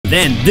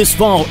Then, this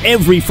fall,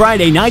 every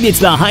Friday night, it's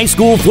the high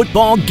school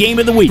football game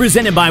of the week,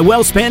 presented by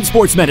WellSpan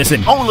Sports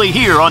Medicine. Only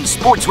here on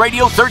Sports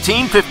Radio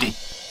 1350.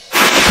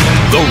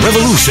 The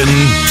revolution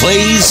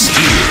plays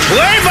here.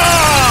 Play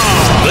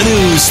ball! The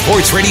new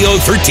Sports Radio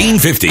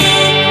 1350.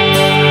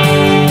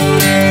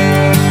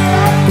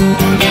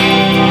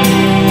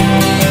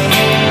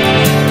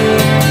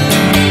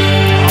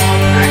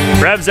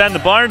 Revs and the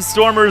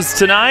Barnstormers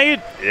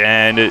tonight,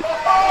 and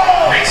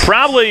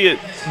probably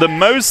the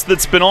most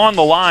that's been on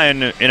the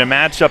line in a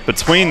matchup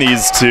between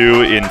these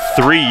two in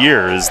 3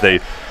 years. They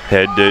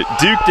had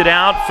duked it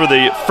out for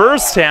the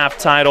first half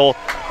title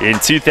in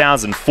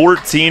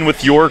 2014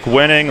 with York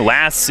winning.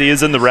 Last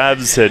season, the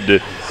Revs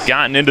had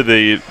gotten into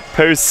the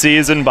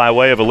postseason by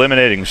way of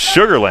eliminating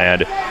Sugar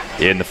Land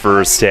in the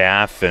first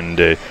half,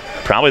 and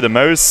probably the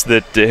most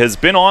that has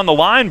been on the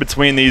line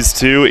between these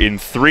two in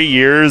 3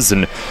 years.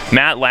 And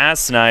Matt,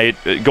 last night,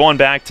 going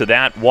back to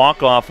that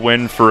walk-off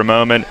win for a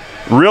moment,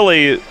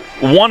 really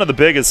one of the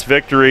biggest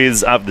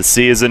victories of the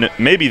season,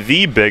 maybe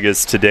the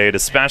biggest to date,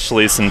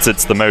 especially since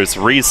it's the most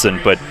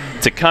recent. But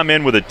to come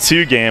in with a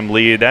 2-game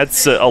lead,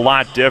 that's a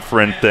lot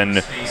different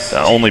than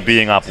only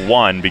being up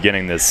 1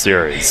 beginning this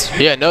series.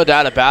 Yeah, no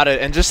doubt about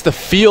it. And just the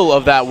feel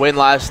of that win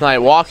last night,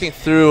 walking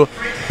through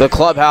the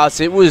clubhouse,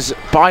 it was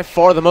by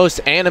far the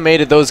most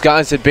animated those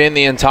guys had been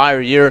the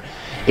entire year.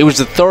 It was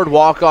the 3rd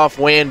walk-off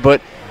win,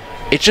 but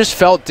it just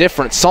felt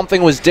different.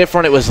 Something was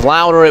different. It was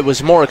louder. It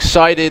was more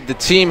excited. The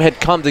team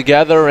had come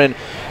together, and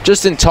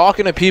just in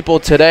talking to people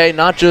today,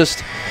 not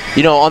just,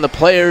 on the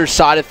players'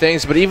 side of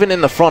things, but even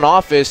in the front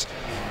office,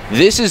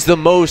 this is the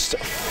most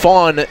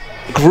fun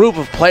group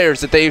of players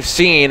that they've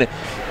seen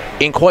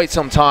in quite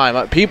some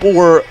time. People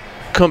were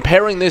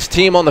comparing this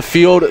team on the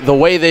field, the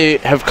way they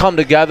have come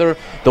together,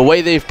 the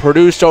way they've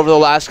produced over the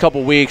last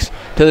couple weeks,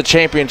 to the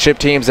championship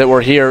teams that were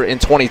here in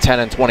 2010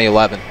 and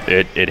 2011.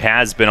 It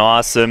has been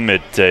awesome.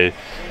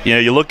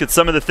 You look at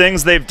some of the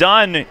things they've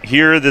done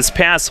here this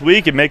past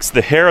week, it makes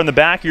the hair on the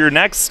back of your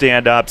neck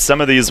stand up. Some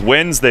of these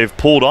wins they've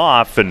pulled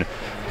off, and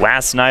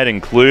last night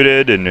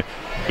included, and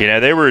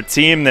they were a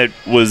team that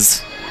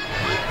was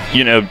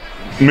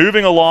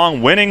moving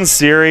along, winning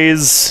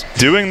series,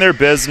 doing their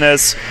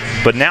business,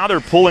 but now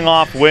they're pulling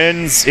off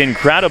wins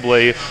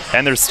incredibly,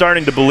 and they're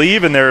starting to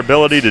believe in their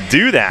ability to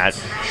do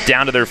that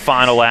down to their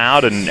final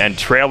out and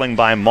trailing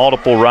by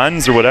multiple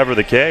runs or whatever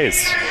the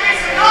case.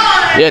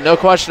 Yeah, no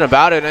question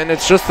about it, and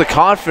it's just the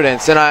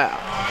confidence. And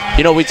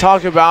we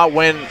talk about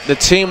when the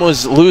team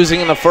was losing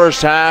in the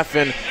first half,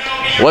 and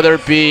whether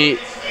it be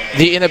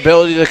the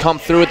inability to come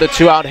through with the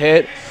 2-out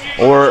hit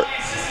or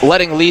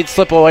letting lead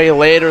slip away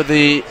late, or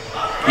the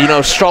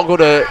struggle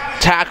to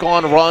tack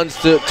on runs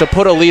to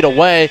put a lead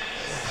away,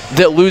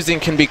 that losing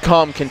can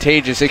become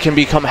contagious. It can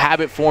become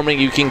habit-forming.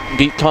 You can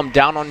become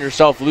down on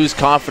yourself, lose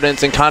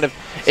confidence, and kind of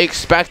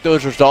expect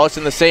those results.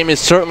 And the same is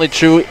certainly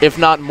true, if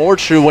not more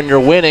true, when you're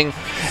winning.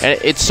 And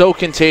it's so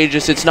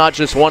contagious. It's not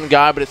just one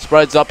guy, but it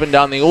spreads up and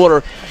down the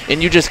order.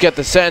 And you just get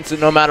the sense that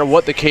no matter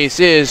what the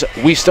case is,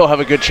 we still have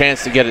a good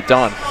chance to get it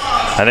done.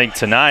 I think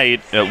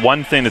tonight,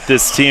 one thing that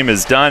this team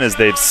has done is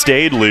they've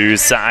stayed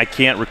loose. I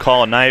can't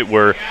recall a night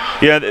where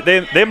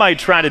they might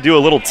try to do a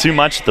little too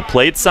much at the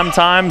plate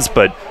sometimes,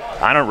 but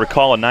I don't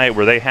recall a night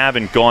where they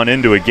haven't gone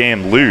into a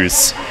game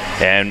loose.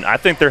 And I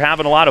think they're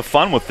having a lot of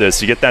fun with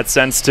this. You get that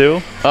sense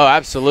too? Oh,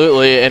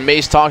 absolutely. And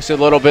Mace talks a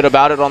little bit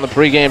about it on the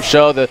pregame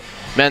show, the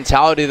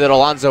mentality that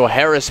Alonzo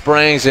Harris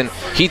brings, and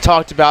he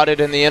talked about it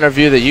in the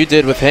interview that you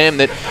did with him,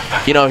 that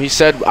he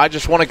said, I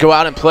just want to go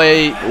out and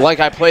play like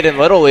I played in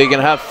Little League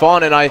and have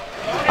fun. And I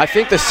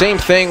think the same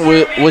thing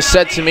was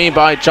said to me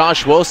by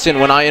Josh Wilson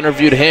when I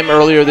interviewed him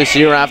earlier this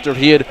year after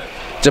he had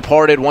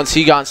departed, once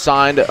he got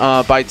signed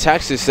by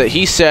Texas, that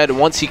he said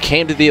once he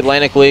came to the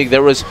Atlantic League,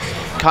 there was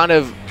kind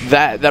of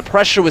that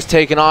pressure was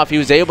taken off. He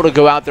was able to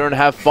go out there and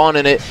have fun,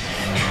 and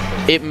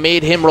it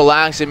made him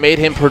relax. It made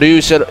him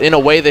produce in a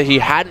way that he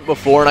hadn't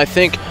before. And I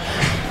think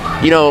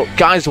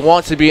guys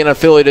want to be in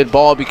affiliated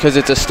ball because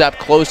it's a step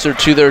closer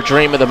to their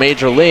dream of the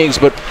major leagues,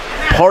 but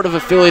part of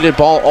affiliated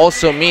ball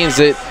also means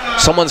that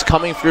someone's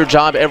coming for your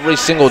job every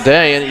single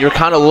day, and you're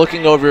kind of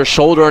looking over your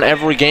shoulder in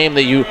every game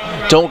that you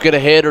don't get a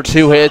hit or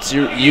 2 hits.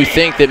 You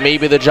think that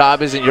maybe the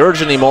job isn't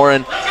yours anymore,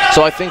 and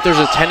so I think there's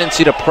a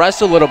tendency to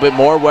press a little bit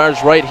more,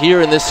 whereas right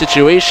here in this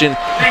situation,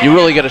 you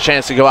really get a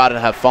chance to go out and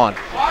have fun.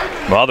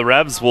 Well, the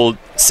Revs will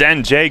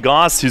send Jay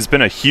Goss, who's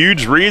been a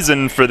huge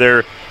reason for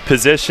their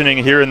positioning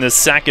here in this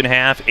second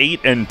half,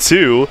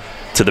 8-2,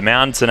 to the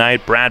mound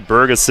tonight. Brad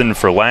Bergeson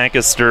for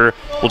Lancaster.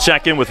 We'll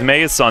check in with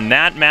Mace on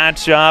that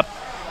matchup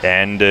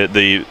and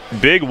the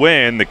big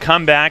win, the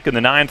comeback in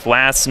the 9th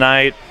last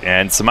night,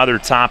 and some other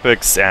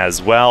topics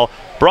as well.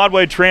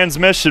 Broadway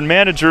Transmission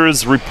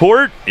Manager's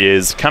Report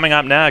is coming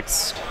up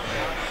next.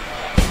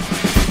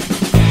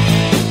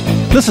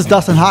 This is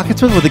Dustin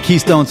Hawkinsmith with the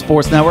Keystone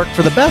Sports Network.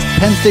 For the best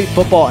Penn State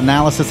football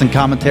analysis and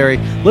commentary,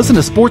 listen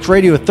to Sports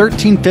Radio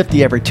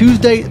 1350 every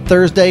Tuesday,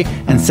 Thursday,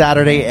 and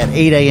Saturday at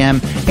 8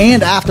 a.m.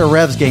 and after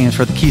Revs games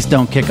for the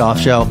Keystone Kickoff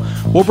Show.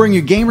 We'll bring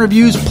you game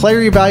reviews,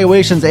 player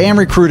evaluations, and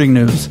recruiting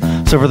news.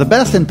 So for the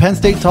best in Penn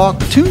State talk,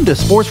 tune to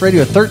Sports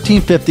Radio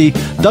 1350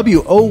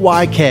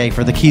 WOYK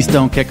for the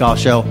Keystone Kickoff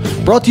Show,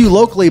 brought to you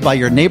locally by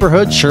your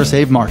neighborhood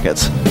SureSave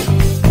Markets.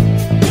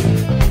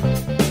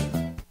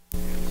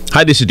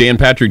 Hi, this is Dan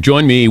Patrick.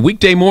 Join me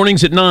weekday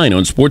mornings at 9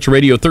 on Sports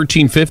Radio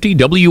 1350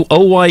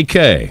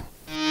 WOYK.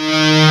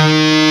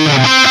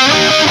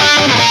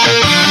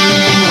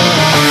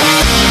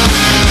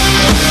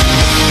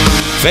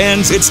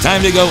 Fans, it's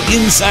time to go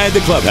inside the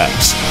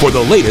clubhouse for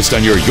the latest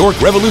on your York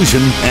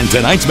Revolution and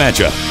tonight's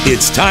matchup.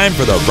 It's time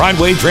for the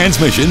Broadway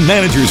Transmission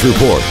Managers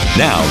Report.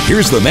 Now,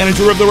 here's the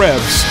manager of the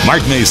Revs,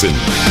 Mark Mason.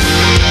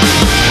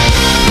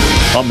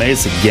 Well,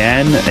 Mace,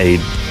 again, a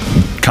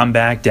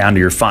comeback down to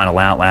your final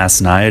out last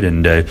night,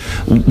 and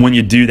when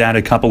you do that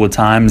a couple of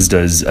times,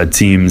 does a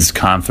team's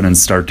confidence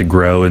start to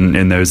grow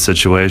in those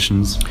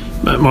situations?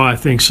 Well, I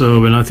think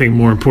so, and I think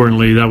more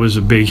importantly, that was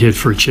a big hit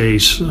for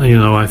Chase.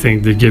 I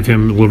think to give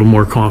him a little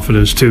more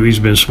confidence too. He's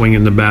been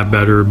swinging the bat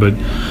better, but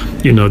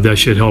that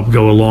should help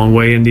go a long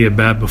way in the at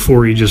bat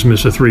before he just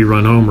missed a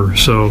 3-run homer.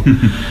 So.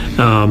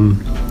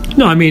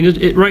 No, I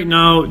mean, right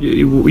now,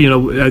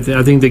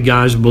 I think the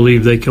guys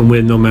believe they can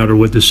win no matter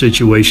what the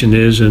situation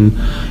is, and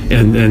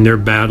they're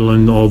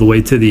battling all the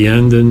way to the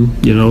end. And,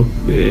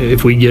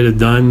 if we get it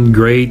done,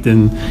 great.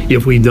 And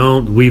if we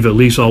don't, we've at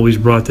least always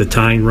brought the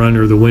tying run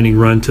or the winning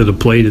run to the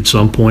plate at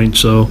some point.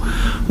 So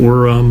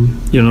we're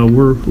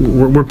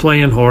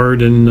playing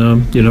hard,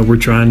 and, we're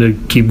trying to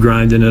keep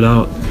grinding it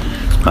out.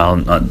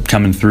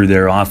 Coming through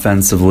there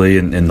offensively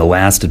in the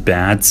last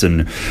at-bats,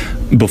 and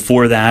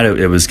before that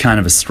it was kind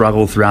of a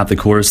struggle throughout the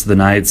course of the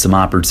night, some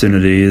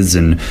opportunities,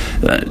 and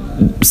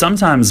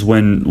sometimes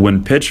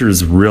when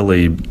pitchers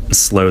really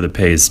slow the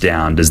pace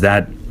down, does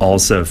that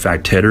also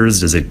affect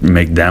hitters? Does it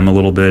make them a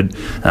little bit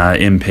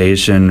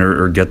impatient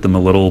or get them a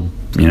little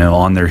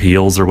on their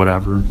heels or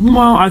whatever?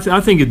 Well,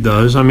 I think it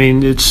does. I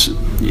mean, it's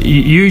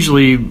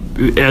usually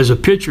as a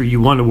pitcher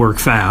you want to work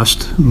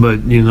fast, but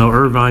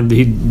Irvine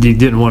he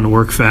didn't want to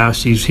work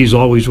fast. He's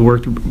always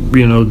worked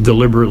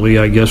deliberately,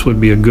 I guess would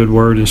be a good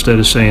word instead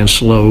of saying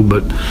slow.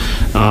 But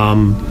I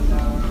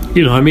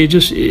mean,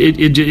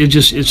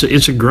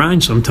 it's a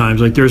grind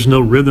sometimes. Like there's no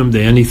rhythm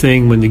to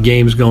anything when the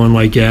game's going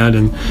like that.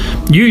 And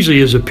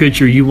usually as a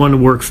pitcher, you want to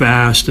work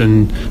fast,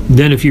 and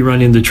then if you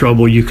run into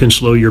trouble, you can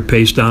slow your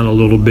pace down a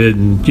little bit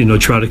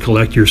and try to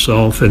collect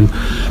yourself. And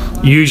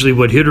usually,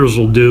 what hitters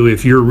will do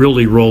if you're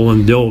really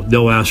rolling,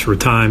 they'll ask for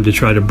time to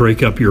try to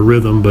break up your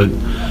rhythm, but.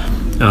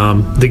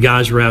 The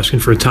guys were asking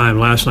for time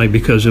last night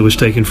because it was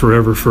taking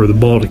forever for the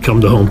ball to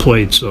come to home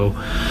plate. So,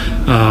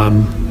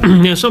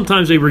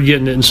 sometimes they were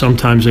getting it and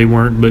sometimes they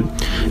weren't. But,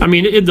 I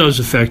mean, it does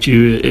affect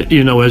you,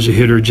 as a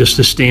hitter, just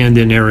to stand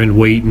in there and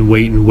wait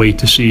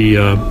to see,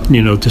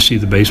 to see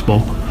the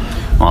baseball.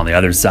 On the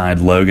other side,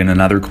 Logan,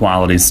 another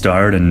quality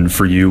start, and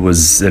for you,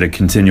 was it a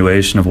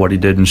continuation of what he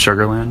did in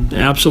Sugar Land?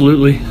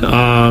 Absolutely.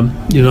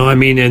 I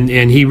mean,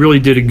 and he really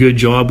did a good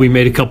job. We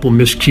made a couple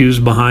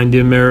miscues behind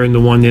him there in the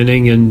one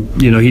inning, and,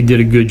 he did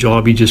a good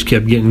job. He just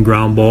kept getting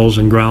ground balls,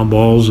 and,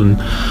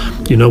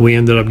 we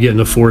ended up getting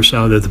a force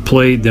out at the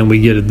plate. Then we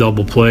get a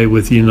double play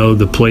with,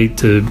 the plate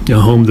to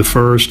home to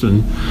first,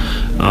 and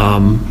I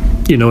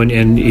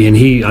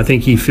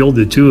think he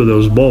fielded 2 of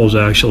those balls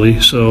actually.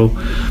 So,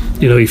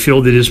 he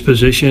fielded his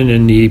position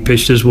and he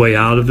pitched his way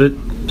out of it.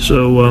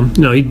 So,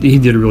 he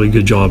did a really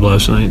good job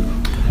last night.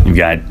 You've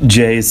got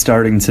Jay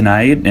starting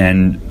tonight,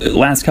 and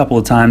last couple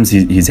of times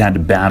he's had to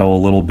battle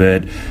a little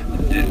bit.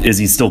 Is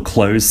he still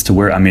close to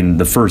where, I mean,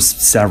 the first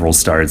several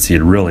starts he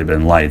had really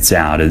been lights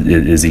out.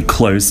 Is he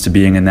close to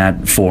being in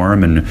that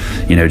form, and,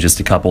 just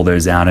a couple of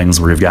those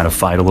outings where you've got to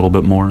fight a little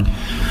bit more?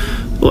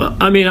 Well,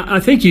 I mean, I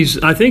think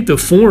the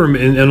form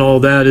and all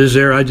that is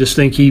there. I just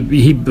think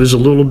he was a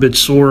little bit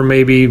sore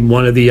maybe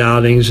one of the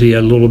outings. He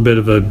had a little bit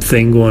of a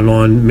thing going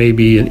on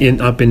maybe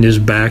up in his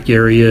back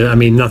area. I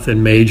mean,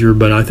 nothing major,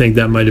 but I think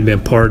that might have been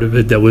part of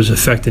it that was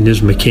affecting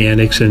his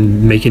mechanics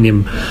and making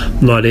him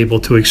not able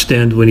to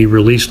extend when he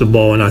released the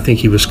ball. And I think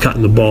he was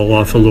cutting the ball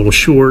off a little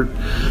short,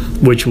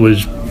 which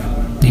was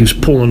he was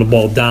pulling the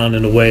ball down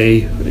in a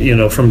way,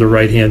 from the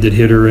right-handed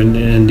hitter,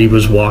 and he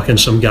was walking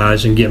some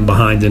guys and getting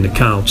behind in the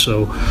count.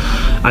 So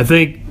I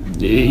think,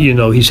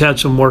 he's had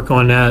some work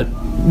on that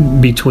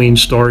between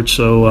starts.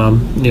 So,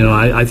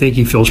 I think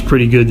he feels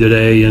pretty good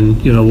today,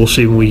 and, we'll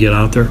see when we get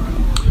out there.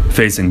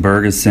 Facing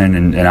Bergeson,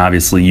 and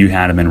obviously you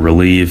had him in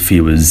relief.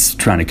 He was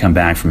trying to come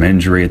back from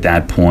injury at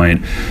that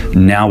point.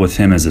 Now with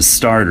him as a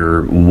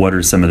starter, what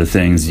are some of the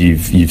things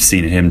you've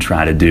seen him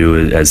try to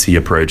do as he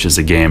approaches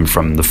a game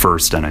from the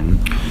first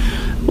inning?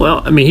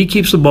 Well, I mean, he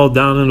keeps the ball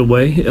down and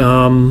away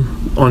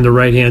on the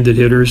right-handed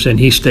hitters, and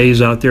he stays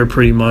out there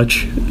pretty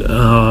much.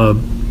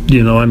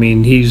 I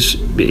mean,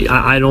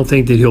 I don't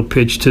think that he'll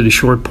pitch to the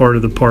short part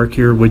of the park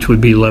here, which would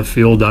be left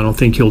field. I don't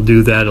think he'll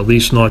do that, at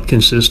least not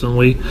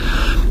consistently.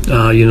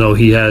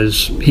 He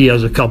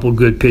has a couple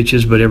good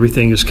pitches, but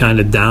everything is kind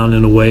of down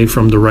and away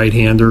from the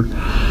right-hander.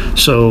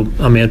 So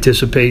I'm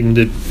anticipating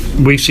that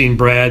we've seen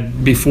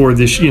Brad before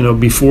this,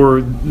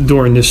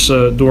 during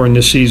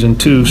this season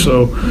too.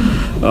 So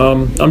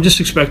I'm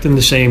just expecting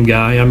the same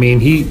guy. I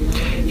mean,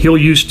 he'll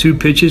use 2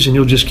 pitches and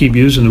he'll just keep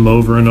using them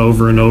over and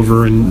over and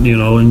over, and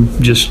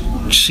and just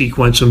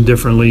sequence them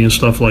differently and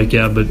stuff like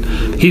that. But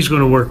he's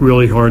going to work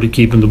really hard at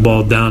keeping the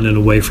ball down and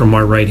away from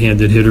our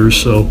right-handed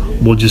hitters. So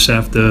we'll just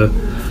have to,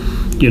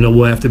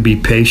 we'll have to be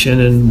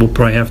patient, and we'll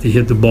probably have to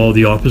hit the ball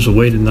the opposite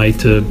way tonight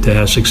to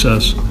have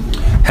success.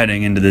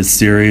 Heading into this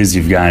series,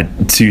 you've got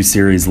 2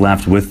 series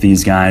left with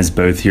these guys,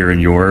 both here in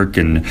York.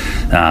 And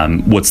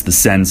what's the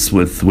sense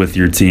with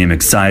your team?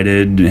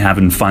 Excited,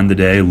 having fun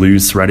today,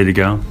 loose, ready to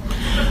go?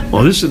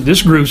 Well,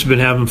 this group's been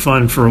having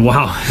fun for a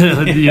while.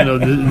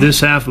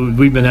 This half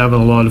we've been having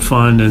a lot of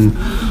fun, and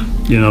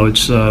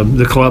it's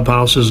the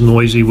clubhouse is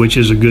noisy, which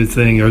is a good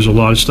thing. There's a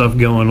lot of stuff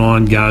going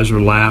on. Guys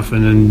are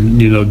laughing and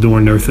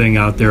doing their thing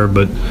out there.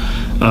 But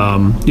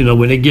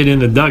when they get in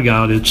the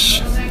dugout,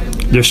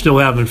 they're still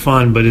having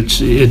fun, but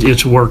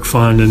it's work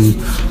fun,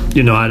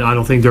 and I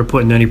don't think they're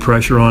putting any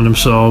pressure on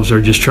themselves.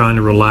 They're just trying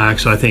to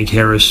relax. I think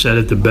Harris said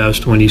it the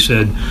best when he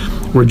said,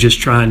 "We're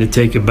just trying to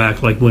take it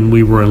back like when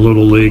we were in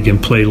Little League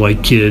and play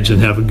like kids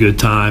and have a good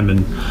time,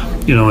 and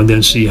and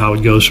then see how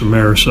it goes from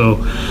there." So,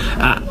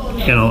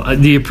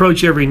 the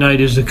approach every night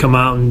is to come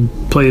out and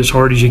play as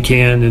hard as you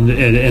can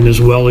and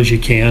as well as you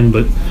can,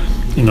 but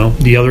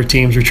the other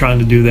teams are trying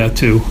to do that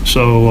too.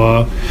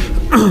 So,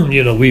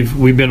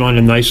 we've been on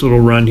a nice little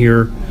run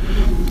here,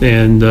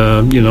 and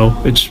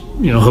it's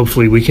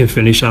hopefully we can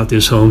finish out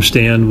this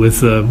homestand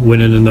with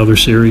winning another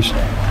series.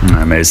 All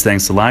right, Mace,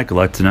 thanks a lot. Good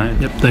luck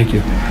tonight. Yep, thank you.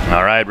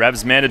 All right,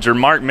 Revs manager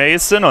Mark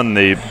Mason on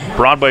the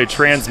Broadway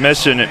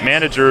Transmission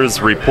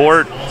Managers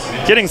Report,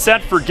 getting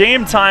set for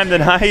game time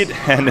tonight,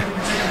 and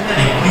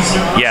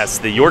yes,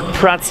 the York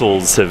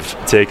Pretzels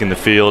have taken the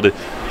field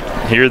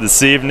here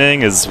this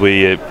evening as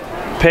we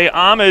pay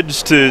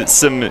homage to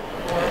some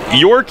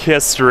York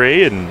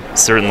history, and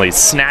certainly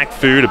snack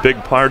food, a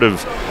big part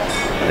of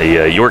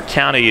the York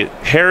County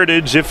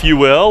heritage, if you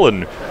will.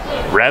 And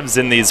Revs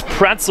in these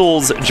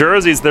Pretzels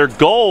jerseys, they're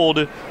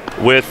gold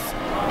with,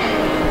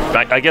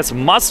 I guess,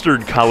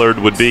 mustard colored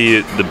would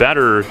be the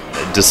better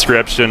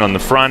description on the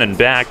front and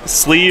back. The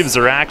sleeves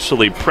are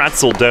actually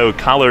pretzel dough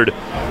colored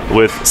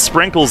with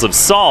sprinkles of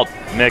salt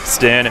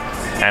mixed in,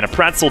 and a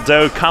pretzel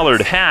dough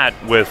colored hat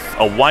with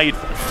a white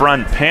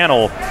front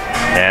panel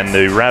and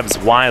the Revs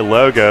Y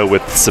logo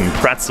with some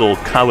pretzel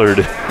colored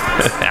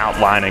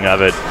outlining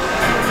of it.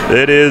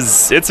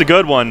 It's a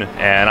good one,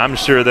 and I'm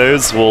sure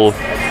those will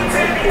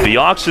be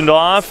auctioned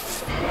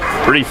off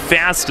pretty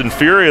fast and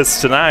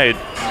furious tonight.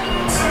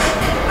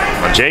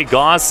 Jay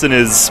Goss and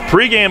his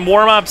pregame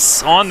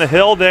warm-ups on the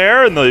hill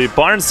there, and the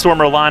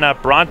Barnstormer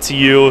lineup brought to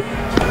you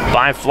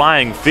by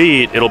Flying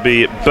Feet. It'll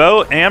be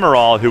Bo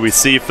Amaral, who we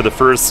see for the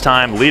first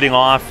time leading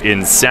off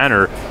in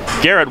center.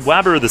 Garrett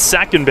Weber, the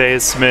second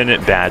baseman,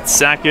 bats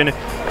second.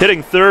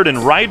 Hitting third and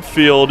right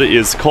field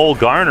is Cole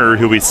Garner,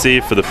 who we see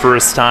for the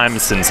first time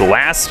since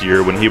last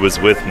year when he was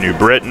with New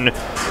Britain.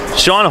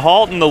 Sean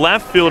Halton, the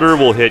left fielder,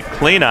 will hit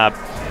cleanup.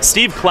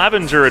 Steve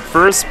Clevenger at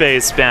first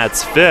base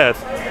bats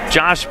fifth.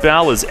 Josh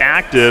Bell is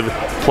active,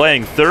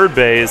 playing third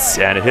base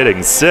and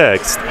hitting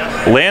sixth.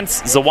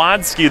 Lance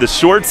Zawadzki, the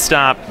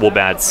shortstop, will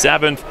bat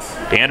seventh.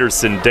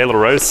 Anderson De La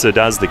Rosa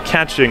does the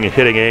catching,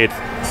 hitting eighth.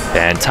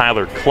 And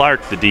Tyler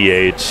Clark, the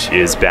DH,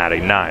 is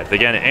batting ninth.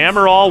 Again,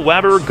 Amaral,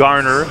 Weber,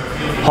 Garner,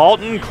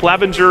 Halton,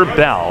 Clevenger,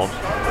 Bell,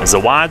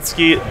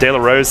 Zawadzki, De La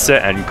Rosa,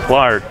 and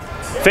Clark.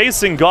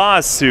 Facing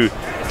Goss, who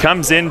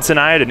comes in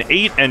tonight an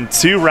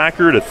 8-2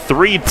 record, a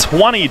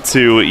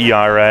 3.22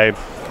 ERA.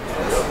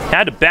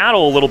 Had to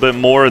battle a little bit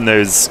more in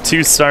those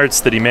 2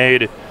 starts that he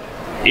made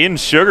in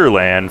Sugar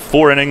Land.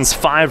 4 innings,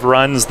 5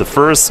 runs the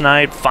first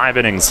night, 5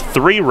 innings,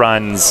 3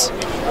 runs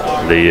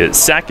the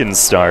second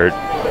start.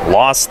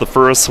 Lost the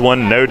first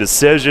one, no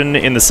decision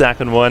in the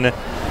second one,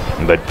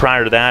 but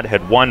prior to that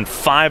had won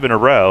 5 in a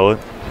row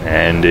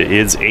and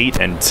is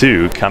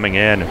 8-2 coming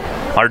in.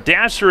 Our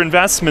Dasher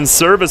Investment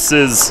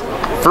Services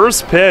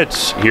first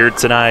pitch here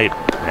tonight,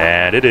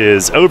 and it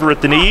is over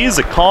at the knees.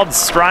 A called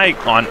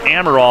strike on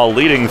Amaral,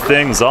 leading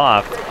things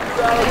off.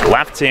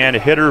 Left-hand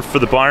hitter for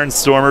the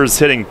Barnstormers,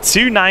 hitting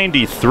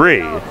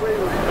 .293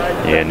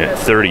 in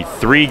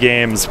 33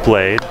 games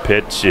played.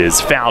 Pitch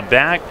is fouled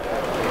back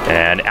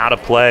and out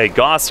of play.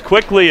 Goss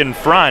quickly in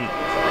front,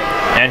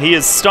 and he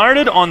has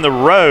started on the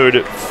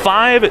road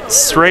 5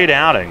 straight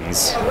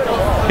outings.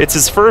 It's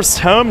his first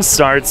home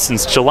start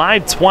since July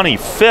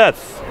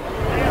 25th,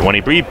 when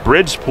he beat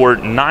Bridgeport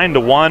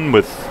 9-1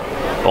 with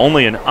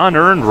only an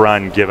unearned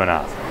run given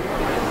up.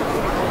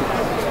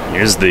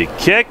 Here's the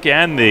kick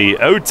and the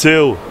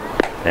 0-2,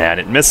 and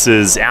it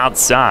misses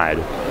outside.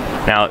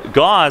 Now,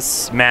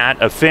 Goss,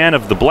 Matt, a fan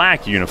of the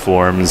black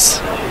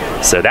uniforms,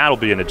 so that'll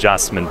be an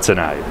adjustment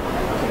tonight.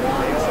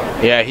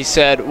 Yeah, he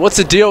said, "What's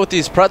the deal with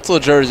these Pretzel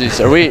jerseys?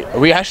 Are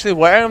we actually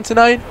wearing them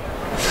tonight?"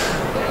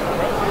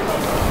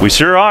 We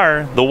sure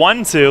are. The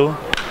 1-2.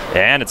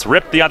 And it's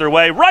ripped the other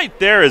way. Right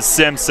there is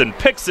Simpson.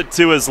 Picks it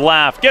to his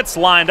left. Gets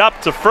lined up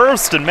to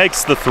first and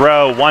makes the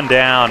throw. 1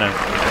 down.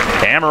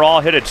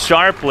 Amaral hit it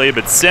sharply,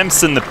 but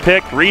Simpson, the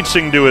pick,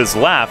 reaching to his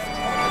left.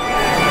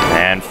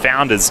 And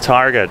found his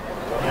target.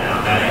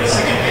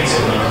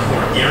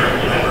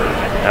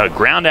 A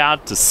ground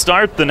out to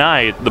start the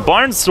night. The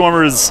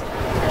Barnstormers,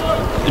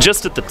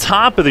 just at the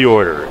top of the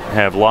order,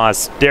 have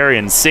lost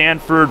Darian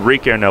Sanford,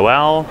 Rico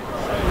Noel.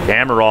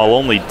 Amaral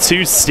only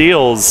 2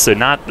 steals, so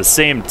not the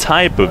same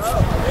type of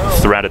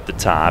threat at the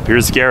top.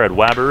 Here's Garrett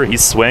Weber. He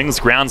swings,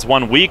 grounds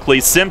one weakly.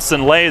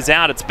 Simpson lays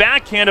out. It's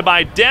backhanded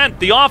by Dent.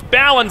 The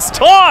off-balance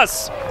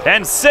toss!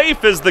 And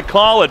safe is the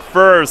call at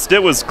first.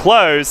 It was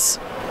close.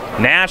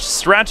 Nash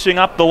stretching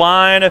up the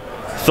line.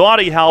 Thought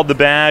he held the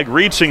bag,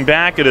 reaching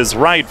back at his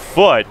right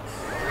foot.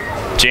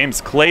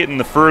 James Clayton,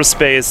 the first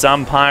base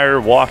umpire,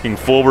 walking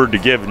forward to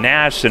give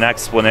Nash an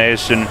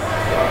explanation.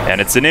 And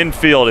it's an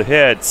infield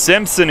hit.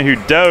 Simpson, who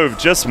dove,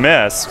 just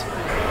missed.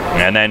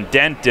 And then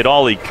Dent did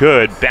all he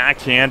could,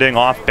 backhanding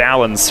off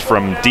balance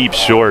from deep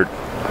short.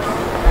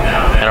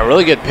 And a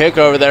really good pick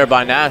over there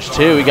by Nash,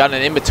 too. He got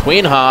an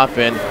in-between hop,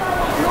 and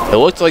it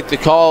looked like the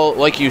call,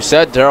 like you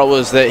said, Darryl,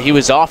 was that he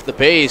was off the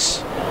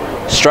base,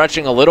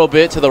 stretching a little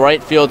bit to the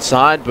right field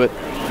side, but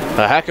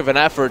a heck of an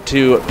effort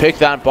to pick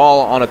that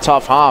ball on a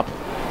tough hop.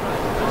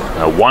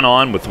 A 1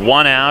 on with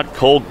 1 out.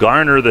 Cole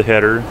Garner, the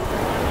hitter.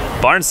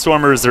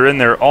 Barnstormers are in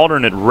their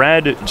alternate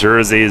red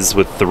jerseys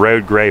with the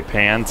road gray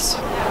pants.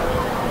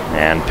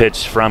 And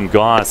pitch from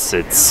Goss.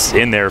 It's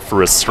in there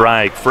for a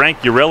strike. Frank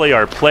Urilli,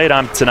 our plate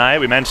ump tonight.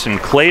 We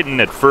mentioned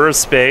Clayton at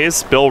first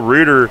base. Bill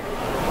Reuter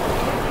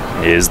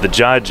is the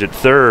judge at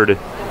third.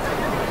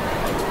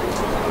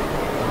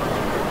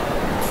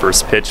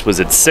 First pitch was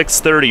at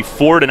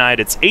 6:34 tonight.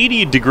 It's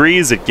 80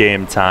 degrees at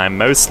game time,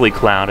 mostly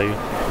cloudy.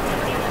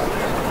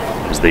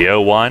 There's the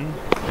 0-1,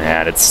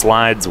 and it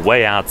slides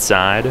way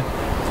outside.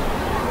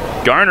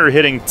 Garner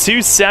hitting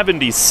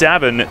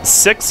 .277,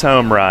 6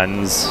 home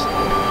runs,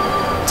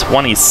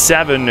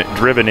 27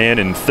 driven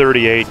in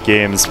 38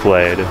 games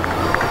played.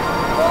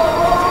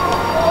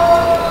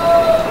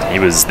 He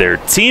was their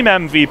team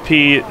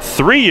MVP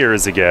 3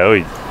 years ago.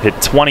 He hit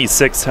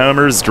 26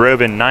 homers,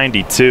 drove in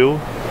 92.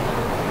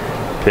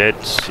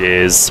 Pitch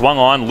is swung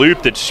on,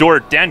 looped at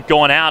short. Dent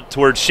going out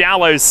towards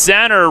shallow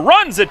center,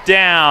 runs it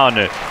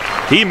down.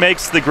 He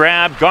makes the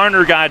grab.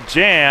 Garner got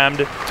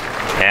jammed,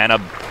 and a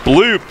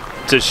bloop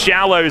to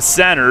shallow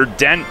center.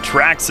 Dent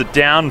tracks it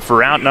down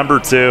for out number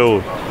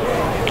 2.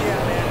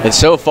 And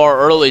so far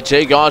early,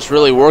 Jay Goss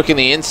really working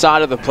the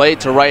inside of the plate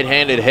to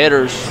right-handed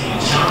hitters.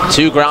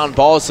 2 ground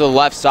balls to the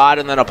left side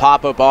and then a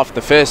pop-up off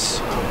the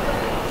fist.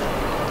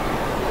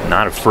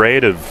 Not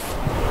afraid of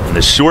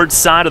the short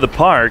side of the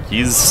park.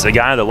 He's a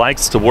guy that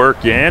likes to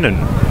work in,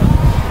 and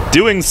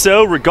doing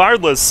so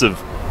regardless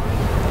of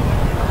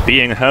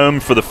being home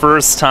for the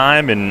first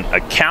time in a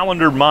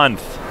calendar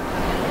month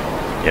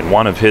in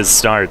one of his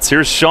starts.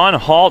 Here's Sean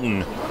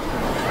Halton.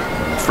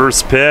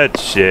 First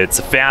pitch, it's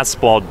a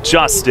fastball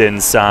just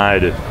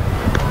inside.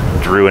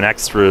 Drew an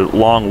extra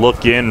long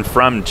look in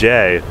from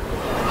Jay.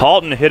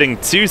 Halton hitting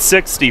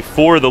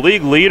 .264, the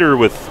league leader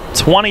with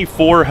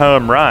 24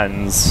 home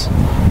runs.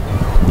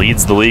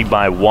 Leads the league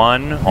by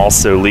 1,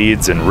 also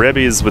leads in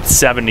ribbies with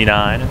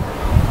 79.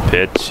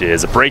 Pitch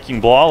is a breaking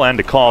ball and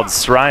a called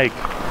strike.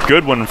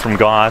 Good one from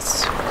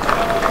Goss.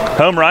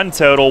 Home run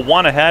total,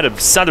 1 ahead of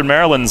Southern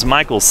Maryland's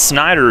Michael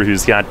Snyder,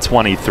 who's got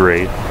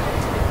 23.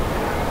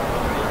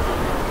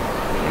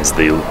 He's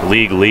the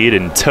league lead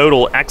in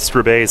total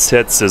extra base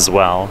hits as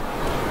well.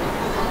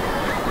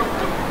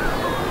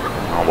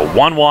 The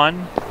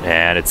 1-1,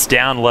 and it's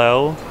down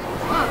low.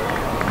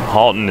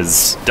 Halton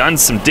has done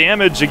some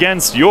damage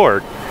against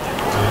York.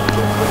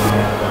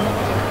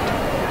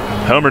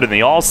 Homered in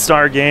the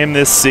All-Star game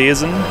this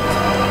season.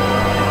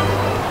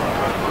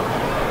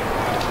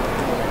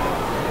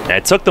 And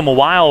it took them a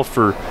while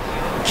for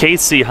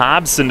Casey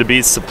Hobson to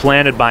be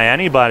supplanted by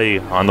anybody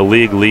on the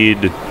league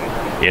lead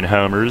in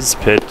homers.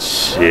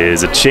 Pitch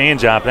is a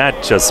changeup,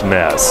 that just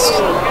missed.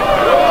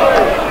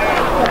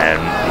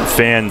 And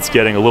fans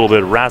getting a little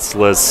bit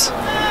restless,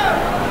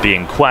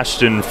 being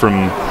questioned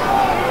from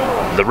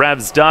the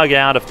Revs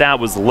dugout if that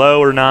was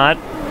low or not.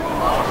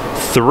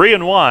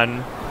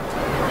 3-1.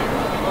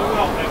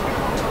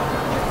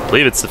 I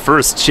believe it's the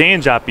first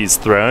changeup he's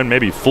thrown.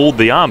 Maybe fooled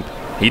the ump.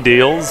 He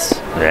deals,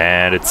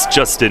 and it's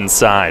just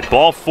inside.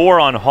 Ball 4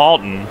 on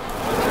Halton,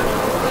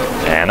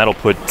 and that'll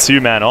put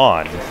 2 men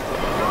on.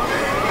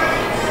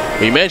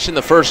 We mentioned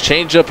the first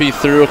changeup he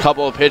threw a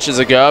couple of pitches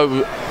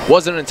ago. It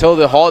wasn't until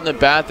the Halton at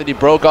bat that he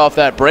broke off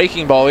that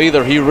breaking ball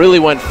either. He really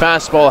went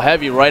fastball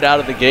heavy right out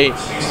of the gate.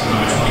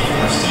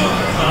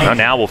 Well,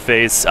 now we'll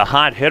face a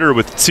hot hitter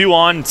with 2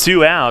 on,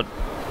 2 out.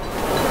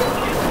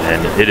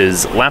 And it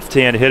is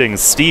left-hand hitting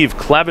Steve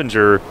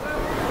Clevenger,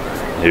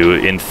 who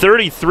in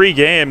 33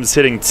 games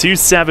hitting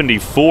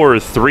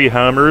 .274, 3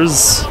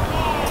 homers.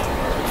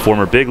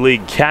 Former big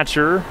league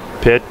catcher,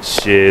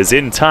 Pitch is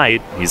in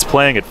tight. He's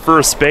playing at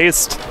first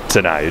base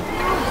tonight.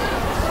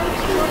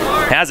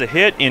 Has a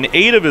hit in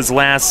 8 of his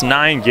last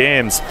 9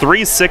 games,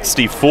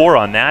 364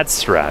 on that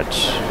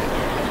stretch.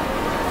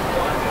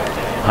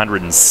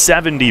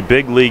 170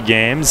 big league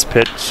games.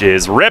 Pitch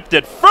is ripped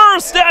at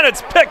first, and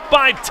it's picked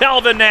by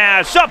Telvin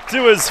Nash. Up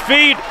to his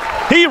feet.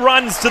 He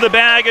runs to the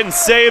bag and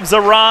saves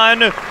a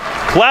run.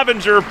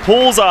 Clevenger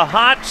pulls a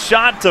hot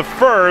shot to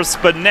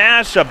first, but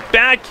Nash, a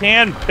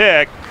backhand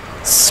pick,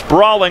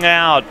 sprawling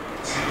out.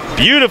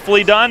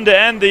 Beautifully done to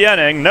end the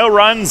inning. No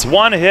runs,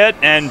 1 hit,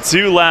 and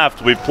 2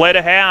 left. We've played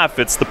a half.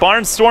 It's the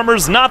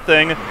Barnstormers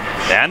nothing,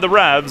 and the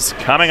Revs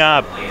coming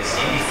up.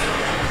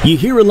 You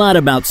hear a lot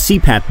about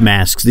CPAP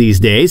masks these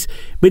days,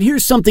 but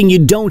here's something you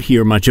don't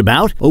hear much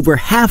about. Over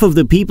half of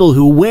the people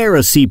who wear a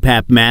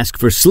CPAP mask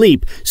for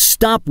sleep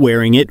stop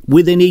wearing it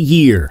within a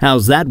year.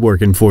 How's that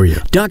working for you?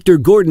 Dr.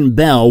 Gordon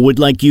Bell would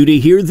like you to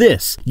hear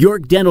this.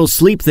 York Dental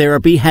Sleep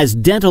Therapy has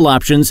dental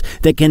options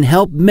that can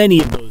help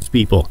many of those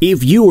people.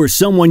 If you or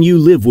someone you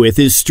live with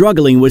is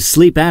struggling with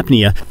sleep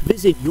apnea,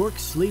 visit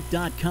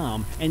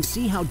yorksleep.com and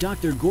see how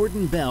Dr.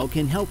 Gordon Bell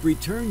can help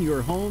return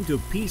your home to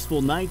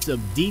peaceful nights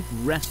of deep,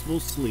 restful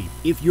sleep.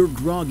 If you're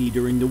groggy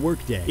during the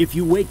workday, if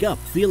you wake up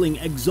feeling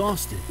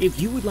exhausted,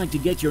 if you would like to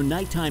get your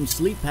nighttime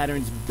sleep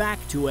patterns back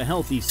to a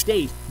healthy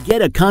state,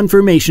 get a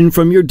confirmation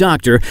from your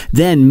doctor,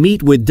 then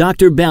meet with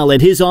Dr. Bell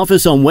at his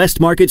office on West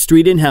Market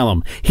Street in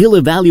Hallam. He'll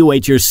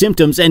evaluate your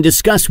symptoms and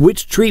discuss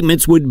which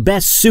treatments would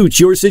best suit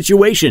your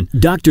situation.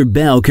 Dr.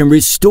 Bell can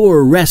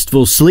restore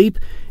restful sleep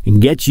and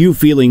get you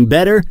feeling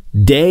better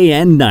day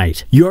and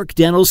night. York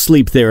Dental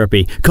Sleep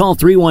Therapy. Call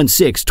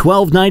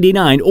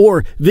 316-1299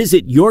 or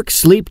visit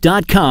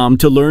yorksleep.com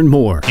to learn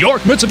more.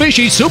 York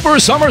Mitsubishi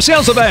Super Summer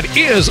Sales Event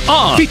is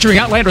on, featuring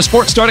Outlander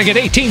Sports starting at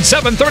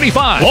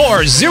 $18,735 or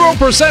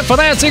 0%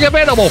 financing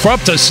available for up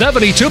to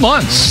 72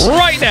 months.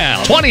 Right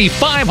now,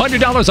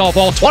 $2,500 off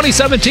all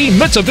 2017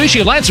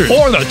 Mitsubishi Lancers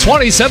or the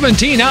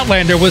 2017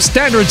 Outlander with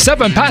standard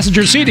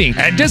 7-passenger seating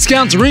and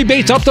discounts and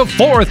rebates up to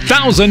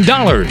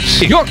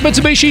 $4,000. York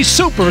Mitsubishi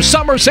Super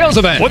Summer Sales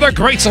Event with a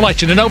great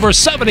selection and over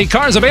 70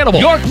 cars available.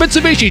 York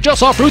Mitsubishi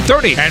just off Route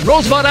 30 and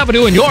Roosevelt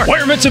Avenue in York,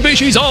 where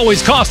Mitsubishis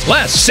always cost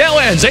less. Sale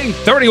ends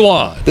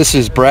 8/31. This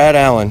is Brad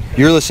Allen.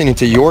 You're listening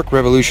to York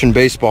Revolution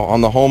Baseball on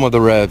the home of the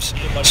Revs.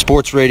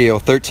 Sports Radio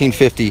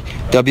 1350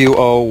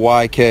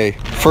 WOYK.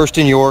 First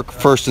in York,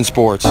 first in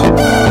sports.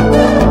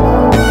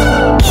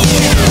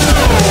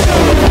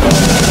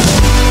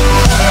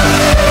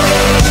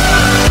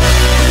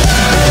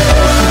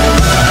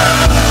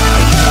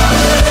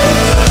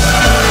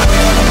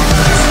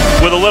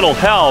 With a little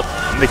help,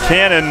 the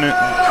cannon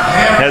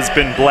has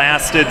been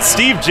blasted.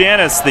 Steve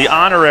Janis, the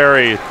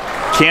honorary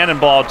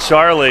Cannonball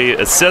Charlie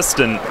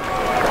assistant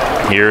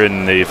here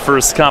in the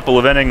first couple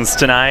of innings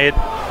tonight.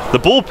 The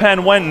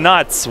bullpen went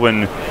nuts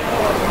when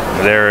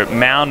their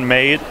mound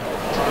mate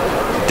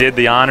did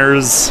the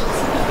honors.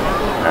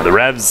 Now the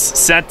Revs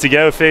set to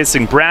go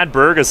facing Brad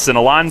Bergeson.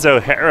 Alonzo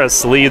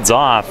Harris leads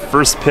off.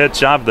 First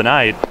pitch of the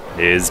night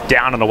is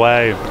down and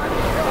away.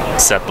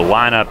 Set the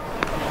lineup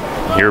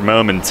here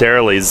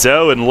momentarily.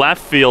 Zoe in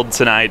left field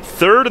tonight,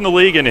 3rd in the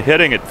league in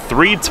hitting at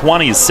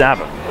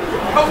 .327.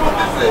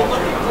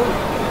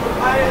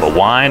 The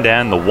wind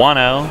and the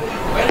 1-0,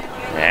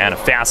 and a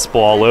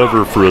fastball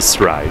over for a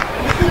strike.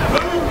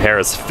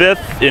 Harris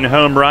 5th in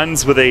home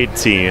runs with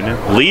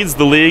 18, leads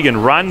the league in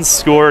runs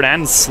scored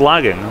and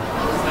slugging,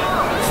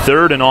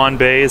 3rd in on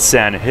base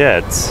and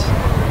hits.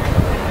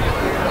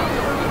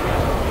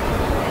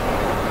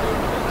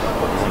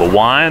 The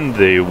wind,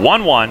 the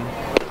 1-1.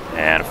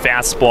 And a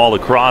fastball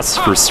across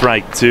for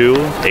strike 2,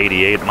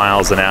 88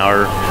 miles an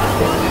hour.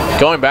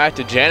 Going back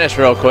to Janis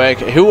real quick,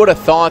 who would have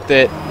thought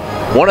that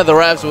one of the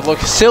Revs would look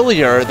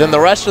sillier than the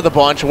rest of the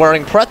bunch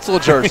wearing Pretzel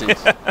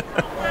jerseys?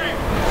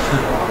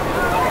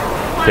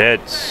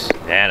 Pitch,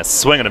 and a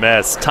swing and a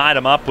miss. Tied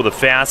him up with a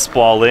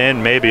fastball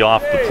in, maybe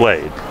off the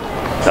plate.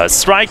 A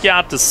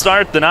strikeout to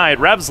start the night.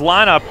 Revs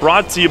lineup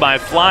brought to you by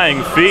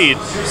Flying Feet.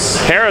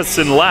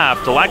 Harrison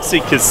left,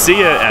 Alexi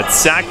Casilla at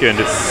second.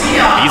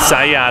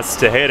 Isaias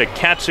Tejeda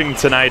catching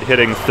tonight,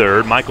 hitting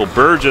 3rd. Michael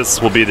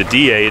Burgess will be the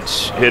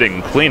DH,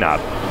 hitting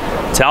cleanup.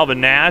 Telvin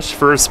Nash,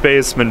 first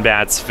baseman,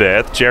 bats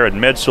 5th. Jared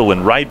Mitchell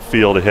in right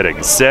field, hitting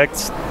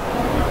 6th.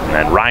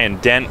 And Ryan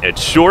Dent at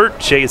short.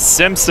 Chase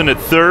Simpson at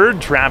 3rd.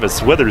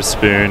 Travis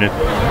Witherspoon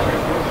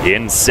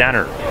in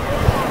center.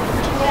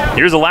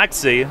 Here's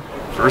Alexi.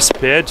 First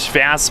pitch,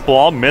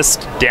 fastball,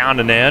 missed down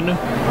and in.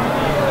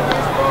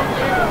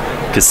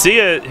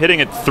 Casilla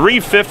hitting at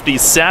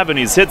 .357.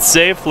 He's hit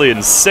safely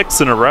in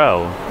 6 in a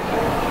row.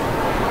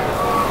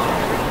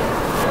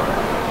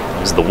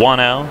 There's the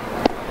 1-0.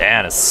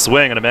 And a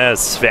swing and a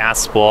miss.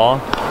 Fastball.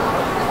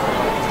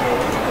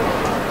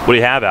 What do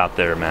you have out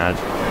there, Matt?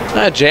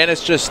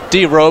 Janis just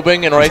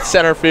derobing in right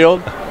center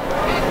field.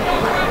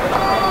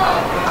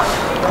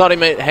 Thought he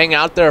might hang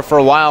out there for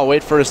a while,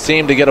 wait for his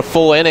team to get a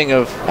full inning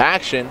of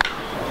action.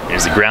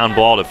 Here's a ground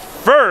ball to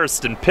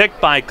first and picked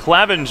by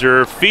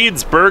Clevenger.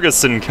 Feeds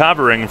Bergeson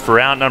covering for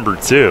out number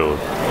 2.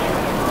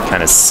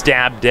 Kind of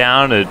stabbed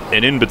down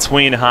an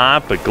in-between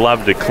hop, but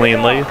gloved it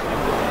cleanly.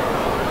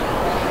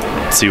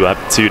 2 up,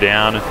 2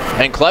 down.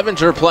 And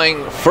Clevenger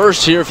playing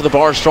first here for the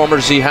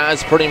Barnstormers. He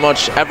has pretty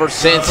much ever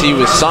since he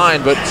was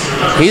signed, but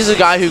he's a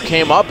guy who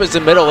came up as a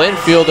middle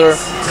infielder.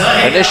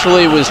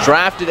 Initially was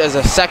drafted as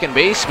a second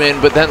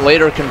baseman, but then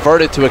later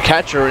converted to a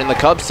catcher in the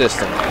Cubs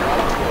system.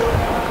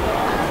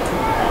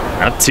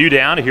 Now 2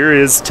 down. Here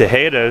is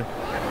Tejeda,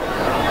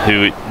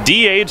 who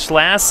DH'd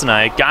last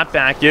night, got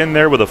back in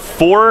there with a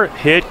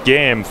 4-hit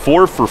game,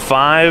 4 for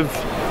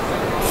 5.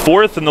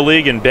 4th in the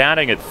league in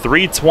batting at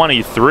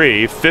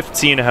 .323,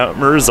 15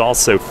 homers,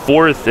 also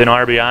 4th in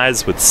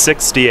RBIs with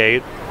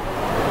 68.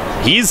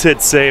 He's hit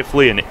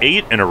safely in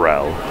 8 in a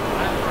row.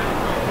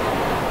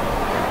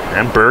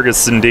 And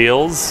Bergeson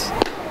deals,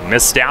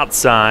 missed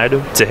outside.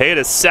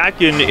 Tejeda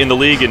second in the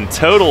league in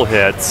total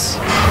hits,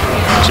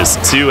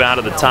 just 2 out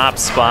of the top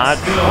spot.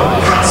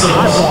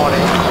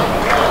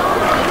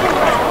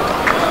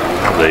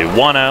 The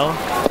 1-0,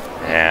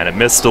 and it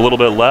missed a little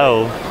bit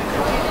low.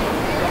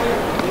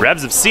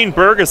 Revs have seen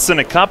Bergeson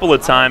a couple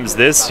of times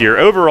this year.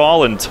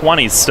 Overall in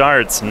 20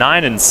 starts,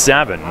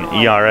 9-7,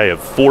 ERA of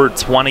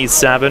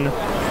 .427.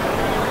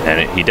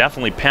 And he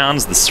definitely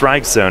pounds the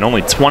strike zone.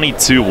 Only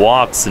 22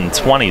 walks in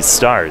 20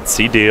 starts.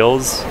 He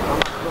deals,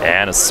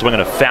 and a swing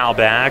and a foul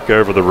back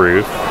over the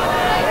roof.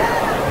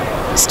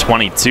 It's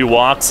 22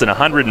 walks in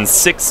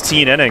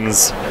 116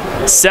 innings,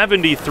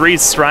 73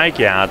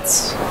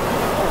 strikeouts.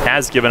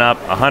 Has given up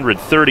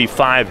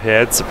 135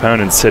 hits,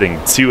 opponents hitting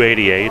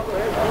 .288.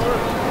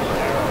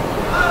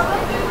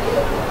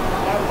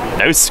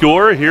 No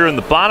score here in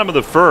the bottom of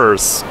the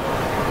first.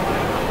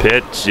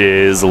 Pitch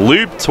is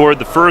looped toward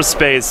the first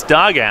base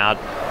dugout,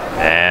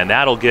 and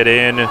that'll get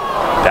in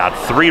about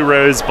 3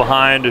 rows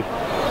behind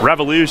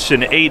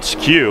Revolution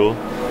HQ.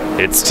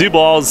 It's 2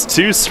 balls,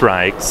 2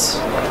 strikes.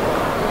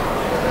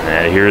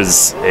 And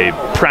here's a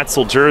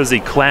Pretzel jersey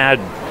clad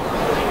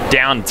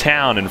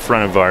downtown in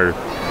front of our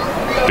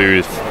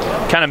booth.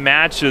 Kind of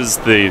matches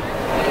the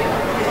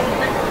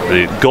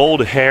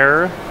gold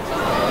hair,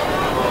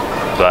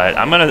 but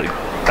I'm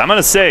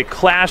gonna say it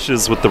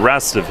clashes with the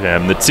rest of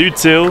him. The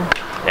 2-2,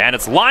 and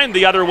it's lined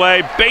the other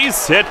way.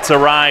 Base hit to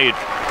right.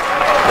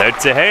 Now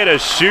Tejeda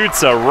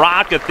shoots a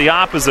rocket the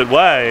opposite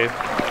way,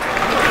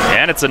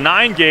 and it's a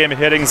 9-game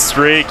hitting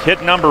streak.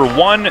 Hit number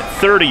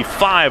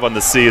 135 on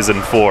the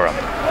season for him.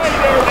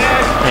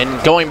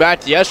 And going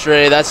back to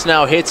yesterday, that's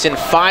now hits in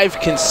 5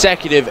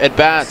 consecutive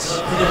at-bats.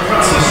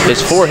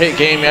 His 4-hit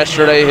game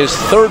yesterday, his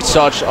 3rd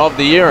such of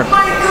the year.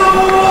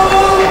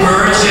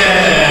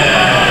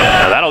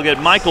 Now that'll get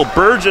Michael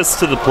Burgess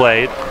to the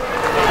plate.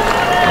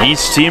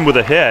 Each team with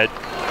a hit.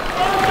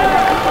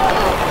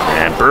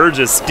 And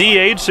Burgess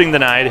DHing the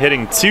night,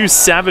 hitting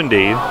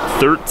 .270,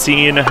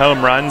 13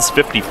 home runs,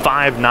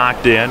 55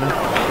 knocked in.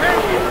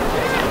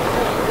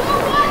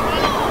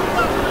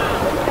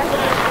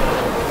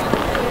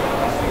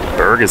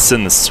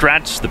 Bergeson the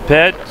stretch, the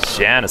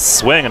pitch, and a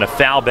swing and a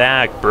foul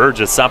back.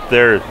 Burgess up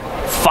there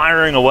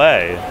firing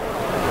away.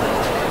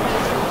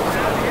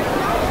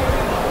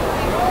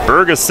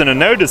 Bergeson a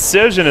no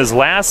decision his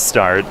last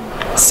start.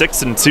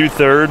 6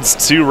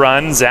 2/3, 2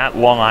 runs at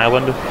Long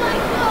Island.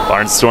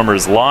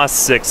 Barnstormers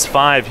lost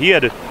 6-5. He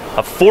had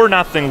a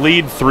 4-0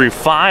 lead through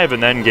 5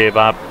 and then gave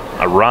up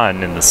a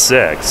run in the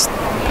 6th.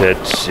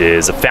 Pitch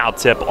is a foul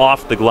tip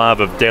off the glove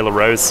of De La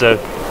Rosa,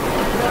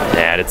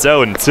 and it's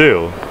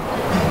 0-2.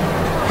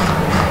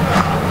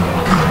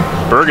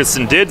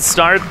 Bergeson did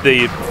start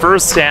the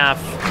first half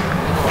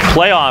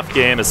playoff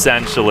game,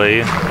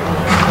 essentially.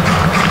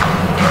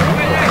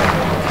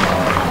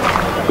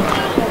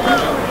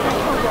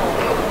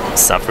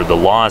 Suffered the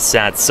loss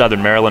at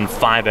Southern Maryland,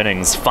 5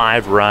 innings,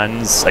 5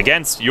 runs.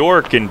 Against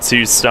York in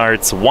 2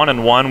 starts,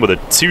 1-1 with a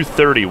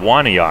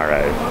 .231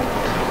 ERA.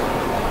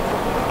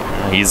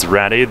 He's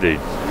ready, the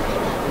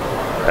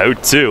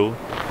 0-2.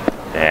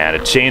 And a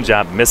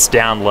changeup missed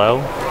down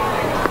low.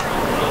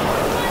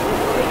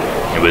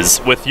 It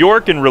was with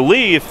York in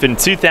relief in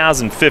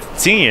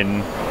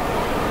 2015.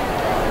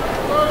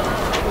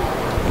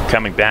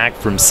 Coming back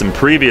from some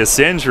previous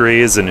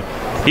injuries, and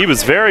he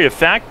was very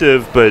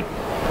effective, but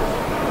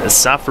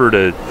suffered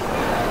a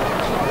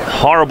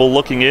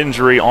horrible-looking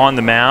injury on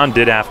the mound,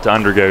 did have to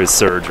undergo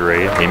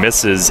surgery. He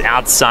misses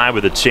outside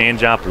with a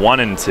changeup,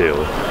 1-2.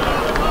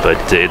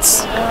 But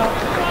it's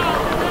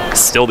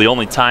still the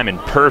only time in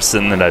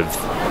person that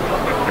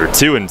or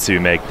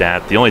 2-2 make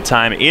that. The only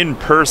time in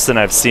person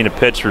I've seen a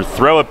pitcher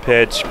throw a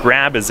pitch,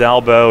 grab his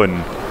elbow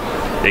in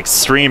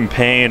extreme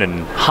pain,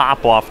 and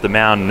hop off the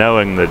mound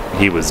knowing that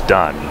he was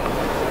done.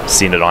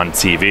 Seen it on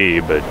TV,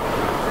 but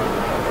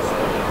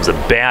it was a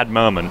bad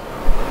moment.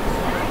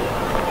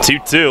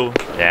 2-2,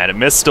 and it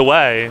missed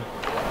away.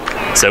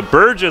 So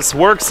Burgess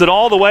works it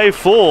all the way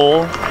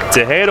full.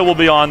 Tejeda will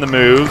be on the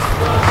move.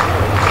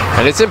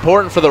 And it's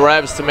important for the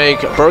Revs to make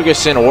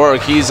Bergeson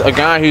work. He's a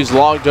guy who's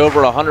logged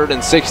over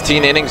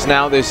 116 innings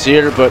now this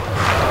year, but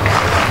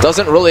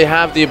doesn't really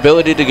have the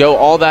ability to go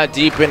all that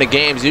deep into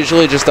games,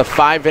 usually just a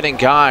 5-inning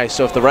guy.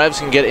 So if the Revs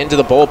can get into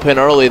the bullpen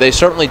early, they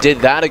certainly did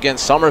that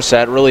against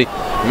Somerset, really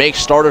make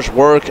starters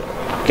work,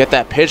 get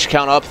that pitch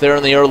count up there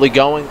in the early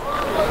going.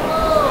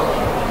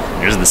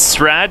 Here's the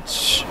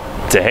stretch.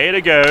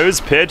 Tejeda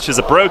goes. Pitch is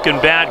a broken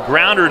bat.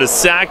 Grounder to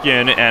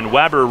second, and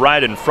Weber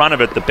right in front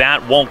of it. The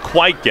bat won't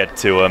quite get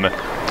to him.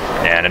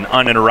 And an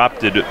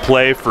uninterrupted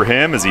play for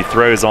him as he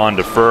throws on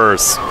to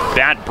first.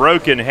 Bat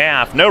broken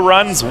half. No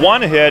runs,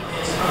 1 hit,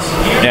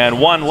 and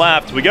 1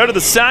 left. We go to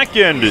the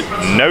second.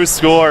 No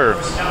score.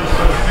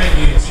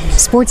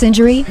 Sports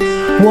injury?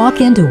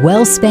 Walk into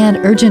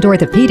WellSpan Urgent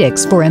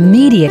Orthopedics for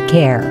immediate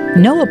care.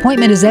 No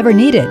appointment is ever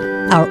needed.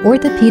 Our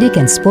orthopedic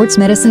and sports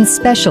medicine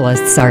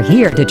specialists are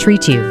here to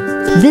treat you.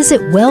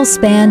 Visit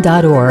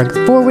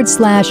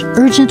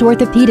wellspan.org/urgent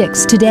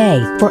orthopedics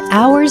today for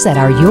hours at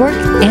our York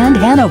and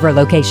Hanover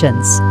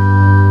locations.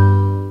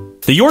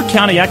 The York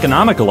County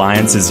Economic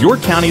Alliance is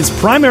York County's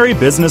primary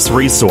business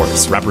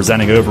resource,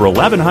 representing over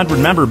 1,100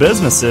 member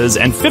businesses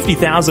and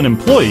 50,000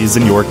 employees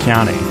in York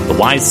County. The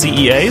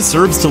YCEA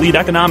serves to lead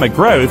economic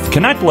growth,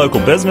 connect local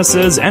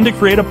businesses, and to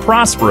create a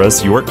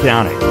prosperous York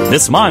County.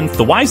 This month,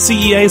 the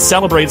YCEA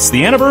celebrates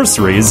the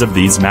anniversaries of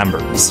these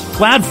members: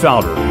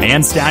 Gladfelder,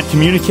 Manstad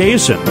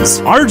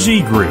Communications,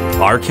 RG Group,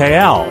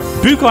 RKL,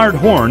 Buchard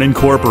Horn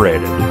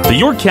Incorporated. The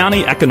York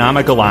County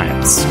Economic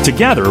Alliance.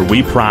 Together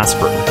we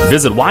prosper.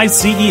 Visit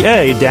YCEA-PA.org.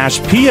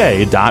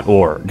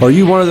 Are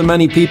you one of the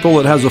many people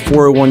that has a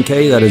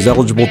 401k that is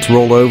eligible to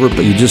roll over,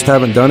 but you just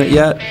haven't done it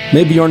yet?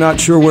 Maybe you're not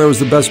sure where was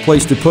the best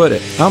place to put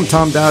it. I'm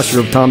Tom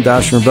Dasher of Tom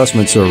Dasher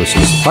Investment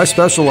Services. I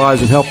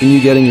specialize in helping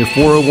you getting your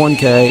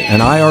 401k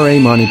and IRA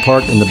money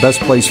parked in the best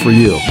place for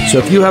you. So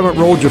if you haven't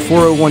rolled your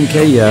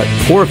 401k yet,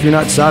 or if you're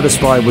not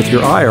satisfied with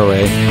your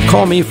IRA,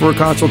 call me for a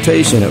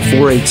consultation at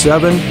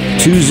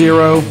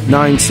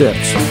 487-2096.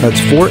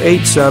 That's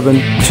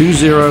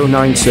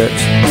 487-2096.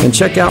 And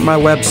check out my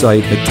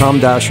website at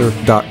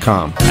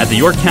tomdasher.com. At the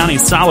York County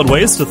Solid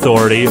Waste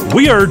Authority,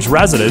 we urge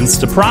residents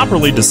to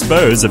properly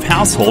dispose of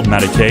household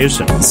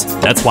medications.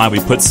 That's why we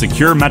put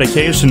secure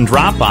medication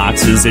drop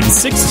boxes in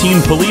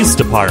 16 police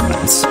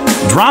departments.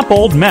 Drop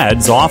old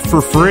meds off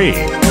for free.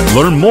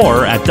 Learn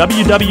more at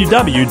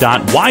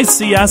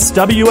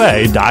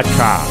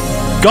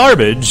www.ycswa.com.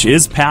 Garbage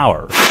is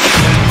power.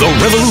 The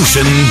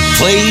revolution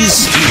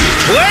plays here.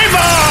 Play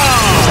ball!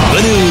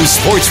 The new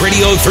Sports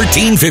Radio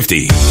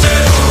 1350.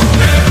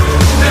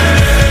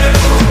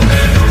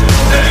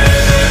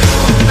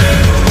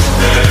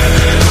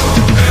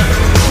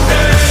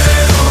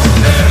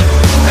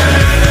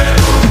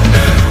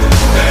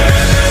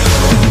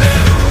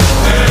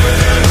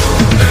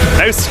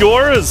 No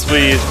score as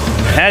we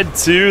head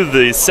to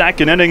the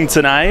second inning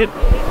tonight.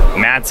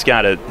 Matt's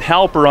got a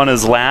helper on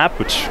his lap,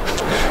 which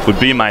would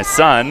be my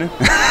son,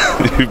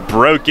 who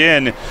broke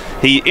in.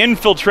 He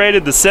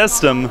infiltrated the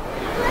system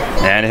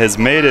and has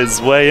made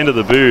his way into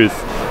the booth.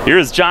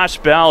 Here's Josh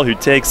Bell, who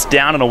takes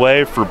down and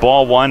away for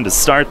ball 1 to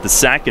start the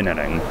second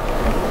inning.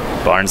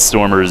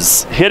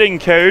 Barnstormers hitting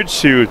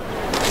coach, who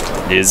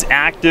is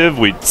active.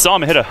 We saw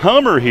him hit a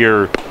homer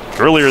here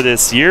earlier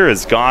this year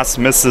as Goss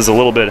misses a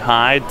little bit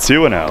high,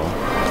 2-0.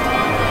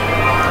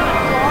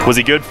 Was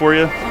he good for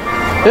you?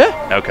 Yeah.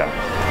 Okay.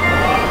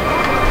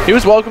 He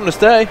was welcome to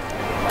stay.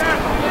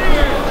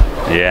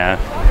 Yeah.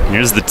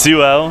 Here's the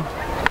 2-0.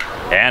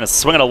 And a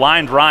swing and a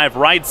line drive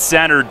right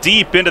center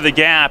deep into the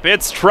gap.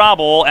 It's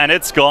trouble, and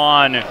it's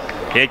gone.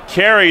 It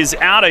carries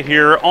out of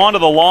here onto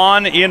the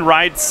lawn in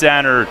right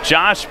center.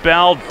 Josh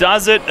Bell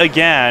does it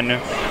again.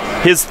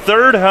 His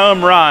third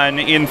home run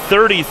in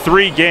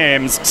 33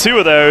 games. 2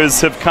 of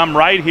those have come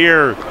right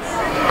here.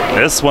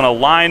 This one a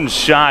line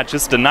shot,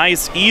 just a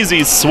nice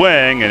easy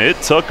swing, and it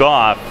took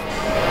off.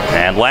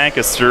 And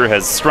Lancaster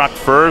has struck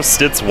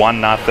first. It's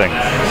 1-0.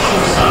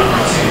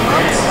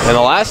 And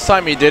the last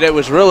time he did it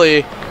was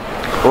really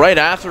right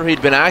after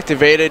he'd been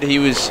activated. He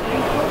was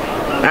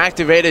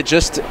activated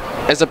just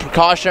as a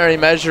precautionary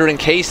measure in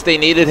case they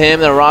needed him.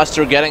 The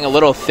roster getting a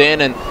little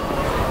thin, and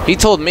he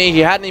told me he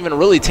hadn't even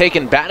really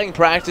taken batting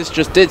practice,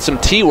 just did some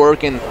tee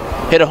work and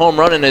hit a home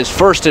run in his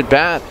first at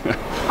bat.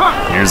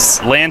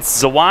 Here's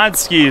Lance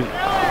Zawadski,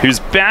 who's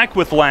back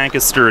with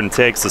Lancaster and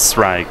takes a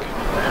strike.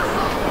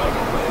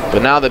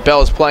 But now that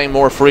Bell is playing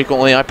more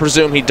frequently, I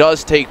presume he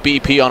does take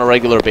BP on a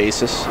regular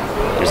basis.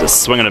 There's a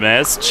swing and a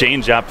miss.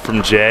 Change up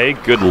from Jay.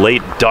 Good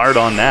late dart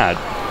on that.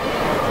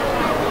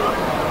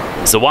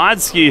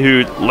 Zawadski,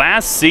 who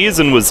last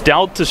season was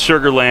dealt to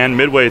Sugarland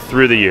midway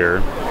through the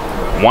year,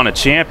 won a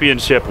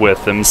championship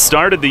with them,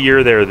 started the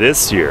year there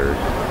this year.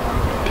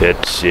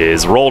 Pitch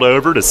is rolled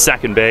over to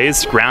second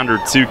base. Grounder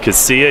to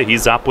Casilla.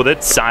 He's up with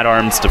it.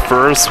 Sidearms to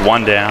first.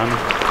 1 down.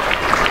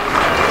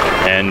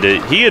 And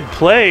he had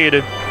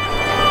played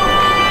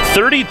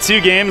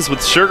 32 games with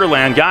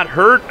Sugarland, got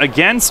hurt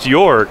against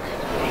York,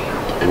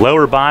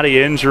 lower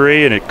body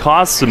injury, and it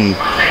cost him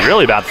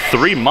really about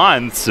 3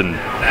 months, and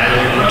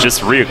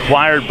just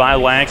reacquired by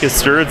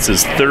Lancaster. It's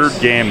his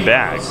 3rd game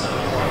back.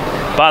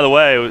 By the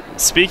way,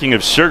 speaking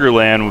of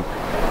Sugarland,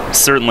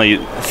 certainly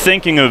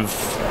thinking of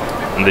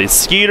the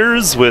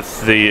Skeeters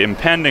with the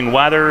impending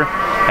weather,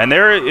 and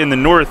they're in the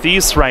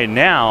Northeast right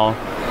now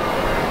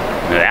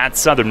at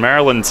Southern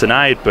Maryland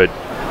tonight, but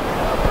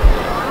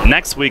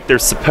next week they're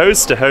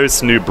supposed to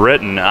host New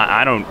Britain.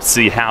 I don't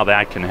see how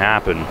that can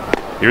happen.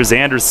 Here's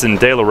Anderson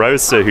De La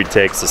Rosa, who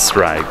takes a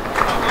strike.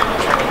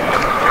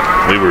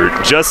 We were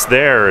just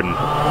there,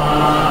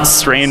 and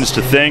strange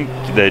to think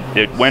that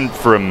it went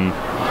from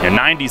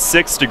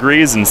 96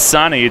 degrees and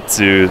sunny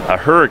to a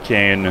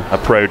hurricane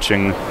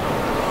approaching.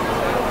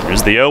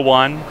 Here's the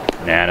 0-1,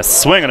 and a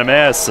swing and a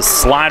miss, a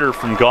slider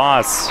from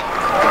Goss.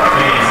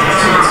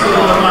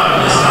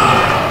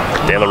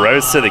 De La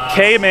Rosa, the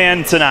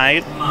K-man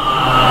tonight.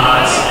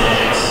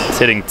 He's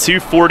hitting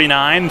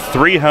 .249,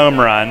 3 home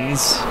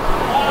runs.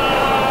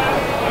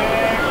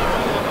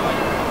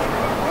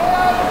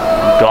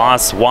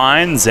 Goss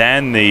winds,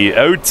 and the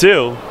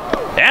 0-2.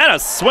 And a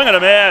swing and a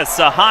miss,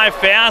 a high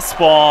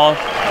fastball.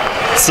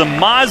 Some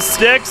Moz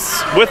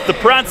sticks with the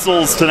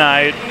Pretzels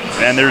tonight.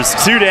 And there's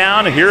 2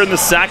 down here in the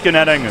second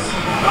inning.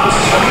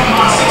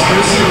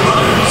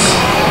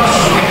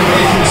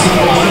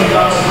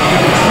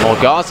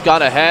 Well, Goss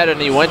got ahead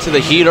and he went to the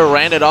heater,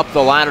 ran it up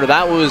the ladder.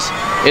 That was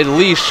at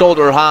least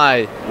shoulder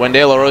high when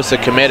De La Rosa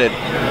committed.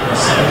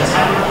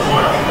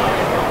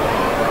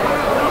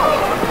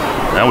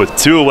 Now with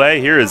 2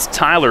 away, here is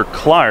Tyler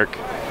Clark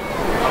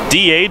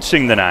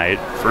DHing tonight.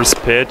 First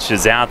pitch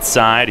is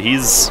outside.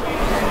 He's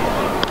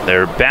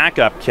their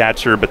backup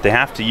catcher, but they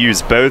have to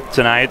use both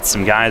tonight.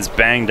 Some guys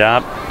banged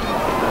up.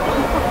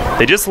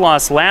 They just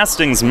lost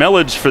Lastings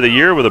Millage for the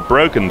year with a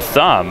broken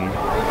thumb.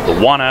 The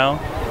 1-0,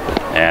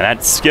 and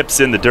that skips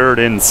in the dirt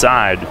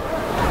inside.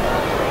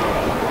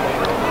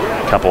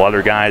 A couple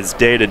other guys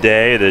day to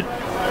day that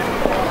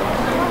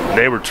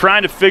they were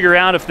trying to figure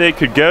out if they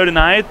could go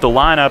tonight. The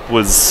lineup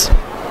was,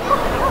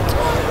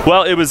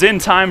 well, it was in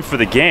time for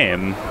the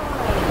game.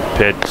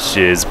 Pitch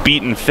is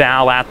beaten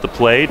foul at the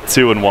plate,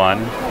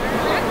 2-1.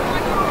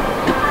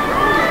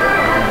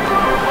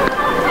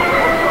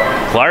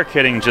 Clark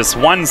hitting just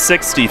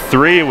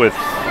 163 with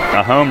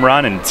a home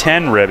run and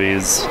 10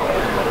 ribbies.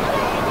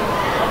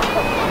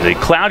 The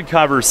cloud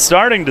cover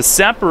starting to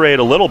separate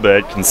a little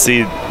bit. Can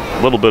see a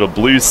little bit of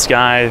blue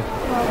sky.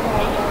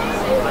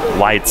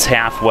 Lights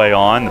halfway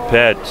on the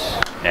pitch.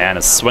 And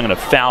a swing and a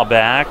foul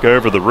back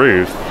over the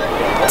roof.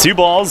 2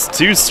 balls,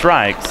 2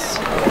 strikes.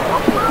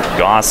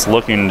 Goss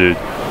looking to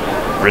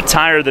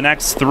retire the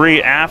next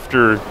 3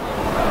 after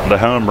the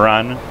home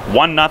run.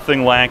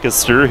 1-0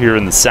 Lancaster here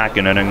in the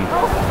second inning.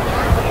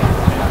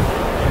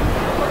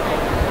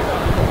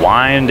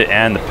 Wind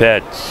and the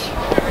pitch,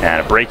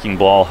 and a breaking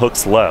ball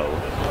hooks low.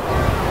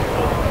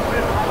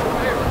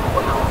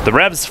 The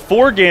Revs'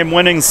 4-game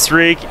winning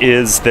streak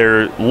is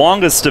their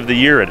longest of the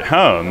year at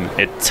home.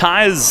 It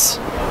ties,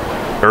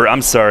 or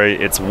I'm sorry,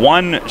 it's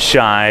 1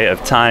 shy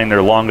of tying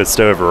their longest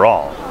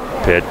overall.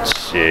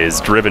 Pitch is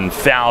driven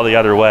foul the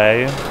other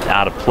way,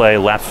 out of play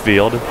left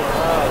field.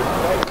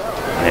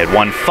 They had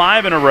won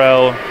 5 in a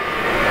row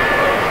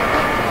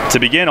to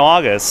begin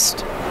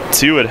August.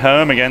 2 at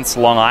home against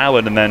Long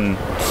Island, and then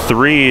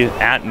 3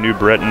 at New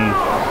Britain.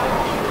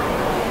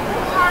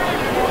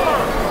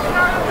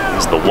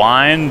 There's the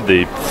wind,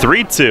 the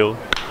 3-2,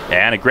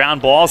 and a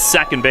ground ball,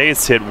 second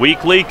base hit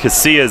weakly.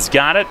 Casillas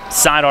got it,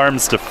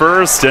 sidearms to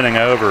first, inning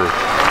over.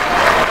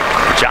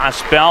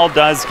 Josh Bell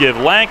does give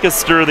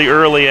Lancaster the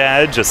early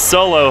edge, a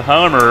solo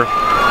homer,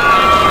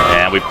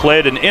 and we've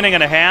played an inning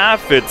and a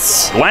half.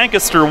 It's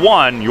Lancaster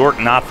 1, York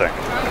 0.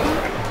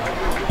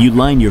 You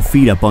line your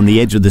feet up on the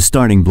edge of the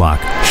starting block,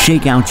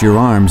 shake out your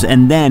arms,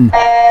 and then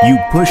you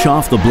push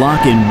off the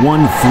block in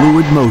one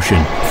fluid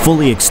motion,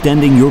 fully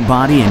extending your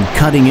body and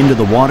cutting into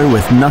the water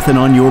with nothing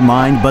on your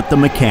mind but the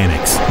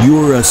mechanics.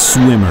 You're a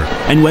swimmer,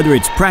 and whether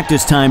it's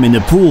practice time in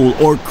the pool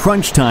or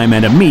crunch time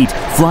at a meet,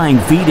 Flying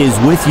Feet is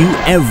with you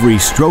every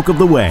stroke of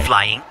the way.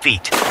 Flying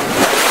Feet.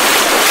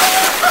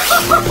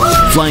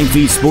 Flying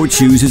Feet Sports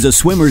Shoes is a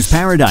swimmer's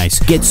paradise.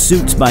 Get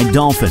suits by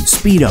Dolphin,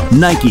 Speedo,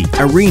 Nike,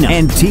 Arena,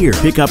 and Tier.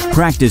 Pick up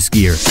practice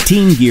gear,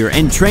 team gear,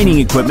 and training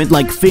equipment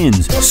like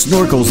fins,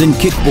 snorkels, and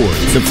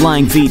kickboards. The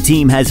Flying Feet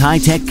team has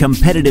high-tech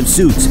competitive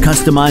suits,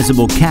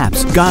 customizable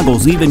caps,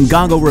 goggles, even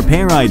goggle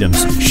repair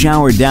items.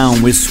 Shower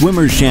down with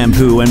swimmer's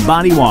shampoo and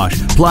body wash,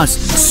 plus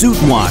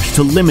suit wash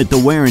to limit the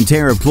wear and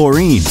tear of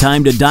chlorine.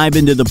 Time to dive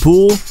into the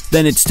pool?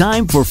 Then it's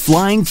time for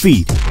Flying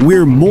Feet.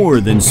 We're more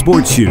than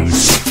sports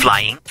shoes.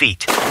 Flying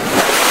Feet.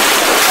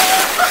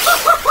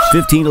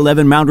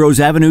 1511 Mount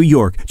Rose Avenue,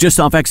 York, just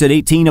off exit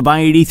 18 of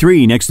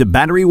I-83 next to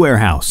Battery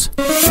Warehouse.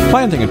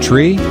 Planting a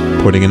tree?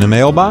 Putting in a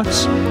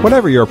mailbox?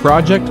 Whatever your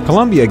project,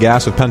 Columbia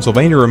Gas of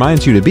Pennsylvania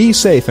reminds you to be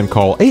safe and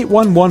call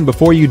 811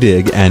 before you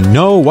dig and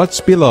know what's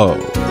below.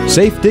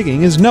 Safe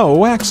digging is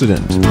no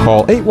accident.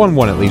 Call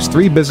 811 at least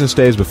 3 business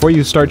days before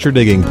you start your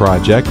digging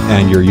project,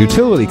 and your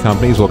utility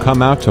companies will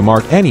come out to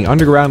mark any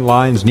underground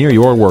lines near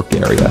your work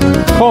area.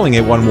 Calling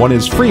 811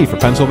 is free for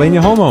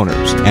Pennsylvania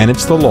homeowners, and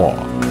it's the law.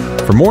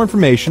 For more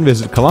information,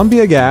 visit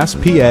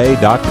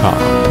ColumbiaGasPA.com.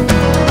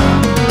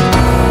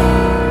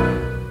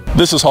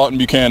 This is Houghton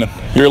Buchanan.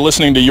 You're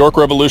listening to York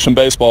Revolution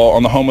Baseball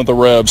on the home of the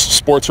Revs,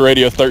 Sports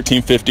Radio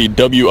 1350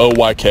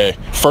 WOYK.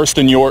 First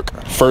in York,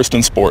 first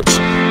in sports.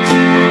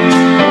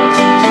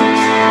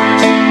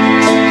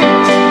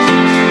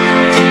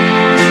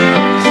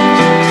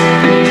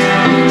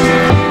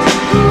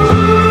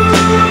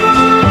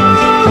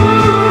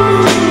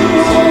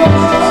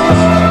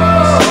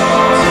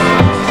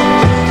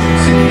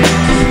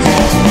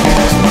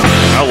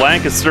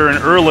 Lancaster an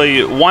early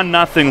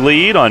 1-0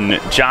 lead on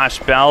Josh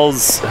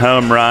Bell's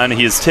home run.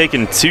 He has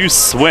taken 2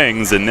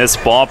 swings in this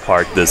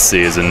ballpark this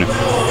season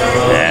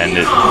and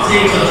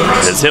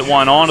has hit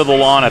one onto the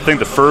lawn. I think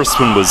the first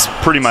one was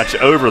pretty much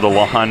over the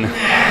lawn.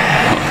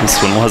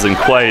 This one wasn't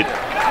quite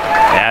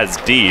as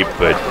deep,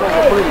 but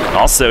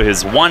also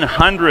his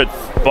 100th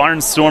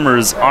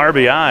Barnstormers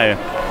RBI.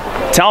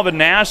 Talvin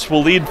Nash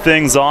will lead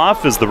things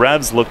off as the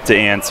Revs look to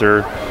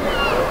answer.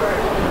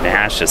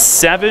 Nash, a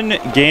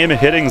 7-game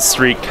hitting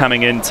streak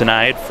coming in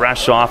tonight,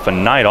 fresh off a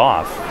night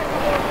off.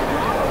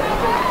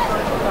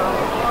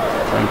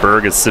 And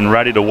Bergeson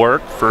ready to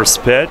work.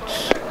 First pitch,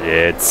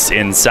 it's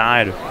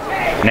inside.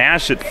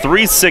 Nash at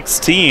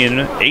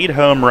 .316, 8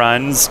 home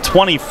runs,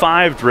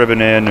 25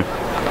 driven in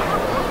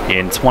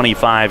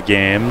 25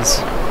 games.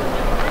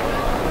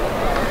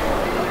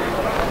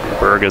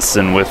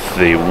 Bergeson with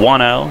the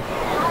 1-0.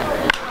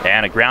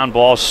 And a ground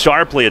ball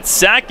sharply at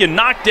second,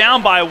 knocked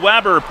down by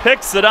Weber,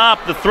 picks it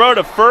up. The throw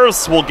to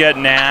first will get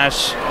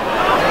Nash,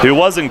 who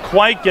wasn't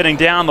quite getting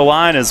down the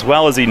line as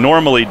well as he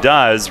normally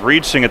does,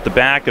 reaching at the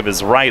back of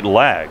his right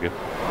leg.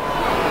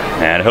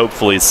 And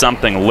hopefully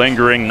something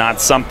lingering, not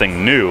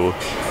something new.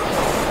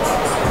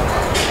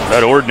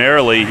 But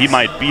ordinarily, he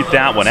might beat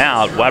that one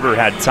out. Weber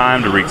had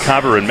time to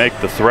recover and make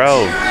the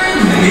throw.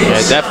 Yeah,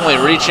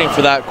 definitely reaching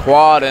for that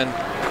quad, and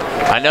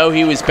I know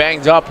he was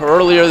banged up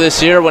earlier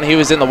this year when he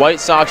was in the White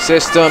Sox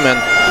system, and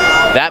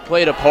that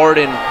played a part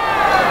in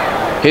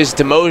his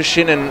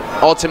demotion and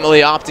ultimately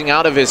opting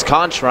out of his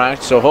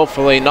contract, so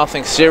hopefully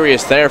nothing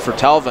serious there for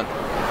Talvin.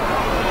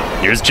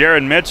 Here's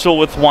Jared Mitchell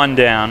with 1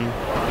 down.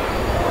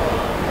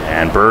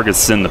 And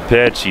Bergeson the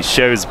pitch. He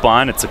shows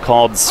bunt. It's a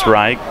called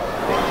strike.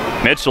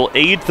 Mitchell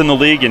 8th in the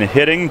league in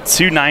hitting,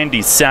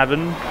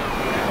 .297.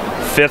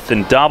 5th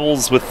in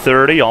doubles with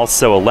 30,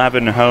 also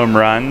 11 home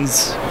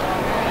runs.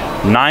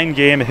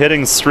 9-game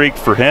hitting streak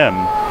for him.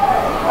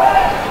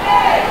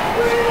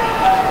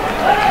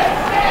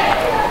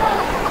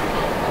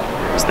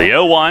 There's the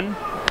 0-1.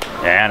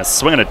 And a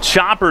swing and a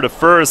chopper to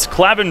first.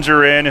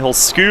 Clevenger in. He'll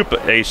scoop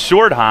a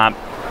short hop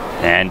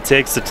and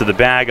takes it to the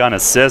bag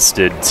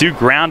unassisted. 2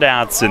 ground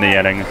outs in the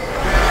inning.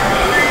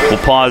 We'll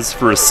pause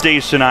for a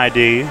station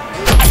ID.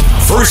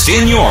 First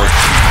in York,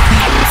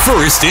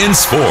 first in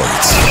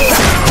sports.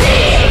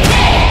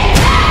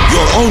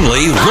 Your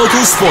only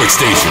local sports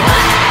station.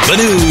 The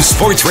new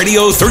Sports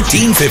Radio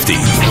 1350,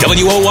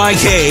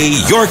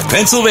 WOYK, York,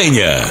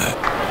 Pennsylvania.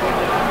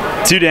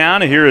 2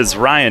 down. Here is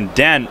Ryan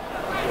Dent.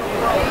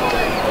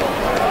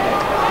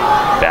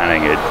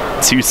 Batting at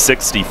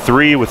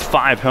 .263 with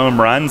 5 home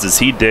runs as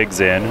he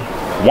digs in.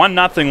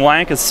 1-0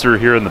 Lancaster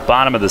here in the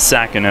bottom of the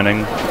 2nd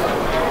inning.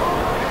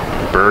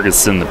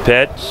 Bergeson the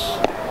pitch.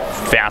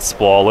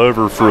 Fastball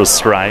over for a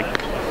strike.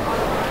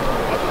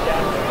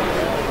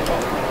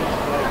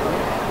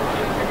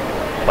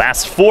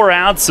 Last 4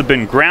 outs have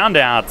been ground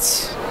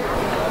outs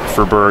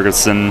for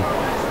Bergeson.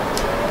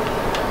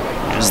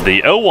 Here's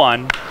the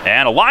 0-1,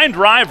 and a line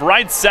drive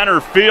right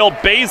center field,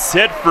 base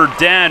hit for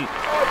Dent.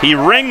 He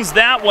rings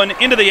that one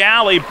into the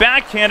alley,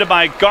 backhanded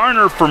by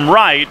Garner from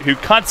right, who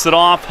cuts it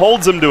off,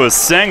 holds him to a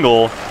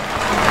single.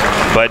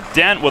 But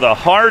Dent with a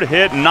hard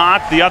hit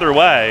knocked the other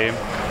way,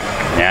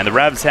 and the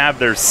Revs have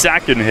their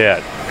 2nd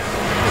hit.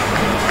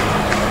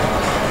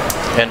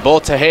 And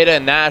both Tejeda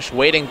and Nash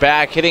waiting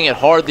back, hitting it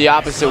hard the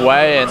opposite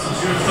way. And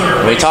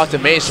we talked to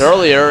Mace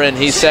earlier, and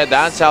he said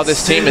that's how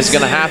this team is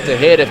going to have to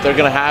hit if they're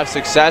going to have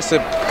success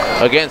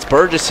against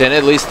Bergeson.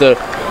 At least the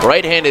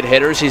right-handed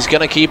hitters, he's going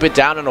to keep it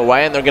down and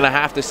away, and they're going to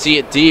have to see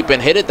it deep and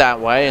hit it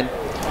that way. And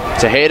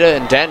Tejeda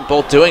and Dent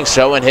both doing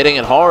so and hitting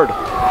it hard.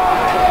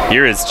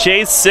 Here is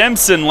Chase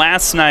Simpson,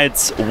 last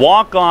night's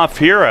walk-off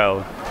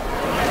hero.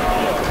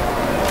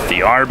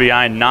 The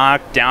RBI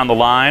knock down the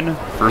line.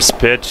 First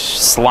pitch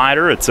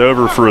slider. It's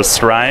over for a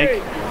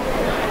strike.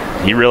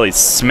 He really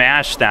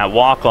smashed that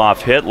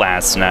walk-off hit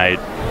last night.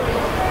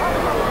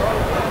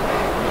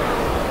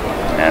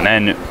 And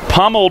then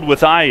pummeled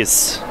with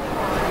ice.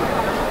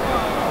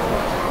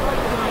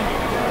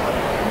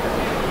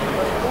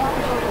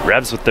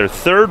 Revs with their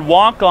 3rd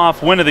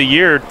walk-off win of the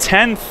year.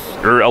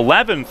 10th, or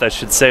 11th, I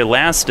should say,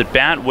 last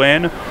at-bat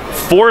win.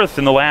 4th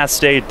in the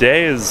last 8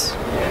 days.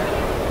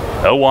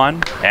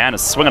 0-1, and a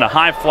swing and a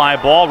high fly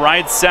ball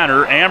right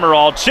center.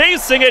 Amaral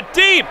chasing it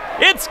deep.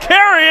 It's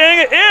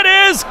carrying.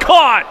 It is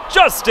caught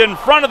just in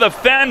front of the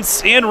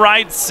fence in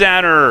right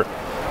center.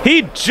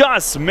 He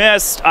just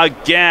missed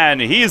again.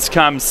 He's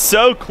come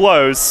so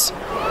close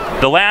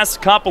the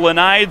last couple of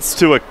nights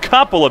to a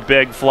couple of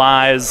big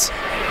flies.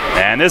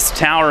 And this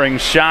towering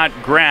shot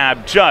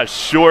grabbed just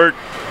short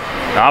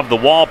of the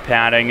wall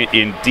padding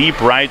in deep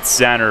right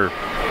center.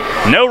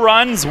 No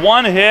runs,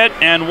 1 hit,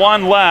 and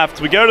 1 left.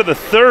 We go to the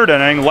 3rd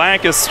inning.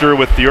 Lancaster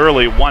with the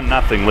early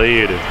 1-0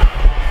 lead.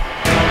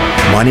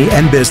 Money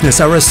and business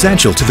are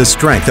essential to the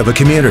strength of a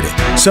community.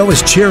 So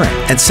is cheering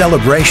and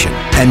celebration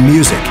and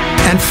music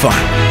and fun.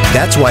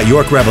 That's why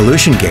York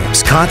Revolution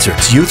games,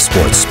 concerts, youth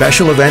sports,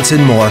 special events,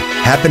 and more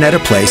happen at a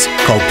place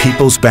called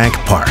People's Bank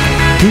Park.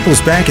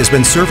 People's Bank has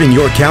been serving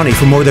York County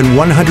for more than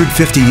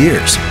 150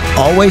 years.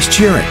 Always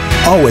cheering,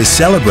 always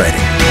celebrating,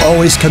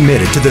 always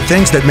committed to the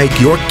things that make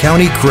York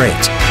County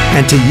great.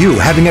 And to you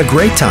having a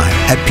great time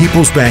at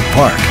People's Bank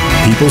Park.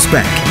 People's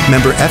Bank,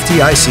 member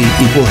FDIC,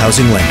 equal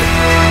housing lender.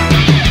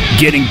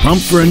 Getting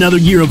pumped for another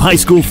year of high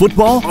school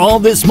football? All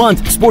this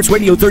month, Sports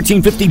Radio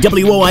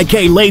 1350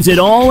 WOIK lays it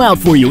all out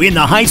for you in the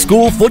High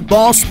School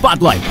Football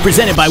Spotlight,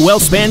 presented by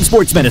WellSpan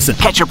Sports Medicine.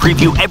 Catch a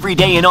preview every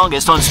day in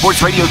August on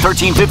Sports Radio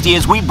 1350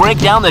 as we break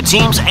down the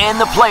teams and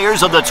the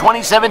players of the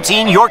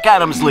 2017 York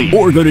Adams League.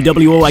 Or go to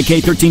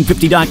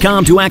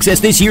WOIK1350.com to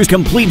access this year's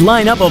complete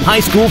lineup of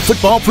high school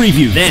football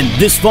preview. Then,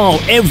 this fall,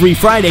 every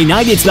Friday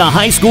night, it's the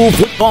High School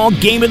Football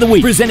Game of the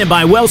Week, presented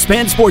by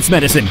WellSpan Sports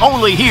Medicine.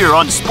 Only here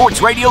on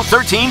Sports Radio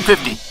 1350.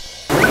 Hear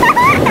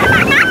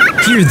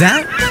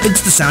that?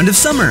 It's the sound of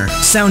summer.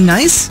 Sound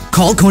nice?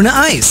 Call Kona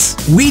Ice.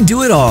 We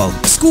do it all.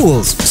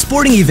 Schools,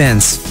 sporting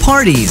events,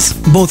 parties,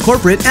 both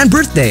corporate and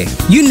birthday.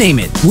 You name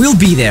it, we'll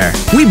be there.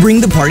 We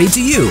bring the party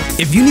to you.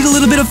 If you need a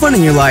little bit of fun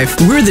in your life,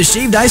 we're the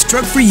shaved ice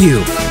truck for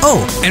you.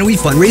 Oh, and we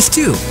fundraise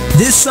too.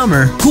 This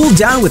summer, cool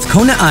down with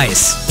Kona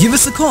Ice. Give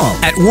us a call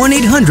at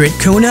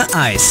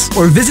 1-800-KONA-ICE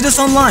or visit us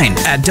online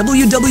at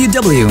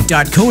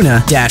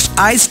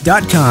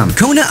www.kona-ice.com.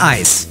 Kona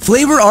Ice.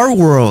 Flavor our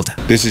world.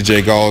 This is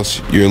Jay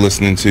Gauls. You're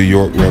listening to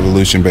York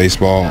Revolution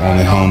Baseball on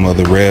the home of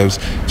the Revs,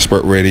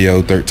 Sport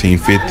Radio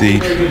 1350,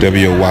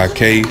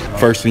 WOYK.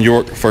 First in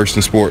York, first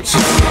in sports.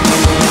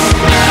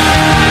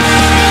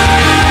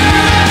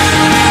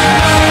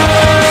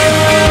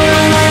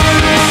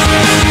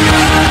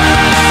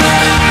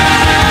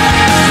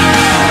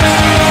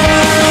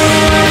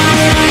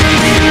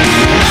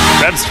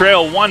 Revs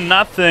trail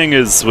 1-0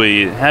 as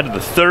we head to the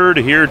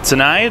 3rd here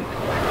tonight.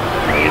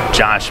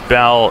 Josh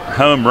Bell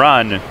home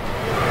run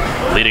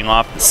leading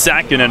off the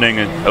 2nd inning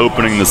and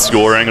opening the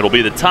scoring. It'll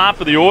be the top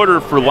of the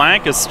order for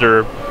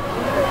Lancaster.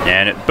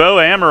 And Bo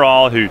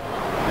Amaral, who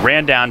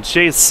ran down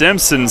Chase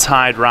Simpson's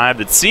high drive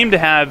that seemed to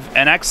have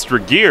an extra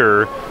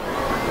gear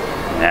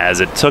as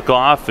it took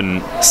off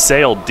and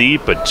sailed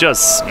deep, but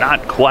just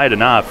not quite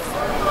enough.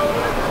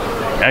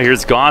 Now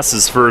here's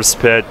Goss's first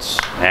pitch,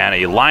 and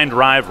a line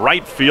drive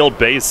right field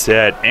base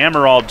hit.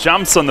 Amaral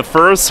jumps on the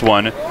first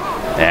one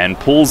and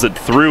pulls it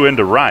through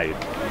into right.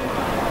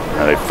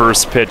 A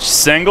first pitch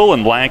single,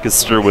 and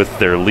Lancaster with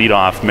their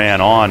leadoff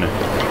man on.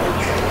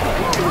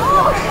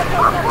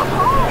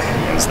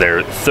 It's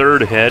their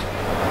 3rd hit.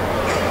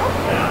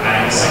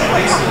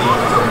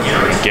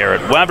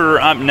 Garrett Weber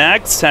up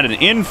next, had an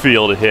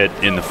infield hit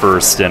in the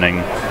 1st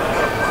inning.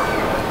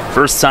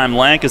 First time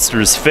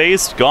Lancaster's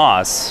faced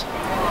Goss.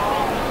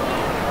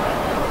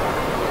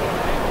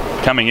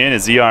 Coming in,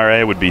 his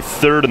ERA would be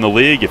 3rd in the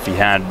league if he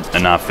had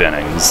enough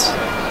innings.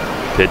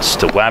 Pitch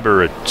to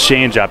Weber, a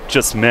changeup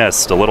just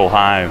missed, a little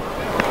high.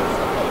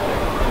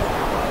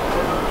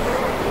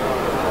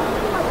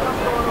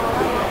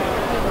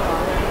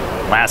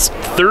 Last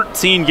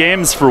 13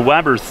 games for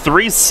Weber,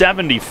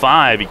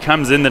 375. He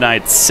comes in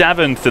tonight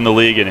 7th in the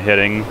league in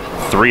hitting,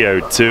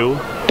 302.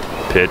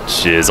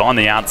 Pitch is on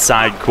the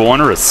outside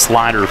corner, a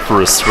slider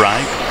for a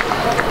strike.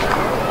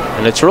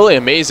 And it's really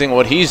amazing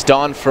what he's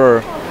done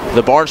for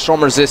the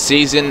Barnstormers this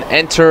season.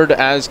 Entered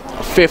as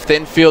 5th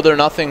infielder,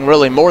 nothing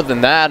really more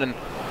than that, and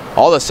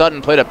all of a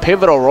sudden played a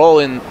pivotal role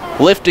in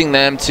lifting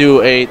them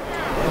to a,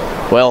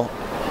 well,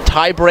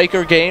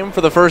 tiebreaker game for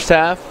the first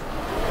half.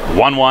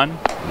 1-1,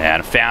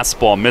 and a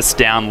fastball missed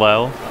down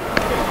low.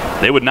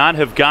 They would not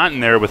have gotten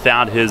there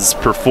without his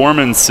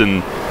performance in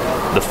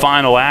the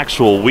final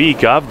actual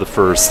week of the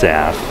first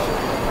half.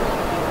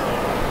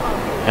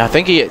 I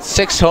think he hit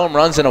 6 home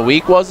runs in a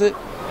week, was it?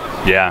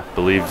 Yeah,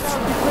 believe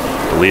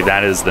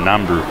that is the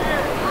number.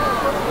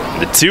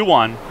 The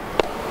 2-1,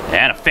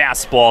 and a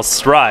fastball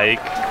strike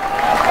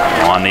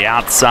on the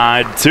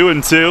outside,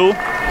 2-2.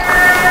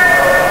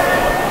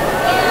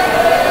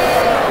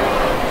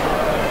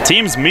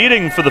 Teams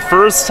meeting for the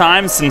first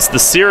time since the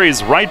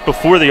series right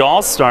before the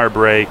All-Star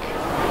break.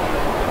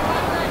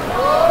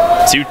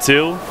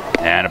 2-2,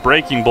 and a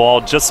breaking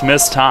ball just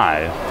missed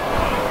high.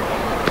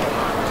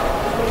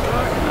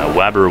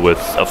 Weber with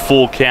a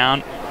full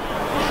count.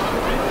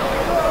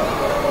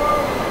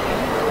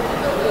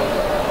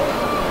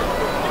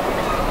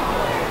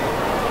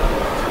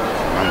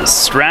 On the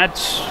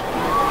stretch.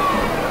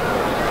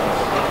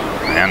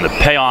 And the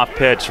payoff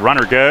pitch,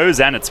 runner goes,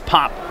 and it's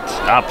popped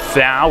up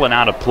foul and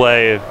out of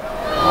play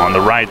on the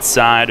right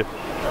side.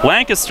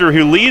 Lancaster,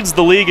 who leads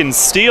the league in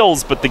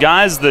steals, but the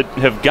guys that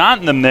have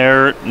gotten them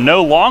there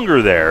no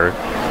longer there.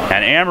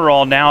 And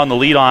Amaral now in the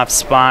leadoff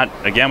spot.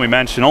 Again, we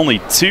mentioned only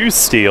 2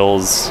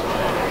 steals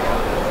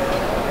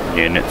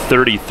in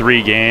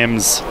 33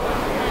 games.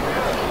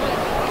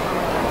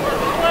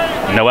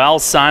 Noel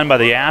signed by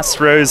the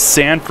Astros,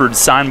 Sanford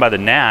signed by the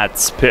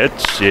Nats.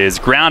 Pitch is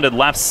grounded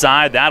left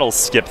side. That'll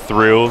skip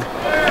through.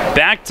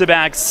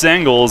 Back-to-back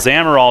singles.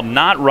 Amaral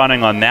not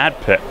running on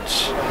that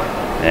pitch.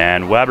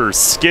 And Weber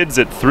skids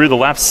it through the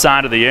left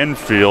side of the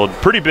infield.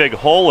 Pretty big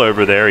hole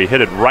over there. He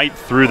hit it right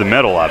through the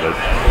middle of it.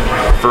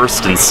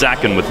 First and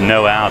second with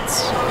no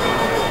outs.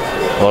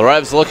 Well,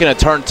 Revs looking at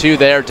turn 2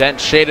 there. Dent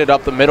shaded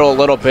up the middle a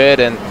little bit,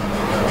 and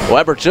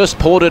Weber just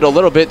pulled it a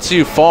little bit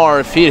too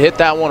far. If he had hit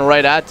that one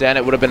right at Dent,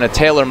 it would have been a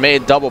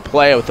tailor-made double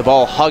play with the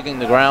ball hugging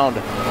the ground.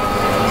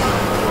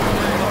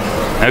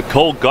 Now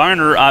Cole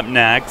Garner up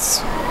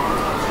next.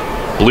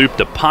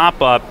 Blooped a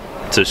pop-up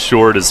to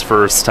short his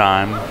first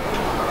time.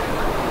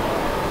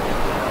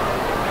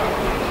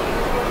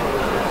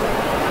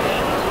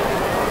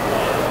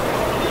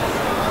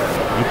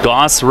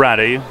 Goss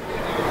ready.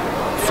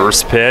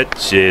 First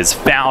pitch is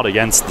fouled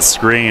against the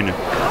screen.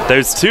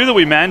 Those two that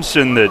we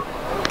mentioned that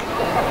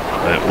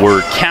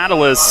were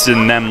catalysts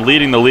in them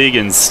leading the league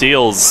in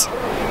steals,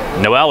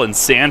 Noel and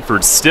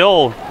Sanford,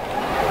 still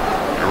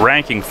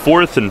ranking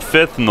 4th and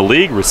 5th in the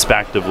league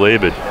respectively,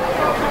 but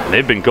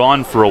they've been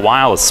gone for a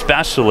while,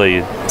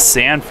 especially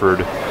Sanford.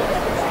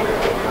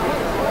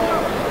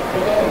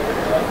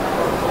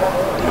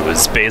 It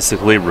was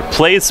basically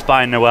replaced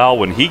by Noel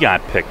when he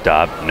got picked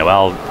up.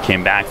 Noel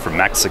came back from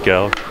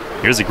Mexico.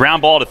 Here's a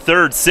ground ball to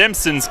third.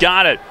 Simpson's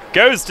got it.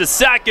 Goes to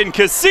second.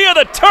 Casilla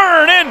the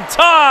turn in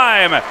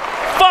time.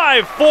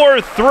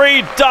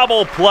 5-4-3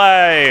 double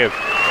play.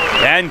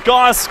 And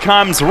Goss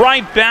comes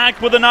right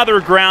back with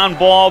another ground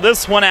ball.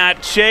 This one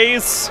at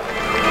Chase.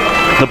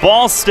 The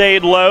ball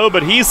stayed low,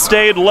 but he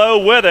stayed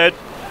low with it.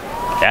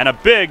 And a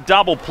big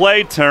double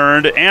play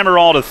turned.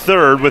 Amaral to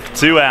third with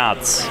 2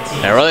 outs.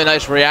 A really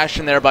nice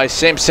reaction there by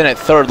Simpson at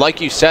third.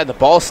 Like you said, the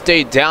ball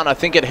stayed down. I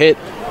think it hit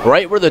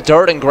right where the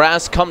dirt and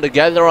grass come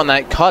together on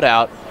that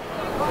cutout.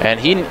 And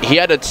he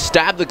had to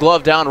stab the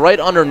glove down right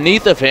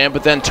underneath of him,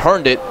 but then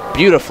turned it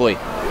beautifully.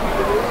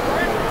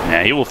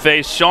 Yeah, he will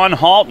face Sean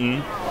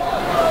Halton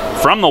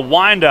from the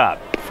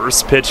windup.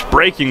 First pitch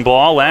breaking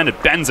ball, and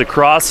it bends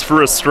across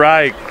for a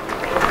strike.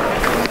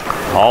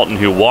 Halton,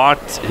 who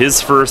walked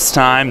his first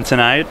time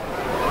tonight.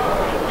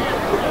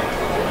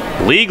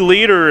 League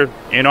leader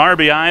in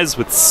RBIs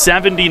with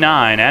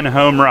 79 and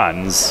home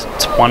runs,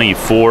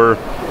 24.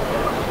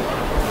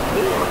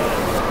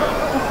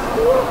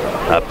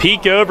 A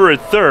peek over at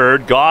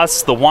third.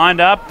 Goss the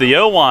windup, the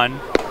 0-1.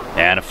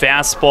 And a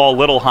fastball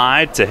little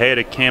high.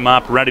 Tejeda came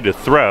up ready to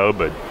throw,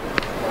 but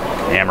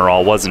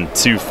Amaral wasn't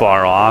too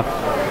far off.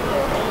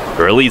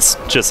 Or at least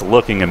just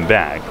looking him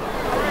back.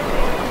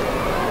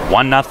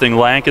 1-0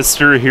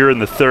 Lancaster here in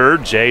the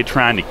third. Jay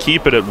trying to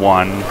keep it at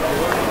 1.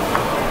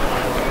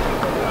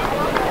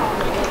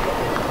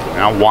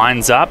 Now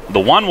winds up the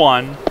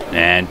 1-1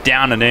 and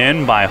down and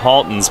in by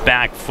Halton's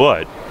back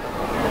foot.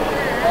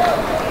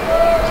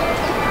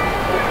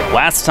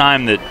 Last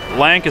time that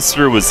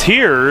Lancaster was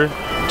here,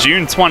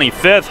 June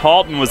 25th,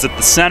 Halton was at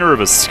the center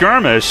of a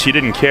skirmish. He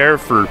didn't care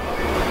for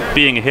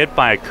being hit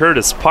by a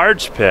Curtis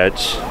Parch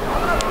pitch.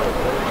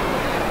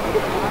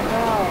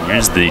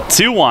 Here's the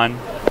 2-1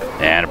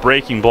 and a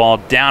breaking ball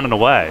down and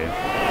away.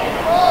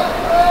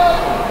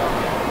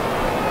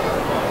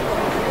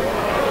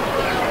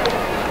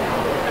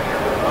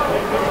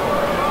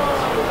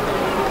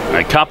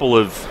 A couple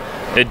of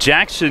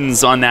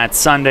ejections on that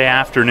Sunday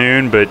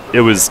afternoon, but it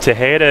was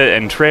Tejeda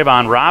and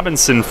Trayvon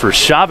Robinson for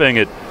shoving.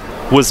 It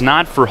was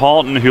not for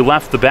Halton, who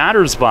left the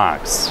batter's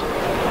box.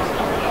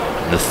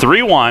 The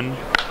 3-1,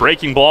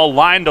 breaking ball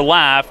line to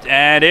left,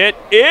 and it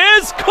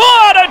is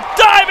caught! A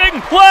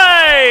diving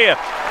play!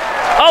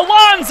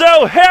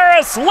 Alonzo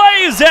Harris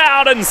lays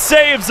out and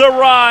saves a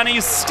run.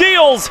 He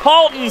steals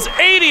Halton's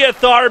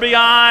 80th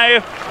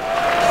RBI.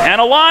 And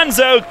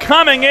Alonzo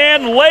coming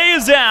in,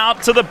 lays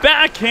out to the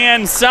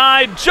backhand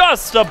side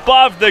just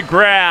above the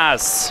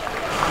grass.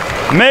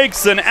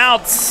 Makes an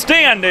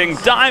outstanding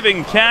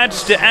diving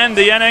catch to end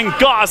the inning.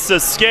 Goss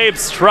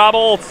escapes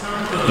trouble.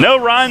 No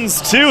runs,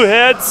 2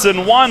 hits,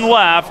 and 1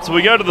 left.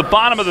 We go to the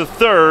bottom of the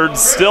third,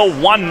 still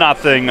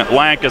 1-0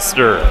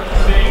 Lancaster.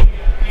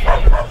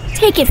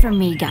 Take it from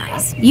me,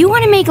 guys. You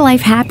want to make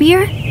life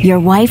happier? Your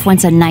wife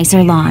wants a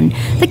nicer lawn.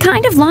 The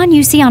kind of lawn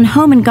you see on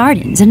Home and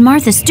Gardens and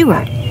Martha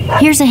Stewart.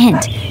 Here's a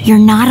hint. You're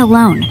not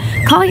alone.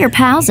 Call your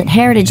pals at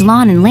Heritage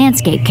Lawn and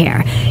Landscape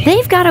Care.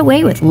 They've got a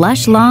way with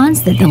lush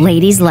lawns that the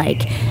ladies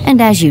like.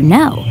 And as you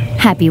know,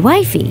 happy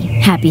wifey,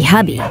 happy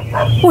hubby.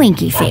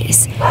 Winky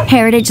face.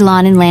 Heritage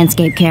Lawn and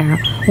Landscape Care.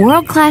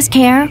 World-class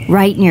care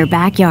right in your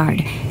backyard.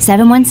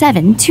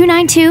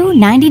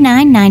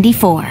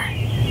 717-292-9994.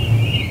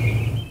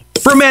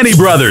 For Manny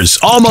Brothers,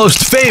 almost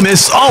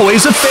famous,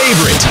 always a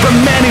favorite. From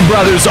Manny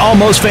Brothers,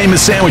 almost famous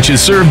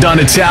sandwiches served on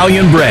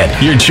Italian bread.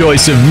 Your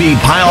choice of meat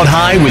piled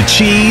high with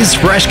cheese,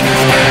 fresh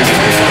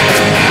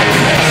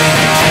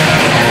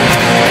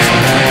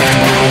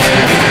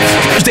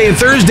and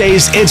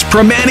Thursdays, it's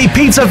Primanti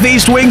Pizza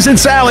Feast wings and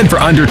salad for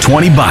under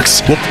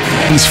 $20.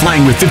 Wings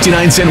flying with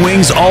 59-cent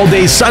wings all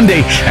day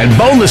Sunday and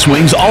boneless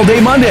wings all day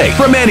Monday.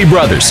 Primanti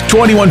Brothers,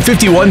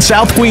 2151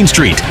 South Queen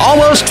Street.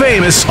 Almost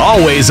famous,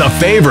 always a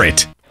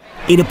favorite.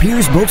 It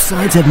appears both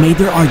sides have made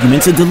their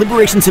arguments and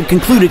deliberations have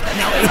concluded.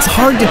 Now, it's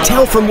hard to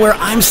tell from where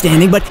I'm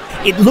standing, but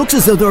it looks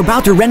as though they're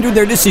about to render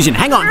their decision.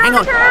 Hang on.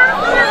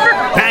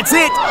 That's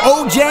it.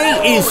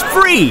 OJ is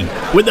free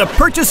with the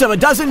purchase of a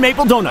dozen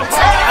maple donuts.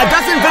 A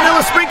dozen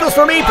vanilla sprinkles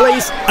for me,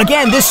 please.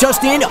 Again, this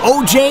just in,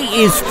 OJ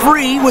is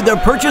free with the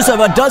purchase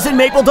of a dozen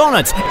maple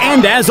donuts.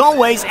 And as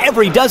always,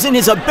 every dozen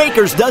is a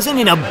baker's dozen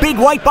in a big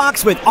white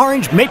box with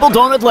orange maple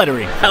donut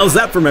lettering. How's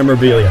that for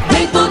memorabilia?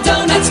 Maple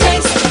donuts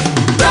taste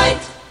right.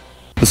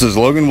 This is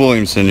Logan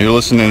Williamson. You're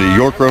listening to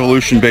York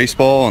Revolution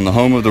Baseball on the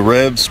home of the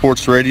Revs,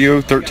 Sports Radio,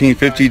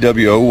 1350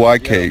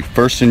 WOYK.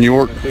 First in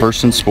York,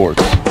 first in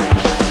sports.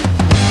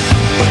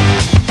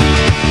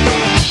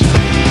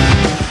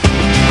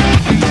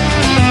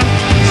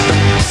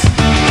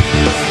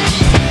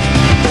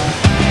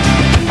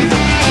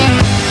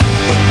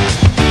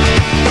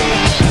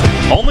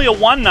 Only a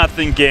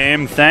 1-0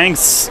 game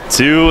thanks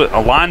to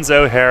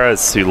Alonzo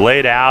Harris, who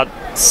laid out,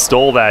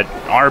 stole that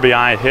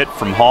RBI hit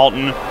from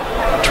Halton.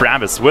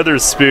 Travis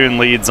Witherspoon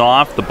leads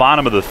off the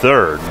bottom of the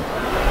third.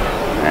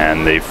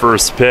 And the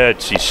first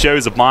pitch, he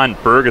shows a bunt.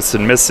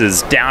 Bergeson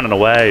misses down and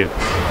away.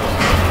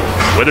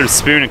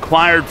 Witherspoon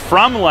acquired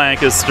from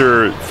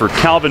Lancaster for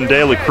Calvin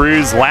De La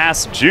Cruz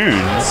last June.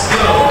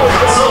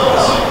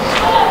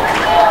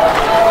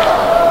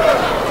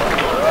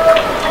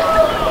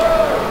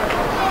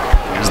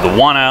 Here's the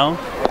 1-0,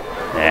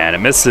 and it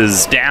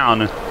misses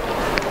down.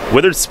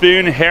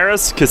 Witherspoon,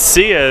 Harris,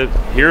 Casilla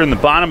here in the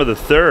bottom of the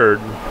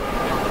third.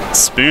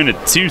 Spoon at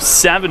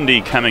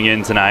 270 coming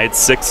in tonight,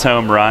 6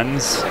 home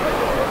runs.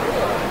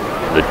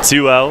 The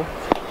 2-0,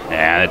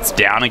 and it's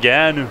down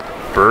again.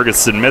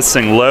 Bergeson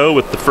missing low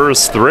with the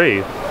first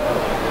 3.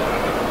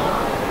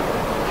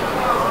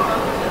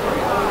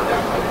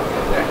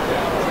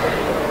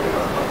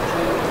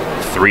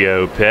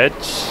 .30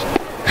 pitch,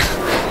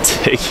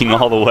 taking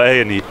all the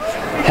way, and he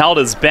held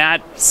his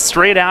bat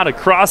straight out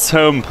across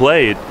home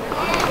plate.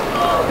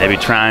 Maybe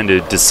trying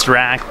to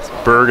distract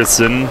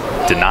Bergeson,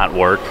 did not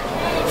work.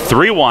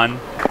 3-1,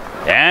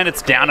 and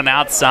it's down and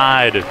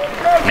outside.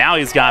 Now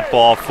he's got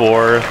ball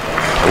 4.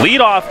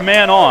 Leadoff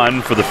man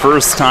on for the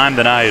first time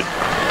tonight.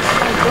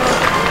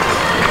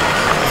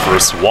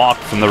 First walk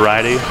from the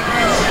righty,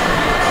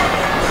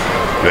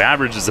 who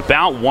averages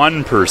about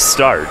 1 per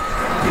start.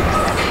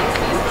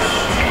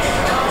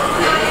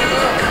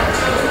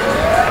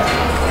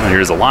 And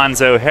here's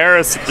Alonzo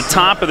Harris at the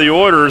top of the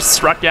order,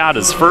 struck out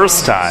his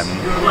first time.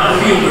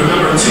 Left fielder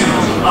number 2,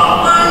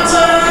 Alonzo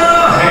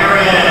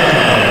Harris.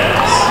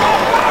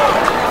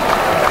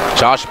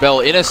 Josh Bell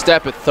in a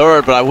step at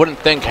third, but I wouldn't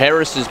think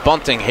Harris is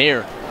bunting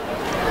here.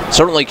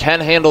 Certainly can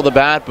handle the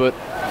bat, but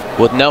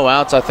with no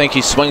outs, I think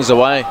he swings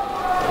away.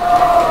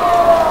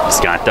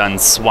 Just got done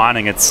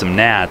swatting at some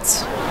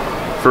gnats.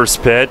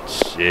 First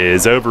pitch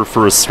is over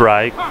for a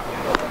strike.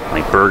 I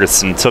think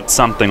Bergeson took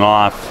something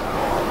off.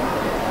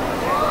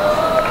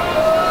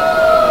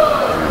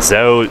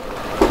 So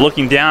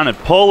looking down at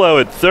Polo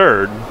at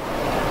third.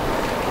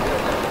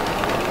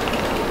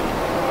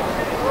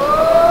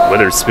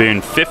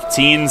 Witherspoon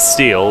 15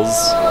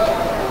 steals,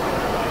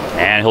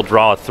 and he'll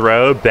draw a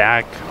throw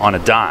back on a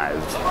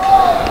dive.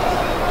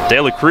 De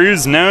La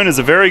Cruz known as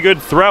a very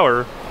good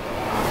thrower.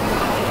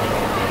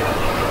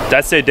 Did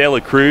I say De La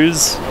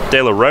Cruz?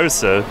 De La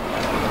Rosa.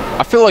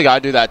 I feel like I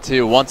do that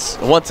too. Once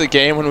a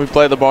game when we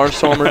play the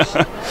Barnstormers.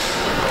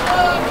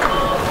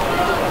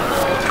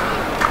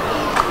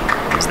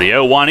 There's the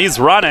 0-1. He's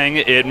running.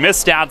 It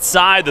missed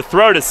outside. The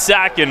throw to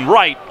second,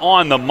 right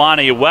on the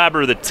money.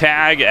 Weber the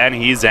tag, and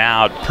he's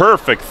out.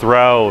 Perfect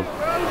throw.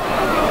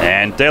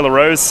 And De La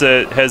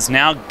Rosa has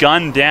now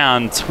gunned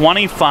down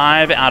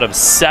 25 out of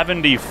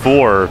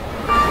 74.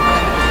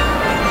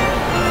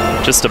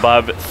 Just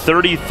above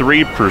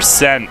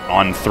 33%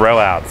 on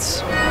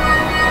throwouts.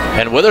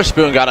 And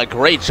Witherspoon got a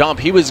great jump.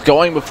 He was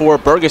going before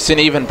Bergeson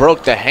even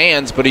broke the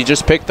hands, but he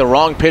just picked the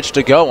wrong pitch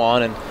to go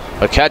on, and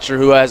a catcher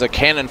who has a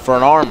cannon for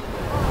an arm.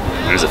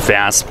 There's a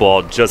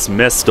fastball just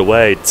missed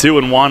away.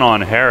 2-1 on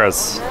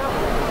Harris.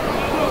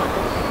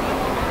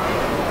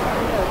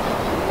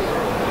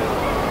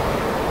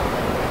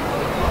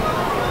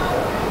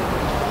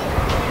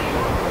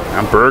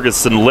 Now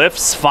Bergeson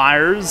lifts,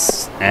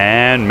 fires,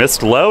 and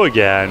missed low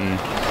again.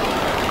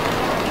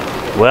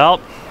 Well,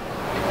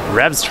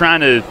 Revs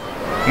trying to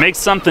make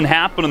something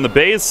happen on the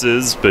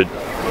bases, but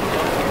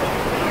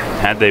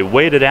had they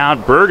waited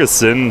out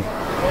Bergeson,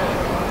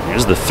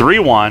 here's the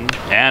 3-1,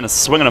 and a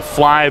swing and a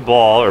fly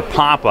ball, or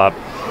pop-up,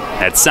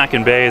 at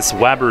second base.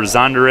 Weber's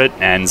under it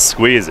and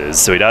squeezes,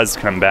 so he does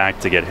come back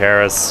to get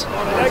Harris.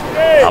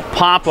 A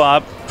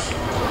pop-up,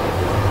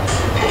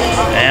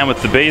 and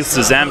with the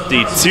bases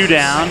empty, 2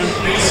 down,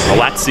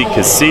 Alexi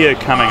Casilla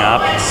coming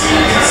up.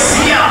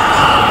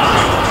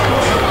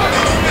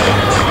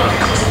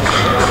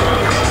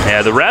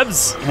 Yeah, the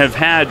Revs have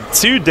had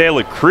 2 De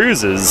La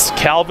Cruzes,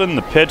 Calvin,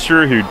 the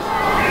pitcher, who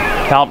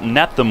helped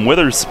net them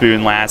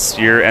Witherspoon last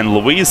year, and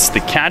Luis, the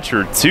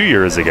catcher, 2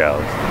 years ago.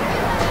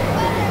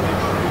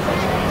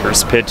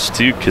 First pitch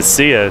to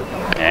Casilla,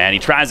 and he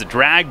tries a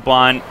drag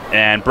bunt,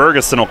 and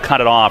Bergeson will cut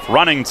it off.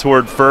 Running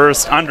toward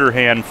first,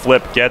 underhand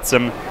flip gets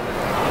him.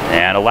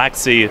 And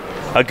Alexi,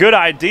 a good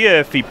idea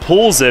if he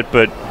pulls it,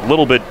 but a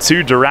little bit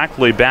too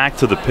directly back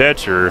to the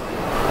pitcher.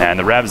 And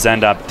the Revs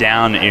end up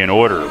down in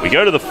order. We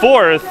go to the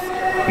 4th.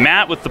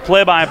 Matt with the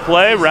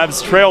play-by-play.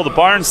 Revs trail the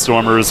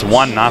Barnstormers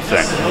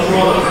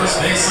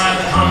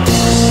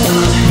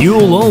 1-0.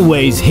 You'll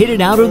always hit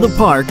it out of the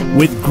park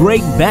with great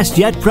Best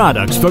Yet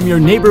products from your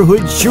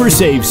neighborhood Sure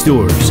Save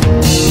stores.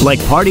 Like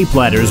party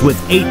platters with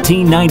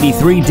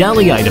 $18.93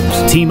 deli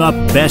items. Team up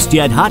Best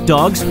Yet hot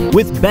dogs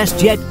with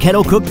Best Yet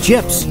kettle cooked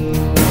chips.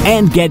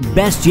 And get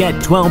Best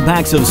Yet 12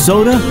 packs of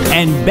soda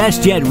and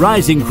Best Yet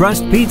Rising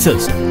Crust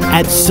pizzas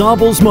at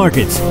Sobel's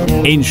Markets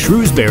in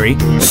Shrewsbury,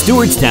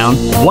 Stewartstown,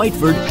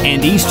 Whiteford,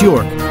 and East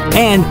York.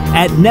 And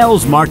at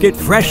Nell's Market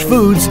Fresh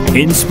Foods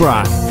in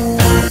Spry.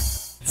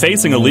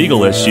 Facing a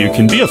legal issue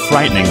can be a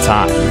frightening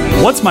time.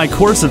 What's my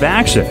course of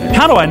action?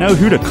 How do I know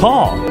who to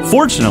call?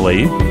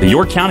 Fortunately, the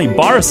York County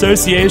Bar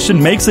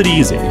Association makes it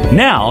easy.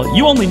 Now,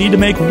 you only need to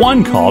make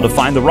one call to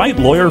find the right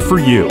lawyer for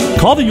you.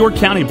 Call the York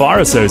County Bar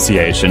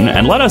Association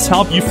and let us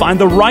help you find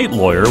the right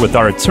lawyer with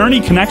our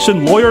Attorney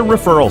Connection Lawyer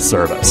Referral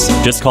Service.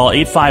 Just call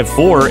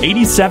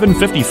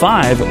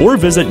 854-8755 or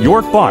visit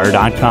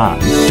yorkbar.com.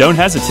 Don't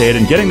hesitate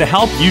in getting the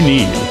help you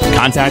need.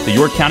 Contact the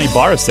York County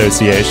Bar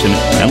Association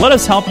and let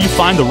us help you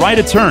find the right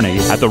attorney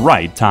at the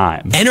right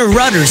time. Enter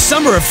Rutter's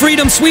Summer of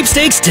Freedom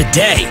sweepstakes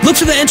today. Look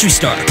for the entry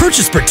star,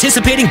 purchase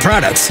participating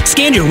products,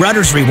 scan your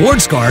Rutter's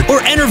rewards card,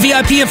 or enter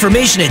VIP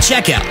information at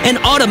checkout and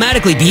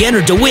automatically be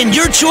entered to win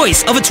your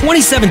choice of a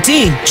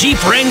 2017 Jeep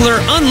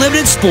Wrangler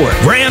Unlimited Sport,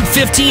 Ram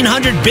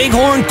 1500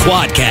 Bighorn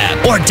Quad Cab,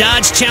 or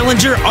Dodge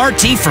Challenger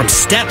RT from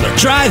Stettler.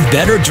 Drive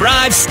better,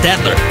 drive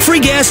Stettler.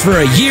 Free gas for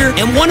a year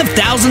and one of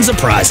thousands of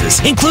prizes,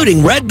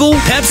 including Red Bull,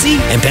 Pepsi,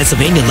 and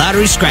Pennsylvania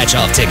Lottery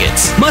scratch-off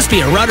tickets. Must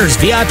be a Rutter's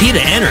VIP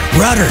to enter.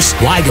 Rudders,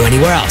 why go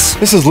anywhere else?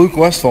 This is Luke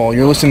Westfall.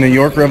 You're listening to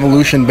York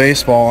Revolution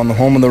Baseball on the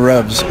home of the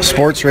Revs,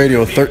 Sports Radio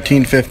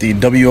 1350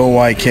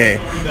 WOYK.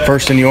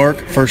 First in York,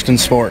 first in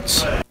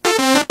sports.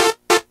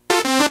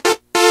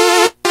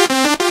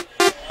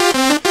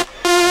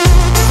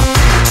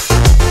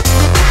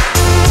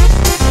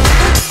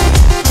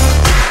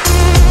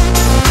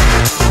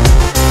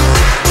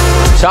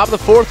 Top of the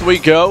 4th we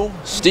go.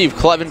 Steve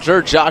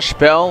Clevenger, Josh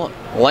Bell,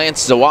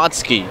 Lance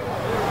Zawatsky.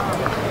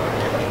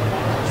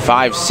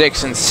 5,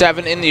 6, and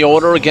 7 in the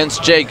order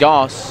against Jay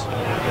Goss.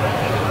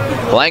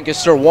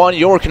 Lancaster 1,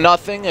 York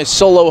nothing. A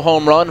solo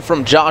home run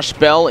from Josh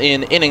Bell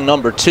in inning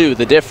number 2,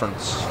 the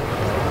difference.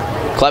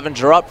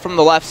 Clevenger up from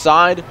the left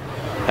side,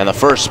 and the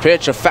first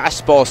pitch, a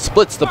fastball,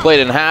 splits the plate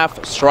in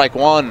half, strike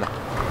 1.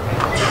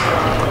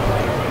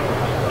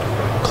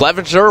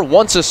 Clevenger,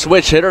 once a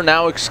switch hitter,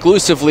 now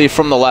exclusively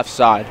from the left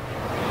side.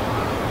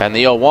 And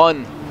the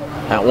 0-1,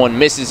 that one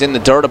misses in the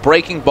dirt. A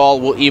breaking ball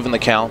will even the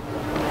count.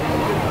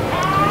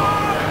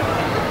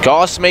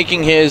 Goss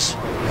making his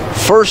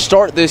first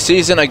start this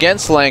season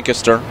against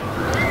Lancaster.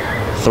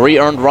 3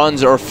 earned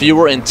runs or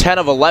fewer in 10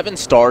 of 11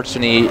 starts,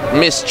 and he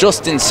missed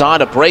just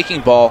inside a breaking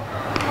ball.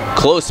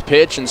 Close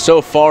pitch, and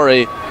so far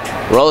a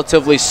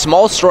relatively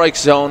small strike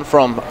zone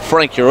from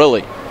Frank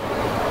Urilli.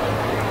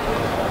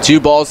 2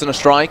 balls and a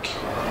strike.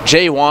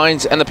 Jay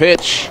Wines and the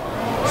pitch.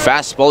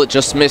 Fastball, it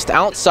just missed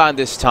outside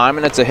this time,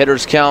 and it's a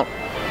hitter's count.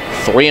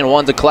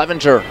 3-1 to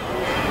Clevenger.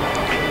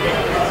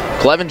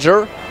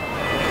 Clevenger,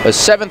 a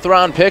 7th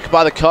round pick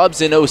by the Cubs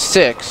in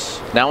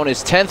 06. Now in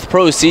his 10th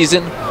pro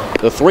season,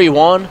 the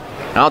 3-1.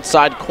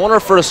 Outside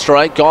corner for a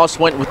strike. Goss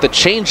went with the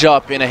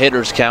changeup in a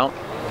hitter's count,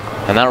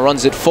 and that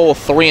runs it full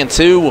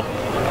 3-2.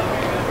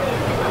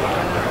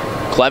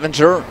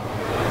 Clevenger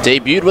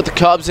debuted with the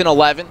Cubs in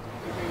 11.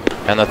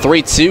 And the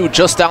 3-2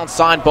 just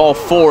outside ball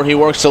 4. He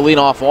works a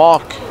leadoff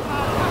walk.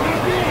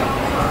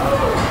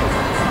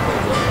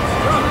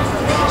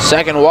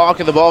 Second walk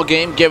of the ball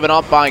game given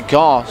up by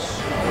Goss.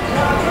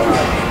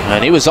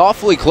 And he was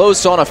awfully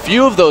close on a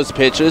few of those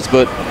pitches,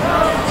 but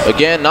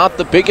again, not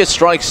the biggest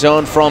strike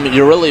zone from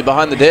Urilli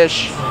behind the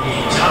dish.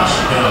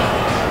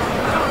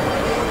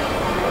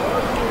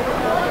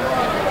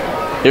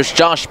 Here's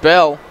Josh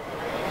Bell.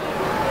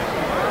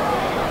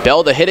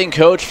 Bell, the hitting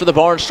coach for the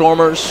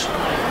Barnstormers,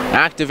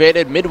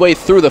 activated midway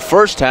through the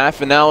first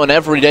half and now an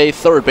everyday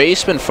third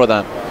baseman for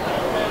them.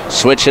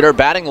 Switch hitter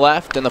batting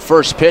left, and the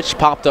first pitch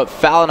popped up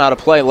foul and out of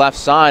play left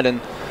side, and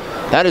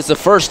that is the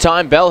first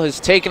time Bell has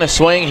taken a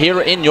swing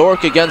here in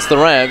York against the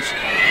Revs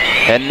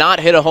and not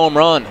hit a home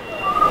run.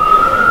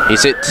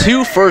 He's hit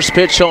 2 first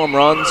pitch home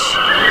runs,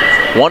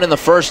 1 in the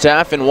first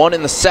half and 1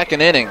 in the second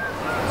inning.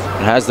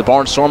 It has the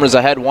Barnstormers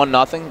ahead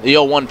 1-0. The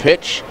 0-1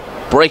 pitch,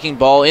 breaking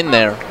ball in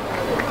there.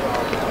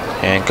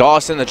 And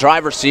Goss in the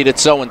driver's seat at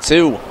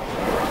 0-2.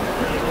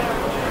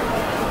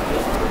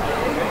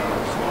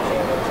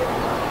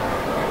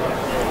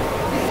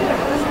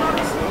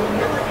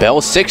 Bell,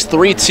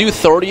 6'3",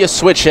 230, a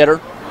switch hitter.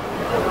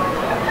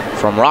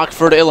 From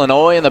Rockford,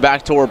 Illinois, in the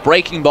backdoor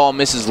breaking ball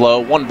misses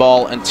low. 1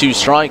 ball and 2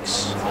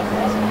 strikes.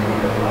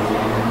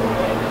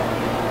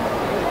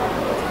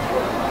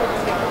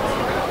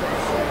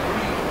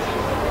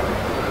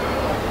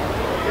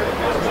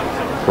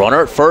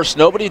 Runner at first,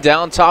 nobody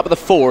down, top of the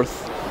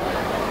 4th.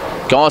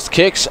 Goss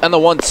kicks and the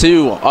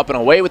 1-2, up and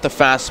away with the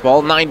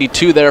fastball.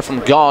 92 there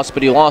from Goss,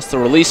 but he lost the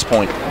release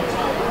point.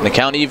 And the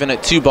count even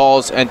at 2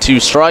 balls and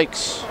 2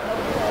 strikes.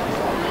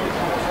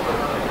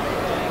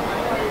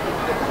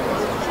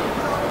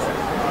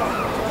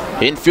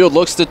 Infield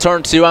looks to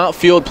turn 2,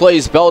 outfield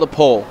plays Bell to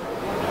pull.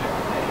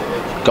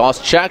 Goss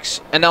checks,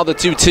 and now the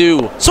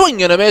 2-2.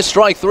 Swing and a miss,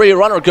 strike 3.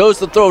 Runner goes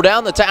to throw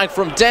down, the tag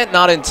from Dent,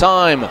 not in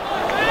time.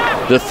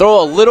 To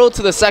throw a little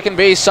to the second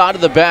base side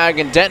of the bag,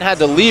 and Dent had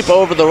to leap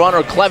over the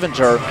runner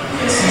Clevenger.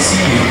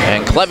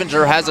 And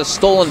Clevenger has a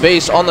stolen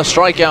base on the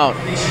strikeout.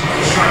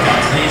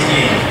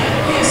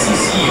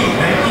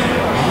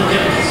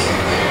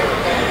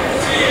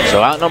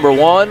 So out number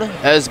 1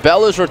 as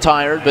Bell is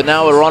retired, but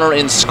now a runner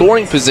in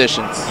scoring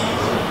position.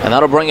 And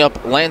that'll bring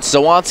up Lance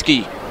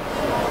Zawatsky.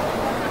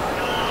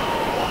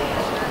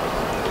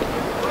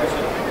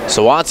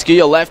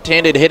 Zawatsky, a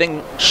left-handed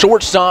hitting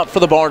shortstop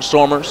for the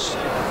Barnstormers.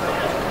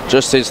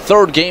 Just his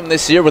 3rd game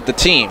this year with the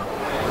team.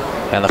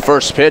 And the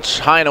first pitch,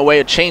 high and away,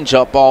 a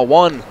changeup, ball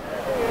 1.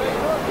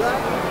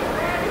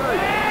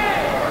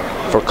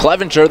 For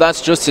Clevenger,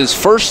 that's just his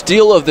first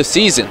steal of the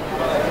season.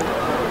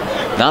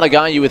 Not a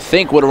guy you would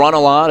think would run a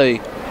lot, a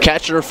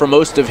catcher for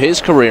most of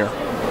his career.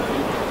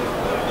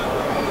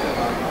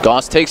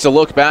 Goss takes a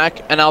look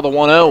back, and now the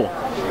 1-0.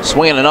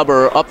 Swinging a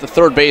number up the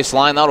third base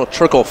line, that'll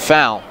trickle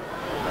foul.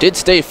 Did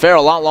stay fair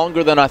a lot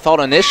longer than I thought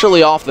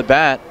initially off the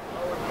bat.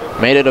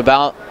 Made it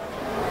about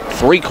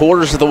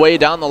 3/4 of the way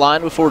down the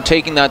line before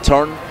taking that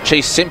turn.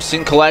 Chase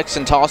Simpson collects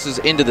and tosses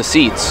into the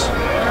seats.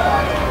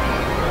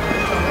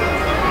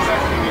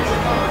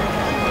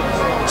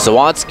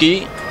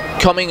 Zawatsky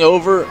coming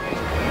over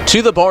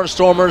to the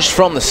Barnstormers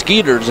from the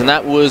Skeeters, and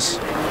that was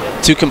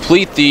to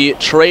complete the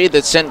trade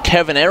that sent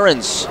Kevin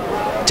Ahrens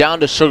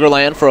down to Sugar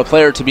Land for a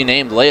player to be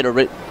named later,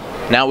 but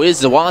now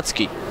is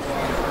Zawatsky.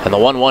 And the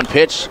 1-1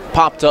 pitch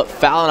popped up,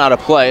 fouling out of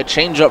play. A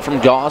changeup from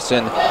Goss,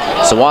 and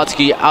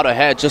Zawatsky out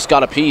ahead, just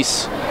got a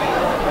piece.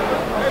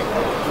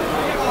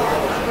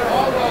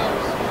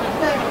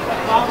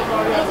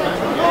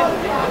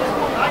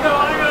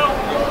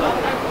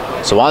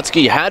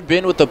 Zawatsky had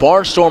been with the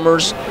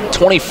Barnstormers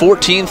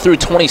 2014 through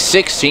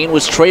 2016,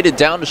 was traded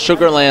down to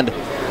Sugar Land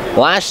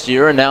last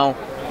year, and now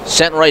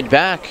sent right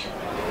back.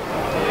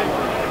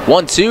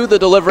 1-2, the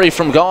delivery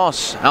from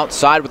Goss,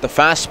 outside with the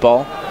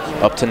fastball,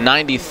 up to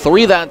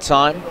 93 that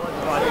time.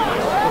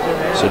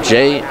 So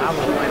Jay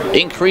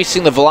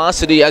increasing the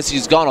velocity as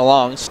he's gone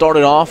along.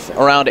 Started off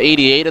around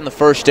 88 in the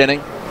first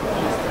inning.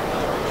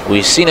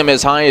 We've seen him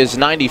as high as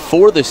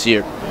 94 this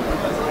year.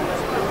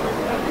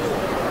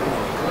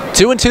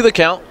 2-2 the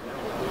count.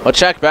 A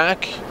check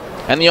back,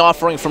 and the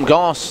offering from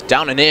Goss,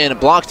 down and in,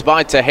 blocked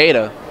by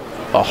Tejeda.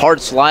 A hard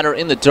slider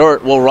in the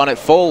dirt will run it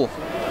full.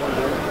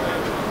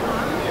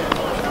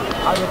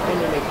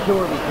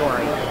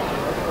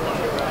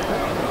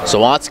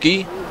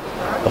 Zawatsky,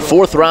 a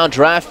 4th-round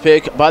draft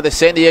pick by the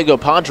San Diego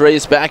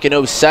Padres back in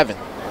 07.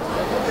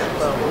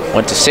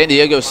 Went to San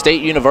Diego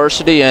State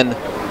University, and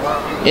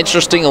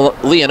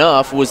interestingly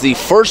enough, was the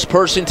first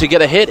person to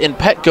get a hit in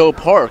Petco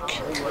Park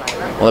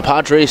when the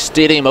Padres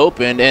Stadium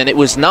opened, and it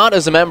was not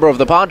as a member of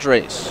the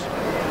Padres.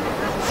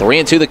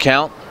 3-2 the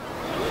count.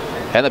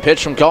 And the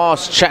pitch from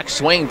Goss, check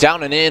swing,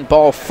 down and in,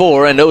 ball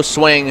 4, and no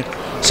swing,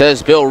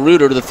 says Bill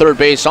Reuter to the third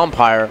base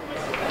umpire.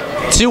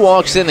 2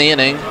 walks in the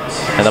inning,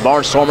 and the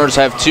Barnstormers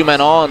have 2 men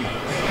on.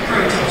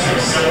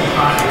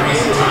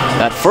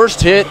 That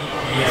first hit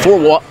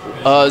for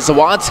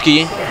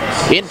Zawatsky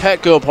in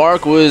Petco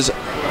Park was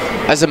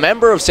as a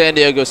member of San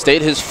Diego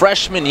State his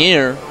freshman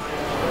year.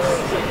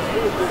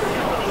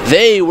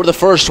 They were the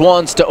first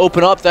ones to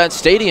open up that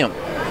stadium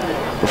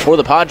before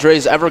the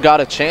Padres ever got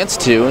a chance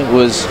to. It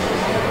was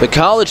the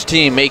college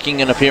team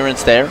making an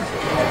appearance there.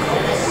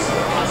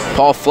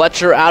 Paul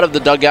Fletcher out of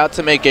the dugout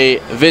to make a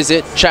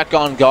visit, check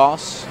on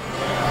Goss.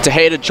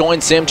 Tejeda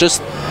joins him,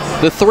 just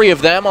the 3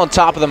 of them on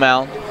top of the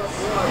mound.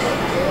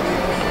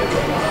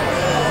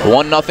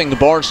 1-0 the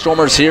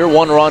Barnstormers here,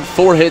 1 run,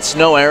 4 hits,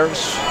 no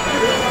errors.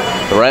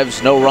 The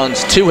Revs, no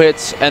runs, 2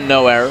 hits, and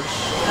no errors.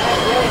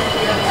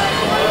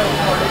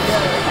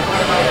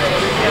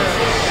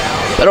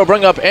 That'll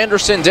bring up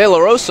Anderson De La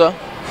Rosa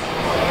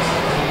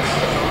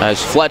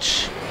as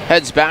Fletch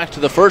heads back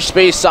to the first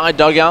base side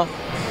dugout.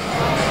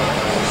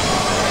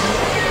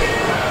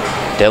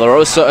 De La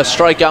Rosa, a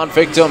strikeout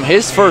victim,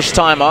 his first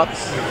time up.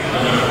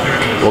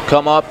 Will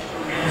come up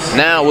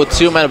now with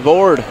 2 men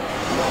aboard.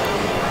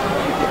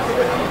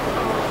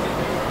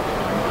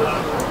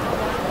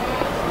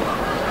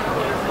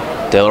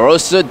 De La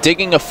Rosa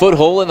digging a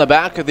foothole in the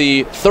back of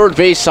the third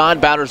base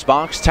side batter's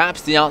box, taps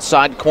the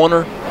outside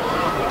corner.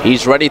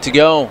 He's ready to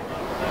go.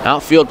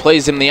 Outfield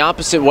plays him the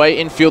opposite way,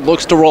 infield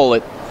looks to roll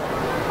it.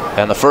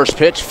 And the first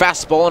pitch,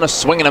 fastball and a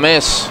swing and a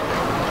miss.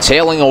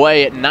 Tailing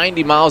away at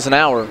 90 miles an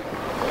hour.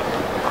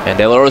 And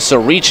De La Rosa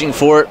reaching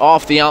for it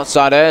off the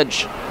outside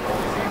edge.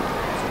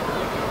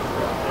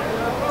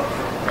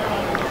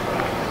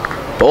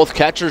 Both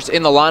catchers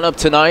in the lineup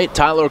tonight.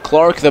 Tyler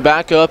Clark, the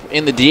backup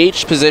in the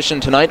DH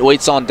position tonight,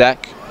 waits on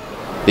deck.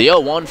 The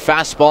 0-1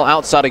 fastball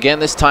outside again,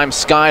 this time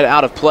skied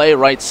out of play,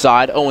 right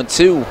side,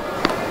 0-2.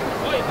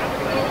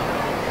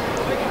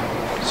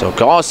 So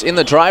Goss in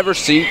the driver's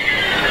seat.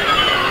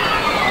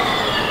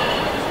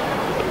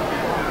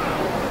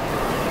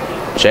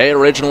 Jay,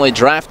 originally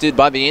drafted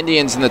by the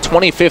Indians in the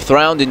 25th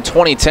round in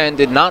 2010,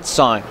 did not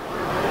sign.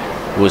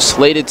 Was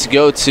slated to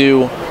go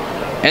to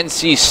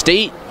NC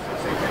State,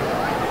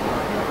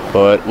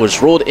 but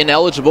was ruled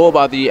ineligible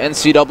by the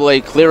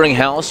NCAA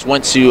clearinghouse,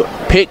 went to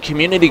Pitt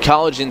Community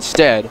College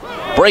instead.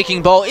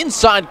 Breaking ball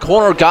inside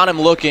corner, got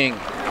him looking.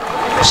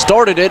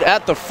 Started it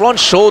at the front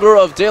shoulder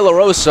of De La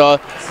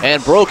Rosa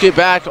and broke it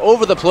back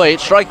over the plate.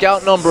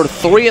 Strikeout number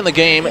 3 in the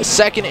game,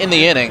 second in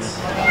the inning.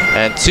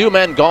 And 2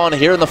 men gone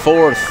here in the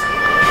 4th.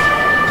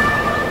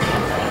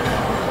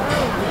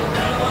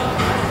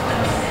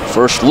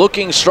 First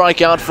looking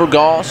strikeout for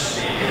Goss.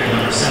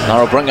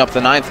 That'll bring up the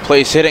 9th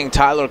place hitting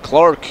Tyler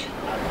Clark.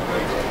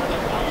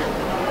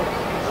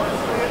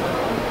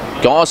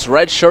 Goss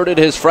redshirted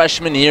his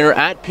freshman year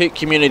at Pitt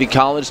Community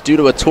College due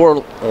to a torn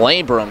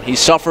labrum. He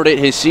suffered it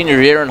his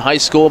senior year in high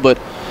school, but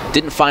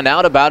didn't find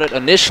out about it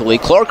initially.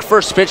 Clark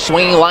first pitch,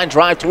 swinging line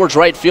drive towards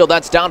right field.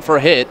 That's down for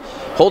a hit.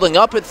 Holding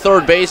up at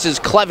third base is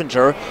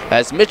Clevenger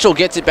as Mitchell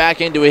gets it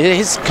back into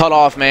his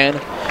cutoff man.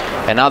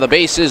 And now the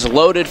base is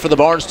loaded for the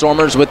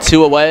Barnstormers with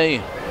 2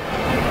 away.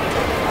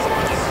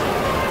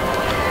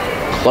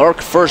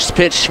 Clark first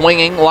pitch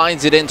swinging,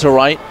 lines it into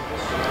right.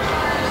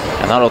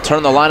 And that'll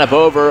turn the lineup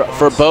over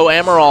for Bo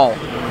Amaral.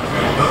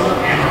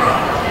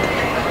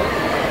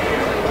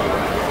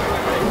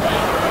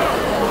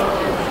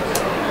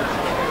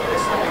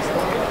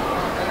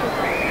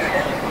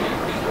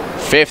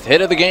 Fifth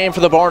hit of the game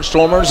for the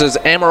Barnstormers as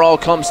Amaral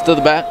comes to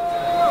the bat.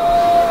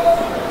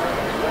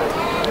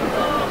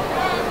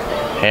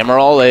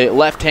 Amaral, a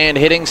left-hand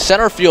hitting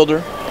center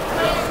fielder.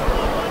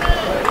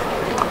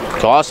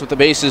 Goss with the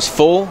bases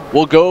full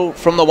will go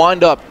from the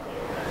windup.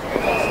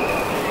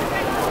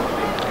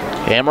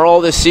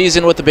 Amaral this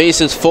season with the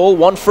bases full,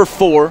 1 for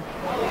 4.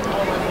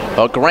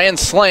 A grand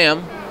slam.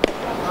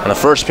 And the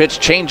first pitch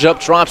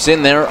changeup drops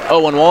in there,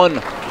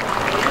 0-1.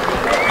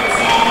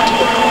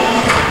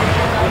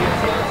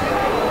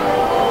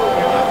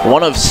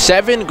 One of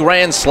 7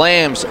 grand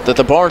slams that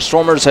the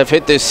Barnstormers have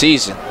hit this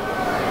season.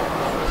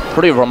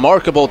 Pretty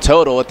remarkable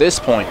total at this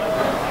point.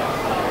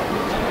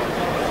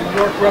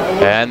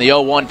 And the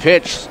 0-1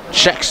 pitch,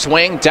 check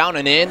swing, down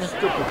and in.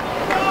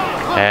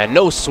 And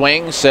no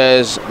swing,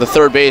 says the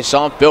third base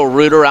ump, Bill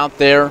Reuter, out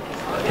there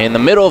in the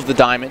middle of the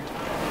diamond.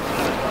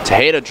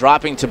 Tejeda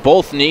dropping to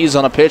both knees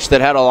on a pitch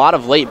that had a lot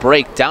of late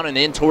break, down and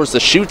in towards the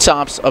shoe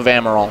tops of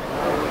Amaral.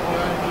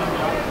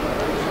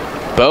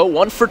 Bo,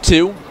 1 for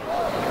 2.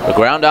 A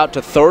ground out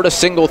to third, a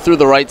single through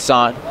the right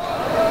side.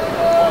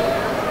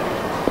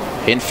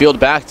 Infield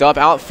backed up,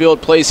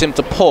 outfield plays him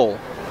to pull.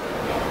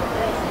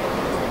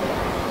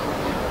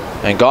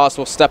 And Goss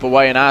will step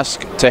away and ask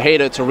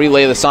Tejeda to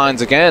relay the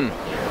signs again.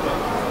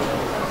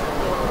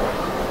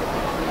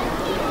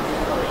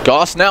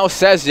 Goss now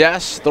says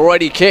yes. The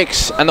righty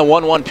kicks and the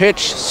 1-1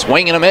 pitch.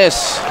 Swing and a miss.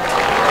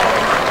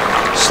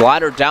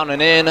 Slider down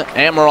and in.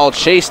 Amaral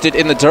chased it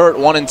in the dirt,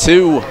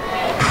 1-2.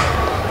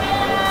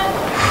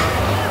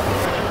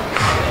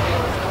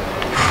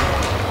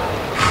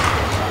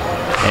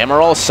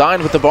 Amaral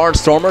signed with the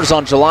Barnstormers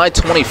on July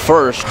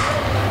 21st.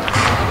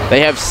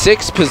 They have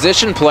 6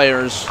 position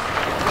players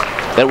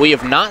that we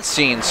have not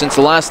seen since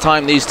the last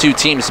time these two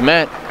teams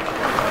met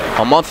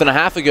a month and a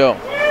half ago.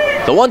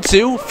 The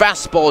 1-2,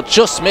 fastball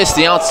just missed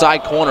the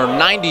outside corner,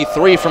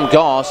 93 from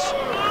Goss.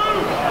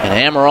 And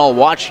Amaral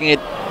watching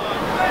it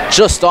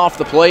just off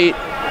the plate.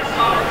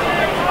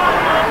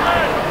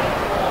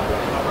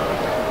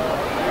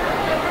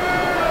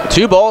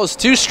 Two balls,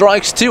 2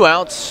 strikes, 2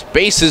 outs.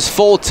 Bases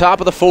full,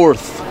 top of the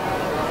 4th.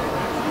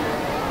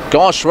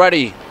 Goss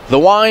ready, the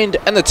wind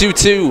and the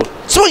 2-2.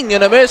 Swing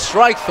and a miss,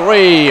 strike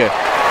 3.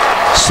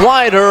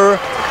 Slider,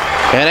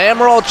 and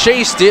Amaral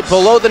chased it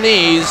below the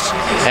knees,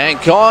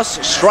 and Goss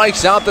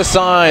strikes out the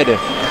side.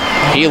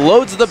 He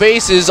loads the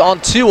bases on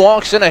 2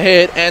 walks and a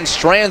hit and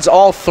strands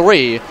all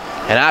 3.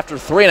 And after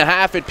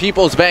 3.5 at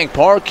Peoples Bank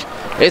Park,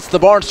 it's the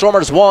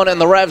Barnstormers 1 and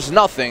the Revs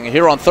nothing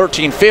here on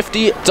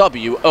 1350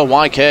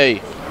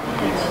 WOYK.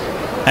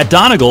 At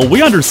Donegal,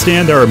 we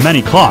understand there are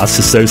many costs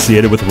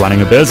associated with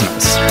running a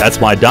business.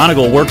 That's why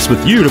Donegal works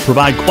with you to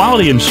provide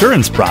quality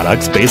insurance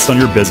products based on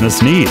your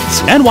business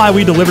needs, and why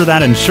we deliver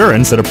that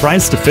insurance at a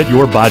price to fit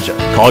your budget.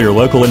 Call your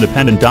local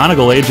independent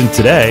Donegal agent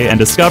today and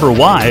discover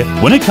why,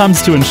 when it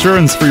comes to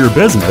insurance for your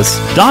business,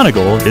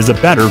 Donegal is a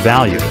better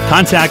value.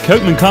 Contact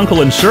Kochman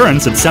Kunkel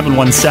Insurance at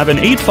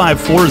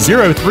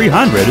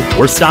 717-854-0300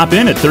 or stop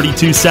in at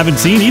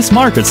 3217 East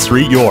Market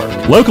Street, York.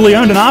 Locally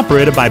owned and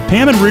operated by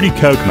Pam and Rudy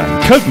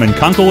Kochman. Kochman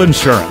Kunkel Dunkel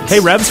Insurance. Hey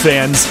Revs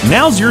fans,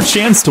 now's your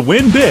chance to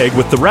win big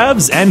with the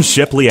Revs and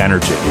Shipley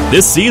Energy.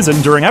 This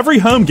season, during every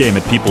home game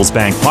at Peoples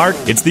Bank Park,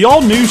 it's the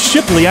all-new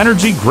Shipley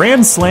Energy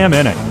Grand Slam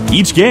inning.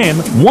 Each game,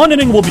 one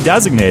inning will be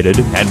designated,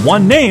 and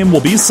one name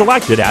will be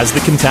selected as the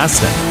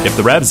contestant. If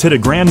the Revs hit a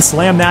Grand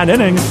Slam that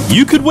inning,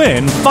 you could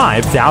win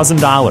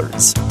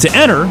 $5,000. To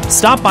enter,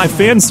 stop by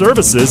Fan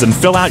Services and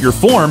fill out your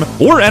form,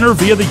 or enter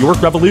via the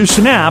York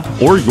Revolution app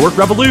or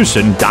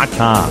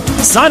YorkRevolution.com.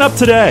 Sign up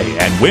today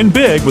and win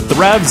big with the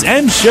Revs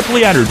and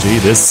Shipley Energy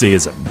this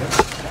season.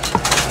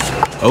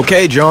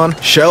 Okay, John,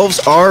 shelves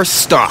are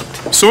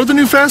stocked. So are the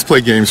new Fast Play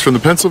games from the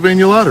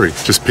Pennsylvania Lottery.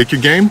 Just pick your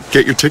game,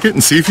 get your ticket,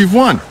 and see if you've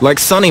won. Like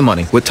Sunny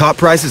Money, with top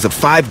prizes of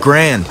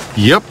 $5,000.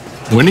 Yep,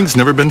 winning's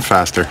never been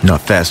faster.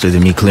 Not faster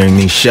than me clearing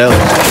these shelves.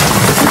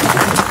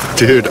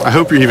 Dude, I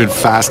hope you're even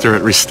faster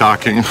at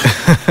restocking.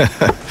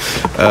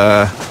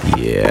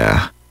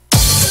 Yeah.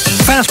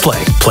 Fast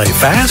Play. Play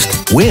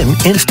fast, win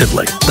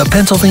instantly. The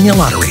Pennsylvania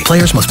Lottery.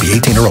 Players must be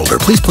 18 or older.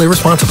 Please play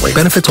responsibly.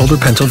 Benefits older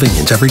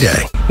Pennsylvanians every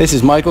day. This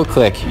is Michael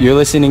Click. You're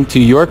listening to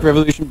York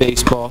Revolution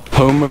Baseball,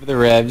 home of the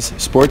Revs,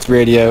 Sports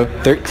Radio,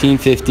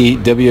 1350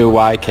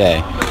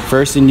 WOYK.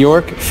 First in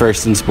York,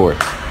 first in sports.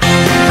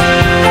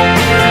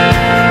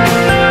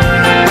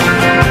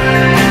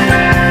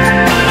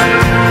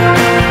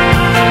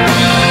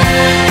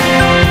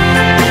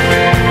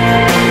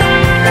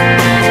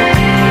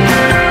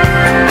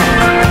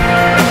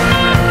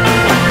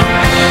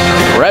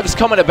 Revs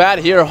coming to bat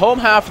here, home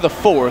half of the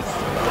fourth.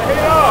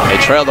 They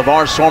trail the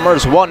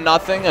Barnstormers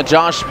 1-0. A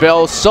Josh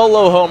Bell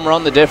solo home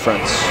run, the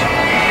difference.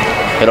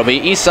 It'll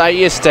be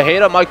Isaias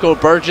Tejeda, Michael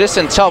Burgess,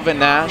 and Telvin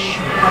Nash.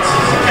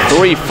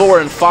 3, 4,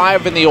 and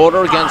 5 in the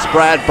order against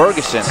Brad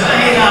Bergeson.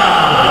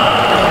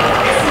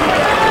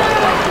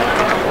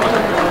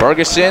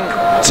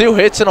 Bergeson, 2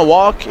 hits and a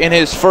walk in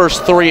his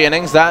first 3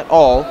 innings, that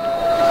all.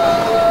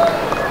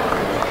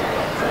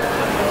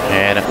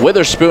 And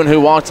Witherspoon, who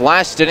walked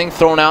last inning,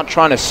 thrown out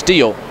trying to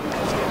steal.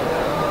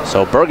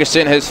 So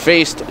Bergeson has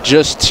faced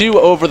just 2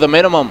 over the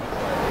minimum.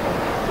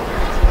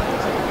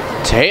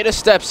 Tejeda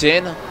steps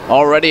in,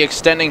 already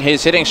extending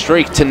his hitting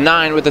streak to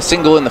 9 with a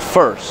single in the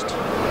first.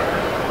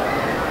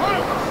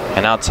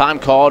 And now time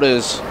called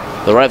as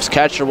the Revs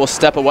catcher will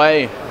step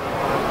away.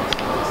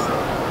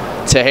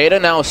 Tejeda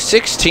now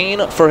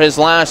 16 for his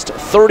last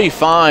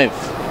 35.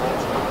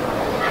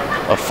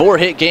 A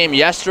 4-hit game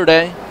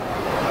yesterday.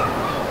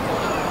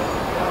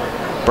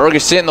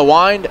 Bergeson the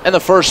wind and the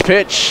first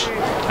pitch.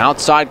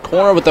 Outside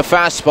corner with the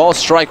fastball,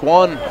 strike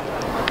 1.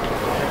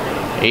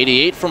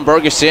 88 from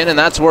Bergeson, and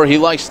that's where he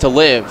likes to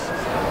live.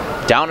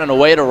 Down and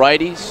away to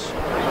righties.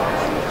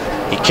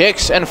 He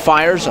kicks and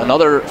fires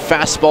another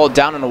fastball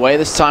down and away,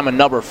 this time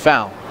another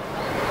foul.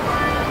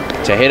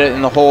 To hit it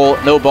in the hole,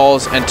 no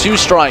balls and 2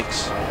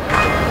 strikes.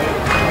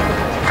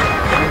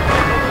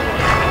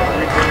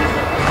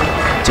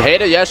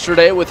 Tejeda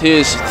yesterday with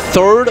his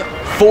 3rd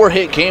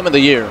 4-hit game of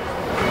the year.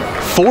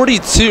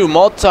 42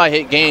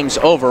 multi-hit games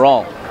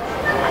overall.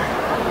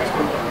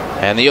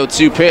 And the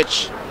 0-2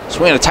 pitch,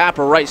 swing and a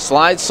tapper, right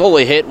slide,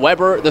 slowly hit.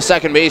 Weber, the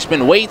second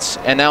baseman, waits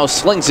and now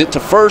slings it to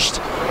first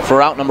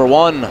for out number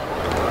 1.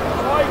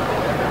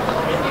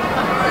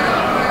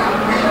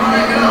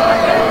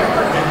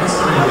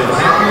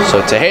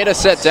 So Tejeda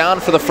set down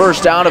for the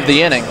first out of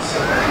the inning.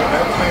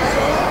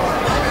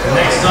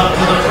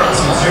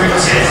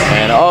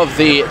 And of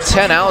the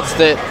 10 outs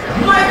that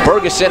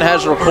Bergeson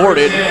has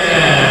recorded,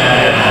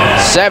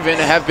 7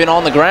 have been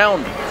on the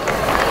ground.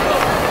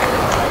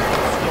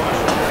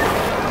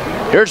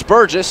 Here's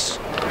Burgess.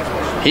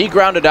 He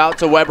grounded out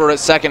to Weber at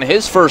second,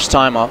 his first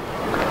time up.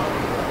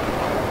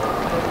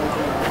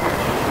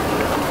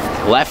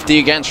 Lefty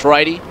against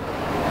righty.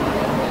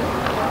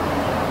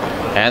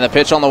 And the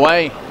pitch on the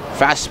way.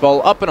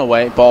 Fastball up and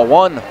away, ball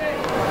 1.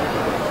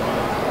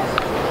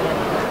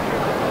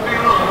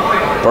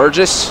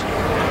 Burgess,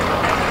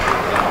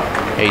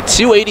 a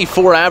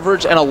 284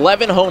 average and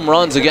 11 home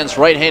runs against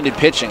right-handed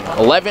pitching.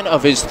 11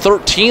 of his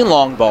 13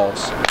 long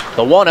balls.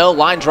 The 1-0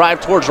 line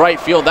drive towards right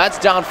field. That's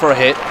down for a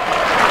hit.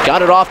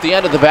 Got it off the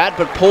end of the bat,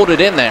 but pulled it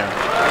in there.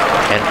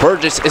 And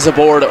Burgess is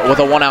aboard with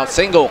a 1-out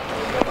single.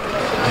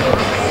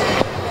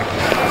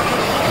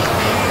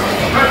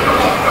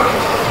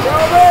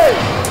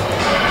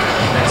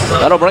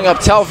 That'll bring up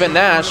Telvin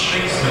Nash.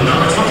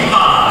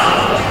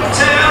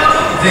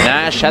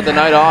 Nash had the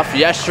night off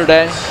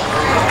yesterday.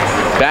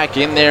 Back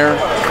in there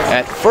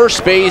at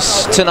first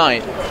base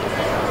tonight.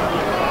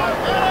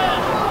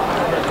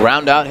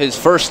 Ground out his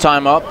first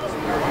time up.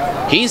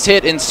 He's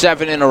hit in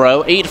 7 in a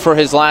row, 8 for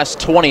his last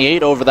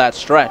 28 over that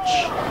stretch.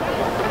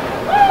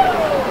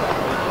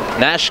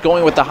 Nash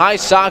going with the high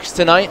socks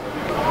tonight.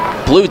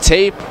 Blue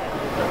tape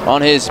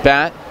on his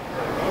bat.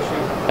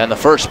 And the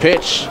first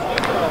pitch,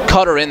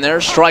 cutter in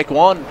there, strike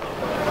 1.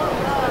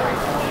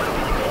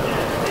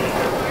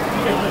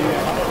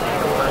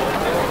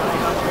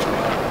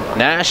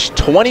 Nash,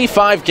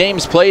 25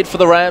 games played for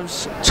the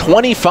Revs,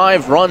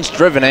 25 runs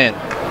driven in.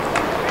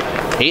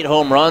 8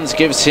 home runs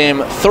gives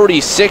him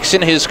 36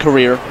 in his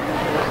career.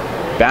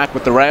 Back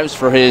with the Revs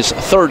for his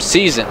 3rd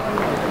season.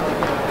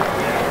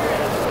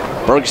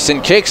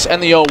 Bergeson kicks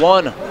and the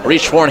 0-1.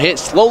 Reach for and hit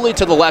slowly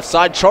to the left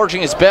side,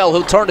 charging his Bell.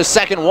 He'll turn to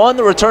second one.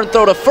 The return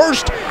throw to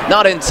first,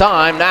 not in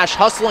time. Nash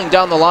hustling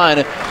down the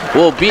line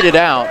will beat it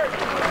out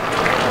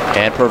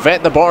and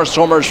prevent the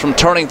Barnstormers from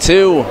turning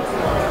two.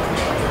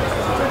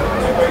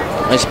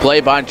 Nice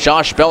play by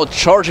Josh Bell,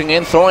 charging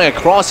in, throwing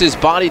across his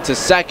body to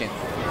second.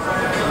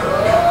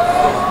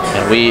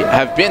 And we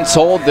have been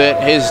told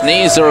that his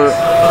knees are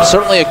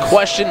certainly a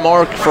question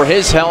mark for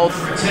his health.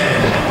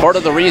 Part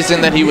of the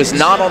reason that he was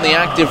not on the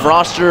active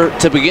roster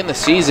to begin the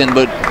season,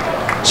 but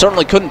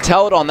certainly couldn't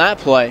tell it on that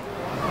play.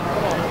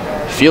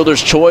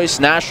 Fielder's choice.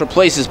 Nash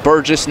replaces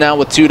Burgess now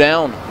with 2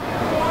 down.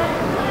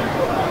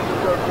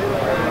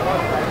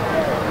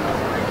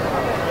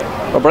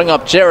 We'll bring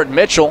up Jared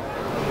Mitchell.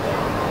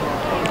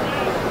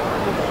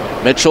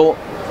 Mitchell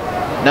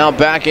now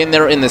back in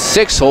there in the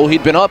 6 hole.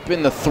 He'd been up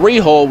in the 3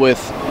 hole with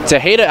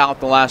Tejeda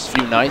out the last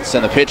few nights,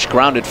 and the pitch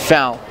grounded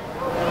foul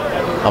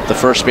up the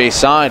first base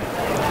side.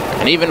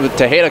 And even with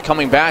Tejeda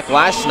coming back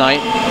last night,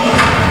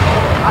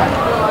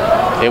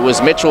 it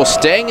was Mitchell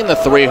staying in the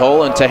 3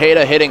 hole and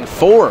Tejeda hitting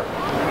 4.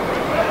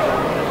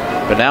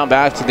 But now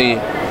back to the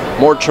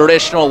more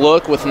traditional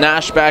look with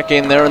Nash back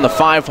in there in the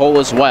 5 hole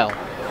as well.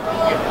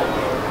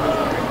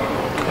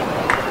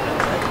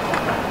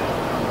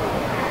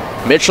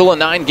 Mitchell, a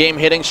 9-game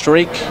hitting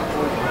streak,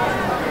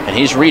 and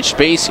he's reached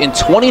base in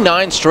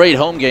 29 straight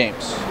home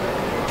games.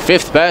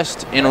 5th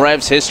best in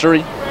Revs history.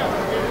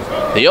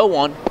 The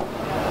 0-1.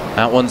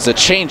 That one's a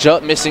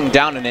changeup, missing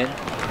down and in.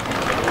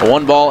 A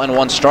 1 ball and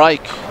 1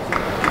 strike.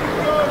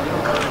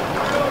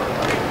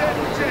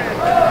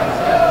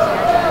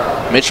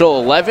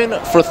 Mitchell 11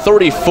 for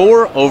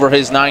 34 over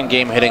his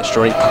 9-game hitting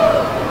streak.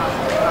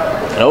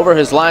 And over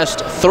his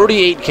last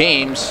 38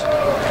 games,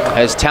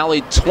 has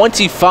tallied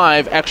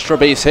 25 extra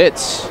base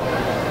hits.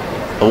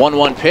 The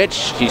 1-1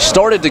 pitch, he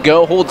started to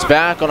go, holds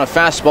back on a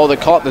fastball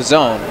that caught the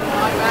zone.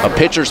 A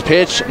pitcher's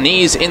pitch,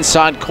 knees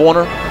inside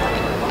corner.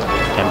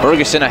 And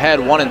Bergeson ahead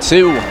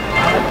 1-2.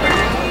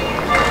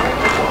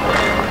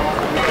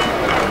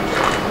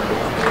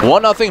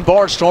 1-0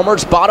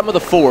 Barnstormers, bottom of the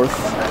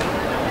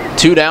 4th.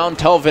 2 down,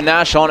 Telvin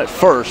Nash on at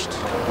first.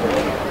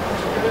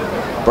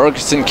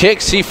 Bergeson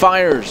kicks, he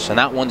fires, and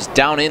that one's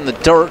down in the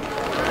dirt.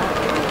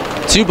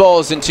 2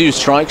 balls and 2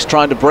 strikes,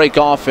 trying to break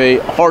off a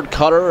hard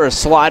cutter or a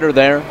slider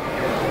there.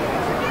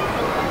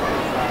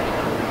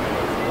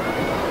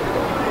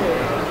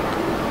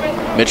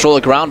 Mitchell,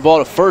 a ground ball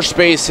to first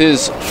base,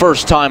 his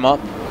first time up.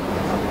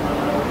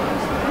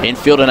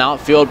 Infield and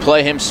outfield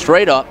play him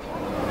straight up.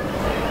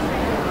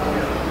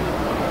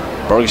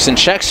 Bergeson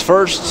checks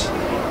first,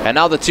 and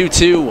now the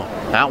 2-2.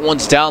 That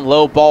one's down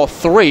low, ball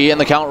 3,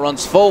 and the count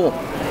runs full.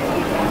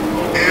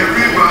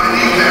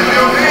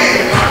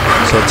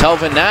 So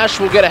Telvin Nash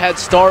will get a head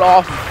start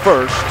off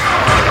first.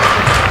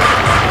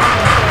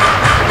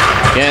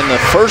 And the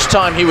first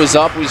time he was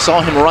up, we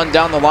saw him run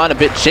down the line a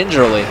bit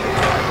gingerly.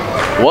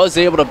 Was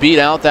able to beat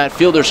out that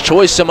fielder's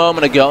choice a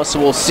moment ago, so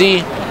we'll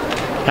see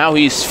how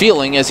he's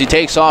feeling as he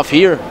takes off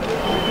here.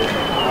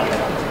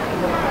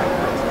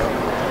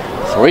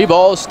 3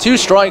 balls, 2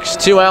 strikes,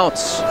 2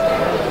 outs.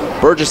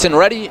 Bergeson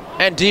ready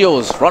and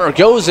deals. Runner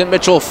goes and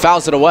Mitchell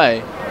fouls it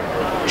away.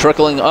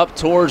 Trickling up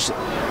towards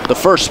the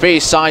first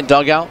base side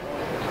dugout.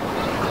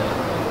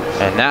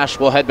 And Nash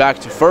will head back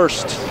to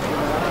first.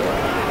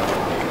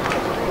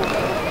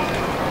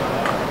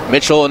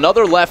 Mitchell,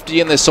 another lefty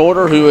in this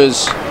order who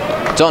has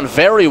done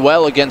very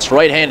well against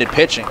right-handed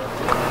pitching.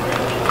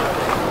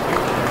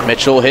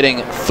 Mitchell hitting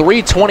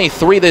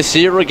 .323 this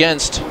year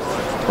against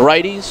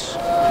righties.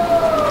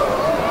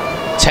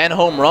 10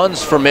 home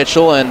runs for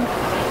Mitchell, and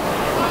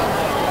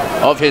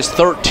of his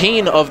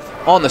 13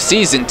 on the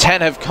season,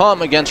 10 have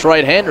come against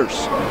right-handers.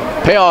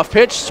 Payoff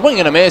pitch, swing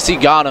and a miss, he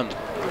got him.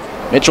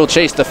 Mitchell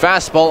chased the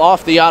fastball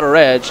off the outer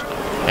edge,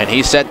 and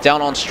he set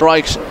down on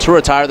strikes to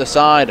retire the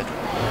side.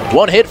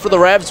 1 hit for the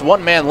Revs,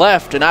 1 man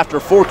left, and after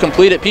 4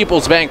 complete at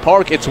Peoples Bank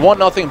Park, it's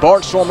 1-0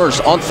 Barnstormers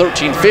on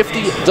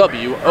 1350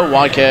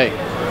 WOYK.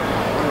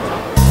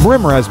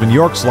 Brimmer has been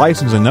York's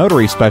license and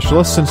notary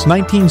specialist since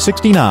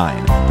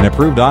 1969. An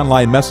approved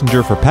online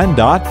messenger for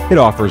PennDOT, it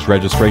offers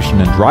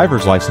registration and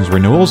driver's license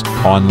renewals,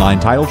 online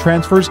title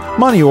transfers,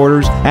 money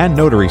orders, and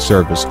notary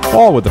service,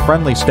 all with a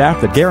friendly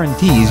staff that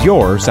guarantees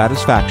your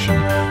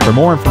satisfaction. For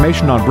more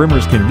information on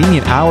Brimmer's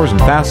convenient hours and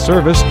fast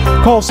service,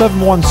 call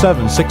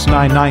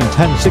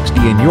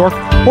 717-699-1060 in York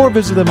or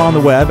visit them on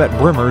the web at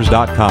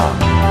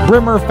brimmers.com.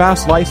 Brimmer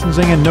Fast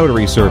Licensing and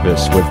Notary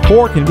Service with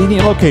 4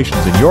 convenient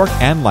locations in York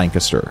and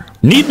Lancaster.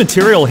 Need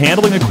material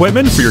handling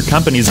equipment for your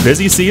company's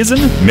busy season?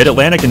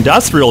 Mid-Atlantic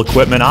Industrial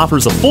Equipment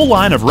offers a full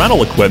line of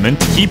rental equipment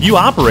to keep you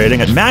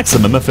operating at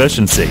maximum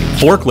efficiency.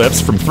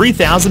 Forklifts from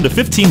 3,000 to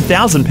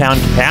 15,000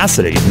 pound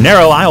capacity,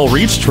 narrow aisle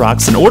reach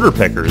trucks and order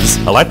pickers,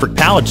 electric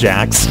pallet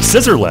jacks,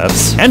 scissor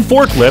lifts, and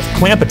forklift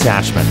clamp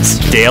attachments.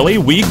 Daily,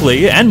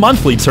 weekly, and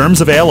monthly terms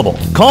available.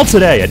 Call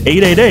today at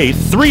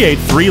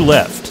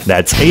 888-383-LIFT.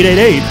 That's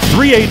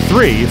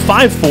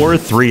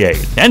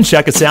 888-383-5438. And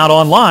check us out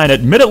online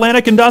at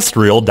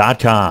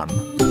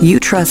midatlanticindustrial.com. You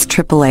trust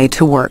AAA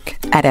to work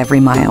at every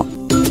mile.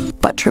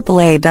 But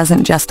AAA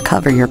doesn't just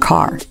cover your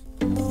car.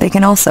 They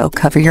can also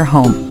cover your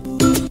home.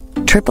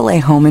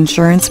 AAA Home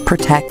Insurance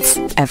protects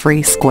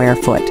every square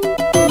foot.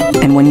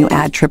 And when you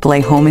add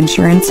AAA Home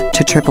Insurance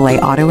to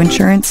AAA Auto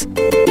Insurance,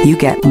 you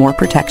get more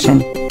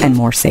protection and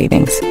more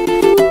savings.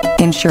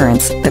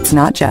 Insurance that's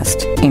not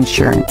just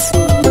insurance.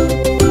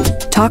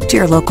 Talk to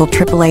your local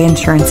AAA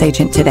insurance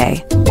agent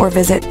today or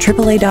visit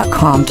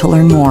AAA.com to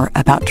learn more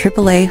about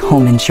AAA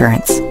Home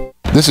Insurance.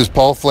 This is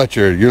Paul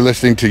Fletcher. You're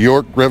listening to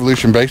York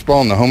Revolution Baseball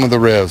on the home of the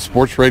Revs,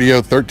 Sports Radio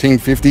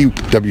 1350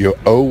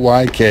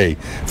 WOYK.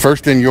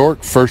 First in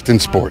York, first in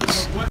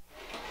sports.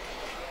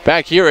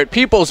 Back here at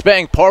Peoples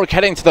Bank Park,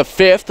 heading to the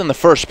fifth, and the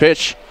first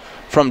pitch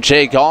from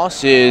Jay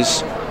Goss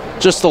is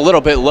just a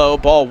little bit low.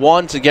 Ball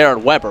one to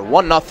Garrett Weber.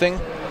 1-0.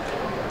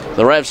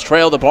 The Revs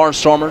trail the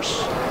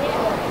Barnstormers.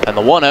 And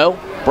the 1-0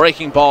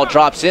 breaking ball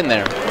drops in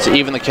there to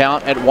even the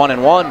count at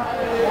 1-1.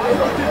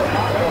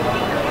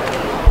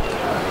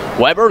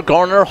 Weber,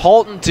 Garner,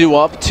 Halton due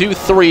up. 2,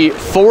 3,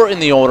 4 in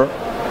the order.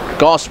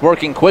 Goss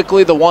working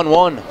quickly. The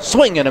 1-1.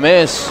 Swing and a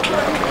miss.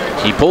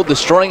 He pulled the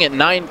string at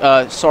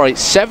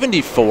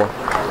 74.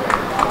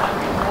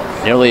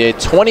 Nearly a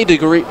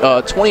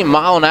 20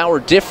 mile an hour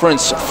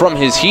difference from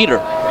his heater.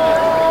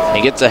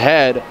 He gets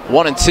ahead,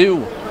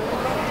 1-2.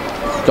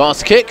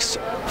 Goss kicks,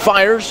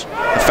 fires.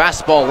 The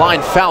fastball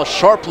line foul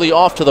sharply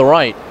off to the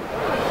right.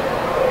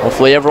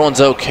 Hopefully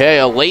everyone's okay.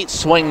 A late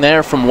swing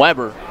there from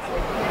Weber.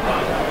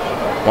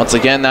 Once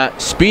again,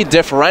 that speed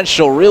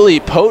differential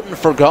really potent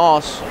for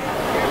Goss.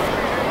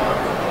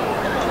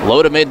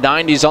 Low to mid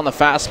 90s on the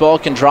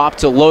fastball, can drop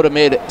to low to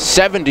mid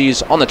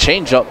 70s on the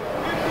changeup.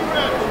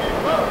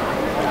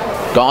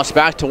 Goss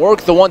back to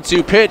work, the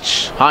 1-2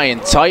 pitch, high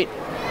and tight.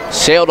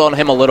 Sailed on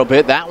him a little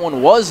bit. That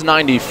one was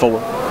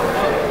 94.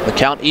 The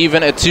count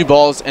even at 2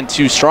 balls and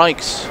 2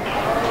 strikes.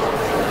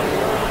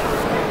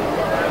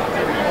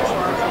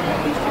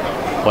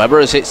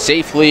 Weber is hit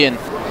safely in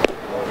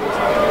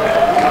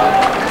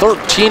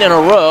 13 in a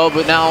row,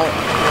 but now,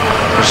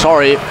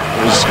 it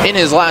was in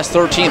his last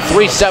 13,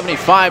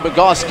 375, but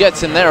Goss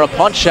gets in there, a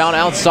punch out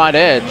outside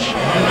edge.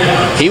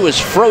 He was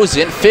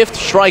frozen, 5th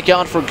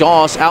strikeout for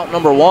Goss, out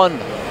number 1.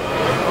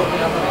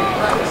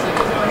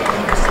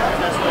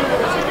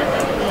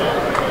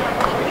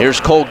 Here's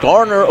Cole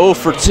Garner, 0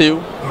 for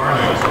 2.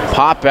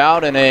 Pop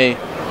out and a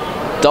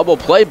double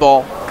play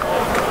ball.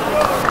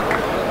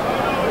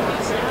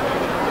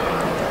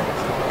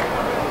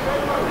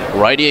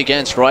 Righty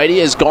against righty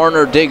as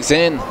Garner digs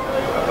in.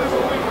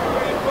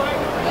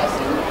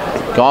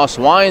 Goss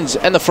winds,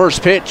 and the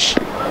first pitch.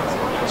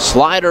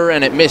 Slider,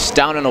 and it missed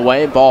down and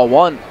away, ball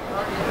 1.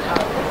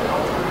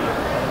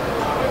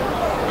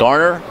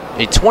 Garner,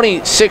 a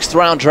 26th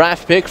round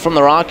draft pick from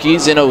the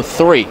Rockies in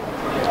 03.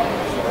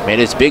 Made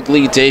his big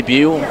league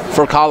debut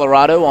for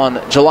Colorado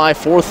on July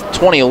 4th,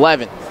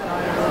 2011.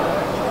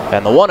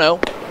 And the 1-0,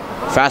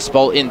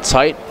 fastball in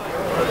tight.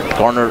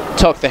 Garner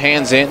tucked the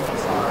hands in.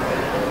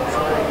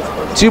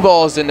 2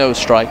 balls and no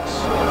strikes.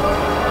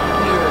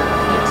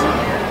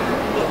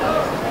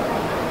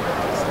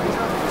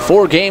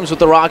 4 games with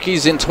the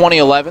Rockies in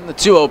 2011. The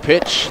 2-0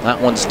 pitch, that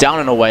one's down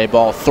and away,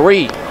 ball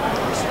 3.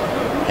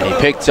 And he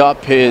picked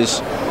up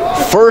his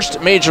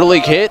first major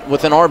league hit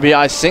with an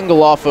RBI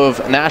single off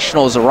of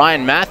Nationals'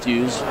 Ryan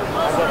Matthews.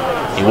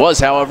 He was,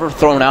 however,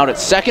 thrown out at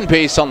second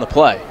base on the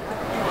play.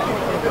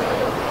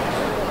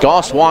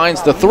 Goss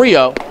winds, the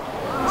 3-0.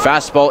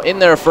 Fastball in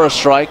there for a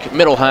strike,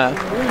 middle half,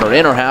 or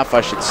inner half,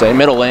 I should say,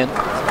 middle in.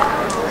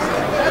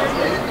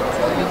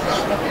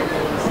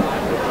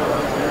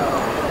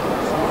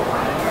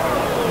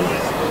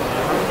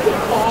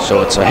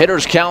 So it's a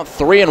hitter's count,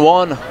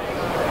 3-1.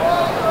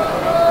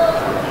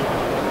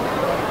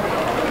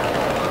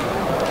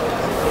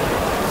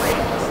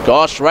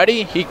 Goss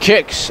ready, he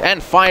kicks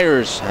and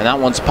fires, and that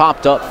one's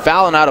popped up,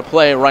 fouling out of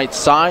play right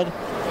side.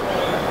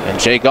 And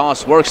Jay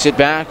Goss works it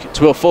back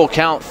to a full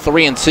count,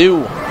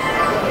 3-2.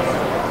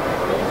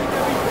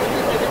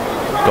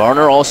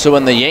 Garner also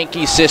in the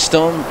Yankee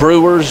system,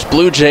 Brewers,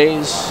 Blue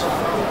Jays.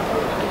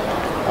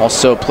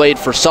 Also played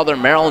for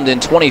Southern Maryland in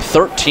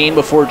 2013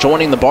 before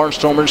joining the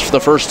Barnstormers for the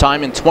first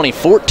time in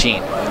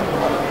 2014.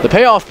 The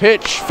payoff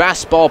pitch,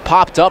 fastball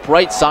popped up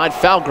right side,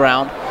 foul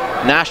ground.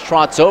 Nash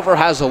trots over,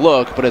 has a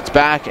look, but it's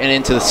back and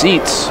into the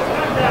seats.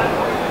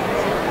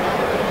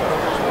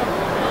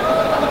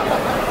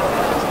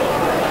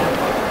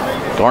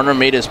 Garner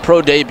made his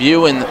pro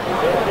debut in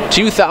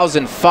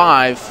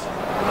 2005.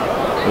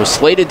 Was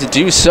slated to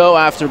do so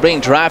after being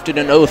drafted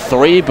in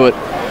 03, but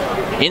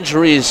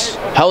injuries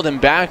held him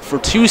back for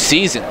 2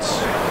 seasons.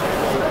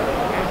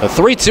 A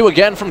 3-2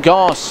 again from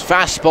Goss.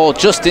 Fastball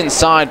just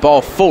inside,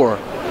 ball 4.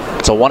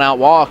 It's a 1-out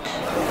walk.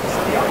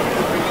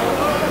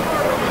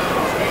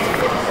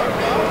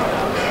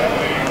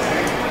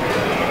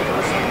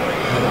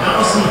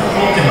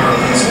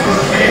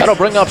 That'll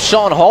bring up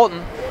Sean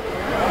Halton.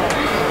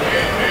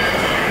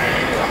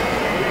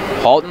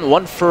 Halton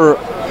 0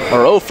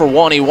 for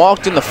 1. He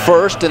walked in the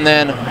first and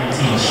then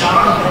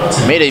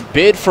made a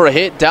bid for a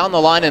hit down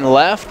the line and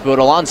left, but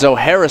Alonzo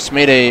Harris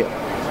made a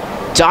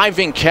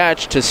diving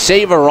catch to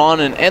save a run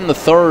and end the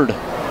third.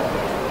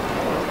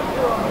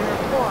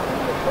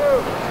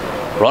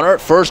 Runner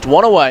at first,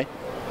 one away.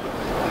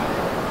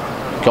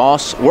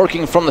 Goss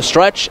working from the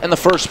stretch, and the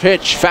first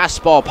pitch,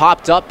 fastball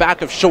popped up,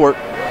 back of short.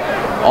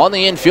 On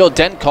the infield,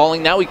 Dent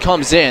calling, now he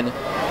comes in,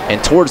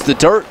 and towards the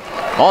dirt,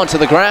 onto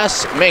the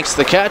grass, makes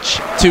the catch,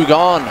 2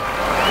 gone.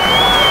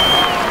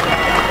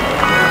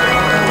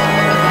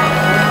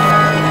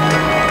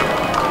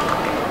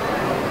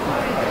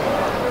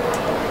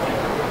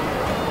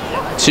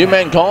 Two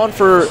men gone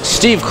for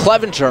Steve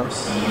Clevenger.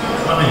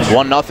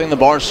 1-0, the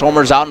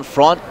Barnstormers out in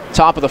front,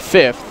 top of the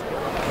 5th.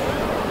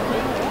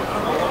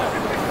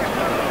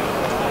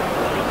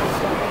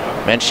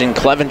 Mentioned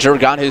Clevenger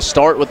got his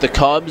start with the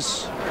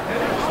Cubs,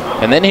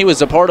 and then he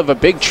was a part of a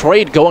big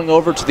trade going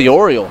over to the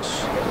Orioles.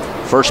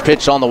 First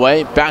pitch on the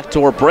way,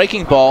 backdoor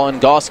breaking ball,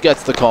 and Goss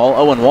gets the call,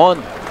 0-1.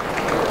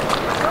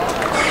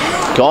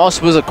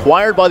 Goss was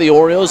acquired by the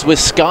Orioles with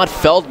Scott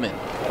Feldman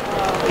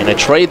in a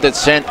trade that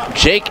sent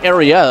Jake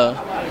Arrieta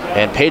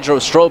and Pedro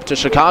Strop to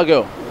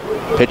Chicago.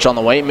 Pitch on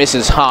the way,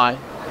 misses high.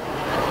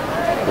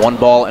 1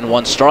 ball and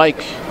 1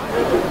 strike.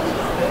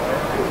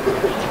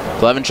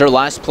 Clevenger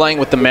last playing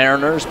with the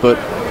Mariners, but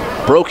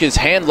broke his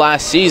hand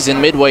last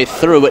season midway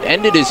through. It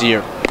ended his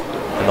year.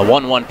 And the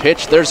 1-1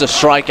 pitch, there's a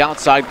strike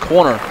outside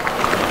corner.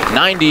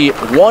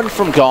 91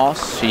 from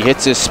Goss. He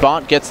hits his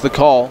spot, gets the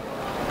call,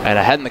 and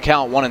ahead in the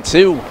count,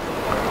 1-2.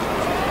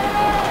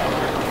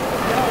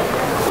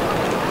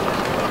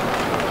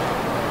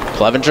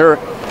 Clevenger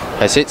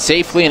has hit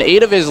safely in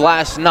 8 of his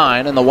last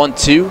 9, and the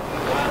 1-2.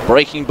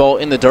 Breaking ball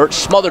in the dirt,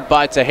 smothered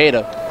by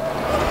Tejeda.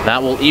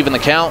 That will even the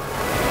count.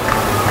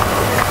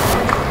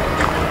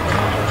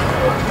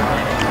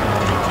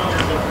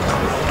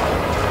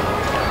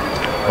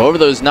 Over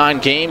those 9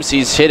 games,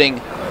 he's hitting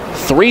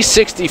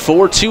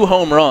 .364, 2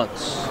 home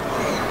runs.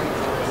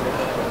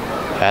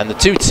 And the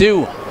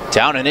 2-2,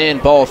 down and in,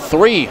 ball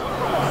 3.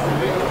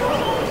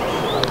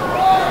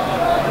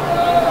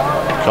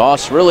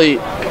 Goss really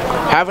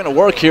having to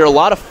work here, a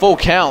lot of full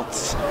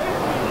counts.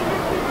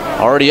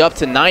 Already up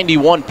to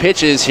 91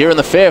 pitches here in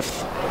the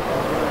 5th.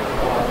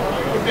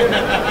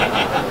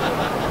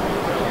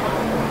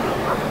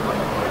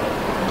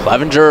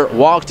 Clevenger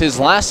walked his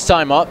last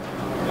time up.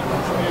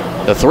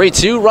 The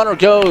 3-2 runner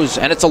goes,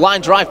 and it's a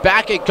line drive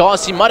back at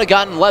Goss. He might have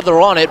gotten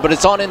leather on it, but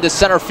it's on into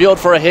center field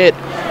for a hit.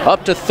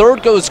 Up to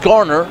third goes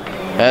Garner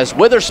as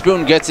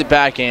Witherspoon gets it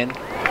back in.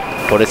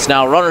 But it's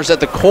now runners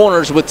at the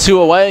corners with 2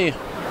 away.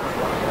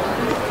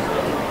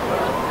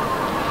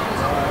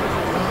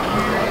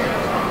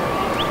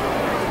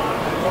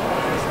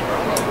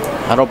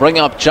 That'll bring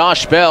up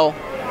Josh Bell,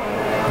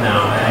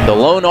 the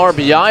lone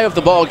RBI of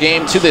the ball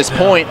game to this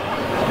point.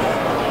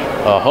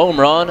 A home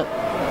run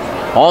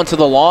onto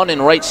the lawn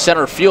in right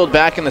center field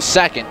back in the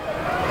 2nd.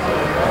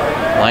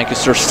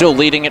 Lancaster still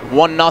leading at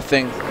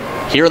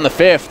 1-0 here in the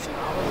 5th.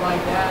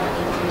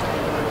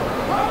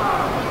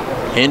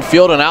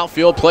 Infield and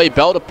outfield play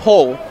Bell to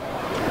pull.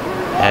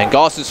 And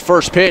Goss's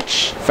first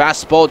pitch,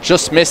 fastball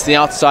just missed the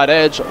outside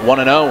edge,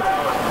 1-0.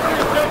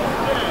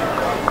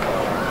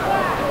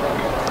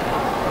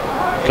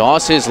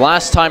 Goss his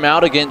last time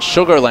out against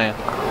Sugar Land.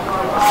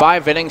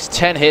 5 innings,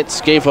 10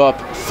 hits, gave up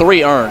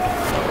 3 earned.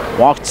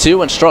 Walked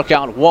 2 and struck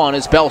out 1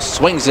 as Bell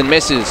swings and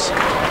misses.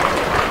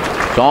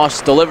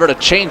 Goss delivered a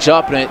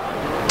changeup and it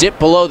dipped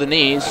below the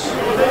knees.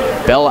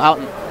 Bell out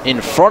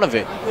in front of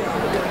it.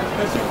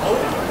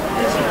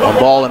 1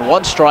 ball and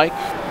 1 strike.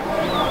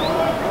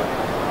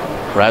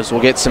 Revs will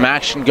get some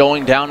action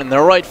going down in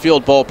their right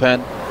field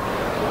bullpen.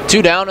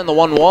 2 down in the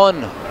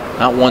 1-1.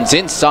 That one's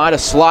inside, a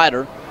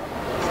slider.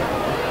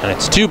 And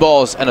it's 2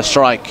 balls and a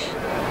strike.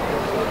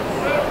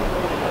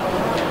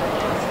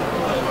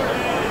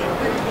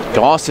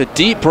 Goss a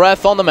deep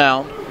breath on the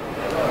mound.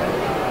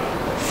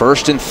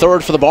 First and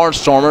third for the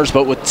Barnstormers,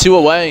 but with 2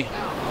 away.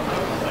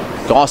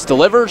 Goss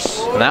delivers,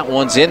 and that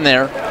one's in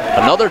there.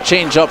 Another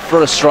changeup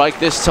for a strike.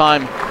 This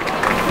time,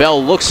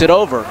 Bell looks it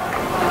over.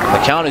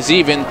 The count is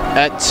even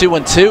at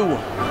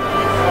 2-2.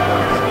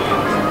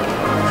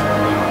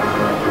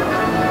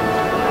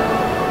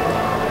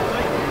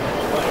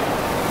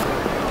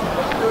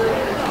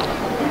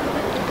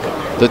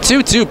 The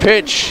 2-2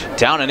 pitch,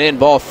 down and in,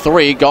 ball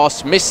 3.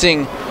 Goss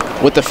missing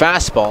with the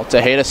fastball.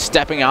 Tejeda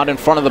stepping out in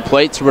front of the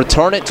plate to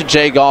return it to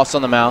Jay Goss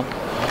on the mound.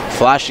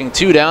 Flashing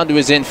 2 down to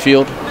his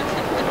infield.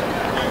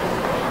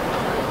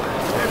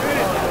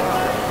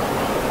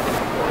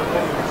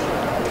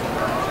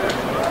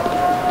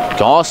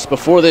 Goss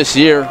before this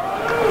year,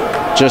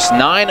 just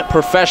 9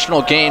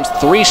 professional games,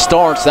 3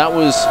 starts. That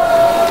was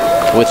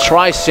with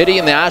Tri-City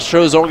and the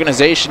Astros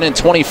organization in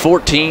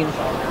 2014.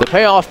 The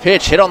payoff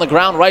pitch hit on the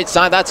ground right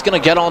side. That's going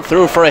to get on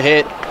through for a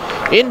hit.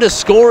 In to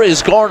score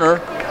is Garner.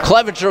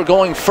 Clevenger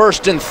going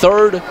first and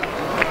third.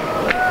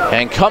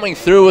 And coming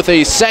through with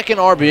a 2nd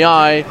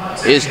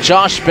RBI is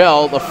Josh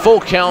Bell. The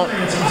full count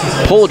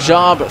pull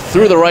job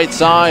through the right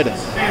side.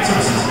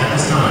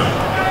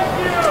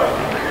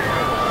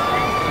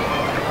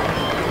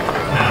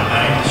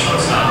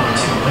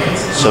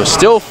 So So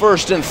still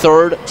first and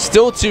third,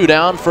 still 2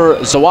 down for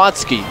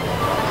Zawadzki.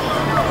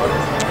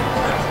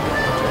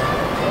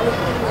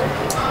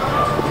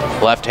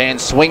 Left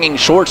hand swinging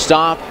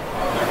shortstop.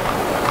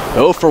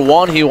 0 for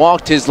 1, he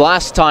walked his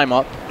last time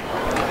up.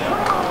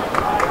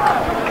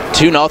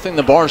 2-0,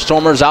 the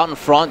Barnstormers out in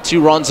front, 2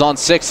 runs on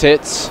 6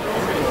 hits.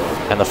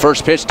 And the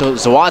first pitch to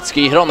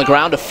Zawadzki, hit on the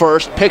ground to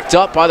first, picked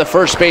up by the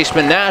first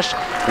baseman Nash.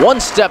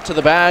 1 step to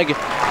the bag,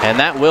 and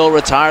that will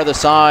retire the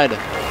side.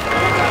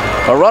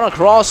 A run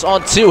across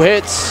on 2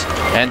 hits,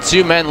 and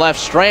 2 men left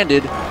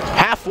stranded.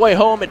 Halfway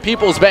home at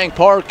Peoples Bank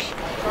Park,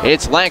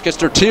 it's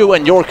Lancaster 2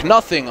 and York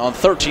nothing on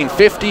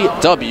 1350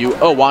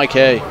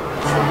 WOYK.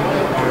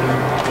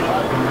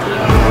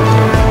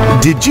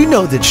 Did you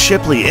know that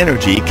Shipley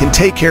Energy can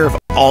take care of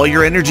all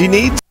your energy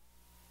needs?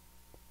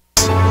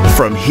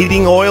 From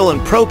heating oil and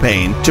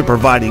propane to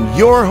providing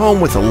your home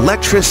with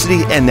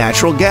electricity and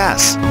natural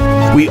gas.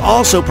 We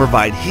also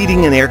provide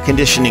heating and air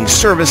conditioning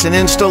service and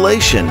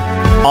installation.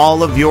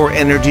 All of your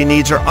energy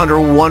needs are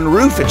under one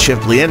roof at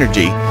Shipley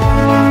Energy.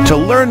 To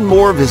learn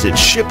more, visit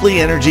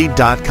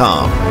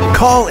ShipleyEnergy.com.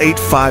 Call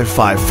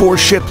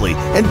 855-4-SHIPLEY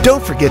and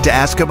don't forget to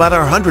ask about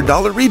our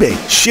 $100 rebate.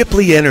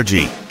 Shipley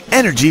Energy.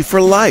 Energy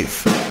for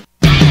life.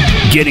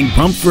 Getting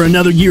pumped for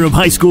another year of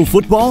high school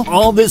football?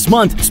 All this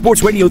month,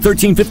 Sports Radio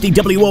 1350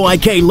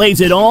 WOIK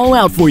lays it all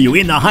out for you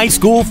in the High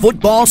School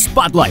Football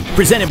Spotlight,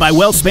 presented by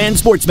WellSpan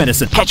Sports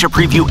Medicine. Catch a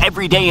preview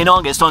every day in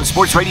August on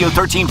Sports Radio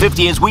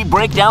 1350 as we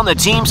break down the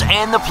teams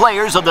and the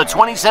players of the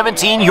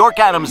 2017 York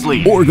Adams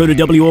League. Or go to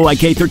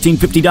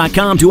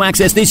WOIK1350.com to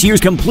access this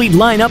year's complete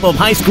lineup of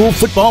high school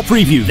football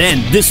preview.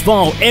 Then, this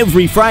fall,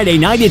 every Friday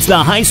night, it's the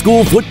High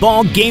School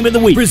Football Game of the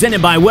Week,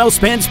 presented by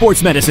WellSpan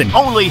Sports Medicine.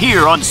 Only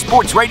here on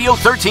Sports Radio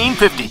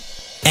 1350.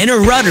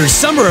 Enter Rutter's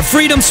Summer of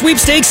Freedom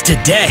sweepstakes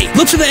today.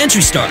 Look for the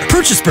entry star,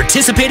 purchase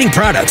participating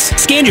products,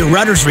 scan your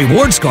Rutter's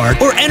rewards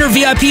card, or enter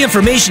VIP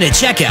information at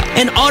checkout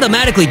and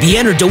automatically be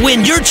entered to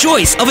win your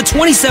choice of a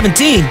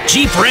 2017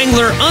 Jeep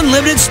Wrangler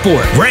Unlimited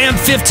Sport, Ram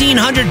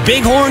 1500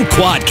 Bighorn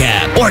Quad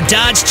Cab, or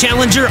Dodge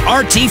Challenger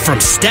RT from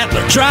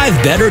Stettler. Drive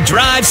better,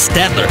 drive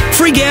Stettler.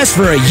 Free gas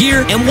for a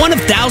year and one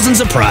of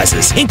thousands of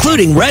prizes,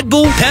 including Red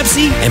Bull,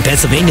 Pepsi, and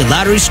Pennsylvania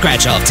Lottery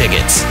scratch-off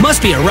tickets.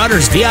 Must be a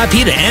Rutter's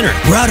VIP to enter.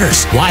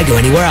 Rutter's, why go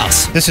anywhere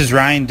else? This is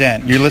Ryan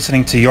Dent. You're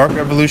listening to York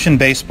Revolution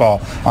Baseball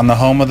on the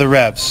home of the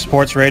Revs,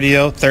 Sports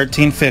Radio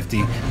 1350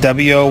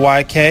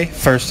 WOYK,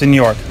 first in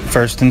York,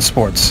 first in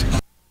sports.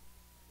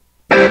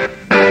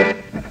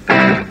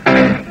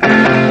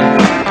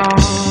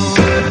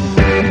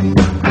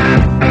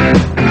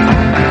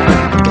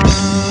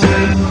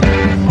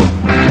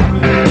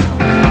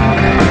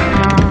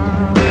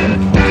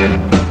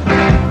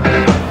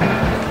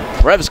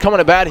 Revs coming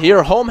to bat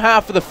here, home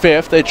half of the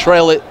 5th. They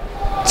trail it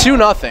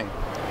 2-0.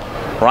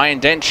 Ryan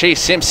Dent,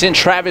 Chase Simpson,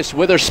 Travis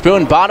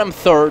Witherspoon, bottom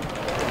 3rd.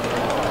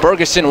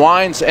 Bergeson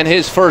winds and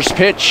his first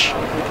pitch.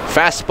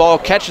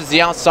 Fastball catches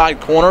the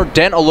outside corner.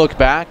 Dent a look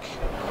back,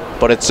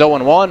 but it's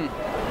 0-1.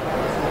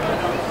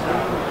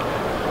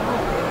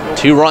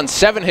 2 runs,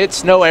 7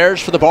 hits, no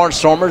errors for the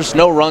Barnstormers.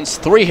 No runs,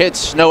 3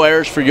 hits, no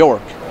errors for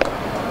York.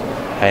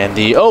 And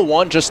the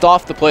 0-1 just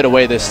off the plate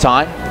away this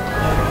time.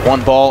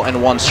 1 ball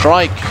and 1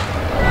 strike.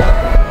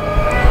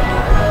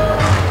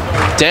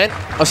 Dent,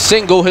 a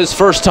single his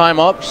first time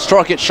up,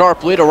 struck it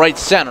sharply to right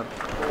center.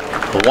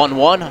 The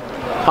 1-1,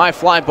 high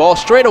fly ball,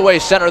 straight away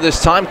center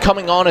this time,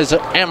 coming on is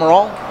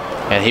Amaral,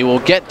 and he will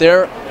get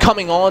there,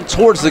 coming on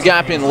towards the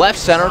gap in left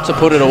center to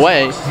put it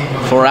away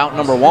for out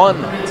number 1.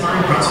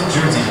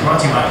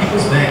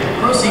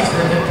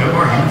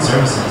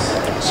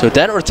 So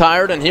Dent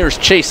retired, and here's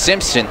Chase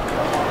Simpson.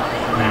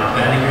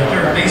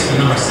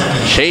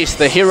 Chase,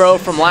 the hero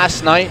from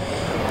last night.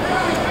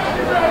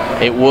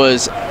 It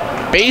was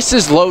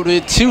bases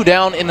loaded, 2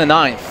 down in the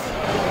 9th.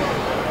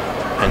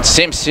 And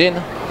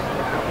Simpson,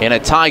 in a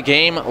tie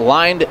game,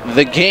 lined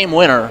the game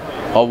winner.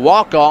 A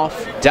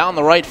walk-off down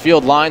the right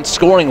field line,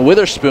 scoring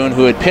Witherspoon,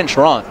 who had pinch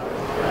run.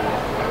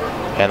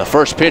 And the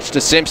first pitch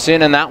to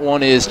Simpson, and that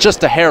one is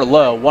just a hair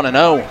low,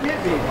 1-0.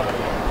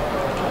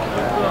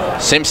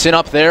 Simpson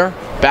up there,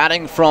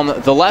 batting from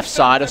the left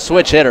side, a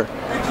switch hitter.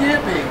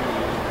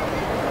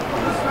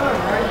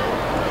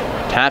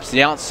 Taps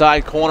the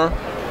outside corner.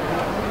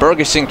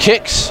 Bergeson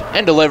kicks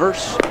and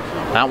delivers.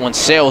 That one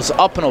sails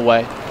up and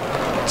away.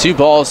 2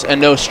 balls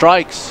and no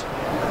strikes.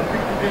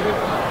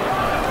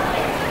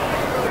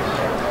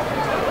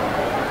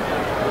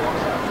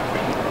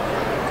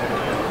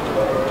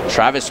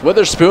 Travis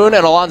Witherspoon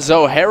and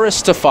Alonzo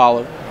Harris to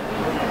follow.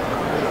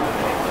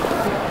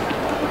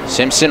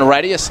 Simpson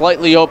ready, a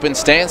slightly open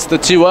stance, the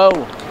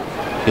 2-0.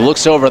 He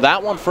looks over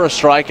that one for a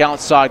strike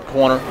outside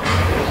corner.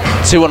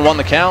 2-1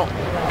 the count.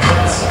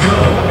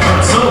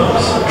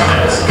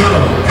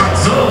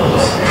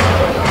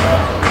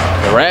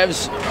 The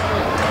Revs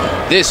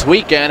this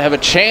weekend have a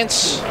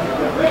chance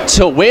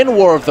to win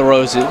War of the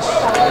Roses.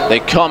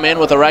 They come in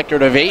with a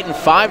record of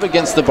 8-5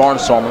 against the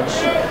Barnstormers.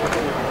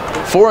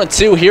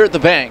 4-2 here at the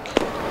bank.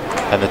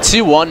 And the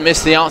 2-1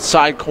 missed the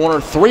outside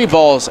corner, 3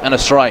 balls and a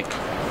strike.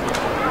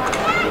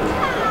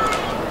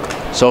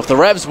 So if the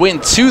Revs win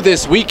 2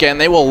 this weekend,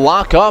 they will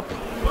lock up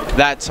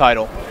that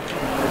title.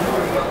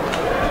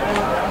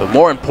 But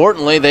more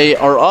importantly, they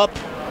are up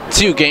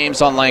 2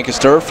 games on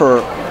Lancaster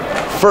for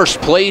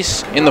first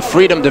place in the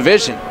Freedom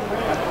Division.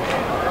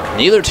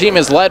 Neither team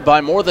has led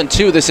by more than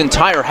 2 this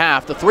entire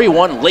half. The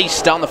 3-1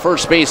 laced down the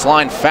first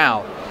baseline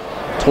foul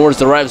towards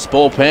the Revs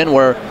bullpen,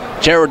 where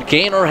Jared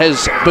Gaynor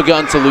has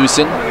begun to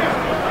loosen.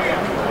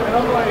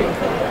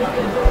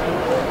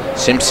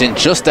 Simpson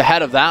just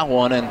ahead of that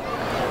one, and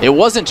it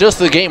wasn't just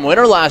the game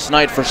winner last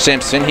night for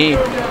Simpson. He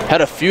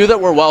had a few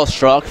that were well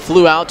struck,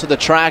 flew out to the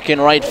track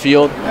in right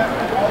field.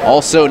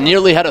 Also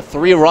nearly had a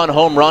 3-run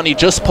home run. He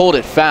just pulled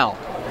it foul.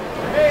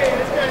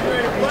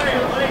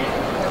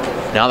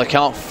 Now the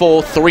count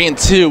full,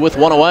 3-2 with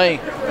 1 away.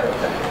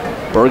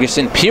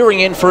 Bergeson peering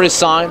in for his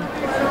sign.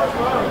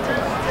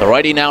 The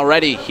righty now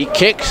ready. He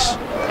kicks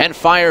and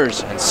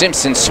fires, and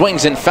Simpson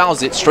swings and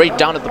fouls it straight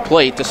down at the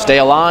plate to stay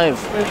alive.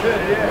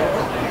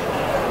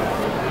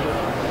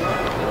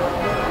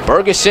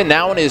 Bergeson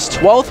now in his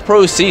 12th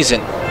pro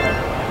season.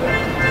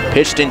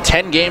 Pitched in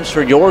 10 games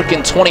for York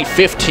in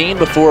 2015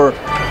 before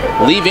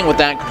leaving with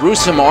that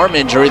gruesome arm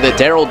injury that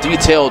Darryl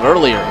detailed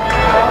earlier.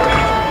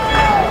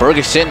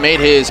 Bergeson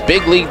made his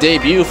big league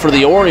debut for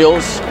the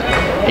Orioles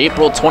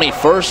April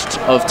 21st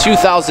of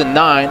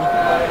 2009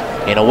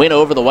 in a win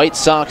over the White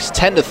Sox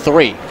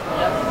 10-3.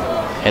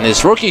 And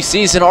his rookie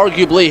season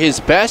arguably his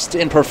best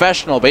in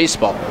professional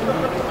baseball.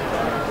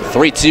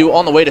 3-2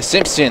 on the way to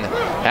Simpson.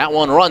 That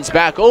one runs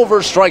back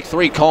over, strike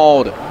 3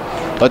 called.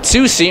 A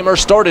 2-seamer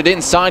started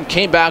inside,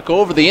 came back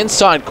over the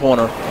inside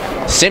corner.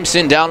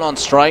 Simpson down on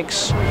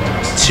strikes.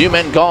 2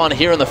 men gone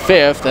here in the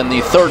 5th, and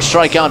the 3rd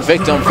strikeout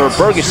victim for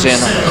Bergeson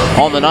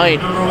on the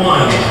night.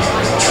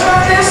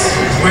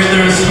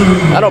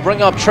 That'll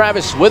bring up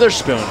Travis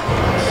Witherspoon.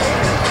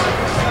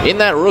 In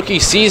that rookie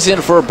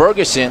season for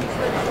Bergeson,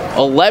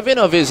 11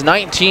 of his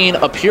 19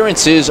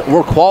 appearances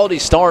were quality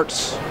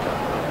starts.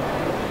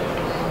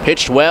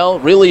 Pitched well,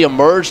 really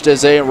emerged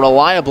as a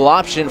reliable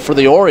option for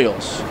the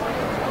Orioles.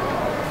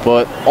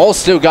 But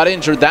also got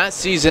injured that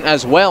season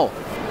as well.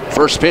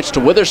 First pitch to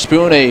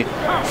Witherspoon, a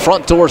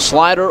front door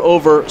slider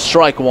over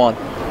strike 1.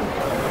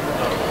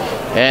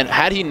 And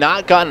had he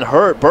not gotten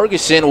hurt,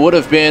 Bergeson would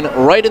have been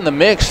right in the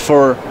mix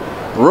for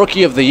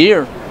Rookie of the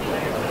Year.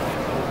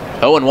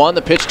 0-1,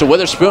 the pitch to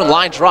Witherspoon,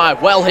 line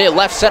drive, well hit,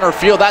 left center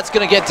field, that's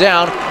going to get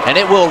down, and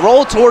it will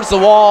roll towards the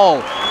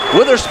wall.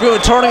 Witherspoon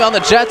turning on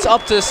the Jets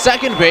up to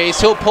second base,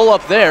 he'll pull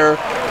up there,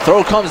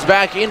 throw comes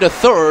back into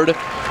third,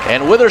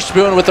 and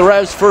Witherspoon with the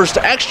Revs' first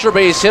extra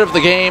base hit of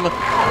the game,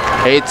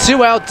 a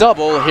 2-out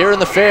double here in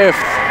the 5th.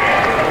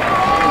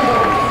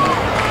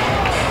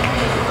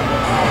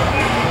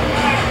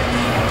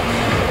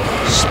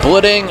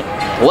 Splitting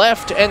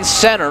left and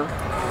center.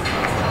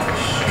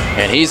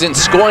 And he's in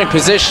scoring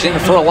position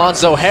for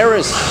Alonzo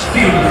Harris.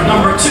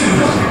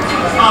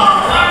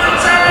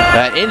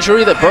 That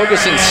injury that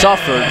Bergeson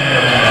suffered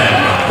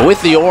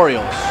with the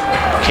Orioles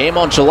came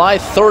on July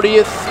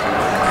 30th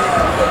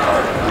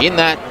in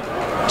that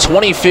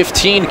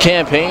 2015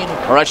 campaign,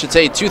 or I should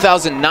say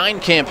 2009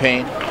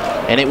 campaign,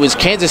 and it was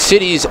Kansas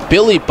City's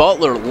Billy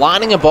Butler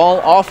lining a ball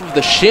off of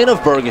the shin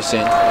of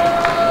Bergeson,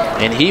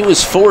 and he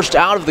was forced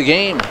out of the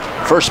game.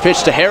 First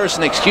pitch to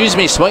Harrison,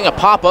 swing a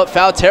pop-up,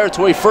 foul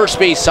territory, first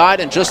base side,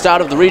 and just out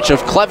of the reach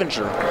of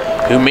Clevenger,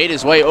 who made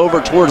his way over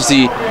towards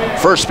the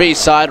first base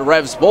side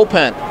Revs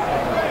bullpen.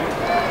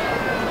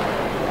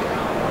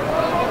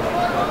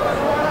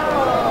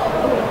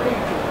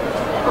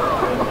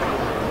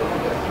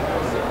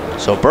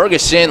 So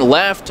Bergeson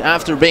left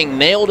after being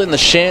nailed in the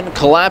shin,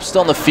 collapsed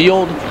on the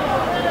field,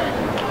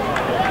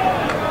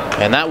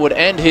 and that would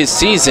end his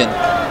season.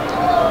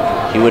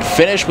 He would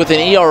finish with an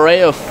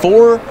ERA of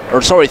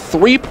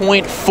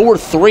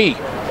 3.43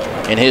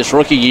 in his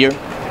rookie year.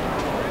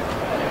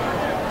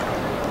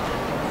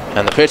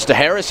 And the pitch to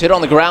Harris, hit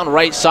on the ground,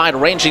 right side,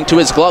 ranging to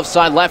his glove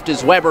side, left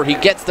is Weber. He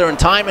gets there in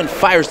time and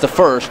fires the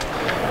first,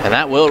 and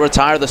that will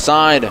retire the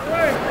side.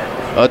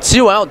 A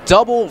 2-out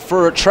double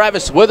for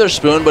Travis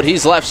Witherspoon, but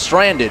he's left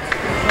stranded.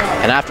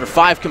 And after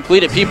 5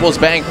 completed Peoples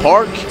Bank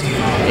Park,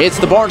 it's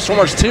the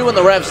Barnstormers 2 and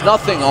the Revs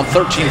nothing on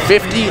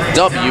 1350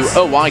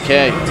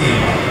 WOYK.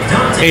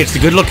 Hey, it's the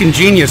good-looking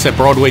genius at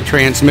Broadway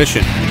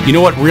Transmission. You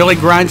know what really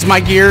grinds my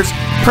gears?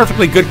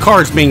 Perfectly good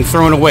cars being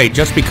thrown away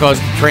just because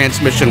the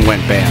transmission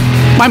went bad.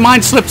 My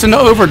mind slips into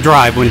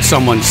overdrive when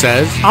someone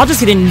says, I'll just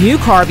get a new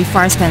car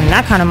before I spend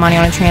that kind of money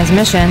on a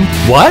transmission.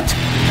 What?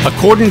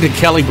 According to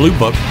Kelley Blue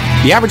Book,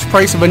 the average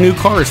price of a new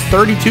car is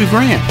 $32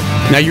 grand.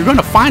 Now you're going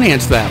to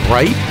finance that,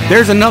 right?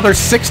 There's another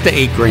 $6 to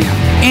 $8 grand.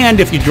 And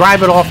if you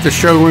drive it off the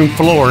showroom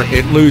floor,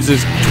 it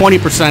loses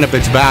 20% of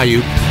its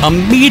value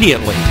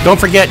immediately. Don't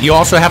forget, you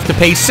also have to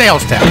pay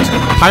sales tax,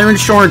 higher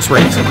insurance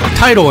rates,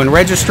 title and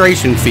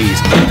registration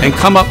fees, and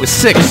come up with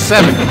 $600,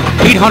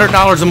 $700,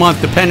 $800 a month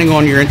depending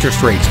on your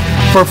interest rates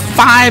for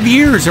 5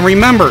 years. And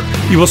remember,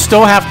 you will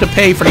still have to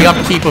pay for the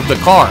upkeep of the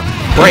car.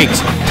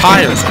 Brakes,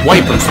 tires,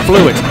 wipers,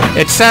 fluids,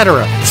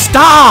 etc.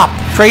 Stop!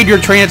 Trade your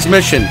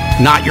transmission,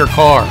 not your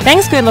car.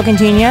 Thanks, good-looking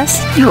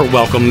genius. You're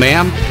welcome,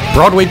 ma'am.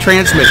 Broadway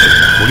Transmission.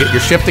 We'll get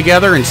your shift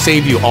together and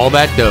save you all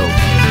that dough.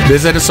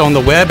 Visit us on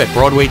the web at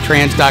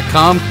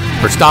BroadwayTrans.com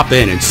or stop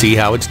in and see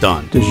how it's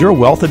done. Does your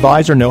wealth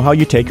advisor know how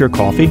you take your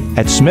coffee?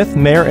 At Smith,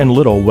 Mayer &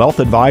 Little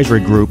Wealth Advisory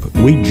Group,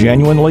 we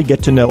genuinely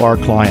get to know our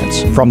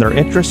clients, from their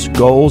interests,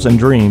 goals, and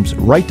dreams,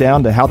 right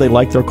down to how they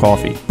like their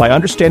coffee. By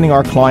understanding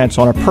our clients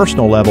on a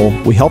personal level,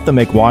 we help them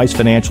make wise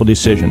financial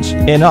decisions.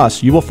 In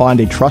us, you will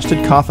find a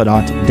trusted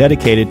confidant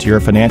dedicated to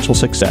your financial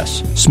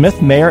success. Smith,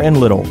 Mayer &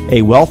 Little,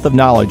 a wealth of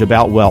knowledge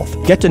about wealth.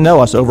 Get to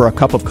know us over a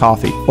cup of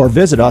coffee or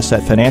visit us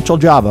at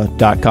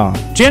financialjava.com.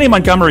 Janney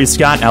Montgomery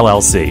Scott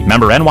LLC,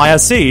 member NYSE,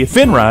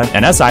 FINRA,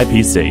 and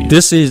SIPC.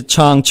 This is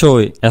Chang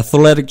Choi,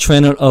 athletic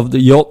trainer of the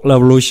York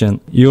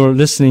Revolution. You're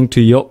listening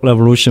to York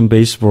Revolution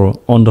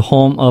Baseball on the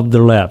home of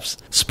the Revs,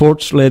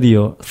 Sports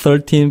Radio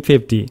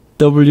 1350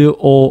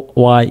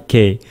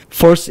 WOYK.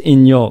 First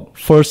in York,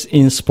 first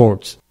in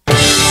sports.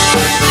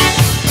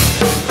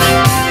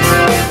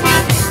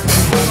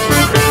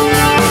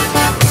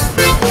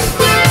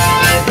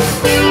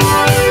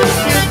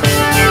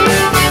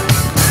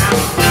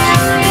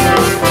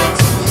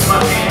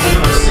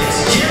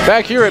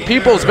 Back here at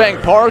Peoples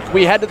Bank Park,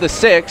 we head to the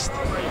 6th.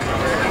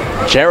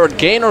 Jared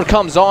Gaynor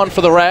comes on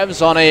for the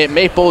Revs on a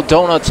Maple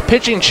Donuts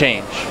pitching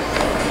change.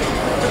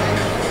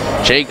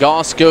 Jay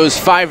Goss goes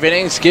 5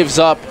 innings, gives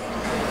up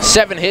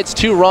 7 hits,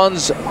 2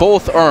 runs,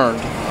 both earned.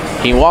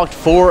 He walked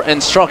 4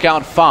 and struck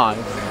out 5.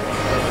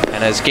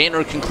 And as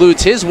Gaynor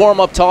concludes his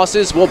warm-up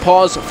tosses, we'll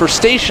pause for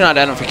station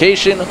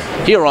identification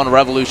here on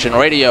Revolution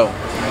Radio.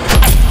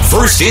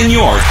 First in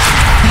York,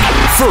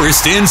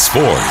 first in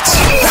sports.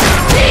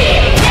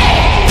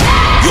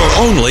 Your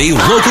only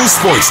local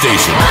sports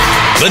station.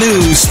 The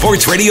new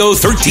Sports Radio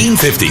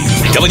 1350,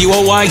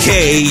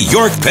 WOYK,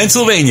 York,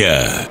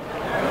 Pennsylvania.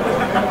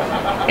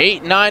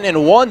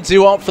 8-9-1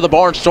 due out for the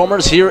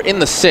Barnstormers here in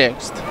the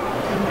 6th.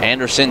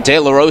 Anderson, De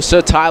La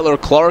Rosa, Tyler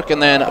Clark,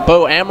 and then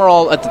Bo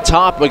Amaral at the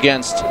top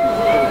against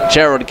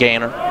Jared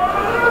Gaynor.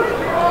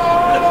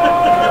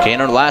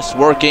 Gaynor last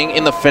working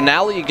in the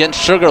finale against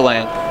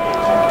Sugarland.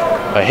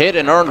 A hit,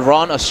 an earned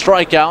run, a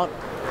strikeout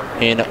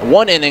in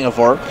 1 inning of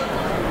work.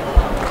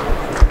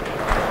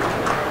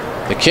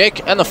 The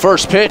kick and the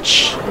first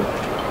pitch.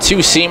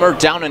 2-seamer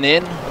down and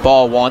in,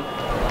 ball 1.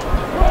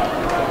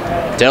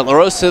 De La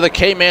Rosa, the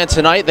K-man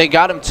tonight, they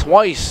got him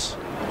twice.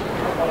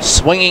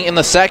 Swinging in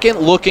the 2nd,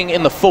 looking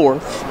in the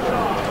 4th.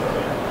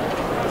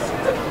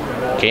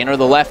 Gaynor,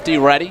 the lefty,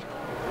 ready.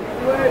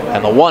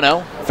 And the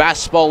 1-0,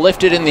 fastball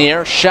lifted in the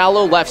air,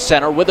 shallow left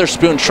center.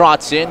 Witherspoon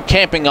trots in,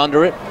 camping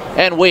under it,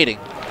 and waiting.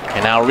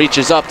 And now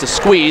reaches up to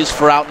squeeze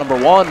for out number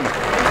 1.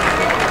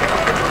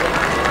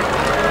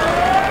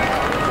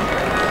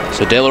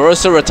 So De La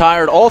Rosa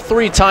retired all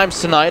 3 times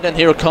tonight, and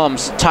here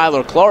comes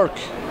Tyler Clark.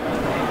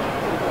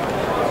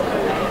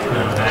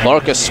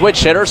 Clark a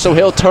switch hitter, so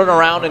he'll turn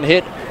around and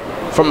hit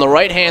from the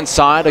right-hand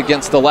side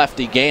against the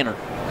lefty Gaynor.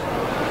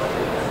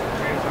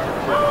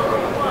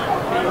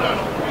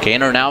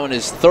 Gaynor now in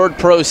his 3rd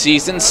pro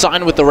season,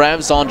 signed with the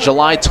Revs on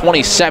July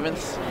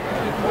 27th.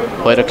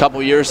 Played a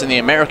couple years in the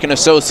American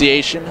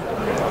Association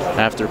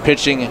after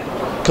pitching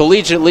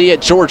collegiately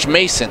at George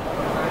Mason.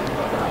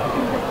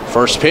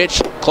 First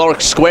pitch,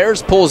 Clark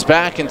squares, pulls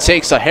back, and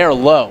takes a hair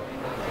low.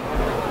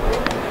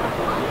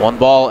 1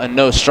 ball and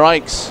no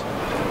strikes.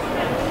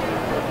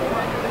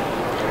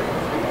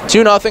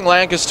 2-0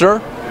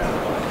 Lancaster,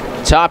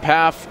 top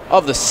half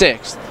of the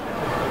 6th.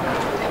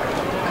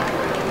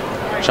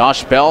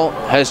 Josh Bell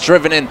has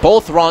driven in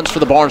both runs for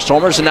the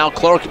Barnstormers, and now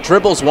Clark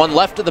dribbles one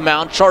left of the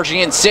mound, charging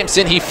in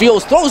Simpson. He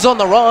fields, throws on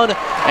the run,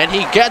 and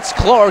he gets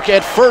Clark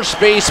at first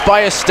base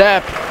by a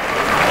step.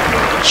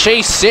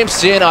 Chase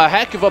Simpson, a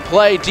heck of a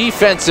play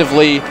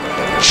defensively,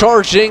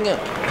 charging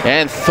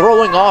and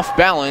throwing off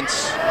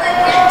balance.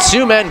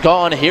 2 men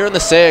gone here in the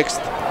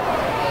 6th.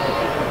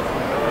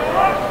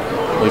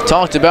 We've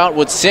talked about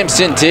what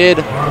Simpson did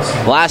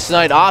last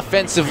night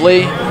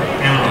offensively.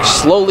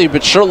 Slowly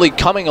but surely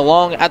coming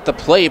along at the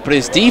plate, but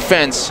his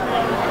defense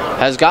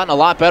has gotten a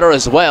lot better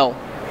as well.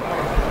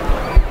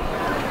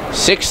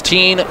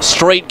 16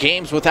 straight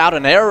games without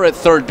an error at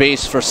third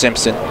base for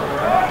Simpson.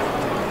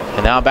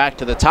 And now back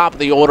to the top of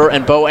the order,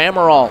 and Bo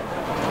Amaral.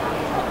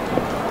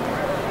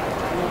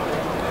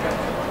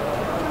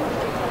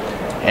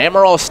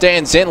 Amaral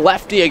stands in,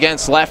 lefty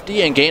against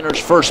lefty, and Gaynor's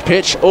first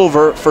pitch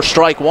over for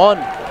strike 1.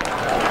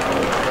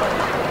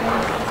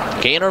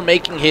 Gaynor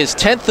making his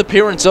 10th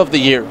appearance of the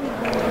year.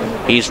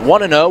 He's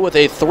 1-0 with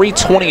a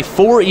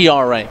 3.24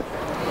 ERA.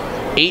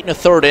 8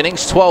 1/3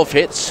 innings, 12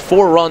 hits,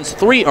 4 runs,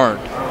 3 earned.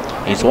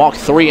 He's walked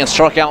 3 and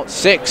struck out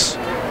 6.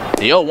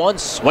 The 0-1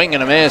 swing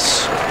and a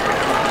miss.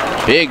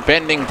 Big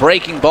bending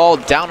breaking ball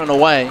down and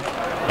away.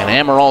 And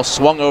Amaral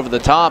swung over the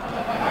top.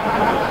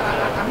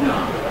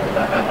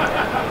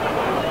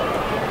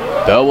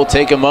 Bell will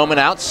take a moment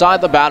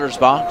outside the batter's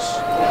box.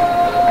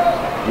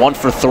 1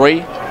 for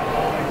 3.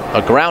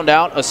 A ground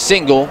out, a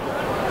single,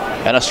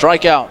 and a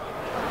strikeout.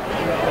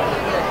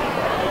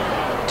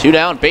 2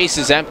 down,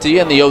 bases empty,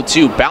 and the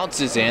 0-2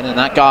 bounces in, and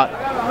that got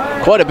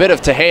quite a bit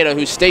of Tejeda,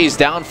 who stays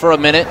down for a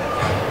minute.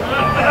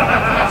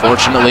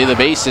 Fortunately, the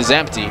base is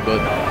empty, but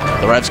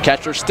the Revs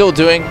catcher still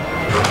doing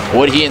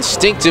what he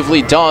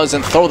instinctively does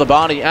and throw the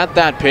body at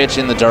that pitch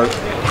in the dirt.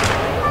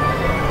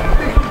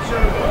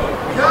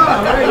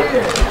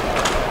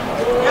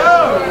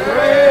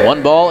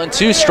 One ball and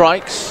two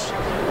strikes.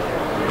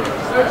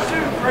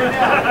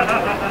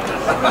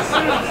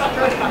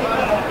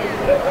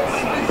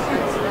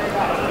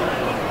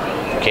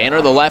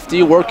 Gaynor, the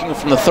lefty, working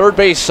from the third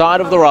base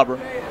side of the rubber.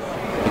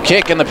 The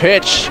kick and the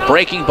pitch.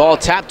 Breaking ball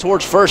tapped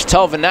towards first.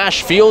 Telvin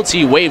Nash fields.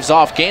 He waves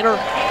off Gaynor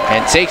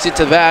and takes it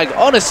to the bag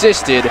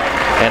unassisted.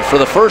 And for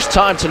the first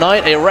time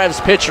tonight, a Revs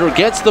pitcher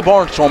gets the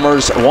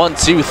Barnstormers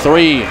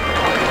 1-2-3.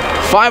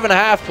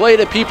 5.5 played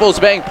at Peoples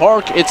Bank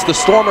Park. It's the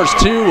Stormers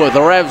 2,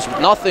 the Revs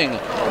nothing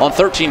on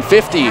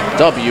 1350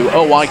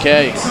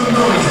 WOYK.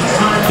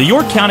 The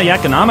York County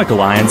Economic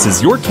Alliance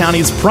is York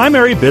County's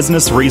primary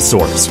business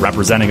resource,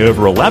 representing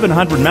over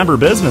 1,100 member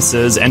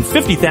businesses and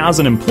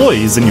 50,000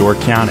 employees in York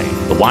County.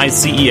 The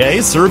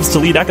YCEA serves to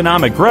lead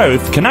economic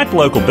growth, connect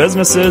local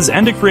businesses,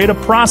 and to create a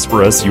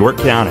prosperous York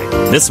County.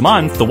 This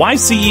month, the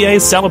YCEA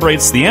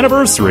celebrates the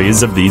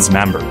anniversaries of these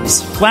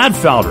members: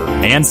 Gladfelder,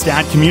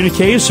 Anstat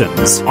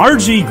Communications,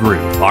 RG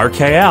Group,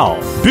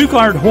 RKL,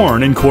 Buchard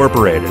Horn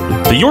Incorporated.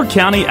 The York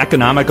County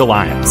Economic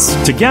Alliance.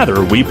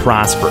 Together we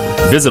prosper.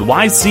 Visit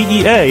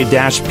YCEA-PA.org.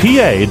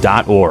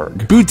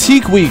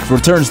 Boutique Week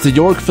returns to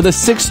York for the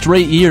 6th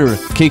straight year,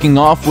 kicking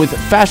off with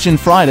Fashion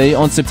Friday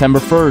on September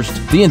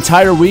 1st. The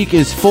entire week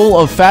is full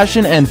of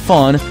fashion and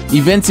fun.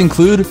 Events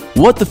include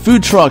What the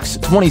Food Trucks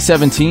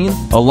 2017,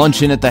 a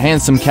luncheon at the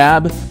Handsome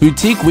Cab,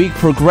 Boutique Week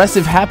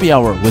Progressive Happy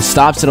Hour with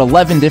stops at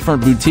 11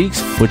 different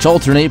boutiques, which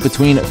alternate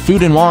between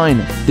food and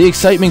wine. The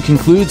excitement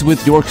concludes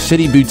with York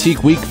City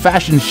Boutique Week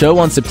Fashion Show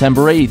on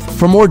September 8th.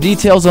 For more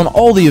details on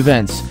all the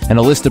events and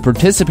a list of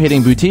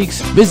participating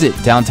boutiques, visit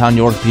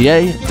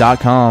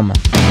downtownyorkpa.com.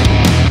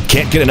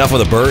 Can't get enough of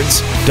the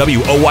Birds?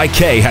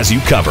 WOYK has you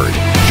covered.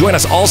 Join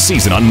us all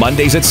season on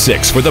Mondays at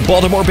 6 for the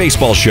Baltimore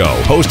Baseball Show,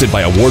 hosted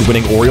by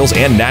award-winning Orioles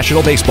and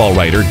National Baseball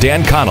writer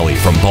Dan Connolly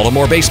from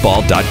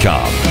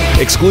BaltimoreBaseball.com.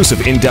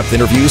 Exclusive in-depth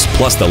interviews,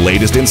 plus the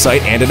latest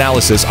insight and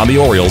analysis on the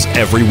Orioles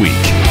every week.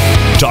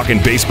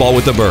 Talking baseball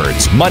with the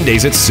Birds,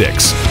 Mondays at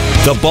 6.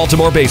 The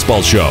Baltimore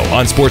Baseball Show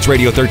on Sports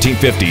Radio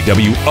 1350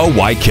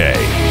 WOYK.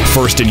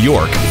 First in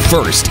York,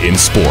 first in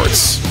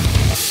sports.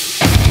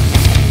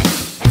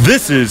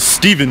 This is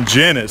Steven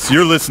Janis.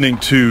 You're listening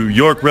to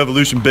York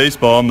Revolution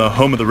Baseball on the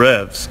home of the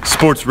Revs.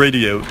 Sports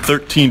Radio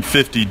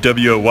 1350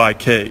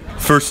 WOYK.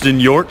 First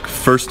in York,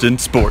 first in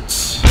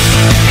sports.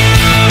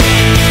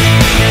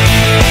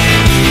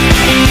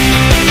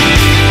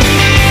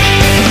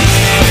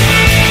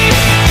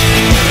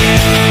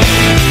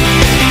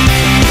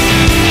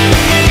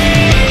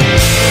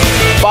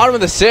 Bottom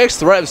of the 6th,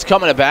 the Revs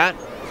coming to bat.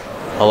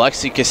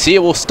 Alexi Casilla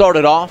will start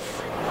it off.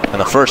 And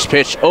the first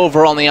pitch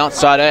over on the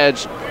outside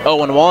edge,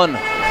 0-1.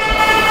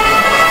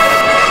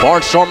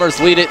 Barnstormers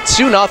lead it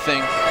 2-0.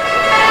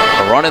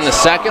 A run in the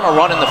second, a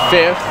run in the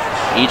fifth,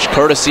 each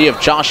courtesy of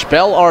Josh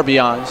Bell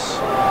RBIs.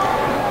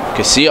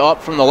 Casilla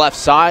up from the left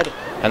side,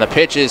 and the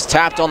pitch is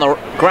tapped on the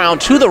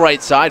ground to the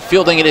right side.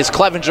 Fielding it is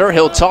Clevenger.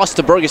 He'll toss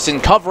to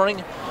Bergeson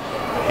covering.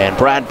 And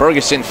Brad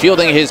Bergeson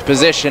fielding his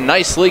position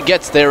nicely,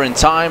 gets there in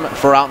time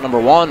for out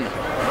number 1.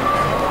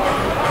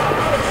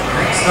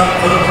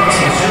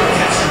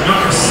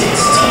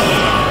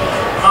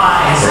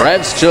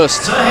 Revs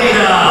just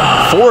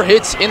 4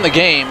 hits in the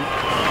game.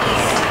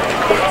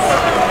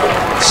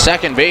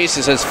 Second base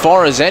is as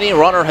far as any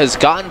runner has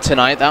gotten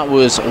tonight. That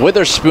was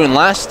Witherspoon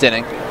last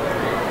inning.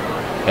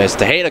 As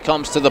Tejeda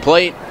comes to the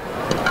plate.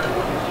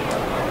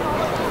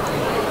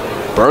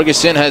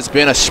 Bergeson has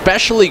been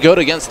especially good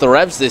against the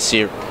Revs this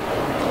year.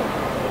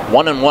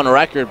 1-1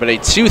 record, but a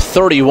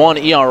 2.31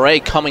 ERA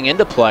coming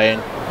into play,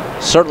 and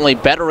certainly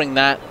bettering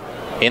that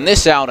in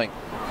this outing.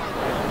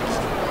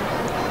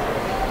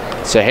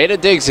 Tejeda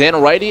digs in,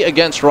 righty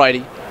against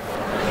righty.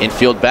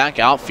 Infield back,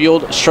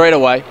 outfield straight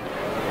away.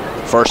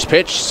 First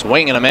pitch,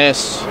 swing and a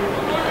miss.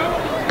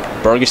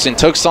 Bergeson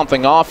took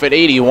something off at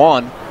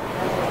 81.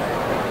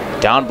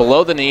 Down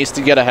below the knees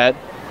to get ahead.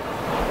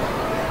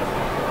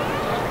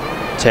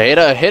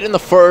 Tejeda a hit in the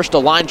first, a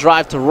line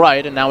drive to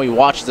right, and now he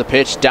watches the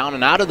pitch down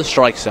and out of the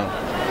strike zone.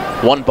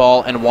 1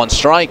 ball and 1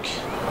 strike.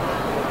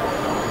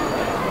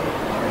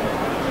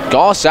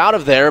 Goss out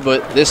of there,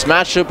 but this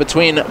matchup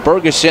between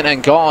Bergeson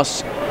and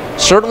Goss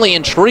certainly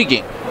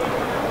intriguing.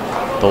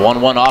 The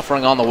 1-1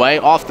 offering on the way,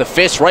 off the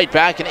fist, right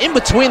back, and in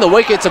between the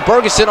wickets of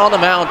Bergeson on the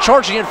mound.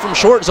 Charging in from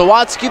short,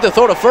 Zawadzki, the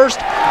throw to first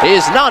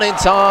is not in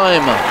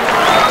time.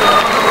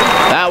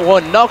 That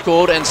one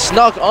knuckled and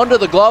snuck under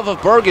the glove of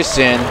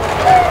Bergeson,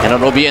 and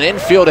it'll be an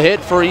infield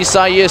hit for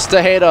Isaias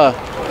Tejeda.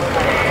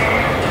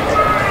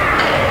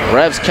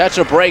 Revs catch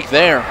a break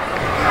there.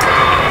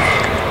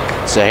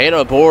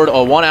 Tejeda aboard a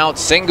 1-out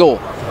single.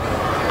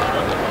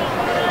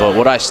 But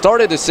what I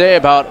started to say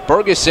about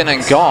Bergeson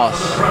and Goss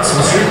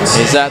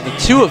is that the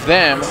two of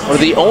them are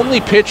the only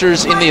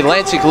pitchers in the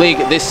Atlantic League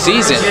this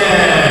season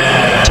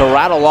to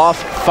rattle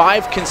off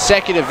 5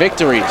 consecutive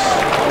victories.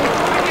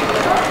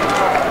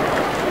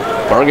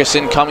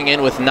 Ferguson coming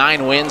in with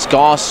 9 wins,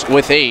 Goss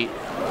with 8.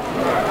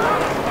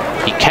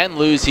 He can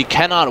lose, he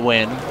cannot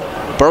win.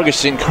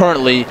 Ferguson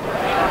currently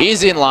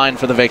is in line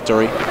for the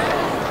victory.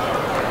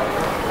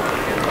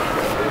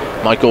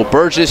 Michael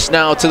Burgess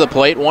now to the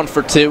plate, 1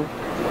 for 2.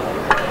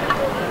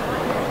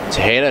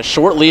 Tejeda,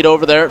 short lead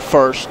over there at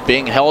first,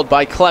 being held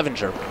by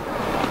Clevenger.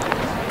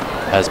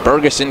 As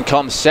Ferguson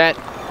comes set,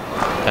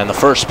 and the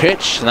first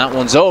pitch, and that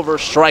one's over,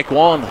 strike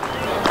 1.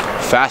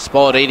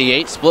 Fastball at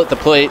 88, split the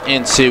plate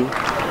in 2.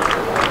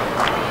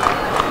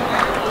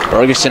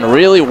 Ferguson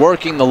really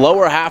working the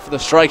lower half of the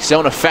strike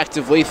zone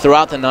effectively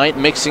throughout the night,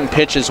 mixing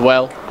pitches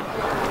well.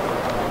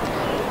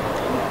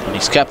 And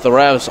he's kept the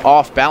Revs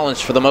off balance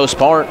for the most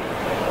part.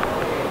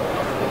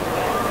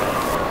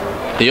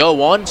 The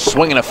 0-1,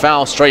 swinging a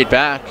foul straight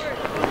back.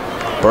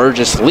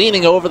 Burgess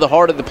leaning over the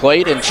heart of the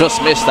plate and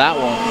just missed that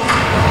one.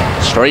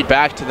 Straight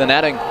back to the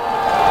netting.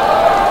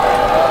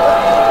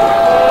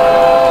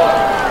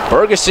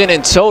 Ferguson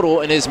in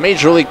total in his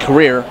major league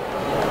career,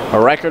 a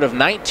record of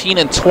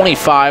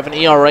 19-25, an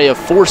ERA of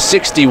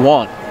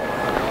 4.61.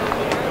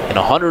 In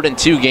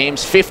 102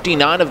 games,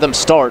 59 of them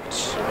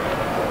starts.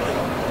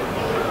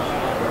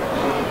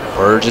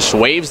 Burgess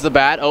waves the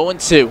bat,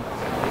 0-2.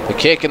 The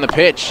kick and the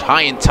pitch,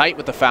 high and tight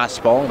with the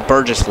fastball, and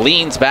Burgess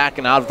leans back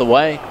and out of the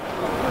way.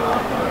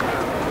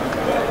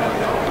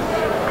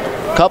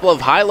 A couple of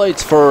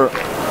highlights for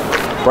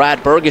Brad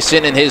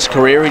Ferguson in his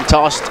career. He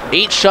tossed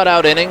 8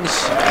 shutout innings,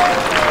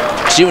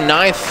 June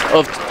 9th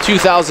of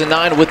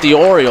 2009 with the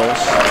Orioles,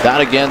 that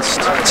against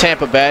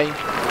Tampa Bay.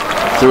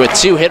 Threw a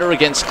 2-hitter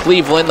against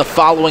Cleveland the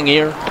following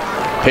year.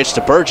 Pitch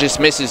to Burgess,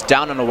 misses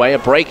down and away, a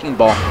breaking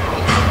ball.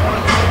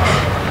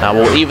 Now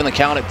we'll even the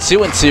count at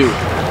 2-2.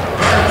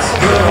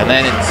 And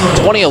then in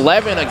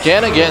 2011,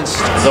 again against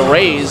the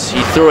Rays,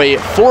 he threw a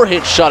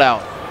 4-hit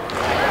shutout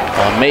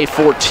on May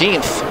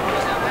 14th.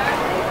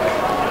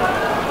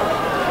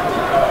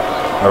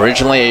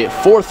 Originally a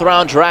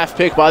 4th-round draft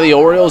pick by the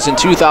Orioles in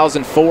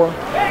 2004.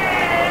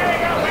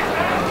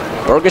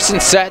 Ferguson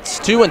sets,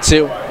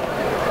 2-2.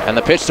 And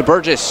the pitch to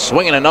Burgess,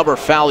 swinging another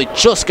foul. He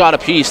just got a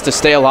piece to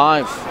stay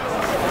alive.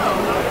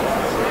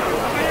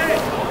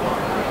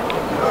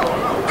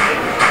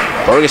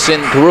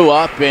 Ferguson grew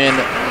up in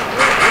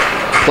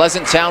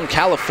Pleasant Town,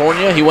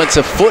 California. He went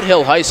to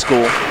Foothill High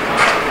School,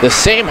 the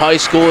same high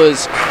school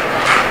as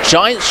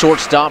Giant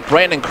shortstop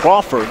Brandon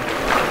Crawford,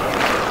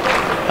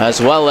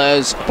 as well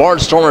as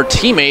Barnstormer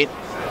teammate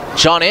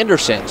John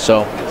Anderson.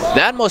 So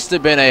that must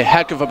have been a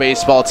heck of a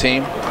baseball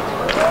team.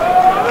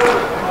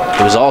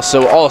 He was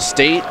also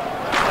All-State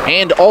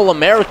and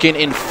All-American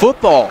in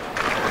football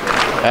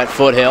at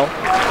Foothill.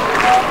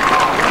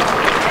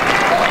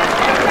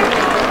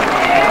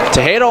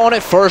 Tejeda on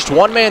at first,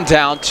 1 man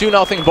down,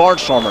 2-0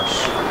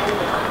 Barnstormers.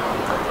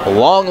 A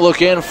long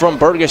look in from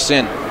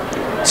Ferguson,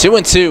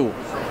 2-2.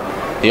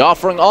 The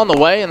offering on the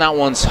way, and that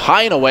one's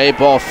high and away,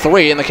 ball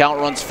 3, and the count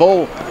runs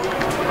full.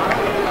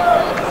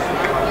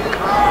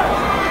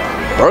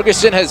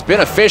 Ferguson has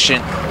been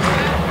efficient.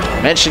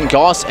 Mentioned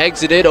Goss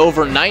exited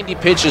over 90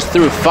 pitches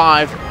through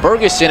 5.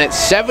 Ferguson at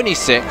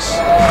 76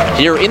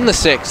 here in the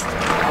 6th.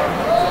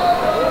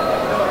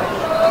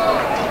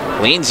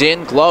 Leans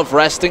in, glove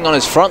resting on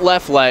his front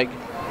left leg.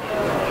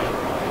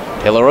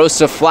 De La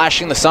Rosa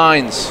flashing the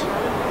signs.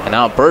 And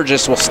now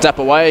Burgess will step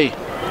away.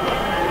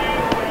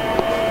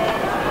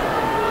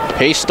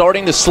 Pace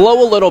starting to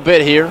slow a little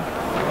bit here.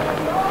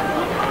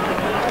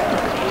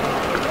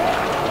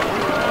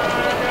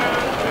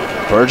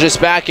 Burgess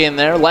back in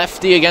there,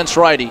 lefty against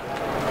righty.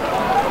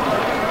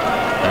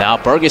 And now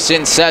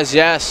Ferguson says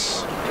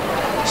yes.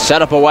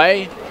 Set up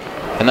away.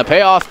 And the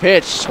payoff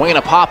pitch, swinging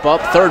a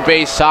pop-up, third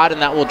base side,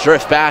 and that will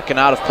drift back and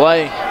out of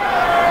play.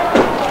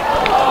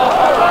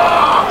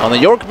 On the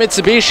York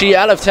Mitsubishi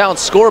out-of-town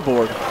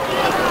scoreboard,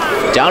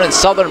 down in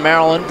Southern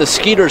Maryland, the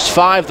Skeeters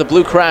 5, the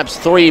Blue Crabs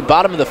 3,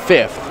 bottom of the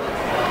 5th.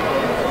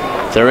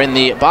 They're in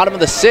the bottom of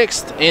the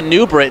 6th in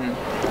New Britain.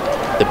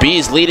 The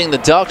Bees leading the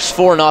Ducks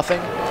 4-0.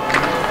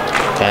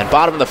 And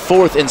bottom of the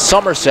 4th in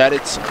Somerset,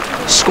 it's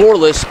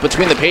scoreless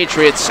between the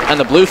Patriots and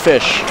the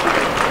Bluefish.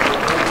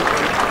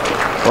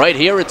 Right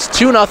here, it's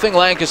 2-0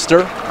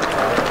 Lancaster,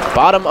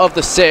 bottom of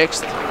the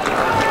 6th.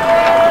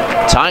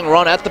 Tying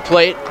run at the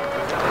plate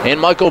in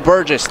Michael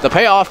Burgess. The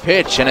payoff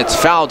pitch, and it's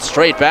fouled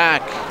straight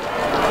back.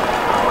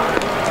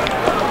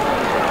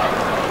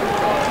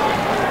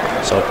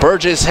 So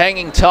Burgess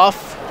hanging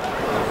tough.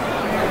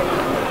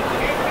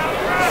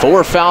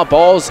 4 foul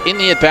balls in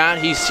the at-bat.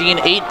 He's seen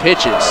 8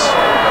 pitches.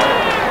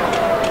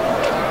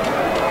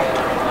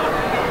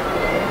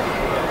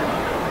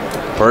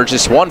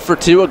 Burgess 1 for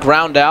 2, a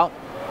ground out.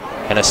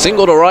 And a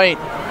single to right.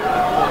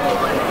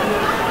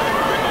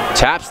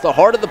 Taps the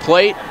heart of the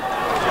plate.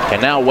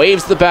 And now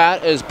waves the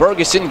bat as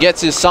Ferguson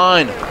gets his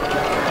sign.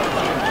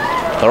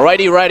 The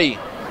righty ready.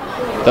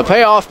 The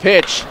payoff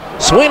pitch.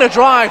 Swing a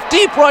drive.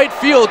 Deep right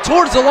field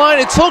towards the line.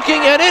 It's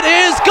hooking and it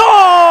is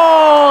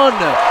gone!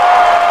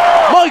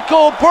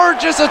 Michael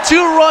Burgess, a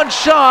 2-run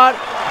shot.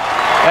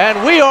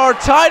 And we are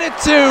tied at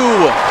 2.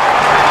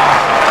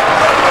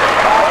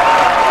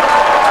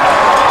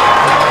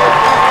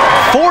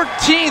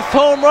 14th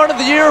home run of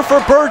the year for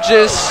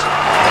Burgess.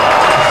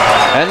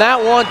 And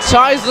that one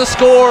ties the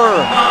score.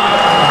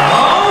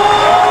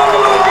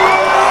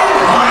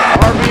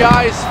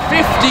 RBIs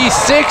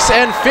 56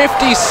 and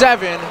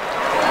 57.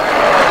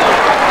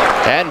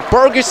 And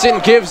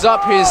Bergeson gives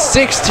up his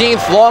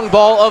 16th long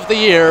ball of the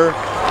year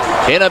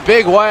in a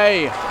big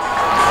way.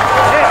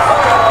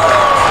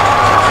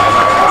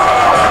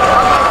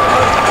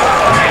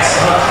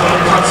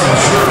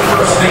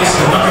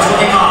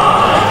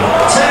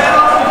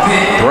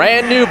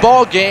 Brand new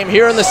ball game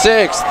here in the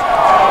 6th.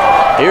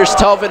 Here's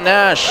Telvin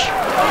Nash.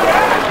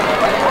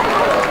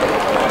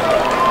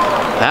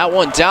 That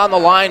one down the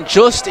line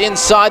just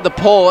inside the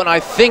pole, and I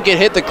think it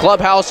hit the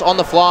clubhouse on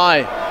the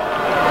fly.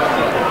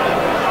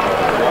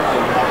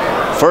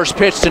 First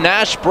pitch to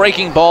Nash,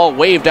 breaking ball,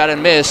 waved at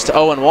and missed,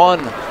 0-1.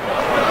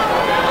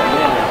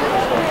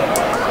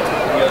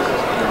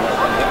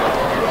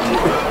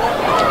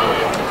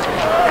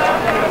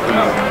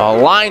 A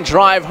line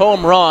drive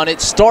home run.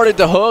 It started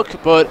to hook,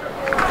 but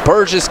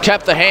Burgess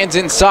kept the hands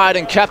inside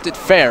and kept it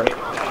fair.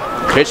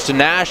 Pitch to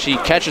Nash. He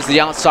catches the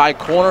outside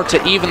corner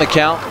to even the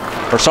count.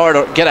 Or sorry,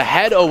 to get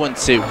ahead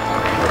 0-2.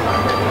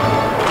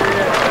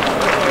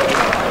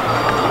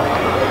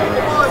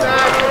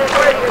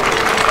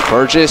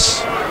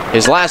 Burgess,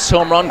 his last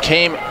home run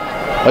came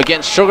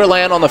against Sugar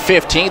Land on the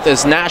 15th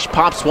as Nash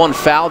pops one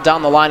foul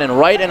down the line and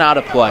right and out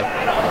of play.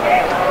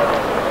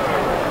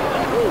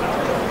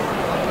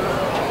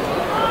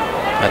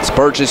 That's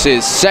Burgess'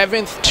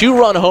 7th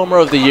two-run homer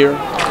of the year.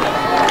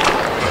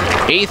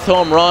 8th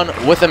home run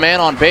with a man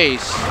on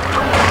base.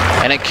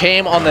 And it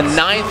came on the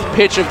 9th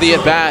pitch of the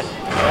at-bat.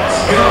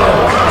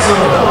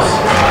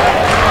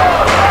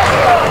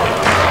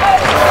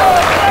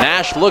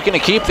 Nash looking to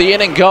keep the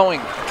inning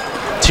going.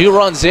 2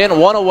 runs in,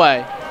 1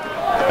 away.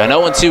 An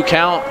 0-2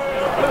 count.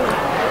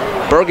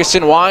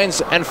 Bergeson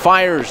winds and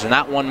fires, and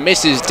that one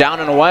misses down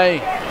and away.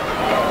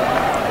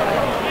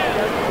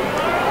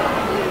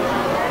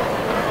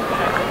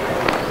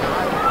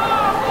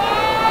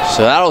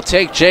 So that'll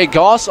take Jay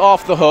Goss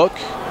off the hook.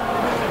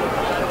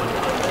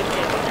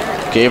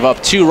 Gave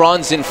up 2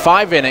 runs in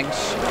 5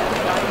 innings.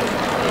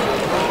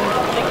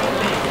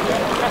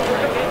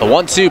 The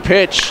 1-2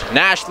 pitch.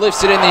 Nash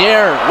lifts it in the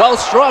air. Well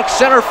struck,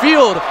 center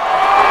field.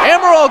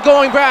 Emerald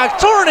going back,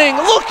 turning,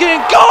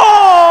 looking,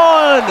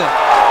 gone!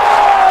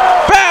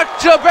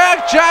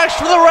 Back-to-back jacks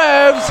for the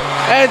Revs,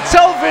 and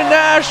Telvin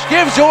Nash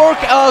gives York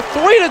a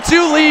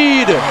 3-2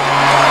 lead.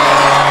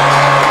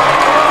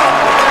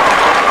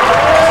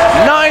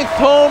 9th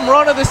home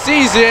run of the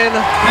season,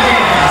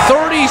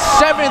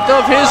 37th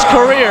of his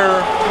career,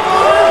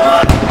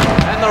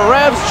 and the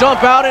Revs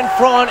jump out in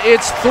front.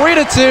 It's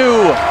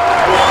 3-2.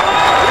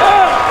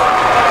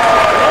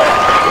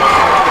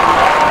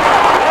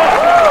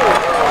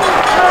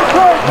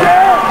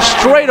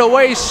 Straight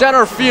away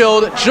center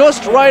field,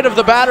 just right of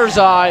the batter's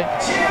eye,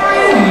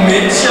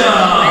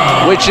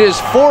 which is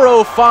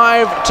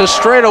 405 to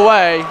straight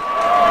away.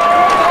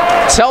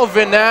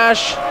 Telvin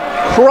Nash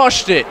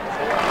crushed it.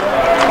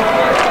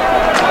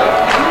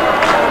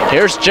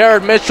 Here's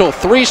Jared Mitchell,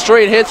 3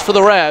 straight hits for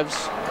the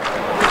Revs.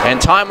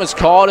 And time was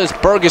called as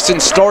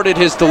Bergeson started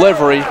his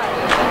delivery,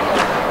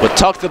 but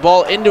tucked the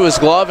ball into his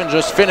glove and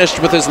just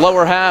finished with his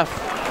lower half.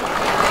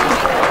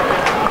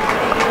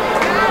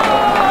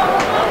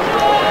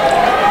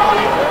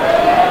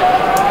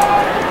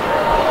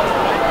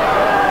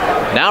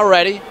 Now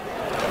ready.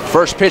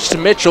 First pitch to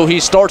Mitchell. He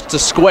starts to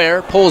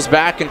square, pulls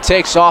back, and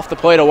takes off the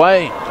plate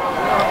away.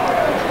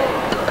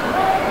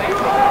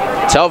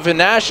 Telvin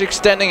Nash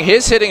extending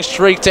his hitting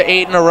streak to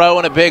 8 in a row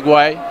in a big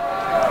way.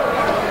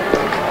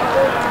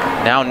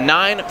 Now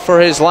 9 for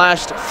his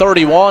last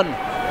 31.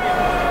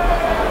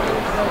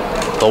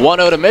 The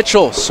 1-0 to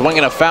Mitchell,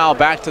 swinging a foul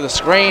back to the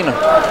screen.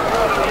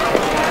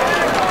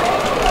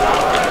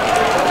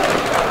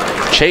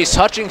 Chase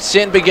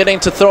Hutchinson beginning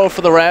to throw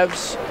for the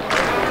Revs.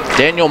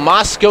 Daniel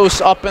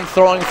Moskos up and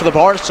throwing for the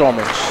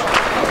Barnstormers.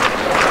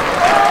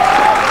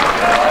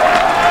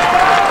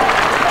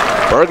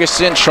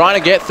 Bergeson trying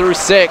to get through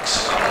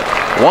 6.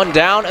 1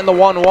 down and the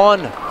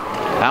 1-1.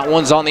 That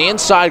one's on the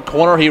inside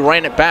corner. He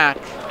ran it back.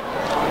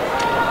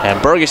 And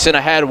Bergeson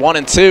ahead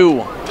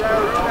 1-2.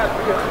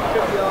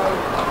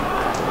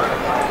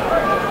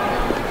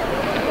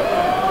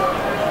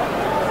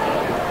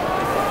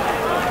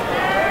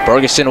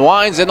 Bergeson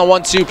winds in the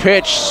 1-2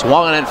 pitch,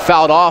 swung and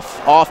fouled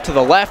off to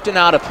the left and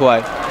out of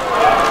play.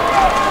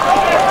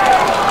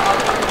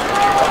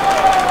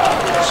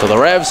 So the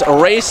Revs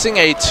erasing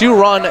a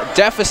 2-run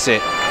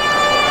deficit.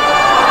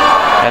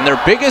 And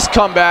their biggest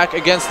comeback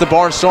against the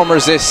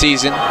Barnstormers this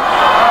season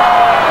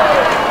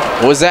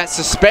was that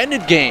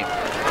suspended game,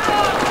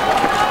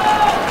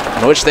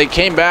 in which they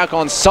came back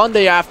on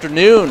Sunday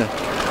afternoon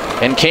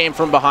and came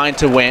from behind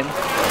to win.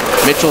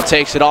 Mitchell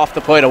takes it off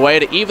the plate away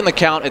to even the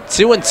count at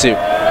 2-2.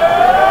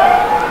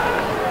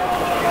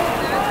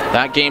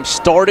 That game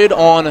started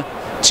on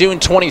June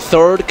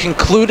 23rd,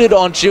 concluded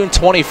on June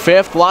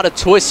 25th. A lot of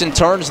twists and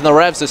turns in the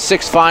Revs, a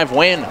 6-5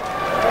 win.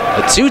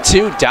 The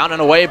 2-2 down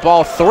and away,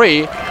 ball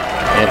 3.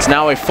 And it's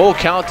now a full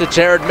count to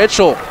Jared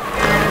Mitchell.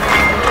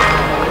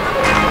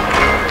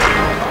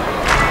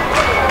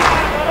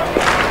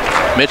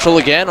 Mitchell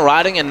again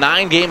riding a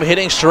 9-game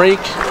hitting streak,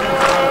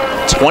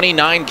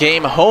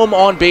 29-game home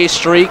on base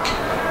streak.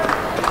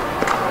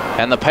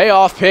 And the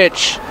payoff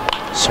pitch,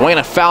 swinging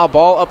a foul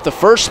ball up the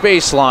first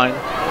baseline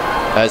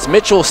as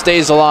Mitchell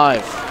stays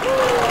alive.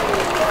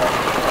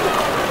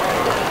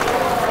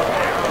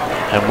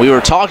 And we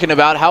were talking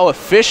about how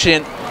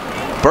efficient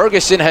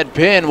Bergeson had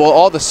been. Well,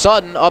 all of a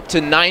sudden up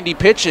to 90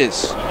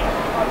 pitches.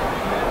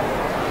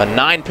 A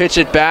 9-pitch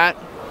at bat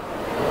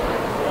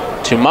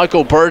to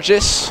Michael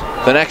Burgess.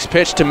 The next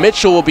pitch to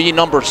Mitchell will be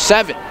number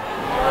 7.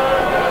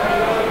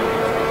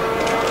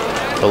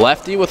 The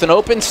lefty with an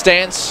open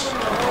stance,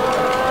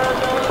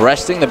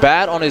 resting the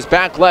bat on his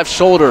back left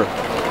shoulder.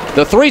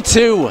 The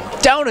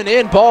 3-2, down and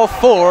in, ball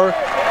 4,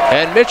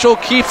 and Mitchell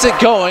keeps it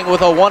going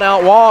with a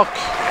 1-out walk.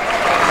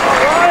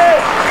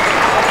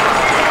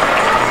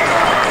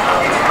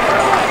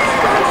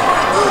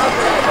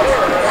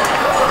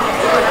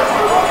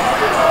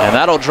 And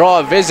that'll draw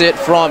a visit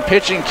from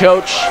pitching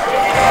coach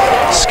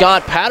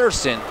Scott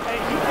Patterson.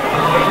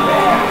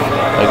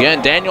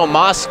 Again, Daniel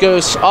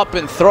Moskos up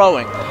and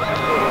throwing.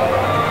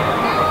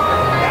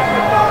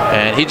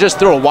 And he just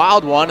threw a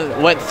wild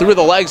one, went through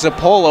the legs of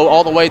Polo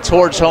all the way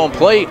towards home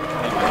plate.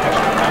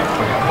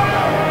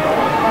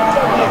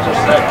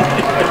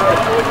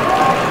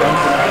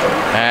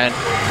 And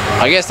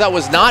I guess that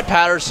was not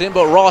Patterson,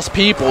 but Ross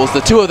Peoples.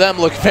 The two of them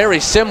look very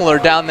similar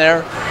down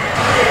there.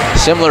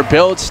 Similar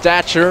build,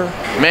 stature,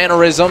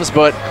 mannerisms,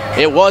 but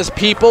it was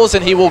Peoples,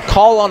 and he will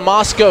call on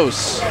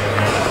Moskos.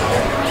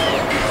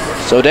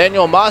 So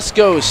Daniel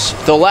Moskos,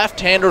 the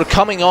left-hander,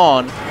 coming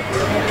on,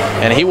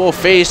 and he will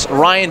face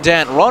Ryan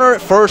Dent. Runner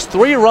at first,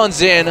 3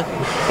 runs in.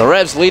 The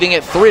Revs leading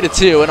it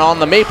 3-2, and on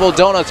the Maple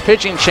Donuts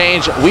pitching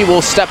change, we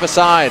will step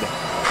aside.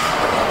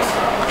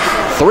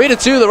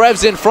 3-2, the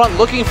Revs in front,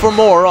 looking for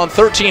more on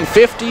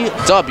 1350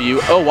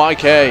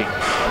 WOYK.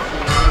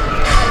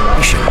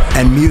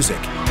 And music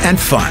and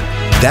fun.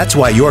 That's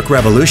why York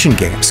Revolution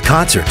games,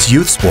 concerts,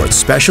 youth sports,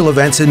 special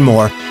events, and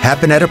more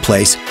happen at a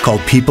place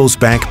called People's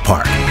Bank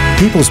Park.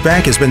 People's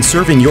Bank has been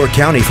serving York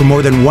County for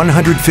more than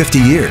 150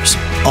 years.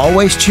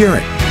 Always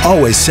cheering,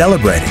 always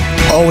celebrating,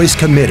 always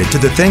committed to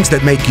the things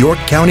that make York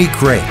County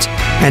great.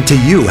 And to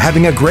you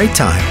having a great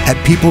time at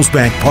People's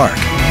Bank Park.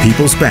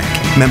 People's Bank,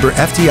 member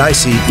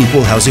FDIC,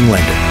 equal housing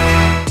lender.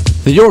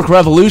 The York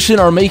Revolution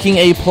are making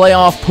a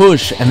playoff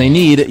push, and they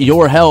need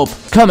your help.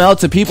 Come out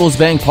to People's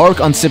Bank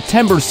Park on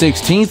September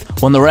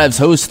 16th when the Revs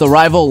host the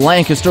rival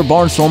Lancaster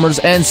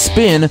Barnstormers and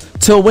spin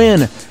to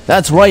win.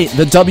 That's right,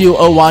 the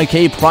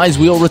WOYK prize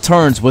wheel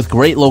returns with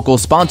great local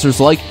sponsors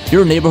like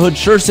your neighborhood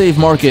SureSave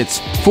markets.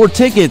 For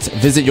tickets,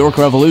 visit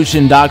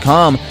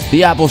YorkRevolution.com,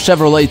 the Apple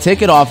Chevrolet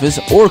ticket office,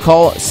 or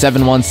call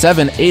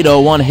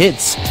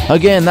 717-801-HITS.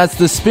 Again, that's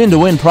the Spin to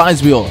Win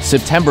prize wheel,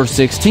 September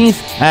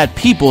 16th at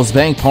People's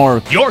Bank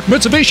Park. York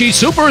Mitsubishi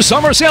Super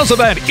Summer Sales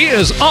Event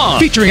is on,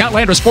 featuring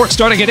Outlander Sports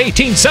starting at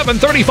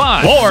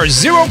 $18,735 or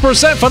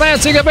 0%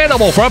 financing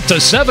available for up to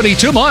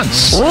 72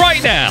 months.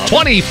 Right now,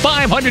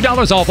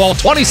 $2,500 off all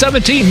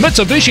 2017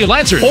 Mitsubishi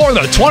Lancers or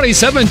the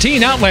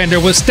 2017 Outlander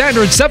with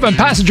standard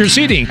 7-passenger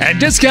seating and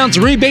discounts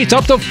rebates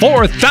up to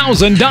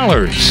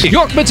 $4,000.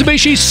 York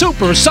Mitsubishi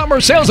Super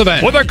Summer Sales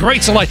Event with a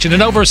great selection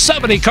and over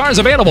 70 cars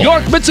available.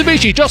 York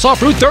Mitsubishi just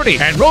off Route 30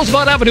 and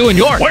Roosevelt Avenue in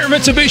York, where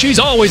Mitsubishis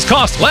always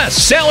cost less.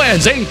 Sale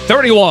ends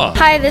 8/31.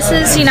 Hi, this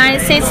is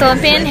United States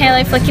Olympian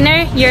Haley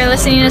Flickener. You're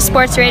listening to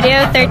Sports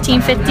Radio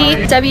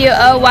 1350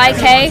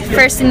 WOYK,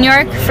 first in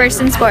York,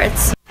 first in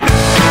sports.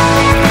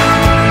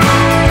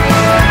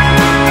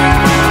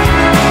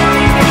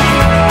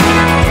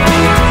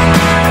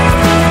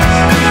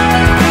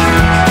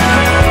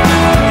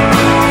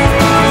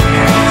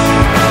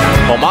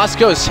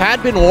 Moskos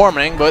had been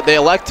warming, but they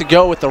elect to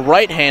go with the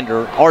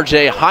right-hander,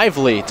 R.J.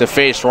 Hively, to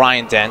face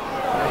Ryan Dent.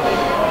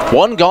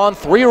 1 gone,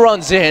 3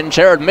 runs in.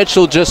 Jared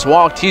Mitchell just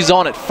walked. He's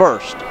on at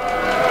first.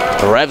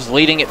 The Revs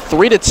leading it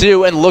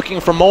 3-2 and looking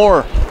for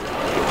more.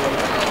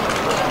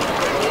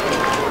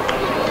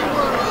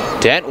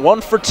 Dent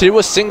 1 for 2,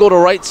 a single to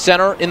right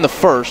center in the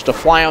first, a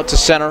fly out to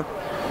center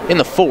in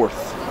the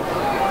fourth.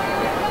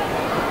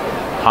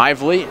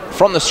 Hively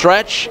from the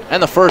stretch,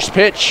 and the first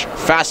pitch,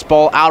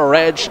 fastball outer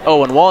edge,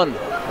 0-1.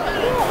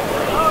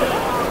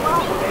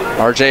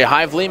 R.J.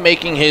 Hively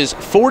making his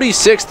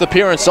 46th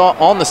appearance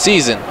on the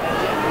season.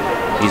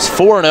 He's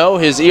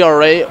 4-0, his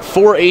ERA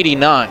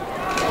 4.89.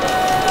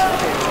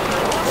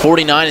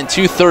 49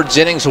 2/3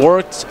 innings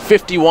worked,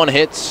 51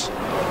 hits,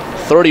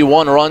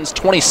 31 runs,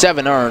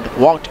 27 earned,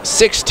 walked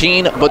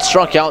 16 but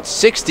struck out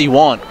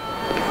 61.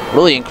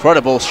 Really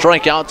incredible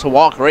strikeout to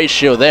walk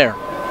ratio there.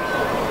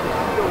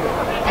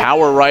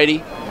 Power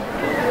righty.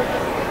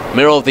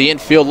 Middle of the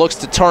infield looks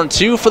to turn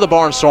 2 for the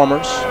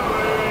Barnstormers.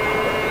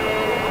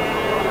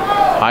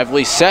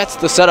 Hively sets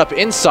the setup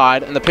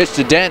inside, and the pitch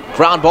to Dent.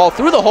 Ground ball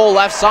through the hole,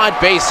 left side,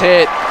 base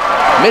hit.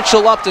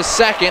 Mitchell up to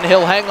second.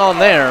 He'll hang on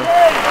there.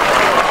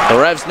 The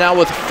Revs now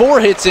with 4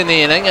 hits in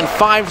the inning, and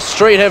 5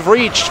 straight have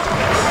reached.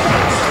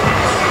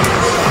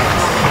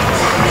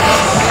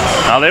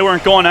 Now, they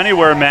weren't going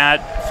anywhere,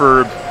 Matt,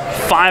 for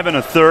 5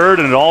 1/3,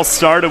 and it all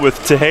started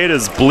with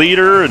Tejeda's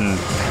bleeder, and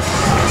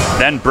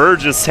then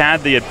Burgess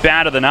had the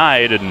at-bat of the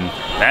night, and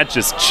that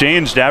just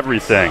changed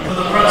everything.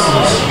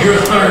 Your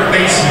third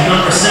baseman,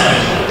 number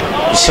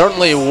 7. He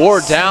certainly wore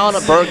down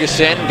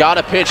Bergeson, got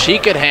a pitch he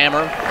could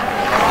hammer,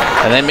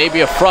 and then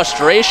maybe a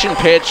frustration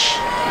pitch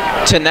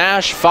to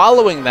Nash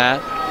following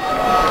that.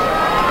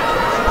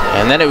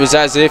 And then it was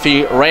as if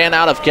he ran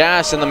out of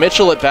gas in the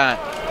Mitchell at-bat.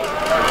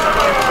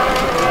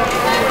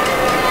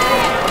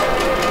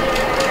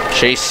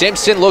 Chase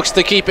Simpson looks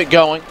to keep it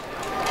going.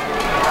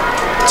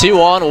 2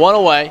 on, 1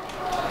 away.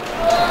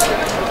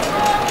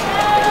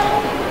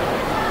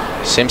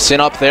 Simpson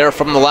up there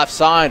from the left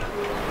side.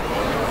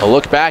 A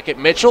look back at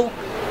Mitchell.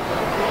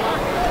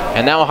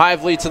 And now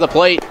Hively to the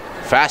plate.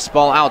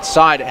 Fastball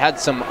outside. It had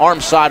some arm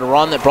side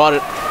run that brought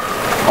it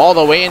all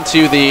the way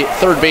into the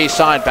third base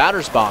side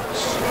batter's box.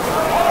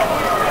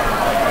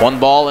 1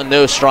 ball and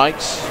no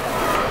strikes.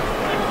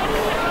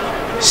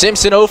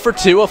 Simpson 0 for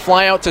 2, a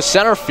fly out to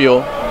center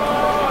field.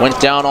 Went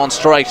down on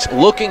strikes,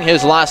 looking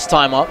his last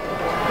time up.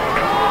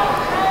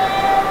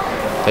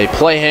 They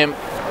play him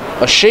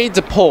a shade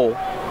to pull.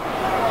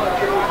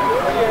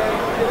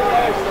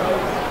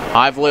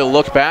 Hively will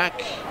look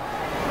back.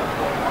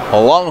 A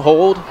long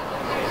hold,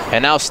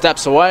 and now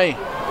steps away.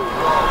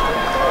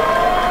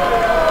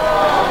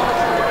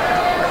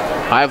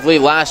 Hively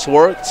last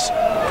worked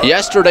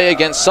yesterday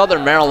against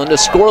Southern Maryland. A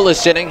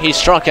scoreless inning, he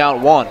struck out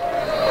 1.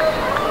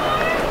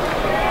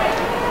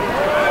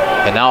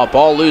 And now a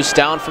ball loose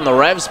down from the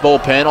Revs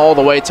bullpen all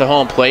the way to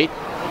home plate.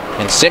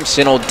 And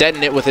Simpson will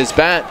deaden it with his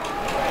bat.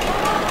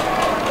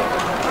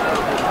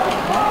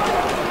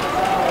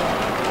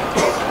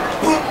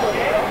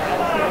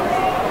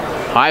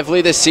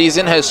 Hively this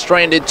season has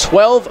stranded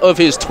 12 of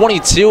his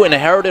 22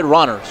 inherited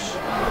runners.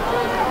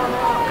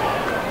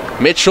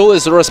 Mitchell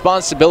is the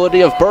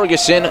responsibility of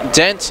Bergeson.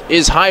 Dent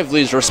is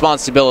Hively's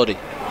responsibility.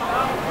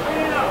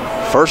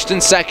 First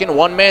and second,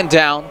 1 man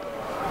down.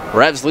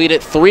 Revs lead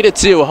it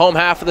 3-2, home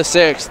half of the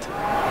 6th.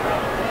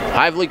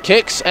 Hively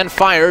kicks and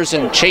fires,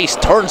 and Chase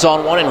turns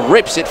on one and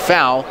rips it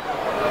foul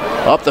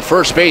up the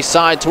first base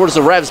side towards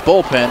the Revs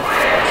bullpen.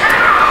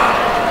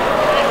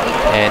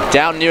 And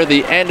down near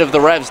the end of the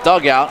Revs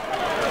dugout,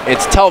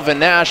 it's Telvin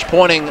Nash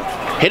pointing,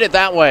 hit it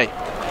that way.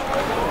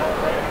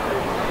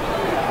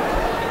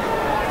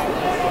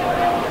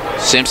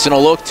 Simpson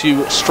will look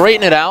to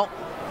straighten it out.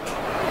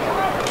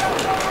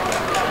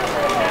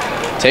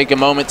 Take a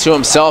moment to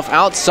himself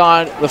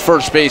outside the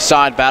first base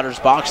side batter's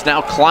box,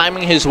 now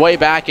climbing his way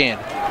back in.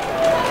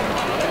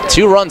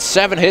 2 runs,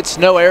 7 hits,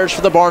 no errors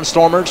for the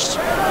Barnstormers.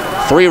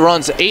 3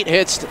 runs, 8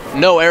 hits,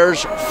 no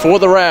errors for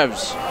the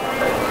Revs.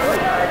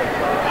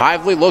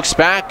 Hively looks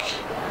back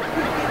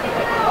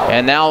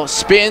and now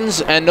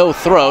spins and no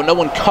throw, no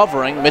one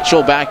covering.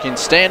 Mitchell back in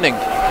standing.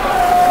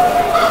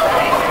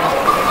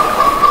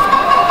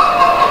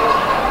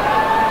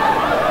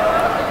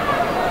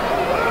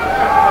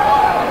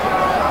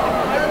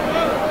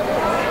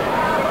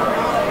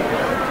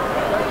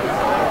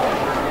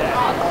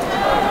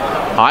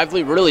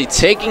 Hively really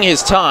taking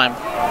his time.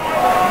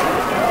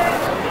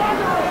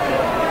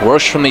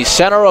 Works from the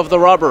center of the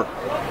rubber.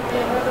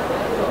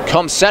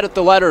 Comes set at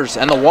the letters,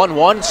 and the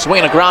 1-1,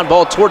 swinging a ground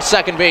ball towards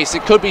second base.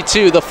 It could be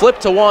 2, the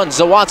flip to 1,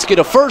 Zawadzki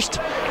to first.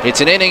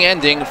 It's an inning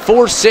ending,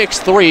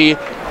 4-6-3,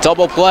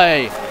 double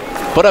play.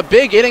 But a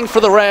big inning for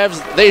the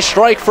Revs. They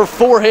strike for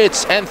 4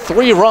 hits and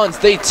 3 runs.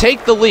 They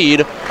take the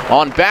lead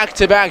on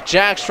back-to-back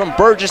jacks from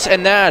Burgess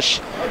and Nash.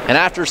 And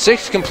after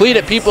 6 complete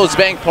at Peoples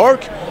Bank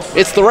Park,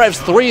 it's the Revs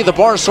 3, the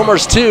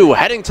Barnstormers 2,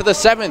 heading to the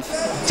 7th.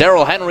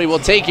 Darrell Henry will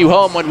take you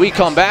home when we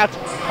come back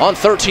on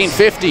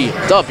 1350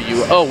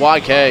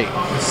 WOYK.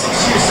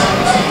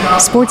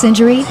 Sports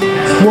injury?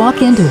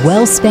 Walk into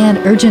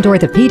WellSpan Urgent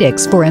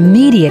Orthopedics for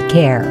immediate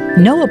care.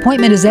 No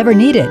appointment is ever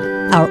needed.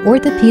 Our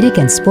orthopedic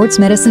and sports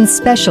medicine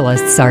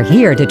specialists are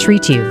here to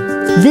treat you.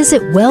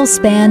 Visit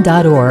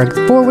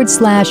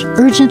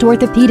wellspan.org/urgent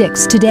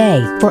orthopedics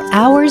today for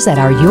hours at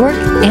our York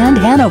and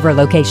Hanover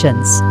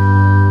locations.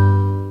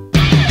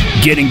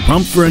 Getting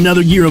pumped for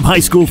another year of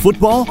high school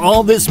football?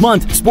 All this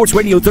month, Sports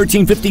Radio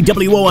 1350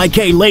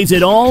 WOIK lays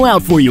it all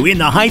out for you in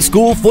the High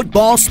School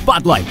Football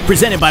Spotlight,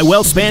 presented by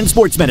WellSpan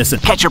Sports Medicine.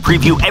 Catch a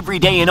preview every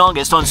day in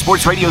August on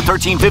Sports Radio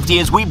 1350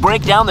 as we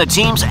break down the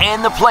teams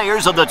and the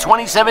players of the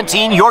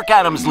 2017 York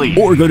Adams League.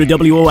 Or go to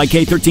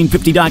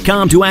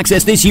WOIK1350.com to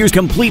access this year's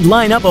complete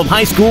lineup of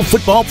high school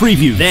football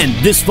previews. Then,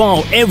 this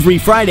fall, every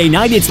Friday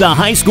night, it's the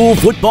High School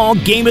Football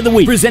Game of the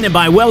Week, presented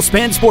by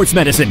WellSpan Sports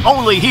Medicine.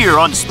 Only here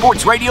on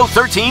Sports Radio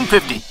 1350.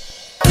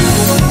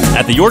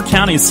 At the York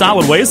County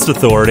Solid Waste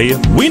Authority,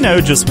 we know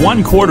just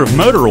 1 quart of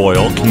motor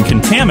oil can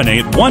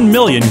contaminate 1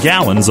 million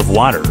gallons of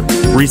water.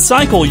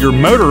 Recycle your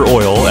motor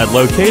oil at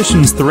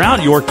locations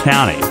throughout York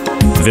County.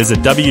 Visit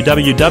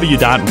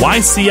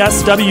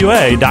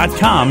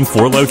www.ycswa.com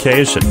for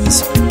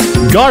locations.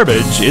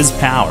 Garbage is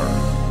power.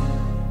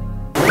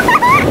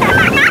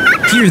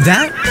 Hear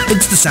that?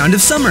 It's the sound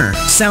of summer.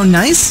 Sound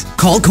nice?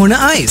 Call Kona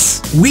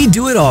Ice. We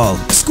do it all.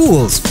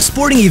 Schools,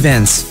 sporting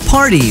events,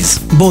 parties,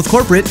 both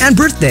corporate and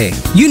birthday.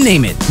 You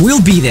name it,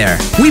 we'll be there.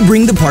 We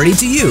bring the party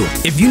to you.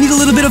 If you need a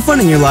little bit of fun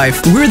in your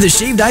life, we're the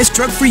shaved ice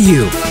truck for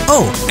you.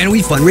 Oh, and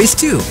we fundraise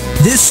too.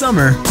 This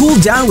summer, cool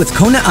down with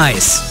Kona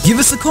Ice. Give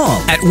us a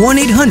call at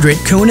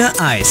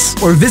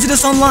 1-800-KONA-ICE or visit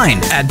us online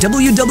at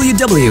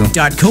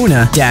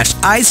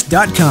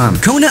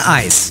www.kona-ice.com. Kona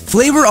Ice.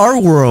 Flavor our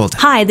world.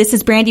 Hi, this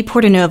is Brandy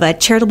Portanova,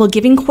 Charitable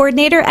Giving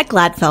Coordinator at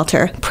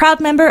Gladfelter,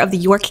 proud member of the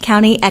York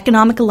County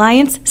Economic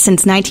Alliance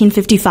since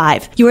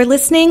 1955. You are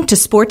listening to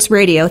Sports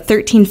Radio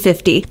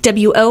 1350,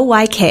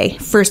 WOYK,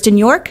 first in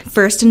York,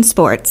 first in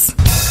sports.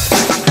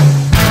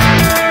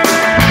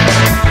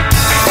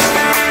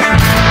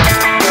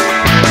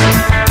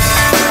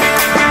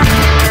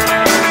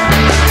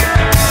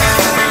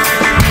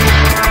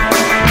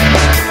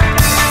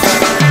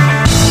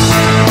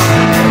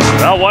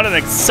 Well, what an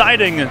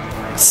exciting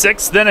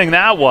sixth inning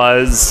that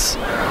was.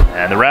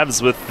 And the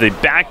Revs, with the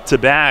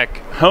back-to-back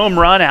home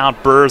run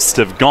outburst,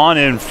 have gone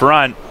in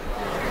front.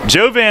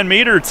 Joe Van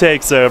Meter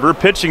takes over.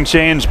 Pitching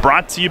change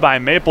brought to you by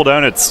Maple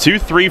Donuts.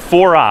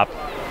 2-3-4 up.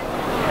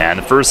 And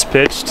the first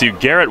pitch to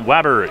Garrett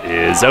Weber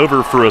is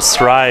over for a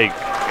strike.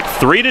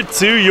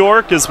 3-2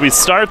 York as we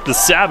start the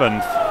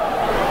seventh.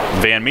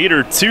 Van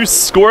Meter, 2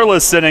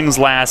 scoreless innings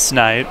last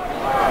night.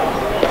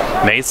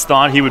 Mace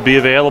thought he would be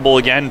available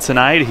again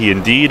tonight. He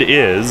indeed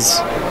is.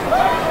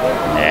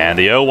 And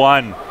the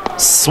 0-1.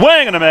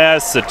 Swing and a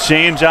miss, a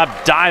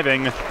changeup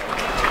diving.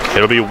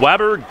 It'll be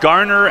Weber,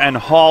 Garner, and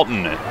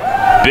Halton.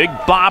 Big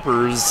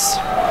boppers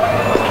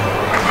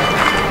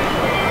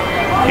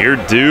here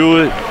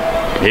due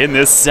in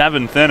this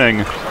seventh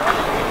inning.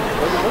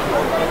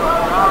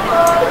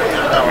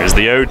 Here's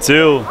the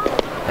 0-2,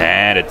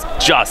 and it's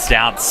just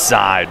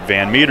outside.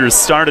 Van Meter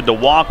started to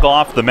walk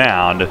off the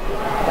mound,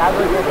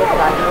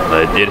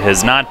 but it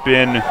has not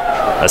been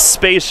a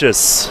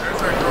spacious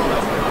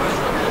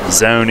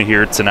zone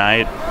here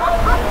tonight.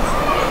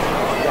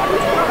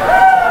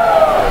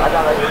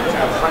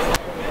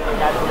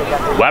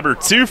 Weber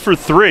 2 for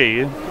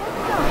 3.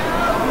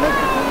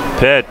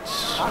 Pitch.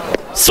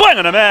 Swing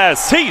and a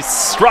miss. He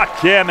struck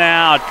him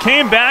out.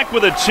 Came back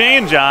with a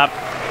changeup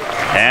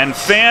and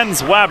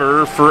fans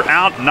Weber for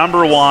out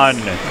number 1.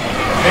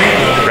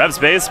 Revs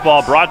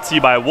Baseball brought to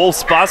you by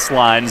Wolf's Bus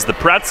Lines, the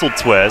Pretzel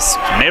Twist,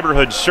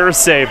 Neighborhood Sure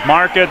Save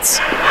Markets,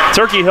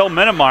 Turkey Hill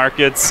Minute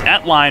Markets,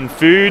 Etline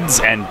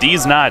Foods, and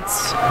D's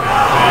Nuts.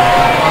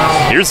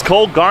 Here's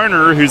Cole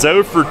Garner, who's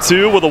 0 for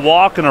 2 with a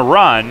walk and a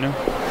run.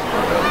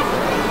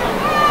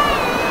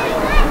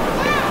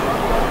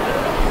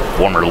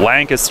 Former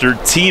Lancaster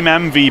team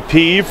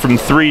MVP from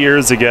 3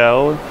 years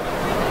ago.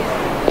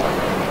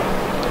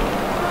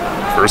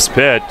 First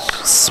pitch,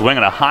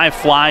 swinging a high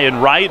fly in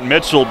right.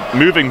 Mitchell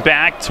moving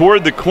back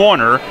toward the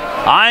corner,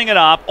 eyeing it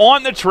up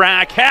on the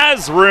track,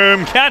 has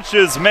room, catch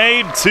is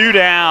made, 2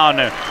 down.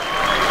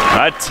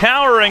 A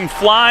towering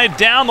fly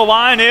down the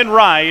line in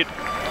right,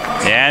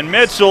 and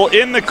Mitchell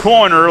in the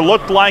corner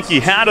looked like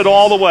he had it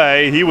all the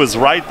way. He was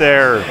right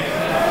there.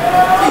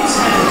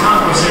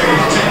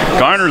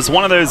 Garner's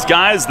one of those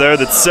guys, though,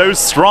 that's so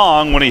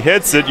strong when he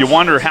hits it, you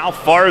wonder how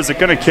far is it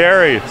going to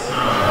carry.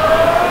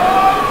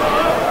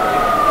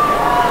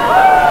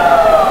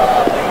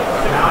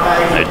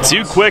 And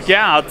 2 quick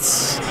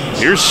outs.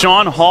 Here's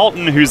Sean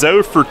Halton, who's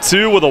 0 for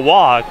 2 with a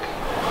walk.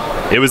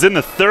 It was in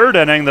the 3rd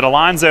inning that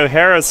Alonzo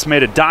Harris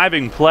made a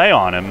diving play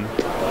on him,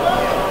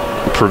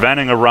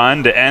 preventing a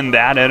run to end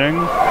that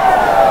inning.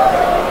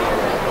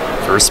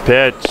 First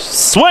pitch,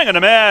 swing and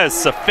a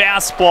miss, a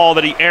fastball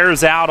that he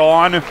airs out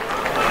on.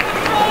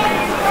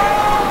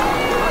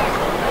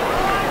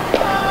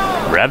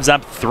 Revs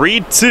up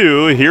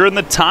 3-2 here in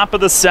the top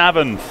of the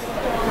 7th.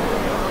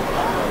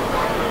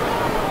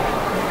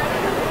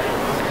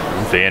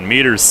 Van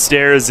Meter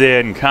stares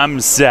in,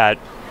 comes set.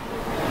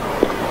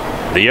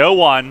 The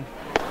 0-1.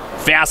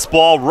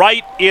 Fastball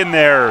right in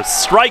there.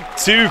 Strike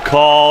 2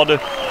 called.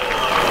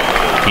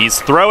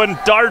 He's throwing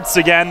darts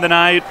again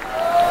tonight.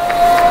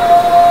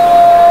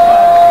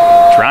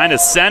 Trying to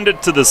send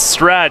it to the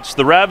stretch.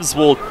 The Revs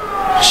will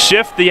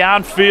shift the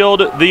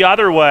outfield the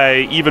other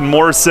way, even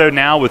more so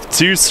now with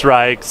 2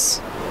 strikes.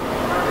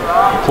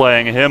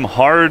 Playing him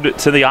hard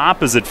to the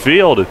opposite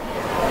field.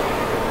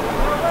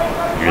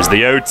 Here's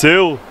the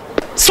 0-2.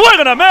 Swing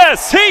and a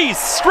miss! He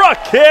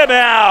struck him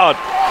out!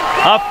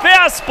 A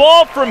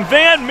fastball from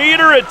Van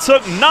Meter. It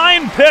took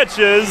 9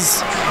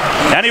 pitches,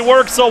 and he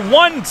works a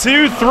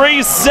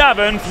 1-2-3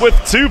 seventh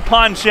with 2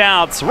 punch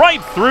outs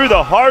right through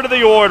the heart of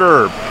the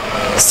order.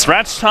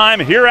 Stretch time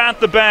here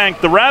at the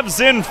bank. The Revs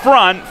in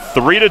front,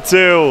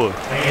 3-2.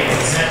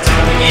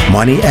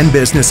 Money and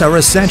business are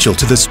essential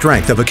to the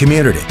strength of a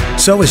community.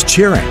 So is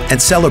cheering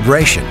and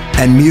celebration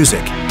and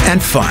music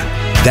and fun.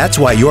 That's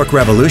why York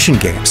Revolution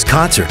games,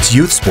 concerts,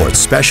 youth sports,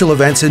 special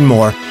events, and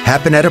more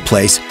happen at a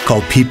place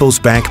called People's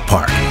Bank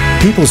Park.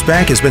 People's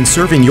Bank has been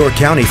serving York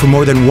County for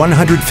more than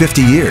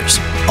 150 years.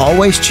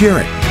 Always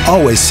cheering,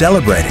 always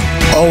celebrating,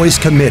 always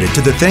committed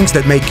to the things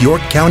that make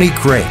York County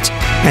great.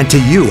 And to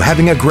you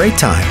having a great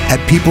time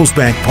at People's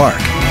Bank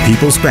Park.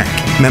 People's Bank,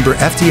 member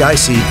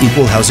FDIC,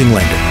 equal housing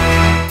lender.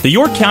 The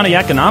York County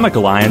Economic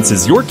Alliance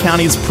is York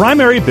County's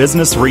primary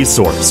business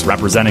resource,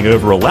 representing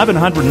over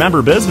 1,100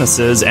 member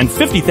businesses and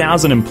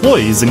 50,000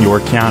 employees in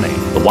York County.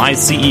 The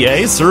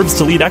YCEA serves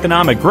to lead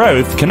economic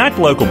growth, connect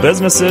local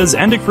businesses,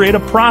 and to create a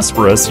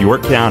prosperous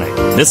York County.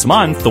 This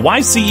month, the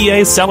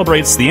YCEA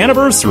celebrates the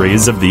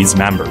anniversaries of these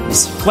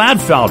members: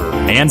 Gladfelder,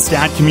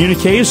 Anstat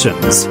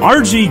Communications,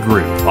 RG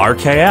Group,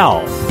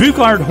 RKL,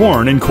 Buchard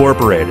Horn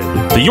Incorporated.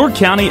 The York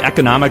County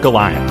Economic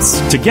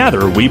Alliance.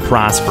 Together we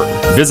prosper.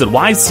 Visit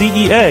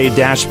YCEA-PA.org.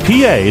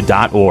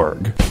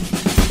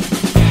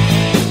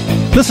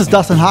 This is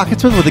Dustin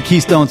Hawkinsmith with the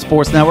Keystone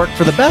Sports Network.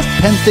 For the best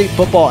Penn State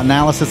football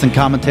analysis and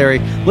commentary,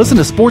 listen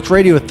to Sports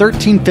Radio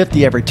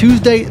 1350 every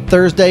Tuesday,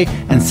 Thursday,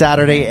 and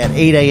Saturday at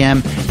 8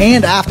 a.m.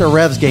 and after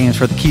Revs games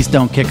for the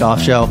Keystone Kickoff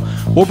Show.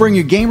 We'll bring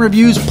you game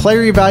reviews,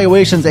 player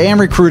evaluations, and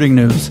recruiting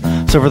news.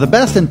 So for the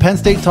best in Penn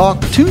State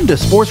talk, tune to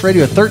Sports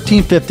Radio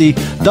 1350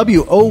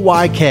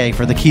 WOYK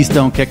for the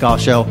Keystone Kickoff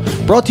Show.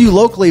 Brought to you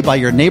locally by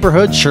your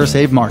neighborhood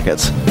SureSave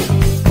Markets.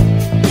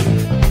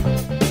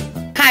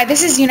 Hi,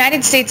 this is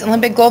United States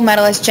Olympic gold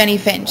medalist Jenny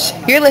Finch.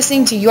 You're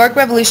listening to York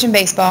Revolution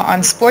Baseball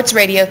on Sports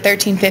Radio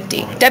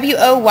 1350.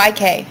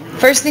 WOYK.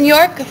 First in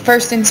York,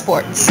 first in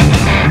sports.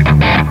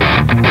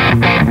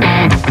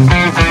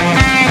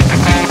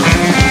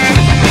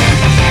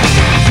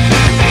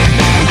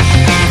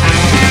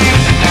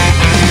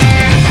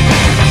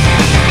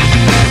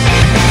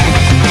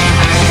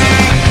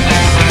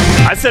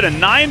 I said a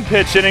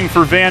 9-pitch inning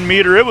for Van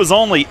Meter. It was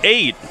only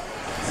 8.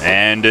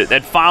 And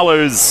that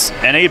follows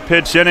an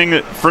 8-pitch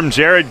inning from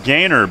Jared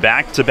Gaynor,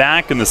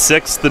 back-to-back in the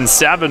 6th and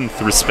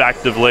 7th,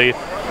 respectively.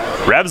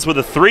 Revs with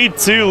a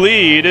 3-2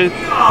 lead.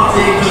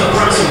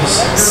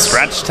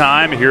 Stretch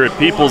time here at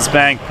People's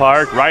Bank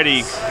Park.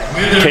 Righty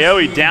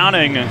Keoe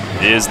Downing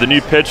is the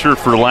new pitcher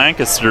for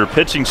Lancaster.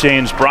 Pitching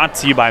change brought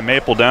to you by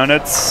Maple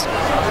Donuts.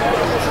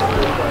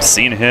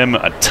 Seen him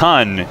a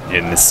ton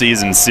in the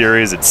season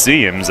series, it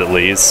seems, at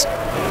least.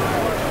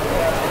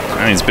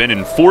 And he's been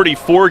in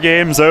 44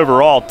 games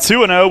overall,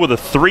 2-0 with a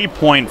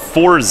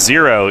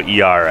 3.40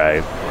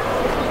 ERA.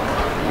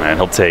 And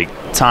he'll take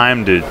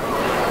time to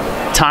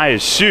tie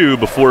his shoe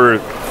before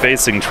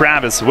facing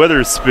Travis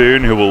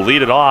Witherspoon, who will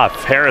lead it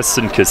off.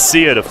 Harrison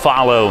Casilla to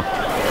follow.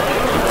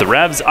 The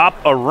Revs up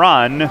a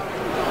run.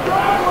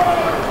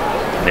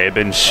 They've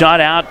been shut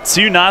out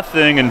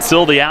 2-0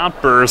 until the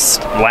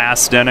outburst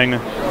last inning.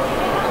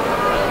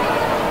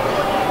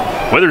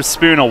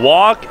 Witherspoon a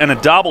walk and a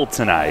double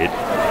tonight.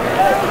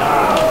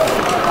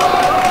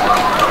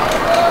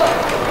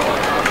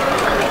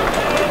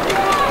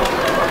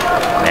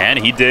 And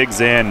he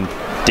digs in.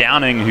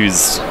 Downing,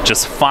 who's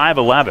just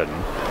 5'11",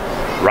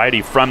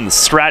 righty from the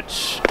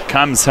stretch,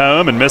 comes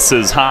home and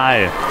misses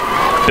high.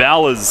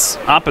 Bell is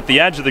up at the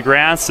edge of the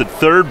grass at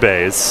third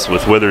base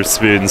with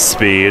Witherspoon's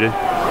speed.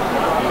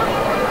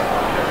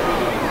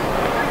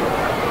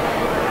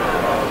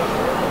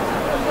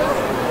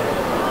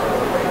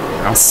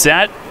 Now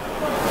set,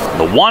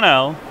 the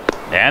 1-0,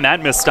 and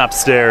that missed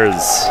upstairs.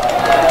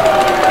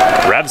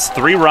 Revs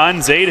 3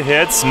 runs, 8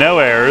 hits, no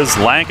errors.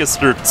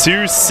 Lancaster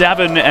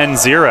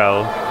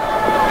 2-7-0.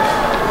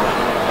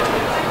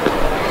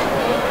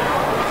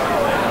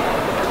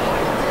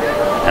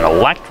 An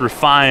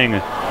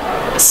electrifying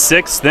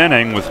 6th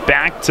inning with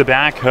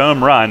back-to-back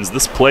home runs.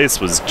 This place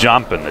was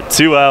jumping. The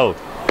 2-0,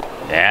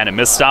 and it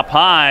missed up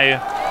high.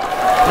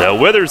 The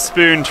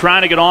Witherspoon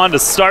trying to get on to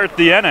start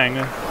the inning.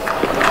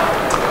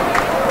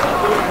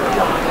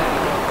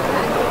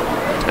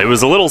 It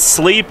was a little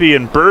sleepy,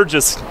 and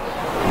Burgess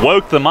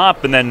woke them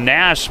up, and then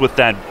Nash with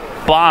that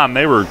bomb.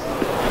 They were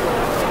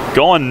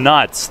going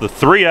nuts. The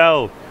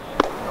 3-0.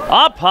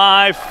 Up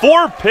high,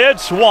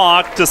 4-pitch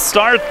walk to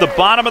start the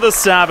bottom of the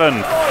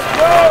 7th.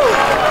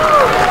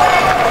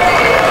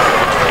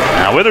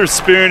 Now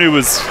Witherspoon, who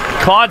was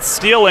caught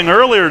stealing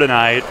earlier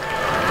tonight.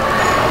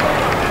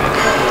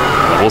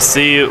 We'll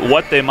see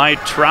what they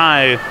might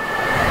try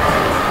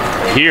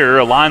here.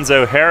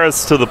 Alonzo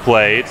Harris to the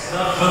plate.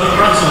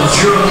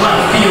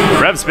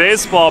 Revs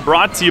Baseball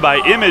brought to you by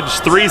Image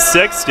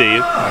 360,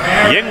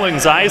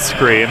 Yingling's Ice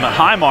Cream,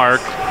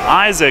 Highmark,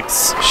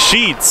 Isaacs,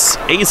 Sheets,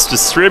 Ace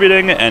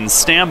Distributing, and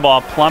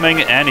Stanball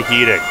Plumbing and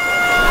Heating.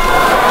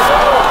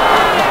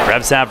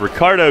 Revs have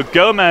Ricardo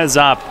Gomez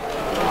up,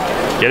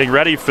 getting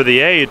ready for the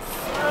 8th.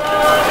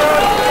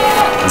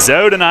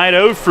 Zoe tonight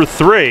 0 for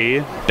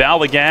 3.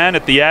 Bell again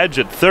at the edge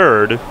at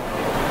third.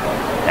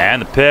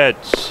 And the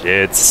pitch,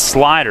 it's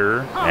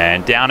slider,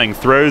 and Downing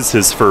throws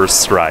his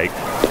first strike.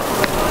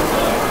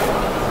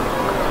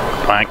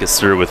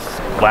 Lancaster with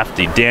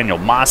lefty Daniel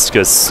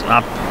Moscas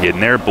up in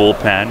their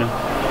bullpen.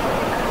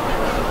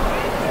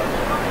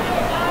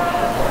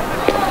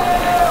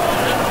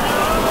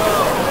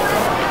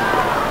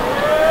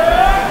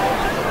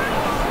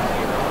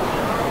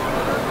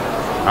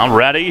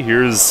 Already,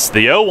 here's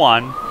the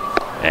 0-1.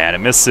 And it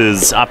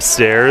misses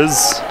upstairs.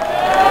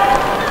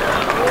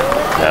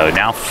 So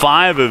now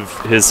 5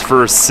 of his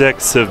first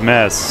 6 have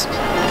missed.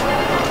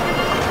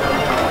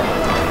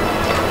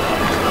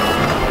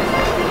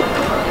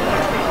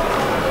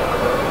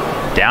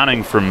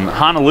 Downing from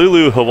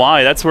Honolulu,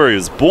 Hawaii, that's where he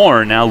was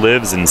born, now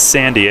lives in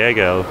San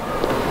Diego.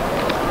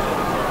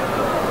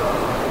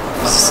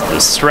 The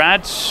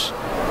stretch,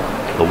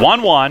 the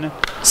 1-1,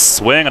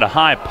 swing at a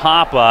high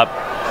pop-up,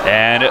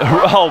 and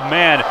oh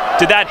man,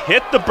 did that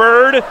hit the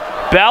bird?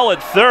 Bell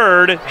at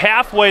third,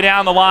 halfway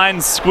down the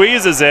line,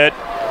 squeezes it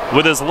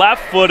with his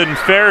left foot in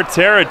fair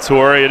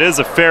territory. It is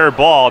a fair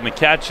ball, and the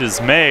catch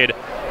is made.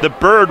 The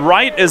bird,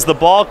 right as the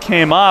ball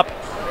came up,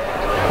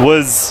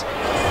 was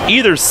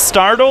either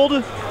startled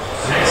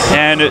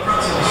and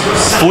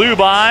flew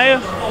by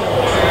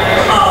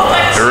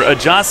or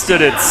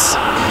adjusted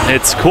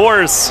its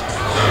course,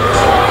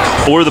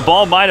 or the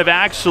ball might have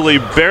actually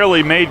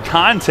barely made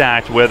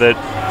contact with it,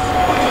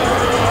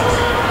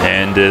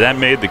 and that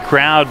made the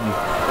crowd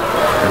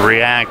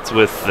react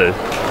with an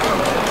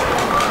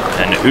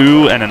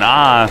ooh and an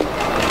ah.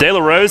 De La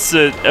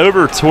Rosa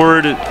over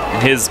toward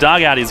his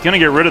dugout. He's going to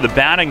get rid of the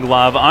batting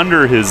glove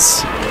under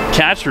his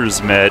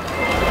catcher's mitt.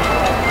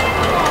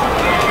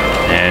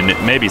 And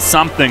maybe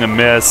something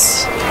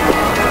amiss.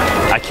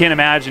 I can't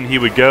imagine he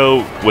would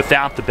go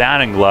without the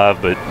batting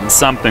glove, but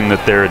something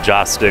that they're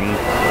adjusting.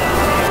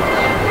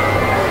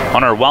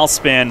 On our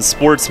WellSpan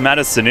Sports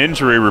Medicine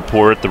injury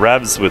report, the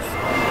Revs with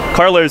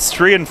Carlos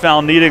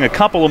Trienfeld needing a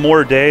couple of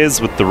more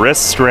days with the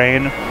wrist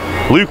strain.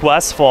 Luke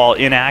Westphal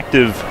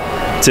inactive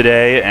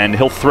today, and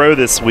he'll throw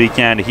this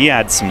weekend. He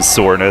had some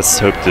soreness.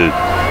 Hope to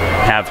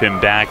have him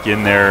back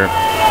in there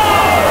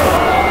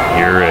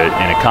here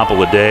in a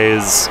couple of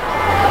days.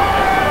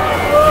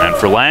 And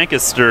for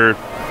Lancaster,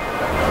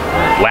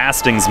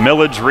 Lasting's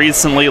Millage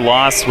recently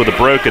lost with a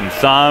broken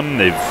thumb.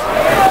 They've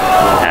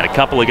had a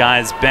couple of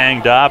guys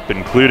banged up,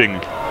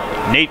 including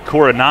Nate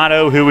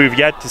Coronado, who we've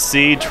yet to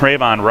see,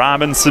 Trayvon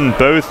Robinson,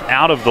 both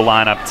out of the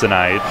lineup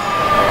tonight.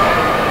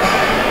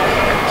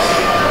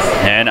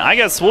 And I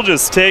guess we'll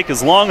just take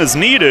as long as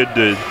needed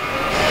to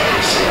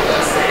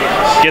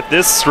get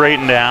this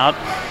straightened out.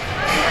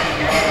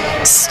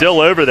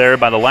 Still over there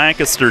by the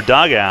Lancaster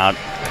dugout,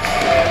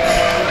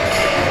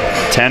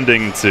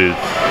 tending to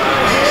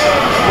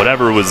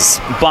whatever was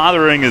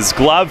bothering his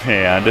glove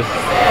hand.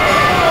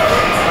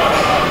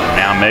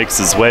 Now makes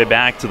his way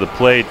back to the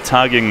plate,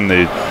 tugging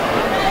the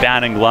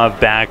batting glove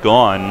back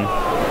on.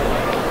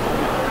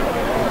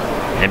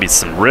 Maybe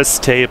some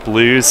wrist tape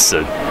loose.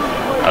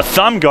 A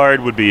thumb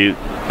guard would be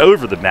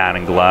over the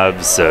batting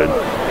glove, so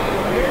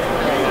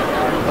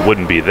it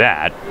wouldn't be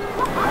that.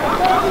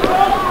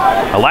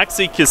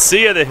 Alexi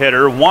Casilla, the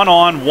hitter, 1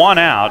 on, 1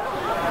 out.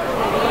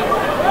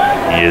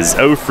 He is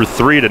 0 for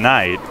 3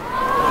 tonight.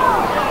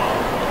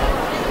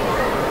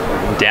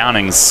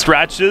 Downing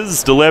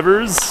stretches,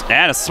 delivers,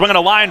 and a swing and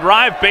a line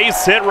drive,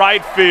 base hit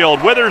right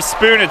field.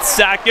 Witherspoon at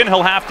second,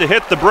 he'll have to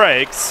hit the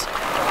brakes.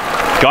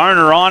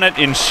 Garner on it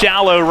in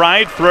shallow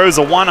right, throws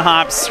a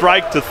one-hop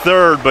strike to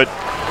third, but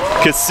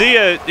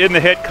Casilla in the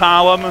hit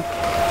column.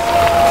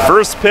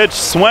 First pitch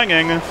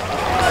swinging,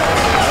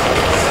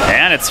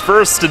 and it's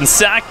first and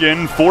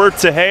second for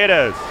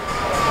Tejeda.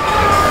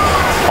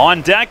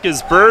 On deck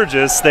is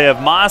Burgess. They have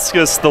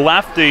Moscas, the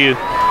lefty,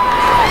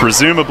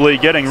 presumably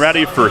getting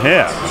ready for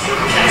him.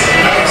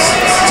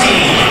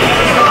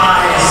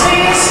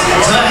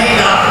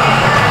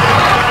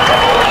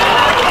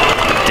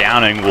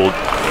 Downing will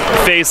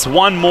face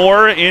one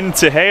more in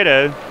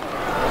Tejeda,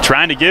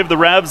 trying to give the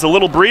Revs a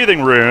little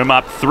breathing room.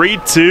 Up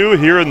 3-2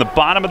 here in the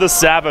bottom of the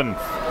 7th.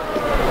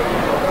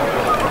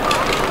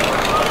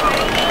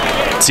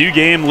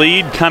 2-game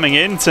lead coming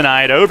in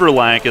tonight over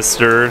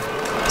Lancaster.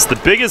 It's the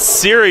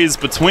biggest series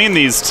between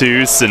these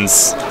two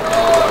since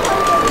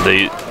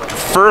the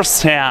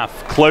first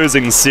half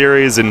closing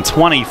series in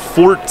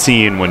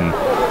 2014, when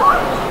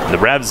the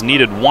Revs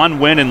needed one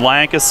win in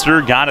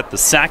Lancaster, got it the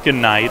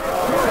second night.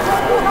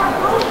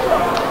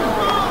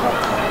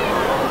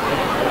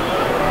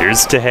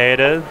 Here's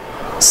Tejeda,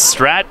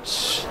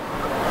 stretch,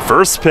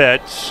 first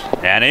pitch,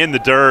 and in the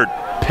dirt,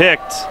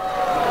 picked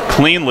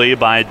cleanly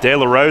by De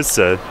La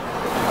Rosa.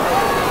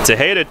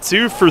 Tejeda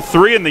 2 for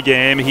 3 in the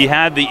game. He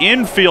had the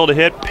infield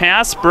hit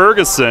past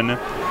Bergeson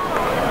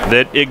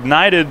that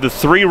ignited the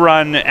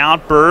 3-run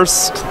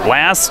outburst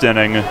last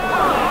inning.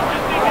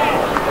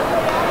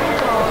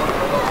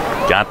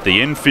 Got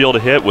the infield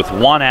hit with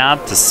 1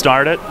 out to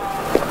start it.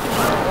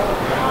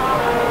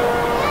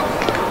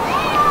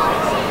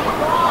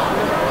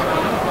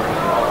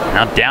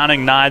 Now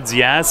Downing nods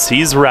yes,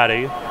 he's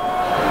ready.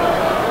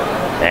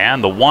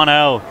 And the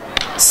 1-0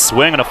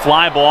 swing and a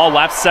fly ball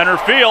left center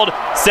field.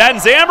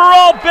 Sends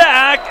Amaral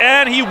back,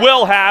 and he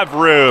will have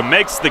room.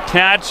 Makes the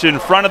catch in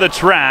front of the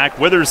track.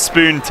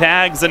 Witherspoon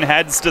tags and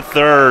heads to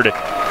third.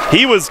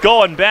 He was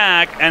going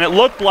back, and it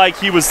looked like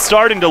he was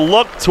starting to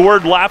look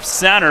toward left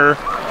center,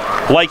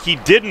 like he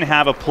didn't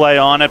have a play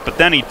on it, but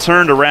then he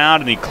turned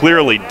around and he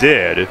clearly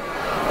did.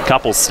 A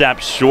couple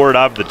steps short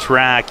of the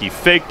track. He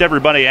faked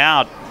everybody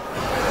out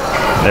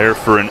there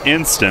for an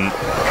instant.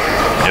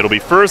 It'll be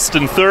 1st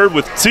and 3rd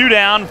with 2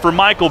 down for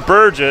Michael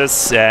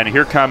Burgess, and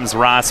here comes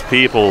Ross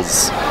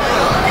Peoples.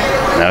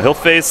 Now he'll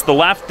face the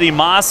lefty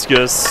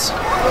Moskus.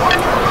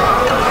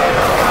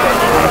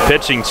 A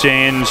pitching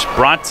change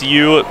brought to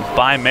you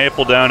by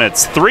Maple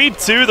Donuts.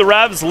 3-2, the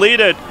Revs lead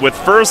it with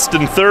 1st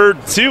and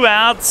 3rd, 2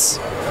 outs.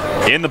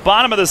 In the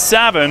bottom of the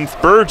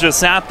 7th,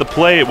 Burgess at the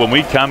plate when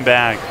we come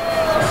back.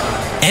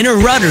 Enter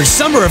Rutter's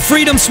Summer of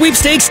Freedom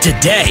sweepstakes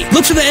today.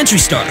 Look for the entry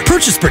star,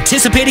 purchase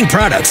participating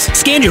products,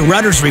 scan your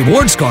Rutter's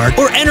rewards card,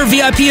 or enter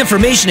VIP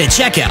information at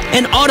checkout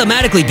and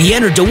automatically be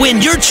entered to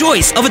win your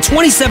choice of a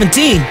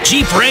 2017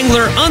 Jeep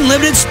Wrangler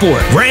Unlimited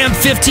Sport, Ram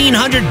 1500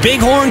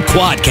 Bighorn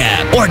Quad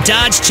Cab, or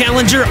Dodge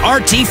Challenger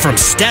RT from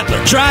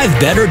Stettler. Drive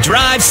better,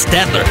 drive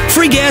Stettler.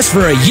 Free gas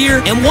for a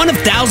year and one of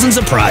thousands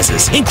of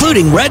prizes,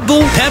 including Red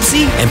Bull,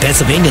 Pepsi, and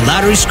Pennsylvania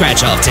Lottery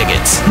scratch-off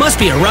tickets. Must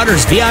be a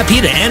Rutter's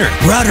VIP to enter.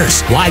 Rutter's,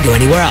 why go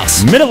anywhere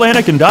else?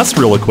 Mid-Atlantic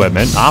Industrial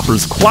Equipment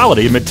offers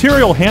quality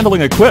material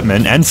handling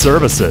equipment and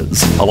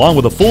services. Along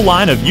with a full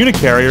line of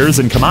Unicarriers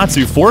and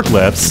Komatsu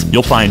forklifts,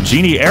 you'll find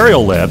Genie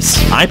aerial lifts,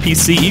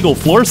 IPC Eagle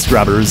floor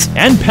scrubbers,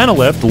 and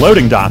Penalift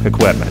loading dock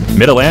equipment.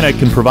 Mid-Atlantic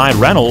can provide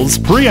rentals,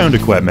 pre-owned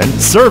equipment,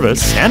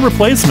 service, and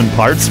replacement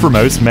parts for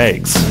most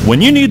makes.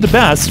 When you need the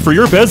best for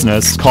your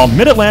business, call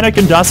Mid-Atlantic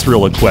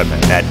Industrial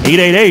Equipment at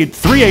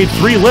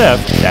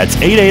 888-383-LIFT. That's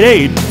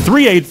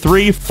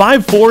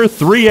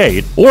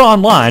 888-383-5438, or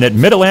online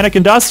at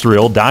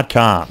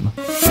MidAtlanticIndustrial.com.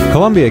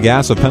 Columbia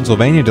Gas of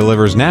Pennsylvania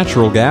delivers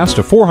natural gas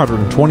to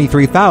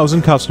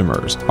 423,000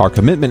 customers. Our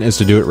commitment is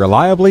to do it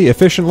reliably,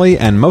 efficiently,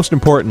 and most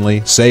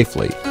importantly,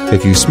 safely.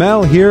 If you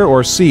smell, hear,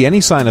 or see any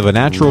sign of a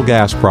natural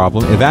gas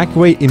problem,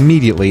 evacuate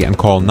immediately and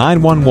call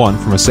 911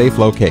 from a safe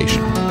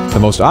location. The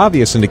most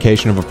obvious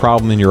indication of a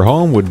problem in your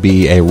home would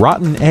be a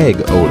rotten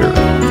egg odor.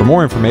 For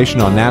more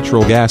information on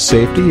natural gas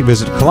safety,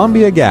 visit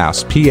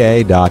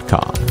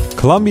ColumbiaGasPA.com.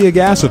 Columbia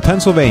Gas of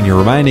Pennsylvania,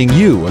 reminding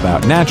you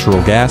about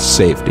natural gas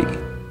safety.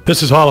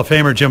 This is Hall of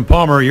Famer Jim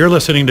Palmer. You're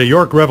listening to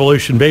York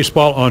Revolution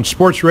Baseball on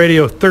Sports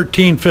Radio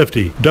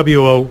 1350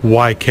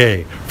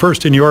 WOYK.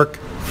 First in York,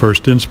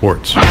 first in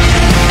sports.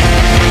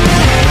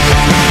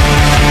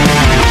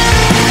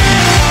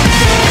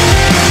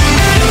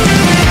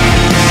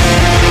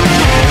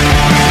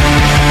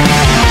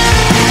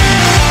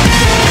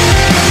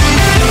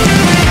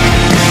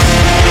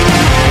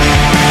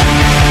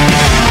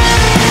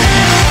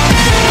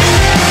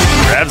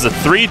 A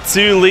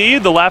 3-2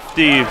 lead. The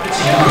lefty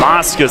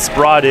Moskus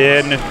brought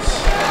in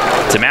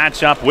to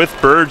match up with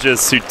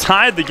Burgess, who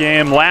tied the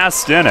game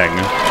last inning.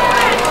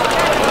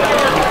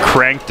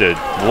 Cranked it,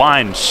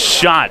 line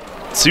shot,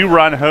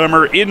 2-run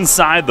homer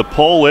inside the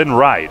pole in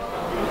right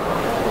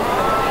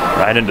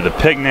into the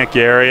picnic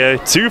area.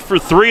 2 for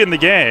 3 in the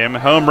game.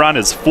 Home run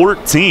is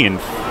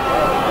 14th,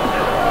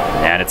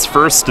 and it's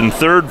 1st and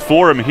 3rd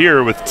for him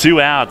here with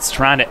 2 outs,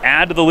 trying to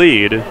add to the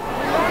lead.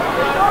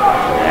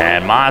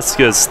 And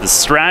Moskus, the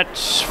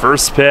stretch,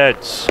 first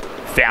pitch,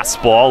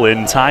 fastball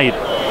in tight,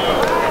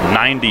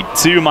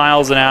 92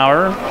 miles an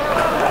hour.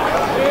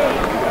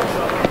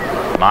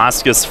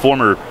 Moskus,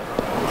 former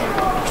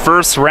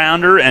first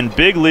rounder and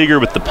big leaguer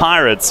with the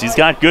Pirates. He's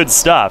got good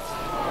stuff.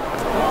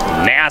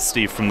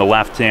 Nasty from the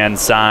left-hand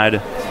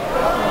side.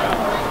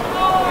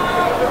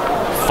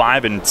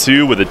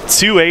 5-2 with a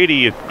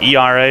 2.80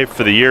 ERA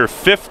for the year,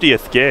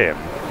 50th game.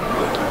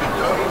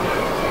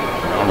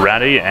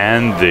 Ready,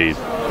 and the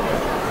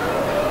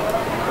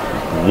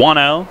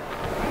 1-0.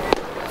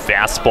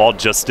 Fastball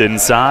just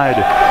inside.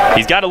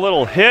 He's got a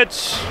little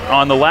hitch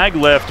on the leg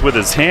lift with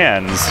his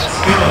hands.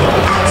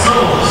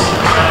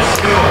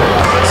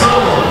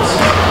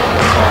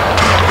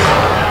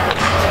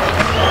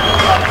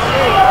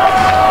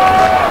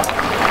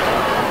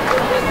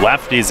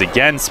 Lefties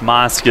against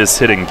Moskus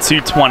hitting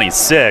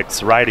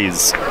 226.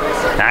 Righties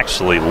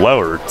actually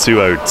lower,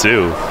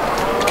 202.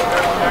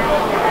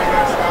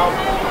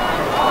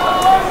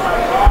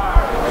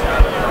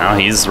 Now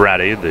he's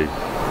ready. The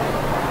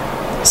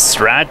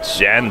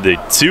stretch and the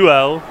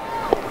 2-0.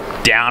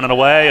 Down and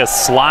away, a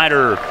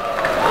slider.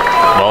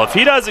 Well, if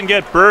he doesn't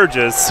get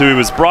Burgess, who he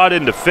was brought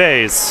in to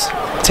face,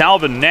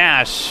 Talvin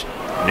Nash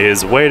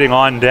is waiting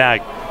on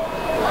deck.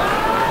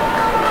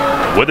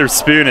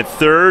 Witherspoon at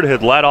third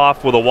had led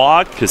off with a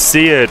walk.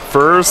 Casilla at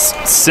first,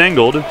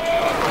 singled.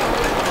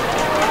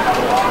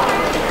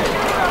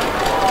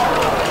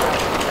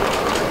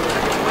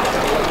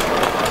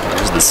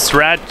 There's the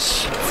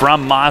stretch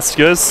from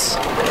Moskus.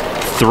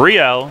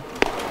 3-0.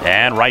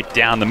 And right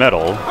down the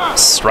middle,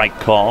 strike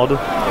called.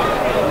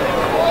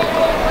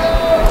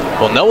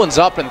 Well, no one's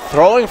up and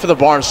throwing for the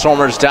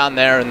Barnstormers down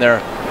there in their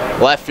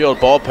left field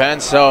bullpen,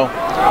 so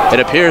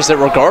it appears that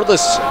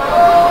regardless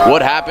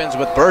what happens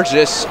with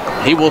Burgess,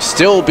 he will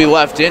still be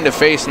left in to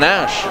face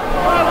Nash.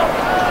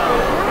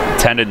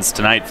 Attendance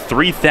tonight,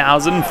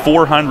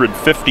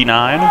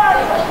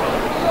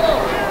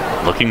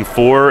 3,459. Looking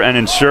for an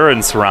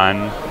insurance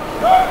run.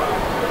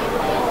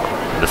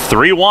 The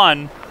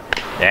 3-1.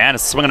 And a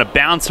swing and a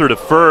bouncer to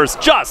first.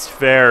 Just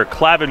fair.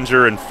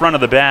 Clevenger in front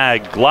of the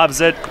bag.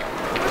 Gloves it.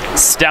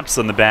 steps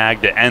on the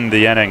bag to end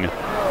the inning.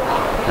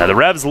 Now the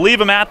Revs leave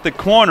them at the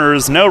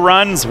corners. No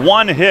runs,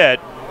 1 hit.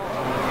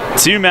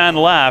 2 men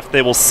left.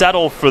 They will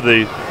settle for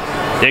the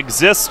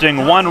existing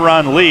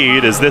 1-run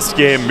lead as this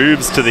game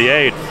moves to the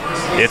 8th.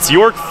 It's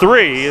York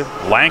 3,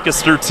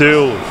 Lancaster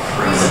 2.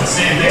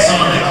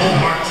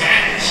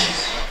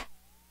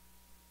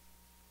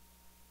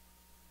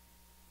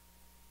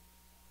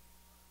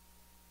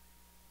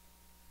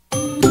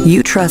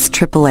 You trust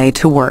AAA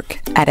to work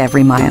at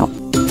every mile.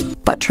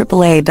 But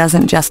AAA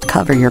doesn't just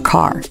cover your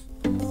car.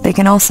 They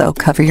can also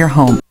cover your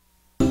home.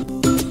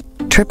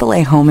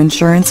 AAA Home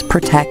Insurance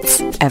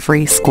protects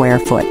every square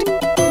foot.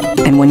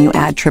 And when you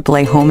add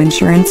AAA Home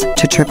Insurance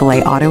to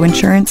AAA Auto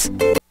Insurance,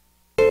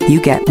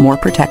 you get more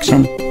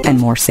protection and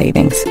more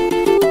savings.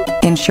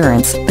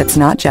 Insurance that's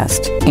not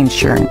just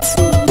insurance.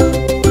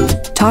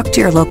 Talk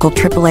to your local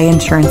AAA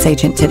insurance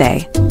agent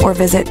today or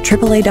visit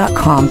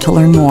AAA.com to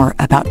learn more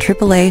about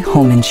AAA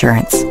Home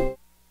Insurance.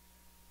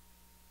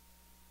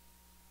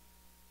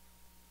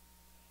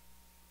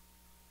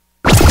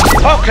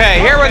 Okay,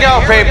 here we go,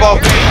 people.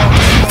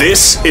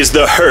 This is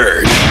The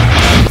Herd.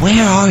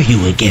 Where are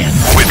you again?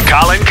 With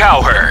Colin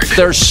Cowherd.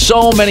 There's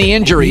so many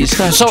injuries.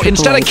 So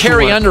instead of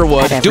Carrie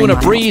Underwood doing a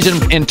Breeze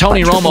and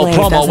Tony Romo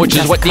promo, which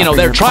is what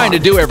they're trying to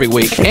do every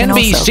week,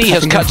 NBC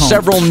has cut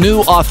several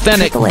new,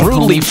 authentic,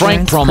 brutally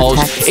frank promos.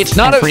 It's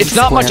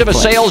not much of a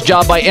sales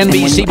job by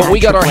NBC, but we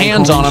got our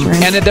hands on them,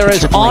 and they're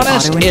as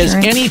honest as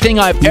anything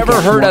I've ever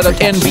heard out of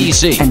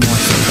NBC.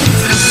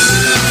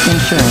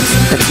 Insurance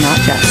that's not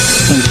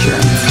just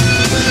insurance.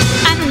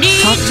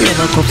 Talk to your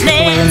local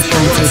AAA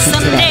insurance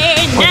agent today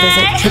or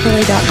visit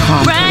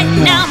AAA.com to learn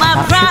more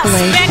about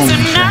AAA Home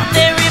Insurance.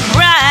 Very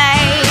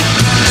bright.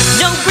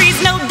 No Breeze,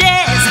 no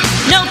Dez,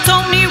 no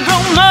Tony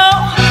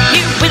Romo.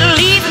 You will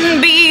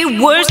even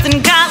be worse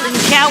than Colin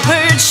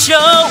Cowherd's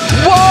show.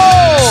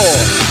 Whoa!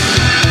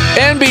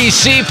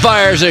 NBC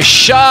fires a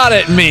shot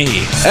at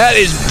me. That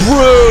is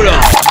brutal.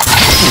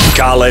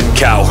 Colin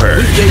Cowherd.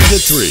 Weekdays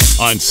at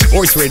 3 on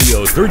Sports Radio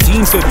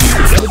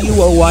 1350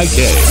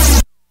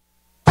 WOYK.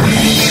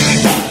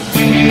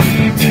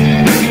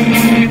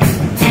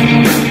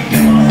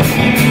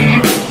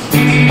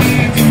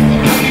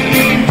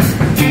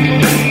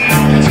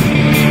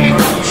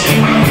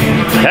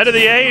 Head of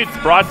the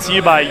 8th, brought to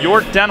you by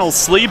York Dental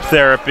Sleep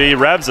Therapy.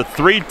 Revs a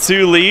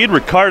 3-2 lead.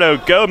 Ricardo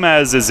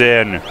Gomez is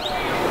in.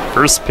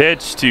 First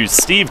pitch to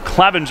Steve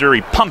Clevenger.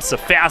 He pumps a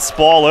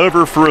fastball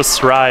over for a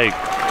strike.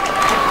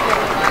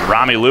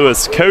 Rami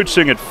Lewis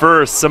coaching at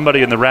first.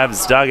 Somebody in the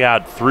Revs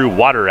dugout threw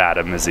water at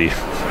him as he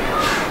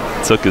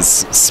took his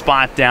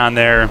spot down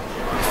there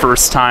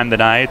first time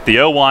tonight. The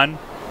 0-1,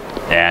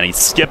 and he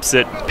skips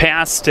it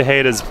past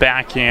Tejeda's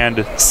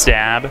backhand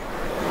stab.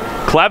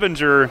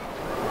 Clevenger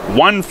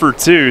 1 for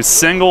 2,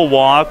 single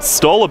walk,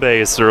 stole a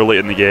base early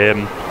in the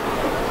game.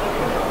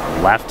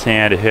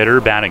 Left-hand hitter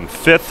batting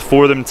 5th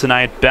for them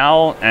tonight.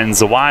 Bell and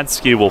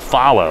Zawadzki will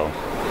follow.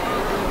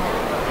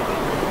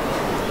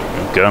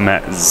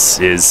 Gomez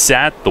is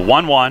set, the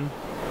 1-1,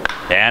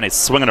 and he's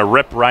swinging a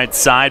rip right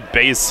side,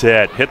 base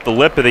hit. Hit the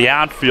lip of the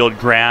outfield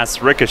grass,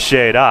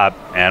 ricocheted up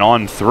and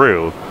on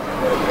through.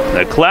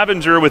 The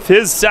Clevenger with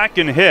his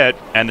second hit,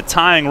 and the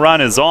tying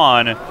run is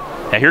on.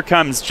 And here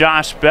comes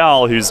Josh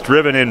Bell, who's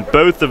driven in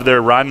both of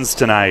their runs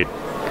tonight.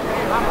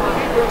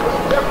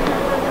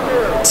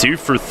 2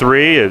 for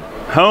 3, a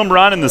home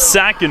run in the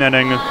second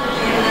inning,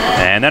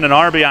 and then an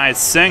RBI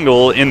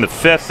single in the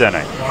 5th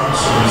inning.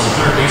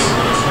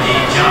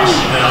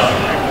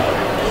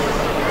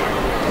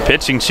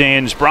 Pitching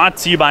change brought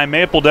to you by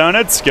Maple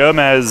Donuts.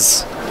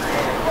 Gomez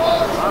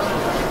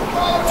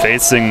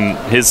facing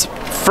his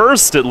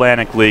first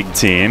Atlantic League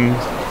team.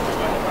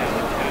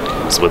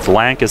 It was with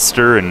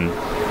Lancaster in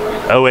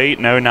 08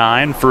 and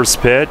 09. First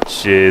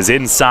pitch is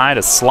inside,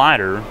 a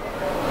slider.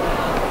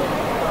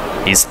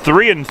 He's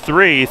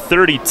 3-3,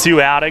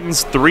 32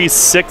 outings,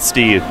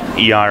 3.60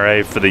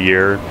 ERA for the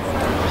year.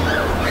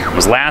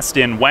 Was last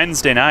in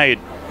Wednesday night,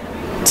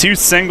 2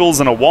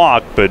 singles and a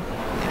walk, but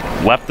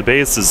left the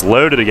bases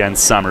loaded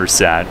against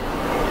Somerset.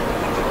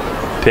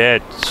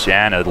 Pitch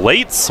and a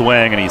late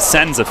swing, and he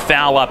sends a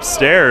foul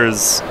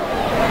upstairs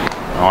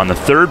on the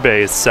third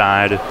base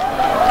side.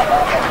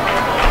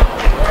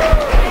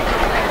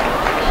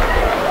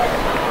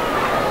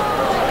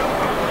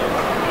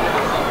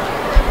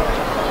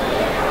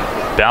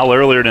 Bell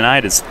earlier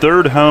tonight, his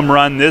 3rd home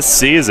run this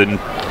season,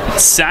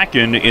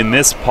 2nd in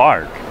this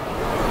park.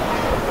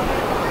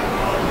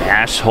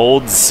 Nash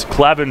holds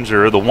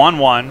Clevenger, the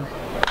 1-1,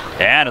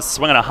 and a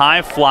swing and a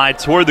high fly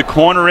toward the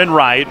corner in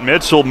right.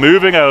 Mitchell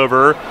moving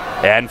over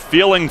and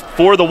feeling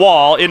for the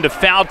wall into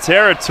foul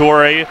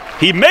territory.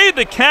 He made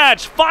the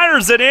catch,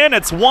 fires it in,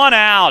 it's 1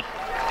 out.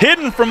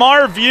 Hidden from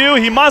our view,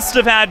 he must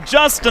have had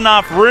just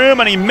enough room,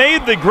 and he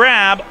made the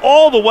grab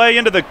all the way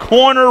into the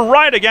corner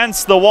right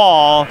against the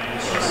wall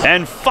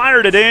and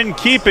fired it in,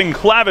 keeping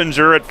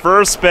Clevenger at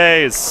first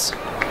base.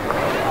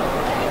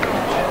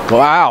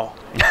 Wow.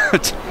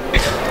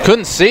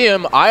 Couldn't see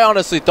him. I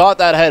honestly thought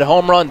that had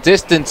home run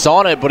distance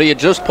on it, but he had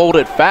just pulled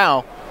it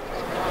foul.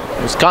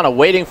 Was kind of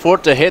waiting for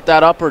it to hit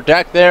that upper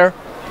deck there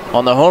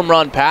on the home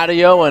run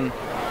patio and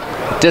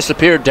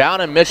disappeared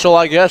down, and Mitchell,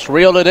 I guess,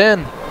 reeled it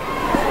in.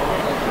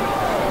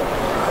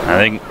 I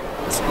think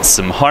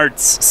some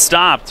hearts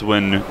stopped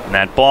when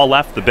that ball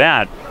left the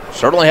bat.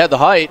 Certainly had the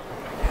height.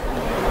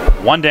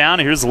 One down.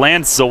 Here's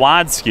Lance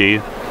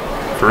Zawadski.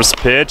 First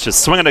pitch, a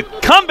swing and a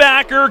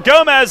comebacker.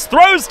 Gomez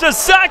throws to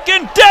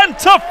second, Dent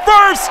to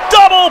first,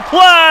 double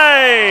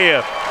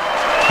play!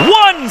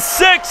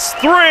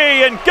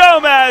 1-6-3, and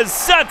Gomez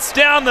sets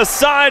down the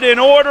side in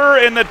order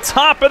in the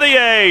top of the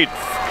 8th.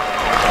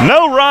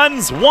 No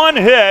runs, 1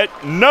 hit,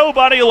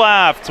 nobody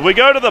left. We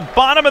go to the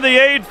bottom of the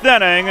 8th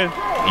inning.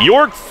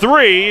 York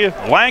 3,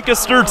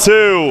 Lancaster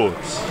 2.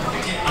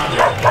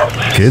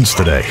 Kids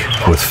today,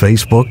 with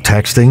Facebook,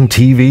 texting,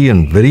 TV,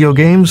 and video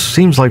games,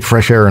 seems like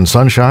fresh air and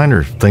sunshine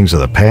are things of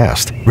the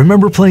past.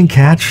 Remember playing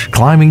catch,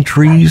 climbing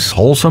trees,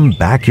 wholesome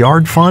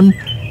backyard fun?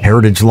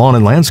 Heritage Lawn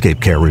and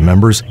Landscape Care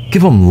remembers,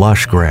 give them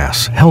lush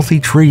grass, healthy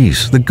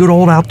trees, the good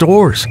old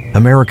outdoors.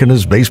 American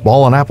is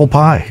baseball and apple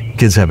pie.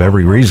 Kids have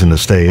every reason to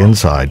stay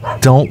inside.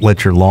 Don't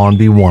let your lawn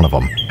be one of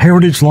them.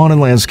 Heritage Lawn and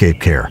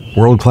Landscape Care,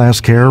 world-class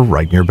care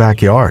right in your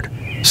backyard.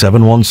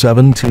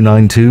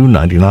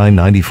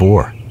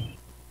 717-292-9994.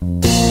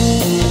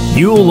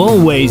 You'll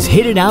always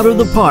hit it out of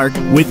the park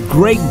with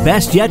great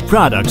Best Yet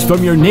products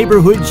from your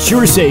neighborhood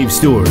Sure Save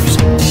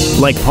stores.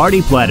 Like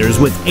party platters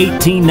with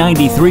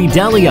 $18.93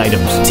 deli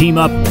items. Team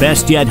up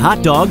Best Yet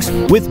hot dogs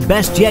with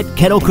Best Yet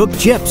kettle cooked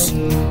chips.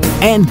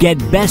 And get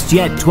Best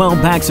Yet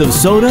 12 packs of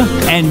soda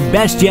and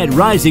Best Yet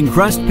Rising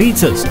Crust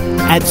pizzas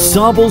at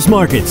Sobel's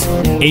Markets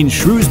in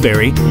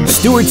Shrewsbury,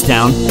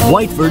 Stewartstown,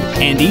 Whiteford,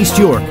 and East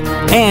York.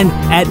 And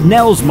at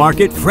Nell's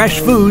Market Fresh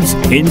Foods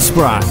in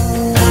Spry.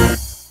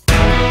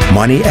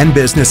 Money and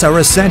business are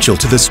essential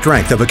to the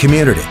strength of a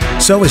community.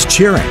 So is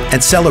cheering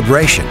and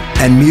celebration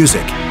and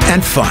music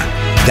and fun.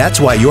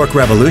 That's why York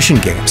Revolution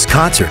games,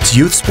 concerts,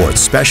 youth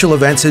sports, special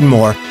events, and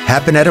more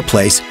happen at a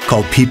place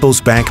called People's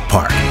Bank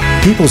Park.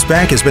 People's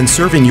Bank has been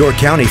serving York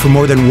County for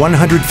more than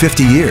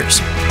 150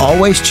 years.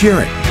 Always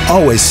cheering,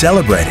 always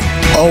celebrating,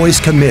 always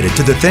committed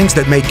to the things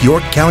that make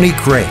York County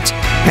great.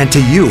 And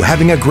to you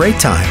having a great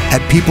time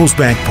at People's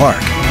Bank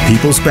Park.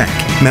 People's Bank,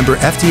 member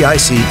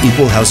FDIC,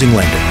 equal housing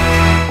lender.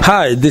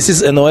 Hi, this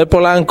is Enoe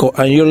Polanco,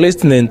 and you're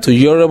listening to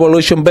Your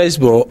Revolution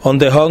Baseball on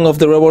the home of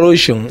the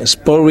Revolution,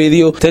 Sport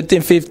Radio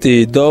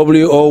 1350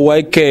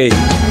 WOYK.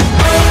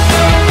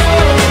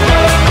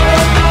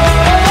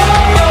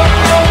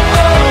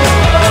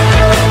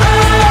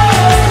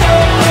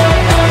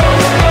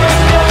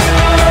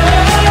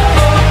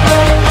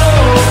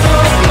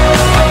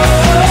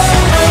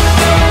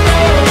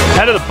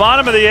 Head to the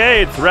bottom of the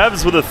 8th,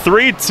 Revs with a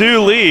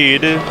 3-2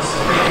 lead.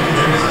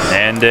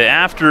 And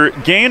after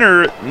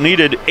Gaynor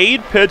needed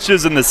 8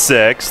 pitches in the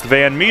 6th,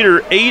 Van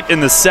Meter 8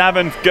 in the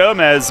 7th,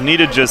 Gomez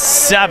needed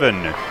just 7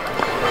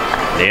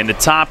 in the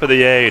top of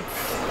the 8th.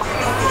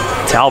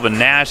 Talvin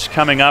Nash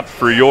coming up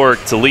for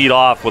York to lead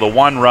off with a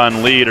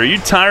 1-run lead. Are you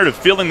tired of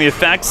feeling the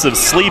effects of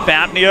sleep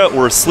apnea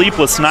or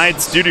sleepless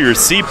nights due to your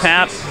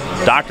CPAP?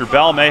 Dr.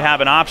 Bell may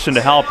have an option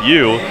to help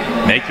you.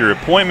 Make your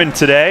appointment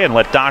today and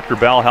let Dr.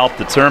 Bell help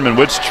determine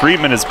which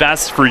treatment is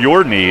best for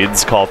your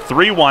needs. Call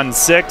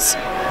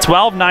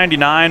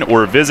 316-1299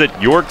 or visit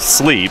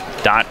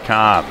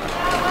yorksleep.com.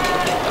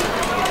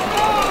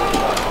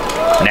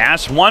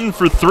 Nash 1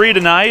 for 3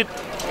 tonight.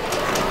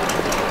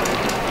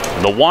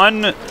 The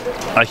 1,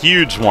 a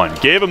huge one.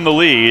 Gave him the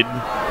lead.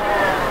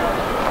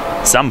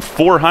 Some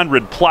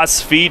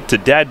 400-plus feet to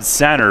dead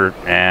center,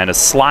 and a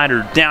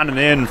slider down and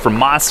in from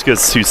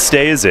Moscas, who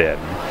stays in.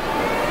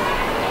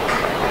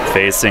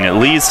 Facing at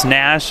least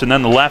Nash and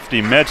then the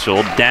lefty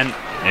Mitchell. Dent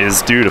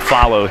is due to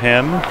follow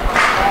him.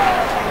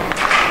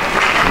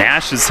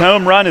 Nash's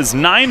home run is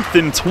 9th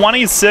in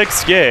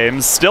 26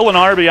 games, still an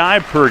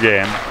RBI per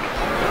game.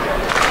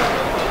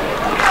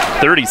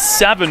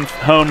 37th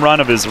home run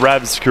of his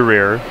Revs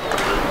career.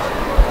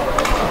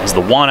 Is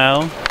the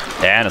 1-0.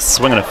 And a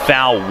swing and a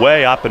foul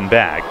way up and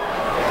back.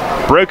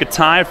 Broke a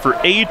tie for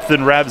 8th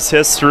in Revs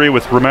history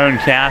with Ramon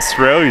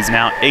Castro. He's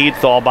now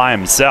 8th all by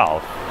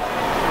himself.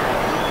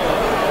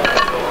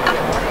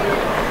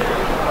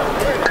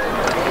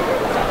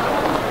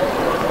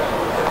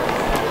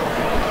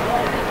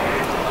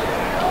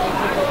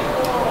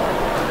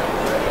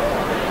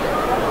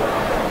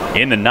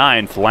 In the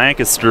 9th,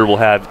 Lancaster will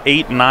have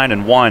 8, 9,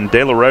 and 1.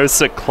 De La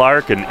Rosa,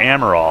 Clark, and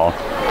Amaral.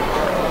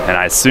 And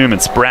I assume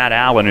it's Brad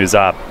Allen who's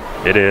up.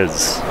 It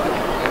is.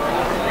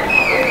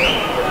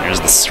 Here's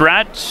the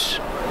stretch.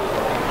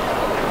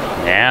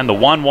 And the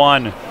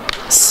 1-1.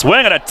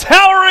 Swing and a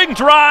towering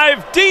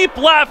drive. Deep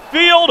left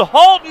field.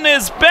 Halton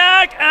is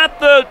back at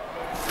the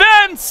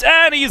fence,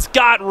 and he's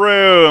got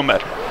room.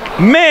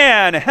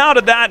 Man, how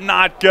did that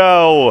not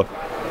go?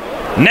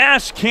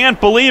 Nash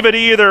can't believe it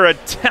either. A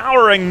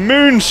towering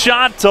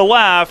moonshot to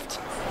left.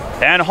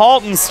 And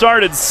Halton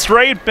started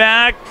straight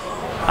back.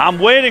 I'm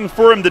waiting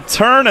for him to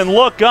turn and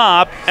look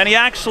up, and he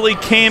actually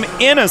came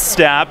in a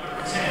step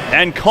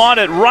and caught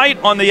it right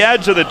on the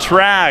edge of the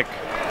track.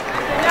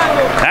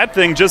 That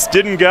thing just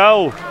didn't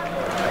go.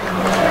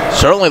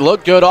 Certainly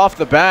looked good off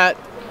the bat.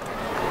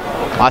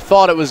 I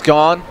thought it was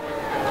gone.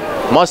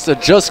 Must have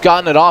just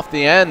gotten it off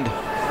the end.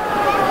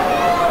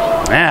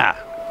 Yeah.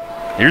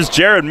 Here's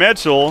Jared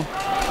Mitchell.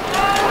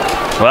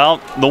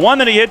 Well, the one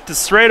that he hit to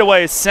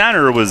straightaway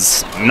center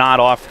was not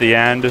off the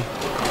end.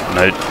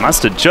 It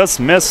must have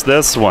just missed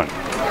this one.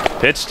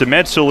 Pitch to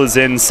Mitchell is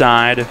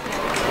inside.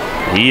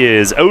 He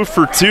is 0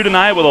 for 2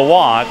 tonight with a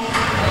walk.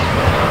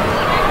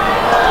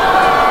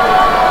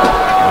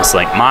 Looks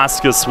like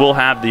Moskos will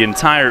have the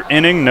entire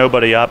inning.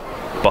 Nobody up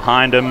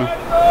behind him. The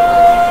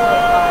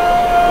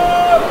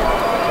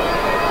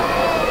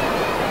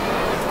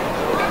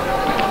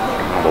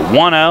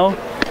 1-0,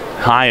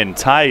 high and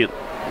tight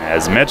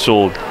as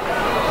Mitchell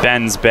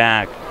bends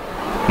back.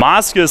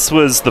 Moskos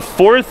was the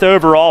 4th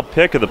overall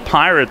pick of the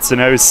Pirates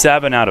in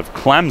 07 out of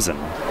Clemson.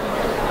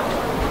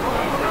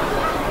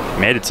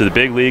 Made it to the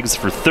big leagues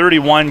for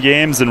 31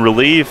 games in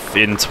relief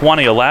in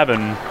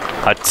 2011.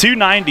 A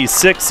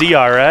 2.96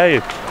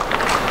 ERA.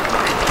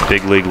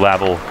 Big league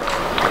level.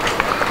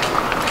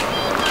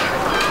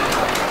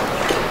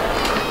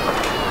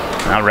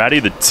 Now ready,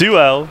 the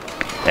 2-0.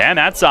 And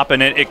that's up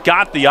and it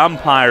got the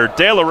umpire.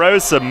 De La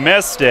Rosa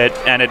missed it,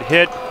 and it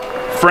hit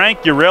Frank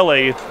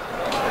Urilli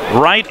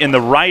right in the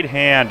right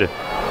hand.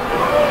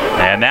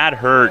 And that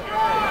hurt.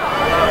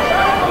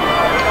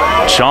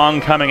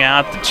 Chong coming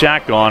out to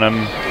check on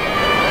him.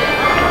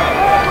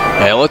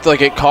 It looked like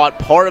it caught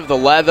part of the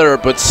leather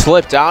but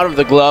slipped out of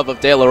the glove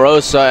of De La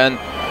Rosa, and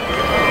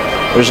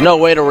there's no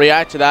way to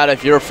react to that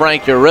if you're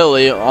Frank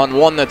Urilli on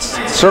one that's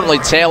certainly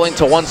tailing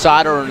to one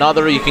side or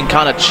another. You can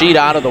kind of cheat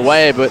out of the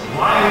way, but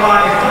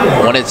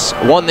when it's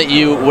one that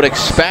you would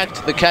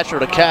expect the catcher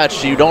to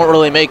catch, you don't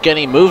really make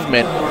any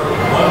movement.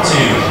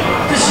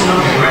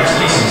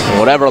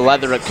 Whatever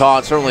leather it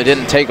caught certainly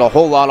didn't take a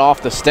whole lot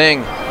off the sting.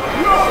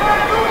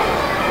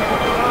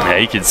 Yeah,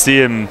 you can see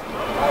him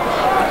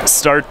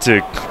start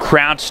to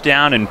crouch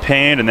down in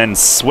pain and then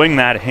swing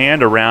that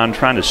hand around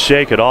trying to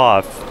shake it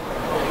off.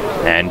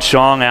 And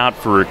Chong out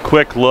for a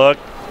quick look.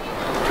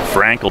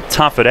 Frank will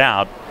tough it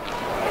out.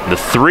 The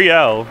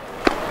 3-0.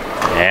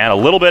 And a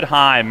little bit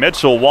high.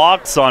 Mitchell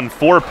walks on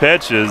 4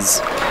 pitches.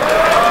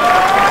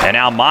 And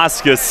now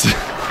Moskos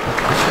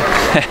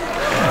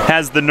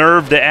has the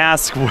nerve to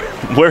ask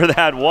where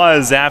that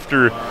was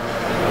after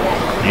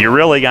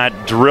Urilli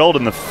got drilled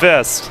in the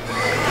fist.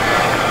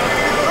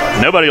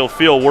 Nobody will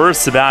feel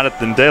worse about it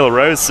than De La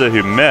Rosa,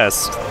 who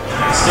missed.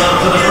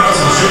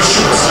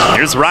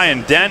 Here's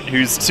Ryan Dent,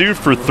 who's 2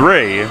 for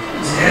 3.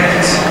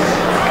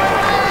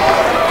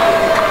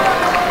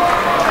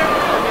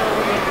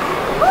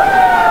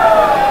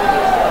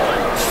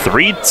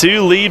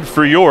 (3-2) lead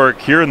for York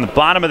here in the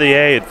bottom of the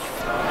 8th.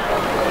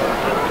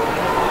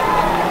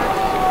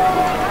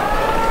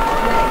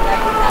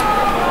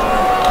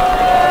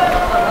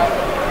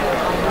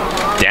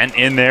 Dent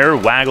in there,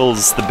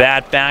 waggles the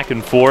bat back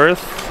and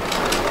forth.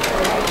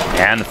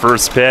 And the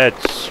first pitch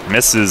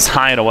misses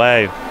high and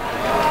away.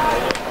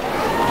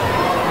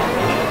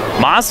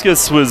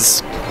 Moskos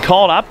was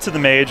called up to the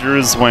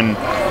majors when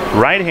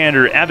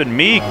right-hander Evan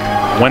Meek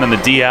went on the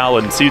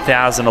DL in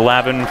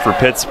 2011 for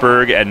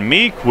Pittsburgh, and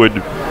Meek would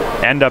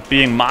end up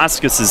being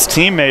Moskos'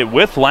 teammate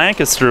with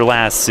Lancaster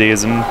last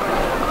season.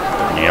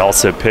 He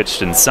also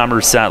pitched in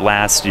Somerset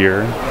last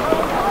year.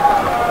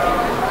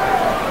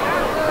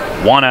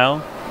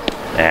 1-0,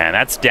 and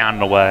that's down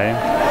and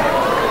away.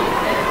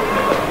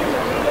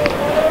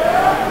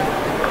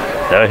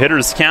 The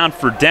hitters count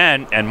for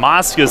Dent, and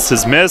Moskos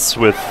has missed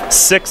with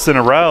 6 in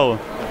a row.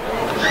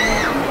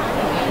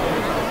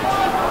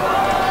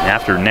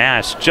 After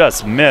Nash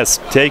just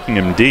missed taking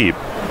him deep.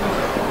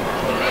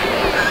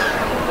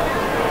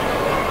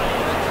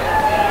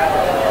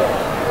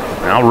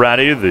 Now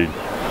ready, the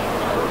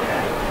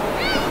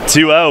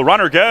 2-0,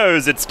 runner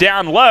goes, it's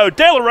down low.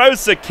 De La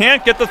Rosa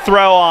can't get the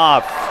throw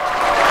off.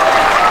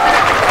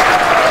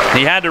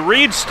 He had to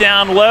reach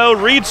down low,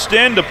 reached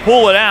in to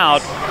pull it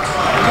out.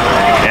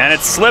 And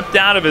it slipped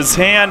out of his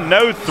hand,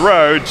 no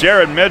throw.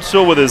 Jared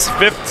Mitchell with his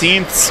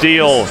 15th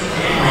steal.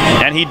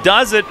 And he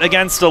does it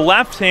against a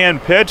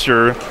left-hand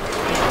pitcher.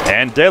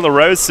 And De La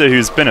Rosa,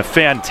 who's been a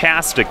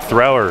fantastic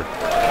thrower.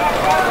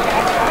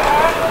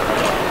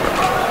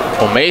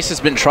 Well, Mace has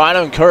been trying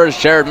to encourage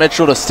Jared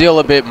Mitchell to steal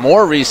a bit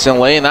more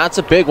recently, and that's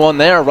a big one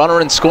there. Runner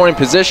in scoring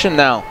position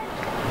now.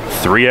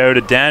 3-0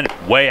 to Dent,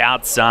 way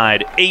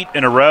outside. 8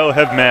 in a row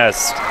have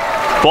missed.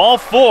 Ball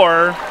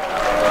 4.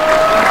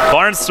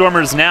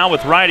 Barnstormers now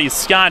with righty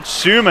Scott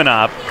Schumann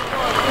up.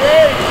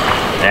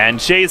 And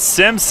Chase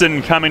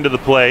Simpson coming to the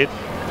plate.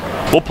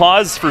 We'll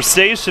pause for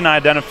station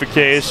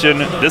identification.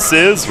 This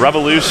is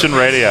Revolution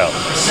Radio.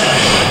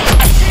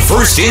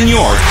 First in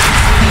York,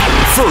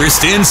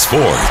 first in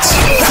sports.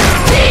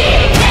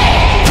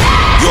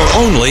 Your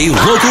only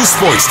local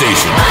sports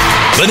station.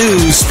 The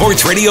new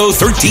Sports Radio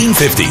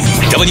 1350,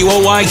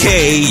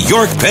 WOYK,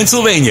 York,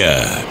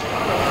 Pennsylvania.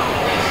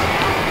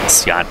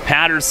 Scott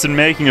Patterson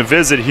making a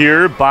visit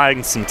here,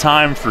 buying some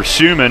time for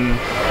Schumann.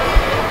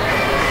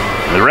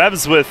 The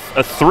Revs with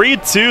a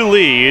 3-2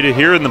 lead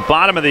here in the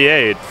bottom of the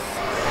 8th.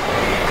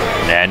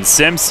 And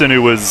Simpson,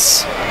 who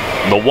was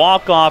the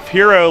walk-off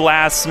hero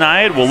last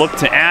night, will look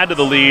to add to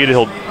the lead.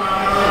 He'll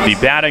be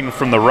batting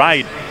from the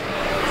right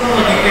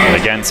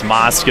against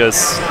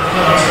Moscas.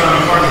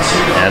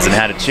 Hasn't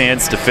had a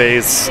chance to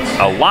face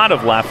a lot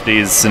of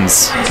lefties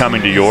since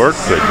coming to York,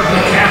 but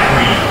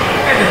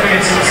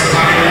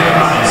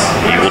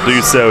he will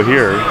do so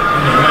here.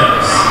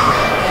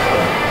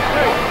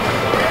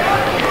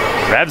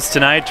 Revs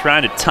tonight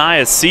trying to tie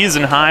a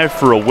season high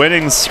for a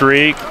winning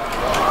streak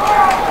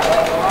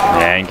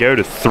and go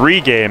to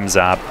 3 games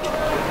up.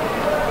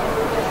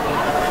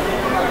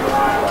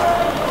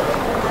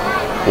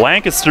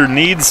 Lancaster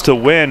needs to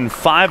win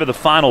 5 of the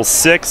final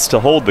 6 to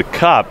hold the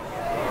cup.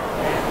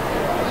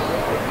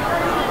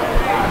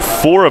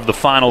 4 of the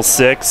final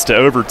 6 to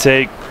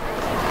overtake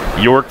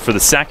York for the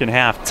second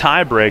half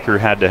tiebreaker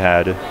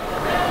head-to-head.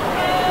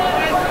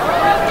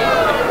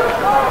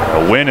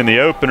 A win in the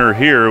opener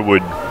here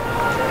would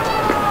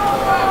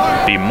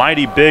be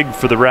mighty big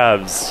for the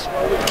Revs.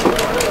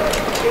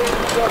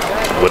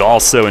 Would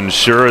also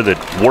ensure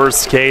that,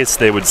 worst case,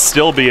 they would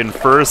still be in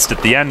first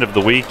at the end of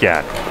the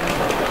weekend.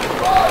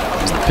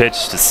 There's the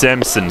pitch to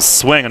Simpson,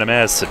 swing and a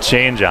miss, a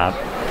changeup.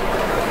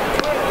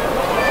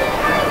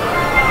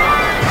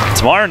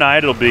 Tomorrow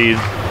night it'll be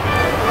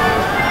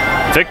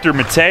Victor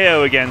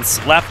Mateo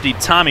against lefty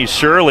Tommy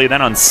Shirley.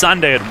 Then on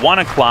Sunday at 1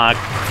 o'clock,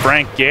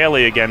 Frank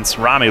Gailey against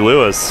Rami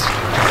Lewis.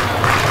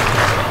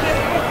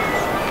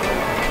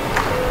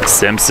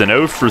 Simpson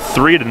 0 for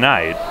 3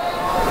 tonight.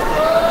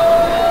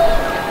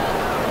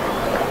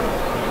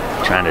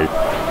 Trying to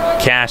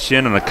cash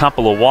in on a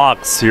couple of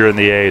walks here in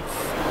the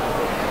 8th.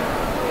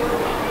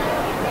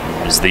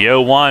 There's the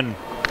 0-1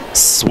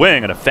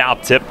 swing and a foul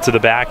tip to the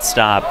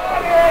backstop.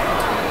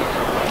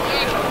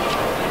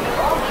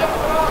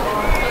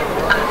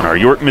 Our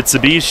York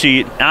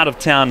Mitsubishi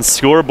out-of-town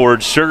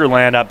scoreboard, Sugar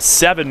Land up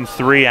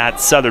 7-3 at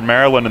Southern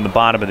Maryland in the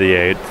bottom of the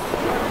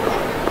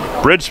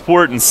 8th.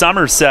 Bridgeport and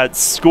Somerset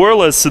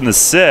scoreless in the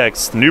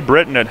 6th. New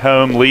Britain at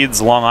home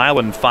leads Long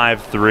Island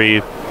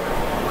 5-3.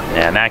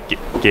 And that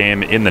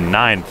game in the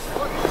 9th.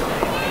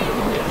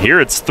 Here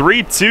it's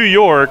 3-2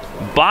 York,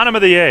 bottom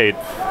of the 8th.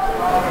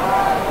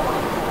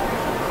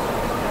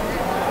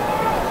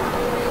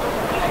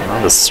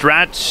 On the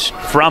stretch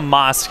from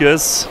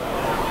Moscas.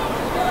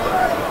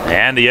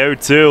 And the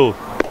 0-2.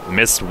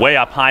 Missed way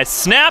up high.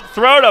 Snap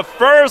throw to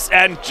first,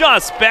 and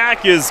just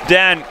back is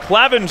Dent.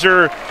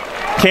 Clevenger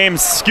came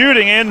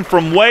scooting in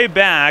from way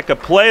back, a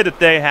play that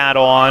they had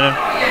on.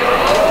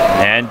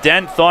 And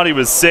Dent thought he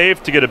was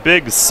safe to get a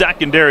big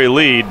secondary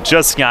lead,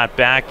 just got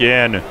back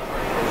in.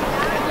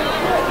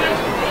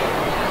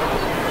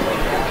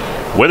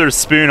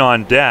 Witherspoon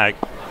on deck.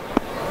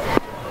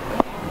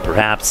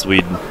 Perhaps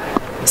we'd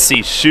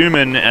see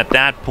Schumann at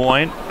that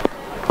point.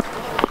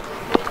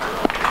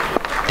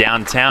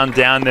 Downtown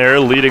down there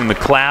leading the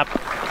clap.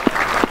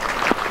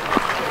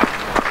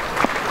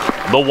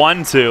 The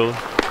 1-2.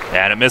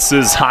 And it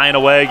misses high and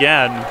away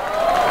again.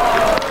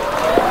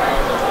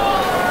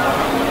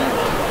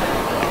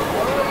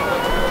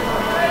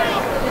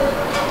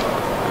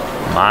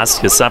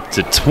 Moscas up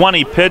to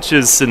 20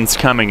 pitches since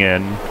coming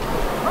in.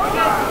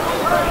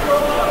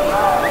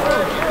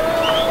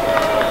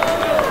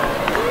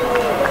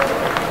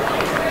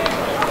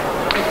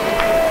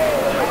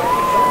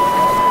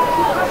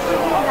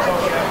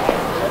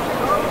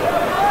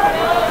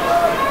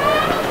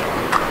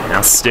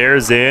 Now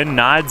stares in,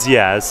 nods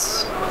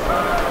yes.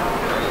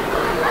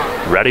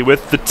 Ready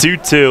with the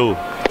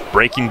 2-2.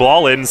 Breaking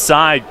ball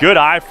inside. Good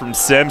eye from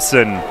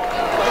Simpson.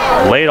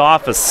 Laid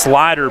off a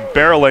slider,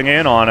 barreling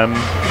in on him.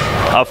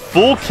 A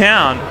full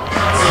count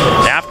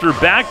after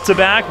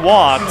back-to-back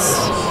walks.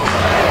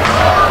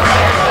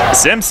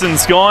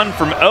 Simpson's gone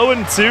from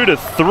 0-2 to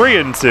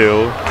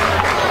 3-2.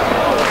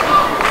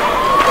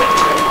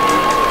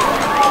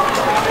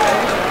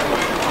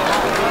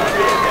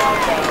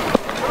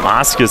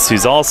 Moscas,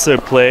 who's also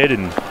played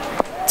in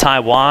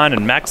Taiwan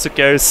and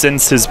Mexico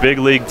since his big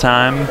league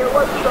time.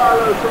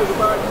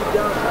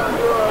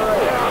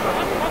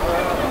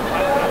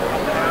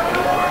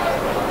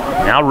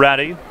 Now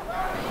ready.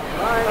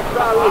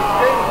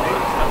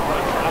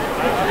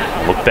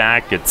 Look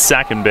back at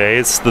second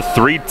base, the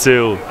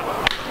 3-2.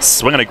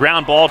 Swinging a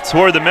ground ball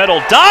toward the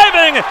middle,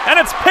 diving, and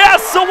it's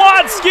past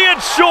Sawatsky at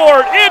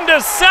short, into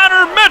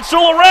center,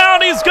 Mitchell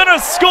around, he's gonna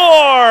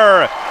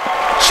score!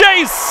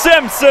 Chase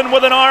Simpson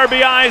with an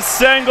RBI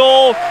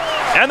single,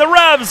 and the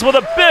Revs with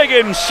a big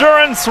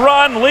insurance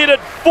run lead it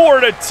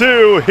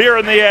 4-2 here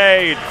in the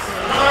 8th.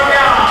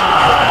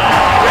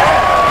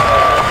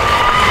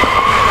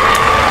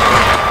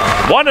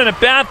 What an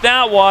at-bat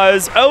that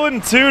was,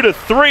 0-2 to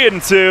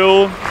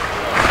 3-2,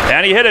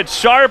 and he hit it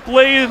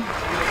sharply.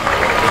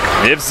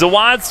 If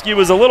Zawadsky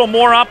was a little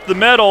more up the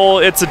middle,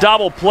 it's a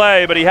double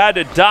play, but he had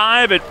to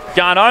dive, it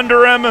got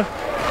under him,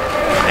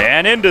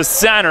 and into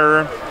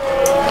center.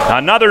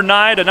 Another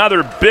night,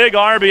 another big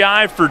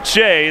RBI for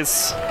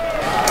Chase.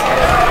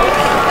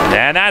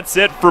 And that's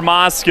it for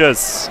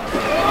Moscas.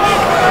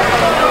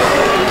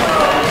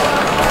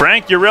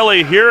 Frank, you're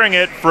really hearing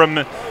it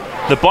from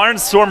the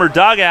Barnstormer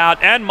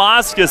dugout, and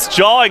Moskis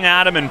jawing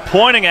at him and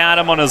pointing at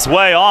him on his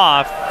way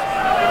off.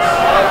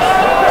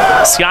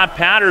 Scott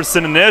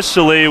Patterson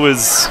initially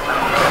was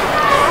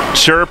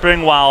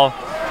chirping while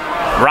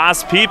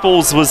Ross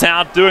Peoples was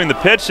out doing the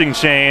pitching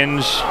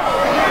change.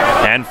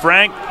 And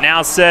Frank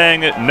now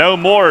saying, no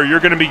more, you're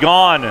going to be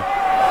gone.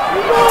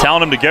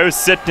 Telling him to go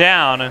sit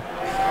down.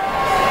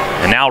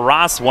 And now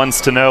Ross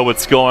wants to know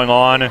what's going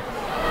on.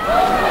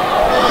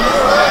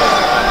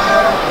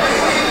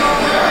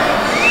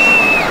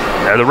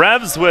 Now the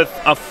Revs with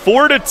a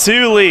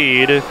 4-2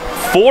 lead,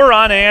 4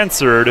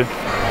 unanswered. And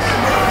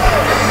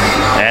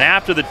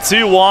after the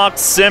 2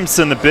 walks,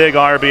 Simpson the big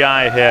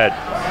RBI hit.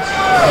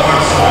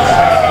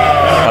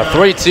 A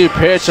 3-2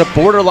 pitch, a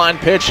borderline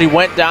pitch. He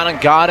went down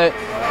and got it.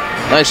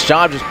 Nice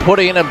job just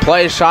putting it in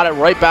play, shot it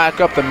right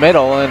back up the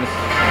middle. And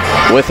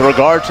with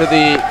regard to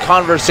the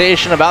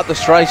conversation about the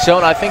strike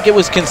zone, I think it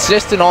was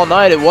consistent all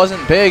night. It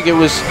wasn't big. It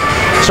was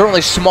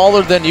certainly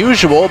smaller than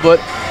usual, but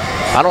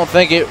I don't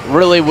think it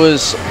really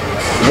was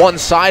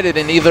one-sided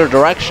in either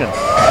direction.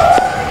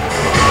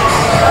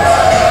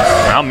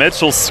 Now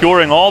Mitchell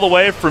scoring all the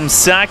way from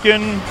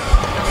second.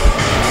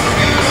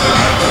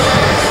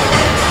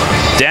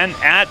 Dent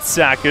at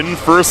second,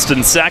 first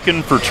and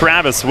second for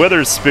Travis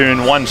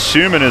Witherspoon once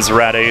Schumann is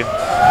ready.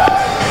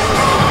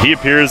 He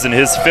appears in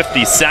his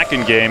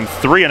 52nd game,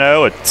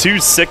 3-0, a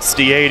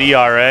 2.68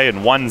 ERA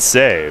and 1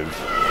 save.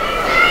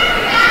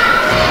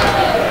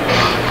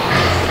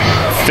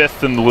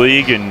 5th in the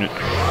league in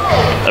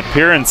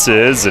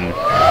appearances, and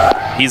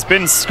he's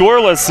been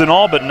scoreless in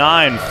all but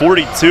 9.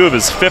 42 of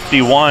his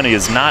 51 he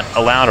is not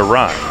allowed to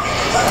run.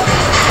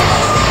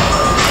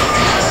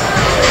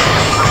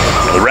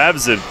 The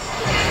Revs have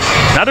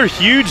another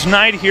huge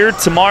night here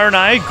tomorrow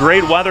night.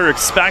 Great weather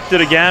expected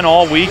again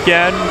all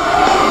weekend.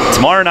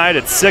 Tomorrow night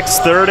at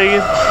 6:30.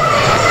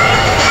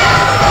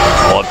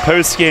 We'll have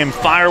post-game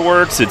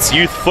fireworks. It's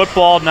youth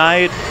football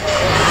night.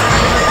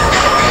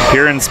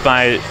 Appearance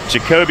by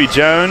Jacoby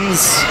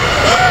Jones.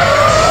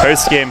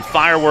 Post-game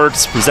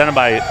fireworks presented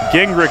by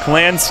Gingrich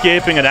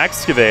Landscaping and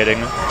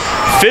Excavating.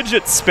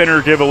 Fidget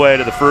spinner giveaway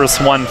to the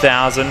first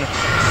 1,000.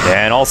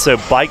 And also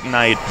bike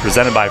night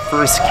presented by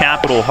First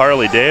Capital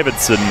Harley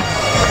Davidson.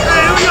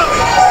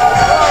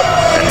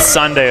 And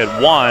Sunday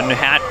at 1,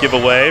 hat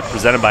giveaway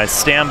presented by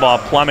Stambaugh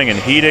Plumbing and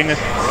Heating.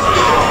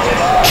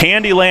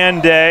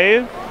 Candyland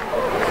Day,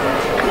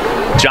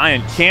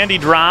 giant candy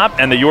drop,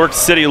 and the York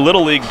City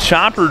Little League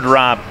chopper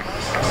drop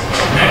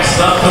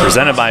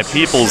presented by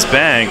People's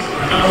Bank.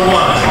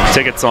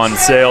 Tickets on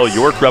sale,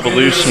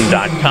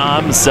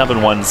 YorkRevolution.com,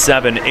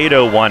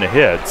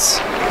 717-801-HITS.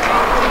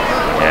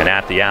 And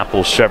at the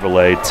Apple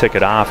Chevrolet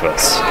ticket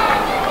office.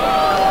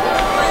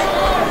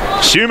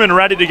 Schumann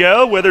ready to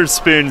go.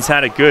 Witherspoon's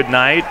had a good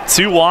night.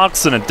 2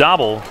 walks and a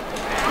double.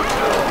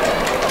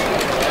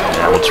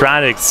 And we'll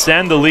try to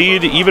extend the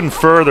lead even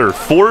further.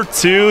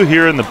 4-2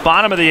 here in the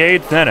bottom of the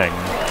 8th inning.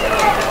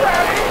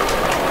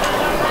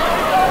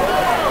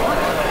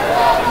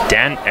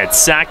 Dent at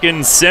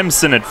second,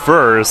 Simpson at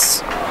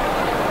first.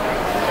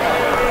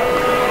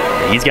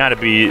 He's got to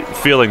be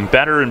feeling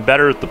better and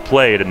better at the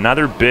plate.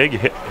 Another big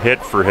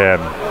hit for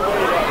him.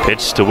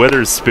 Pitch to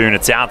Witherspoon,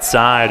 it's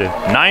outside.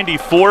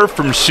 94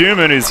 from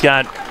Schumann, who's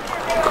got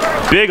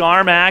big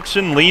arm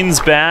action,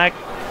 leans back.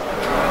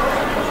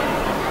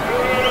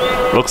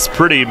 Looks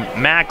pretty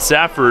max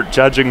effort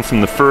judging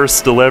from the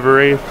first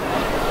delivery.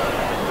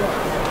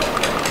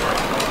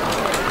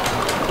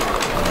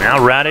 Now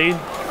ready.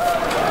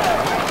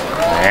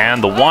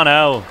 And the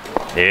 1-0.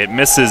 It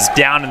misses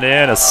down and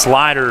in, a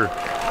slider.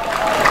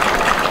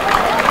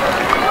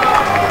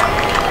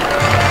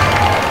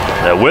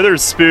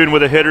 Witherspoon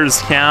with a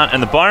hitter's count,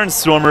 and the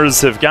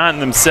Barnstormers have gotten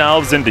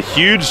themselves into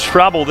huge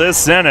trouble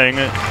this inning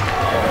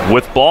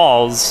with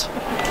balls.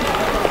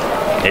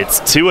 It's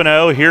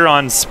 2-0 here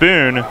on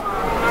Spoon.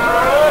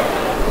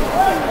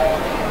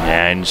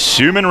 And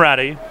Schumann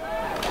ready.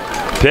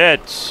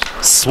 Pitch.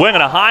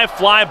 Swinging a high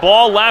fly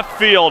ball left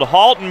field.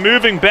 Halton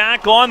moving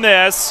back on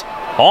this.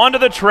 Onto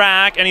the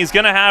track, and he's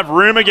going to have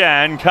room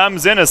again.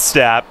 Comes in a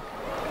step.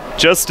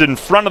 Just in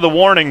front of the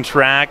warning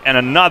track, and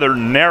another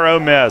narrow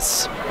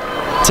miss.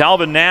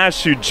 Talvin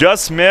Nash, who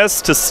just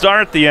missed to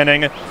start the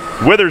inning.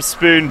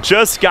 Witherspoon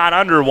just got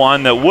under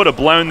one that would have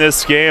blown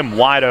this game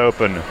wide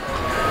open.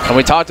 And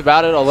we talked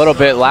about it a little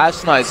bit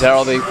last night,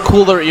 Darryl. The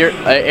cooler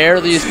air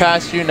these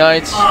past few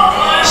nights.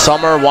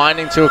 Summer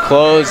winding to a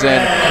close,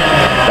 and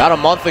about a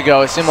month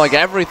ago, it seemed like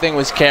everything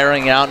was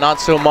carrying out.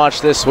 Not so much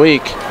this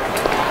week.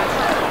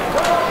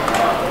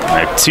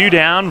 2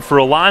 down for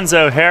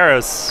Alonzo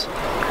Harris.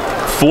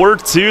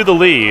 4-2 the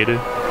lead.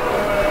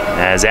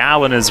 As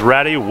Allen is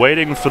ready,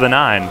 waiting for the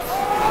 9th.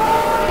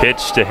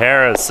 Pitch to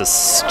Harris, a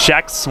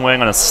check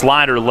swing on a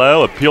slider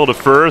low, appeal to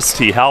first,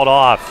 he held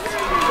off.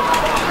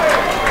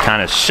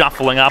 Kind of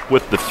shuffling up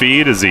with the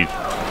feet as he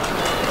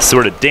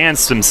sort of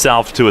danced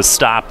himself to a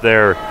stop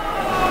there.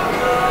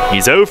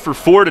 He's 0 for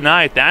 4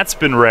 tonight, that's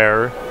been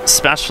rare,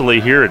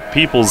 especially here at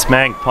People's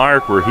Bank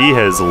Park where he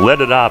has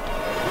lit it up.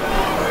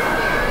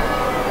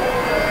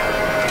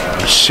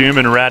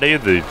 Schumann ready,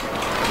 the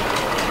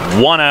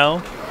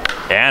 1-0.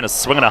 And a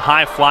swing and a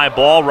high fly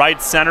ball right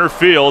center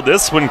field.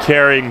 This one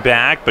carrying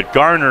back, but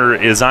Garner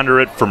is under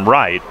it from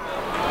right.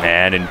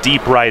 And in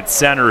deep right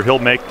center, he'll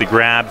make the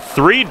grab.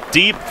 3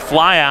 deep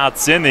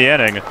flyouts in the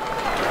inning.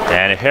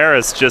 And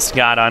Harris just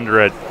got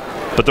under it.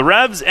 But the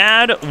Revs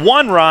add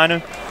 1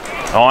 run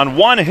on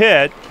 1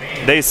 hit.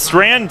 They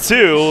strand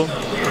 2.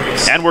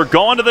 And we're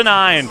going to the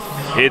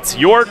 9th. It's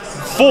York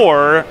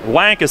 4,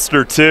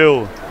 Lancaster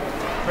 2.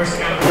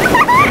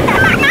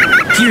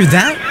 Hear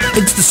that?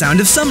 It's the sound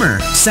of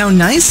summer. Sound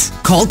nice?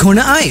 Call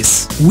Kona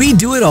Ice. We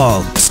do it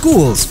all.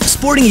 Schools,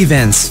 sporting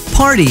events,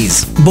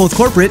 parties, both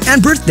corporate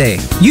and birthday.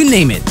 You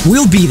name it,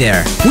 we'll be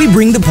there. We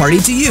bring the party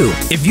to you.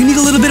 If you need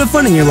a little bit of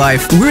fun in your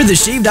life, we're the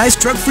shaved ice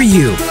truck for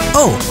you.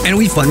 Oh, and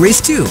we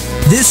fundraise too.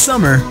 This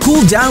summer,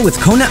 cool down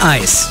with Kona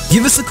Ice.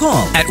 Give us a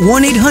call at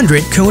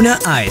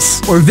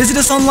 1-800-KONA-ICE or visit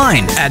us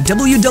online at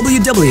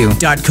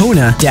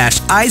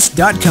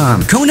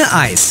www.kona-ice.com. Kona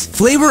Ice.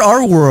 Flavor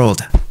our world.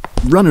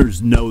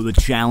 Runners know the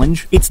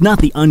challenge. It's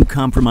not the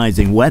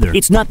uncompromising weather.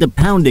 It's not the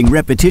pounding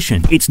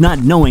repetition. It's not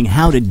knowing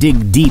how to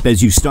dig deep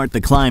as you start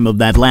the climb of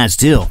that last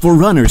hill. For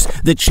runners,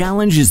 the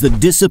challenge is the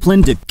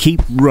discipline to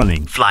keep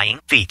running. Flying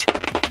feet.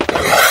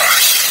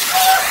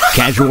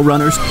 Casual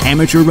runners,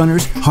 amateur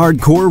runners,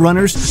 hardcore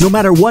runners, no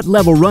matter what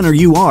level runner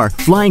you are,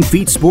 Flying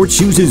Feet Sports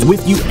Shoes is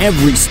with you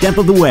every step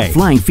of the way.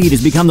 Flying Feet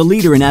has become the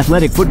leader in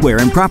athletic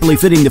footwear and properly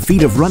fitting the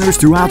feet of runners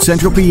throughout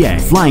Central PA.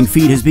 Flying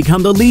Feet has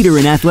become the leader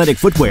in athletic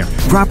footwear,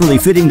 properly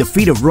fitting the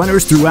feet of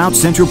runners throughout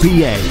Central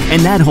PA.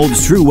 And that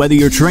holds true whether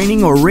you're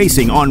training or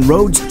racing on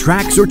roads,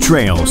 tracks, or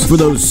trails. For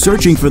those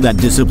searching for that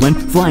discipline,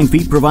 Flying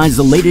Feet provides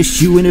the latest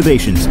shoe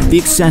innovations, the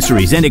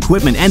accessories and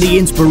equipment, and the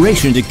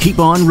inspiration to keep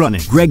on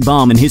running. Greg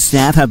Baum and his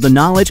staff have the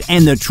knowledge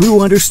and the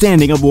true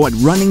understanding of what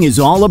running is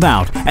all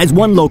about. As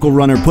one local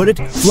runner put it,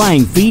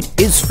 Flying Feet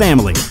is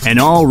family, and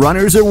all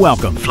runners are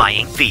welcome.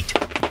 Flying Feet.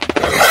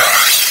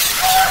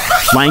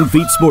 Flying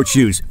Feet Sports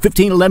Shoes,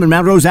 1511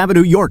 Melrose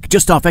Avenue, York,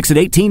 just off exit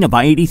 18 of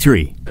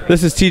I-83.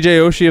 This is TJ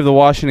Oshie of the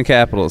Washington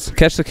Capitals.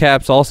 Catch the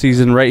Caps all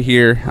season right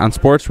here on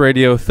Sports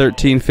Radio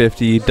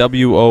 1350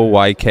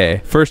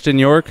 WOYK. First in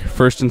York,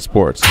 first in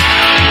sports.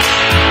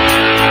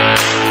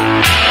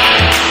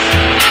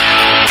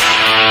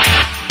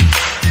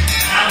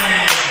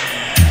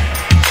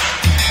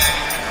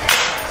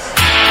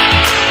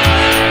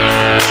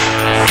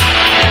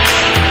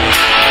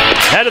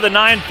 Head of the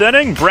 9th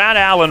inning, Brad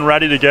Allen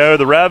ready to go.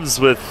 The Revs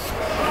with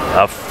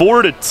a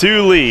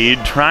 4-2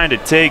 lead, trying to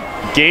take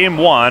game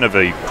 1 of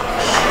a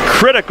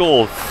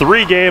critical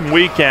 3-game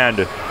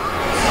weekend.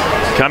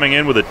 Coming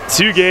in with a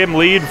 2-game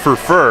lead for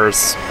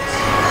first.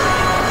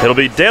 It'll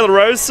be De La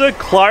Rosa,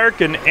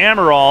 Clark, and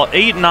Amaral,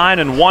 8, 9,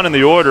 and 1 in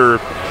the order.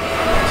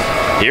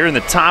 Here in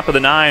the top of the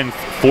 9th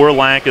for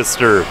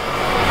Lancaster.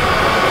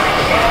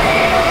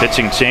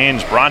 Pitching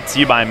change brought to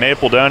you by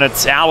Maple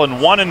Donuts. Allen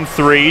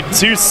 1-3,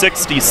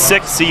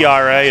 2.66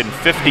 ERA in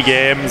 50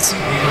 games,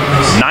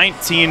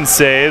 19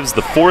 saves,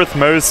 the 4th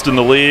most in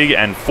the league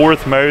and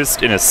 4th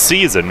most in a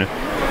season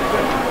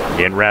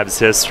in Revs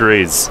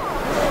histories.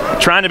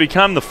 Trying to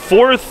become the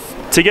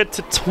 4th to get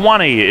to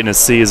 20 in a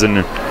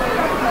season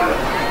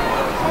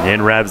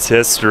in Revs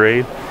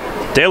history.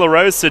 De La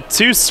Rosa,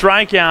 2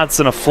 strikeouts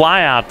and a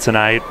flyout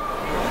tonight.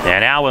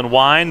 And Allen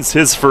winds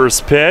his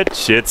first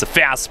pitch. It's a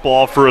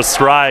fastball for a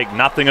strike,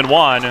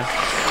 0-1.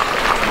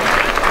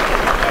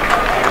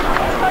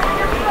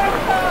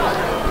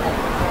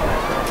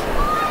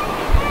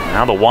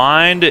 Now the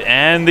wind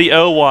and the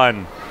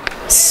 0-1.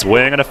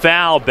 Swing and a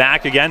foul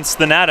back against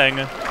the netting.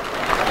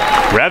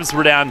 Revs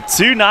were down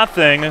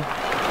 2-0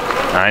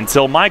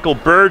 until Michael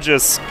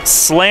Burgess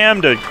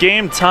slammed a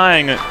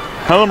game-tying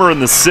homer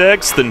in the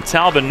 6th, and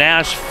Talbot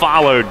Nash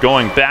followed,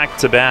 going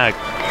back-to-back.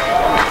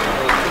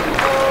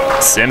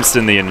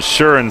 Simpson, the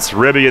insurance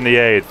ribby in the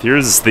 8th.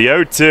 Here's the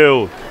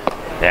 0-2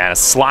 and a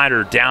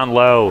slider down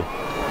low.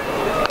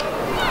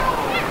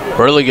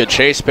 Really good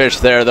chase pitch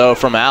there, though,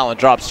 from Allen.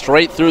 Dropped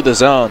straight through the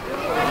zone.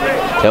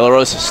 De La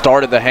Rosa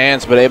started the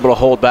hands, but able to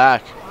hold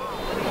back.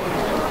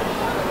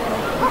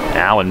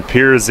 Allen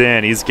peers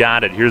in. He's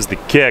got it. Here's the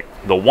kick.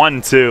 The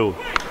 1-2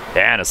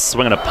 and a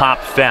swing and a pop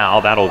foul.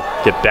 That'll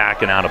get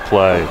back and out of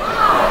play.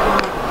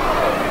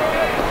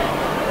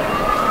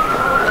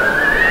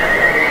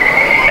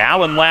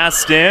 Allen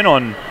last in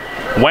on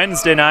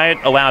Wednesday night,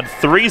 allowed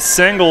 3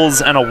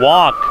 singles and a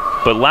walk,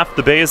 but left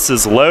the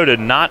bases loaded,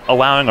 not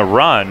allowing a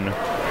run.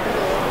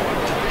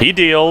 He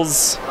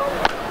deals.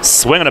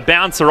 Swing and a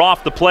bouncer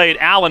off the plate.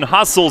 Allen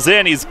hustles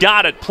in. He's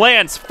got it.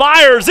 Plants,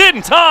 fires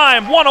in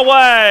time. 1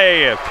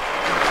 away.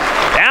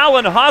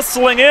 Allen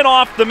hustling in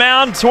off the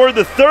mound toward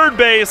the third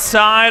base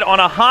side on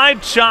a high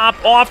chop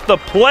off the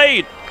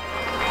plate.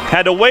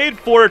 Had to wait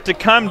for it to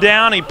come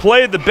down. He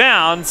played the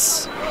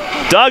bounce,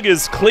 dug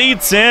his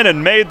cleats in,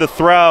 and made the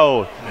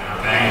throw.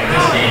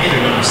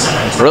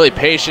 Really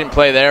patient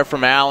play there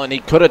from Allen. He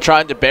could have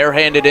tried to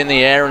barehand it in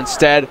the air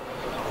instead.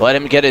 Let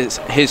him get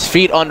his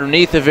feet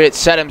underneath of it,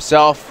 set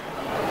himself,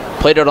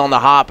 played it on the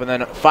hop, and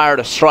then fired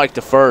a strike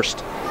to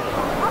first.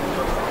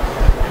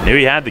 Knew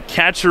he had the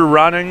catcher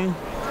running.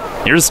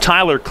 Here's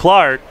Tyler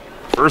Clark.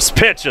 First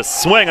pitch, a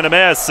swing and a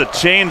miss, a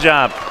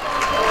changeup.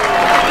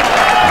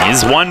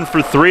 He's 1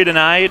 for 3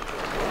 tonight.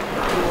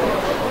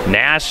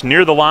 Nash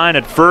near the line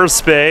at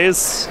first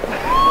base.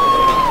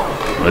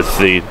 With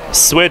the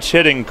switch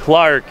hitting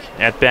Clark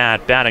at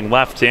bat, batting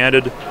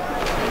left-handed.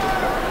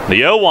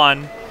 The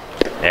 0-1,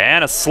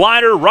 and a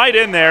slider right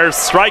in there,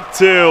 strike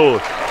 2.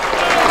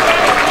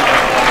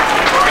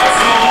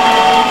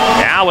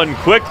 Allen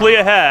quickly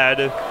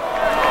ahead.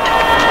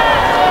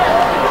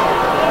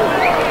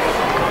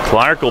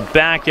 Clark will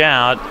back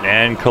out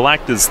and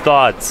collect his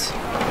thoughts.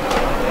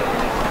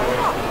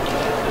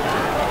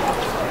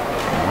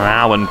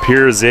 Allen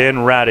peers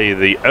in, ready.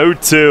 The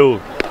 0-2.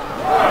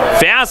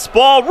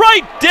 Fastball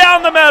right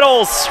down the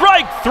middle.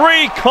 Strike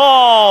 3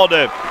 called. 2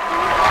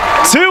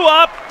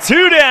 up,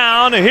 2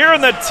 down here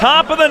in the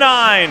top of the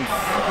 9th.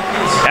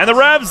 And the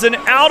Revs an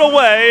out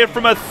away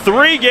from a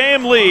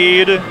 3-game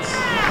lead.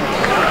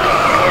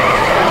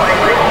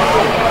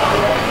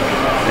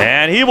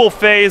 And he will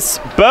face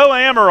Bo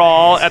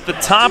Amaral at the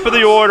top of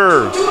the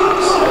order.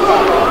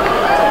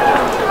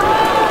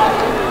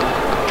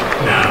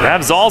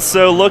 Revs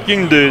also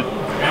looking to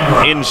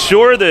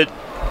ensure that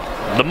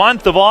the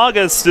month of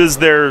August is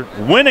their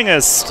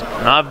winningest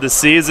of the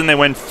season. They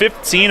went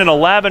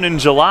 15-11 in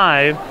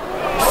July,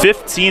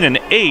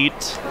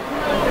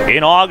 15-8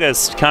 in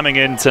August coming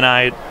in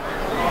tonight.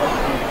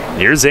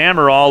 Here's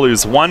Amaral,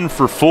 who's 1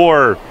 for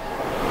 4.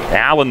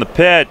 Allen the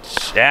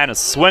pitch, and a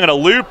swing and a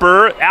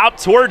looper out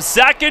towards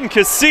second.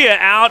 Casilla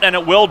out, and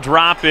it will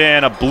drop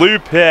in. A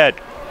bloop hit.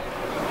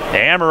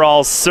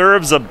 Amaral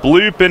serves a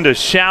bloop into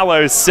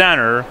shallow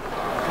center,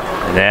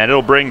 and then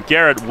it'll bring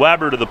Garrett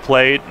Weber to the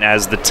plate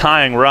as the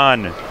tying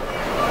run.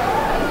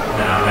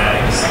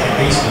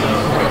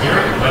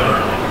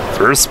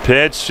 First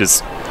pitch,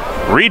 just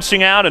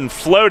reaching out and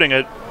floating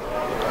it.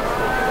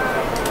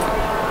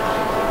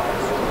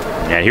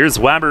 And here's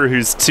Weber,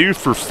 who's 2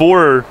 for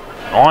 4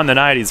 on the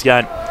night. He's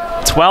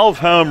got 12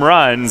 home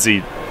runs. He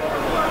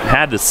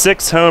had the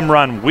 6 home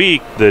run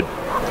week that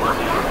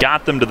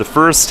got them to the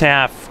first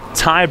half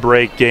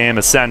tie-break game,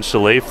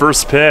 essentially.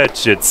 First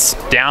pitch, it's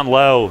down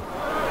low.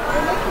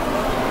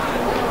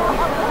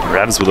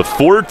 Revs with a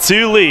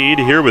 4-2 lead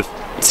here with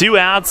 2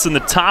 outs in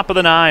the top of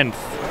the 9th.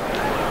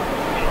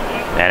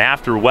 And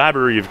after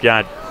Weber, you've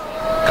got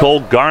Cole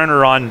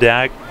Garner on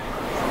deck.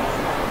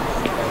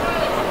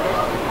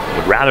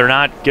 Would rather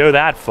not go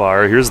that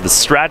far. Here's the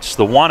stretch,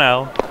 the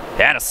 1-0.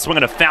 And a swing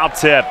and a foul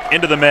tip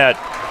into the mitt.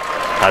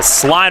 A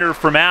slider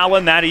from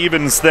Allen, that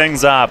evens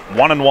things up.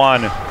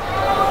 1-1.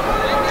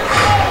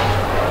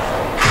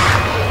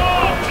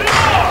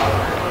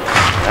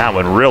 That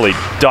one really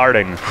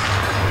darting.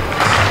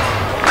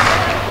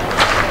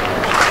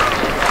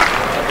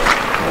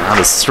 Now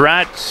the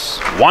stretch,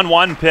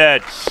 1-1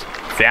 pitch.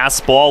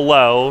 Fastball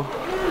low.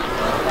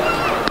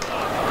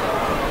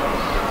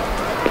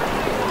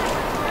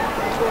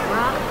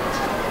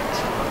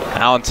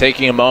 Allen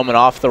taking a moment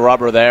off the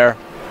rubber there.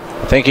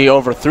 I think he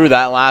overthrew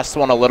that last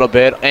one a little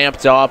bit,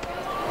 amped up,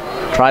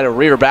 tried to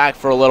rear back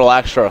for a little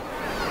extra.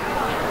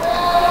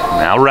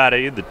 Now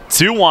ready, the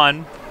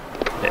 2-1.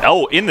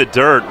 Oh, in the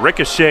dirt,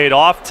 ricocheted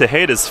off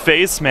Tejeda's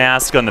face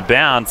mask on the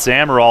bounce.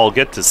 Amaral will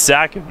get to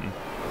second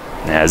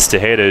as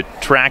Tejeda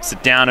tracks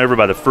it down over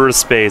by the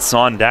first base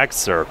on deck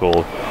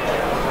circle.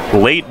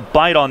 Late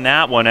bite on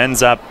that one,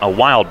 ends up a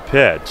wild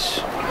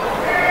pitch.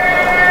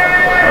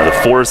 The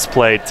force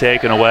play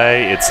taken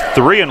away. It's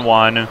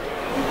 3-1.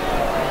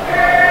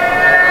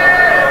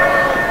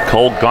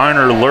 Cole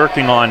Garner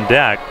lurking on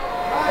deck.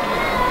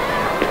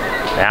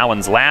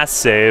 Allen's last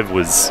save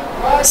was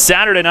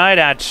Saturday night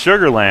at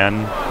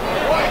Sugarland.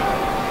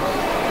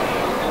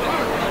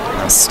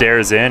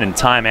 Stares in, and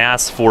time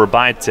asked for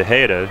by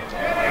Tejeda.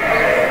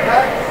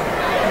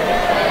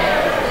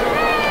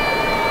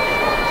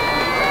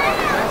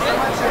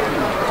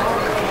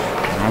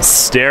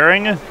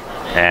 Staring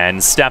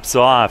and steps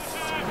off.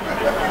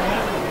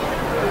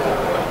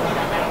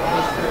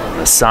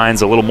 The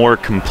sign's a little more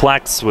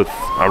complex with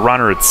a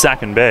runner at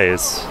second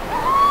base.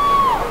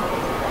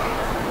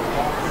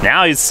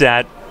 Now he's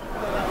set.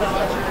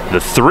 The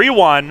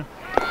 3-1.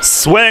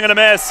 Swing and a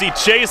miss. He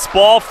chased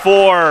ball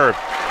 4.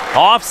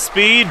 Off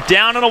speed,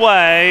 down and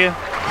away.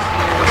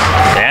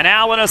 And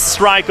Allen a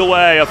strike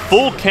away. A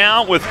full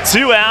count with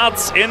 2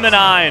 outs in the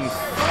 9th.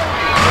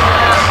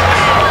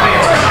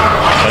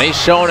 When he's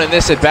shown in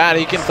this at bat,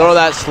 he can throw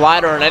that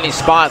slider in any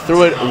spot.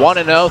 Threw it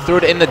 1-0, threw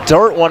it in the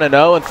dirt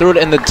 1-0, and threw it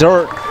in the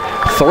dirt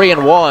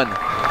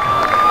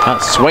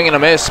 3-1. Swing and a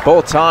miss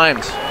both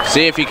times.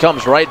 See if he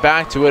comes right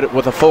back to it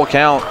with a full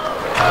count.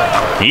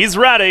 He's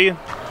ready.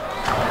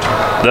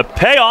 The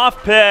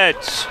payoff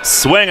pitch.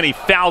 Swing and he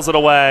fouls it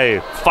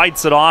away.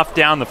 Fights it off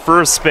down the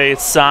first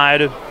base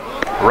side,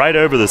 right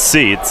over the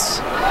seats.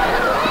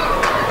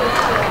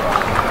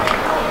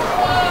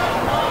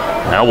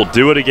 Now we'll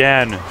do it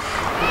again.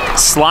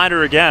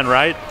 Slider again,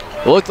 right?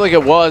 It looked like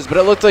it was, but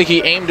it looked like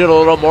he aimed it a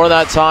little more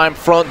that time.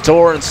 Front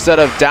door instead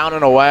of down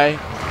and away.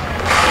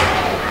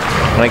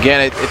 And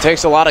again, it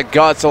takes a lot of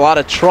guts, a lot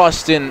of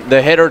trust in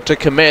the hitter to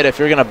commit if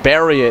you're going to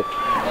bury it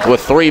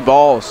with 3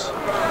 balls.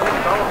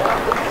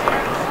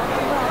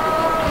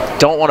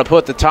 Don't want to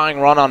put the tying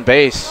run on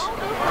base.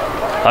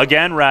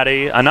 Again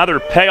ready, another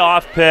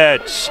payoff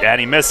pitch, and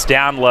he missed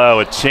down low,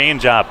 a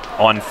changeup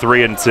on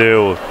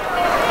 3-2.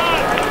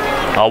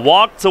 A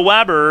walk to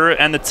Weber,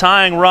 and the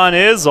tying run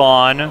is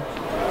on.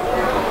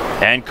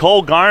 And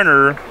Cole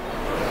Garner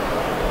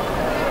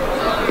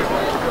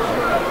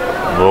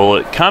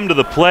will come to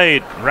the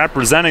plate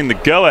representing the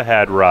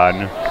go-ahead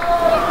run.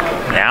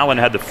 Allen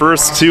had the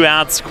first 2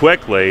 outs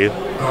quickly.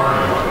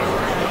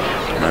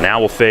 And now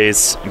we'll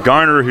face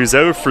Garner, who's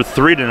 0 for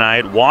 3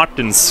 tonight, walked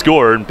and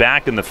scored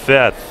back in the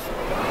 5th.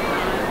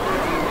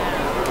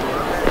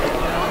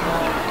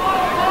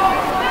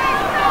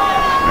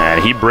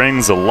 And he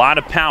brings a lot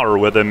of power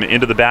with him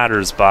into the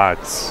batter's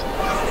box.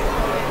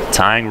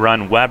 Tying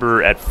run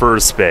Weber at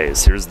first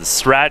base. Here's the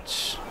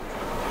stretch.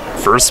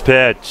 First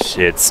pitch,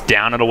 it's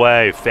down and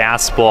away,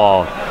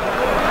 fastball.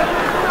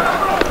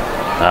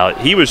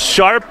 He was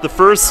sharp the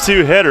first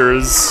 2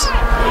 hitters.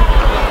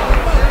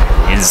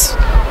 He's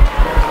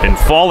been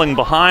falling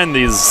behind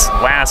these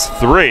last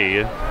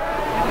 3.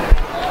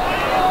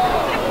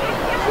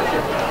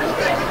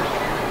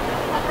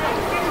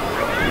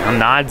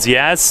 Nods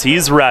yes,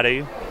 he's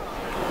ready.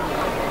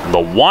 The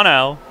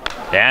 1-0,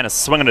 and a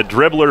swing and a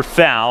dribbler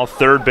foul,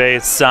 third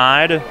base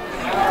side.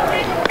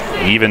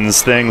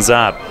 Evens things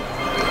up.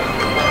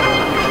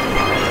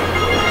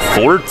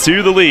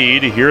 4-2 the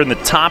lead here in the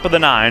top of the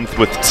 9th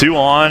with 2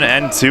 on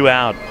and 2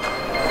 out.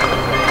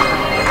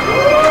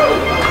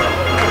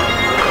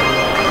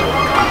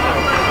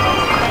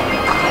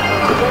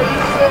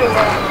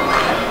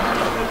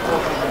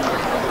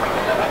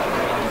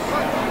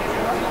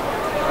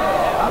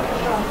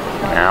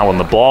 Now on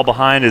the ball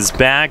behind his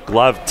back,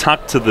 glove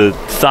tucked to the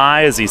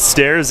thigh as he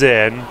stares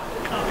in.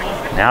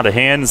 Now the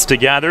hands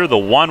together, the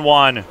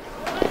 1-1.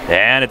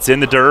 And it's in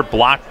the dirt,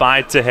 blocked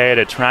by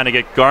Tejeda, trying to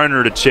get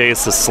Garner to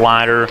chase a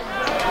slider.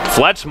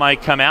 Fletch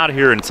might come out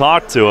here and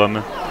talk to him.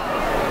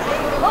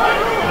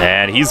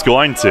 And he's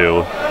going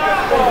to.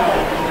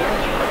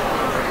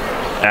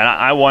 And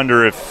I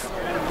wonder if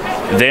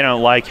they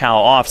don't like how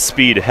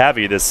off-speed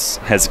heavy this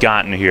has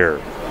gotten here.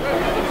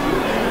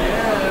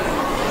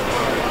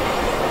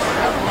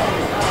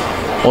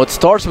 Well, it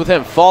starts with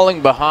him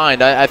falling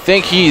behind. I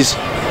think he's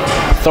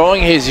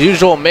throwing his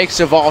usual mix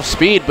of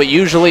off-speed, but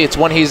usually it's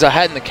when he's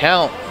ahead in the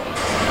count.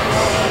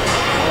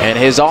 And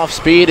his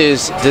off-speed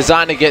is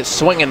designed to get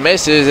swing and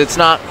misses. It's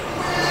not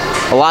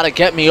a lot of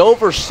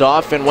get-me-over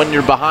stuff, and when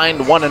you're behind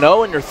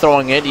 1-0 and you're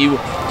throwing it, you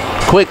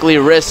quickly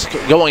risk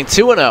going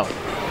 2-0.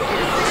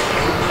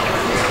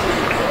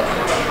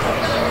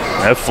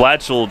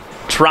 Fletch will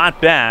trot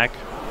back.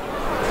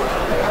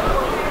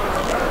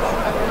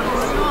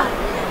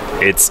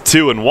 It's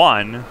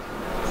 2-1.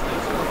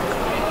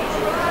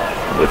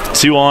 With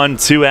 2 on,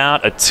 2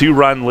 out, a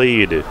 2-run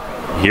lead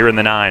here in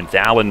the 9th.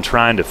 Allen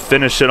trying to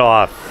finish it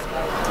off.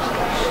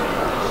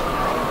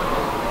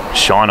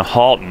 Sean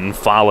Halton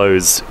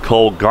follows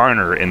Cole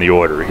Garner in the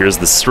order. Here's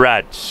the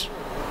stretch.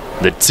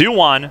 The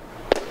 2-1,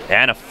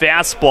 and a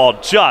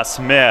fastball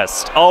just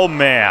missed. Oh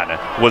man,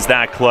 was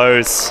that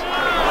close.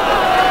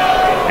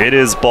 It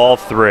is ball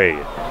 3.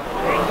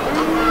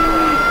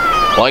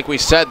 Like we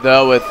said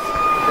though, with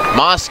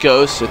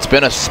Moskos, it's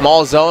been a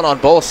small zone on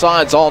both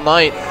sides all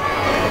night.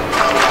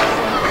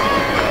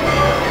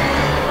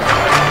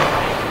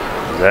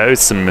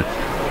 There's some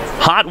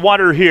hot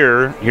water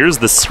here. Here's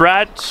the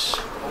stretch.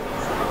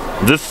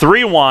 The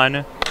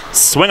 3-1.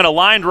 Swinging a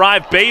line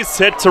drive, base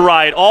hit to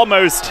right.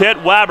 Almost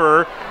hit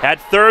Weber.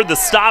 At third, the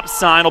stop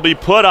sign will be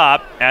put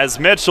up as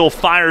Mitchell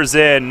fires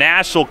in.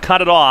 Nash will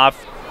cut it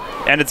off.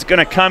 And it's going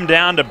to come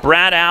down to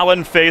Brad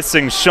Allen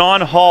facing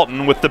Sean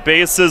Halton with the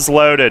bases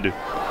loaded.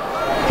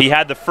 He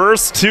had the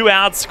first 2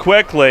 outs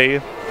quickly.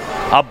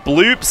 A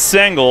bloop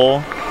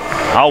single,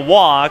 a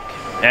walk,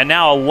 and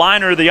now a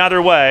liner the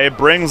other way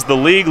brings the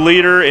league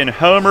leader in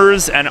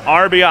homers and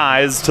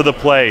RBIs to the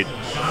plate.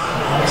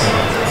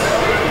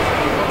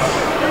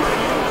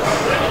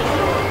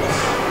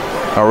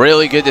 A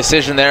really good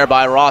decision there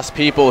by Ross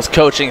Peoples,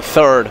 coaching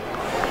third.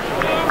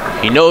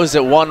 He knows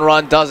that 1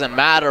 run doesn't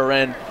matter,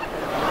 and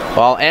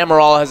while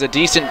Amaral has a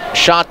decent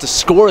shot to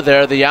score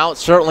there, the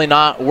out's certainly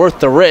not worth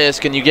the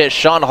risk, and you get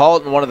Sean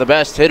Halton, one of the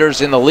best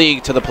hitters in the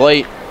league, to the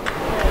plate.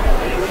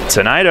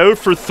 Tonight 0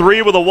 for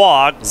 3 with a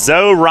walk.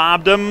 Zoe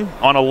robbed him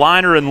on a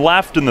liner and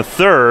left in the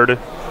 3rd.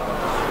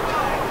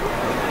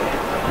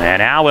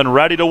 And Allen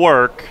ready to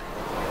work.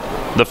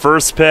 The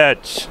first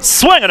pitch.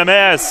 Swing and a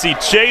miss. He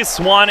chased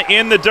one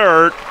in the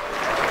dirt.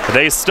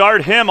 They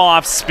start him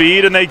off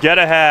speed and they get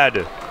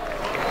ahead.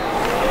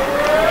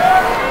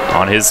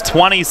 On his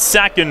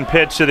 22nd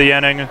pitch of the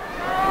inning.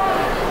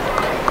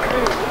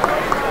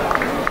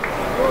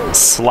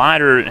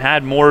 Slider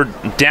had more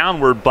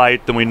downward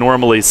bite than we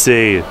normally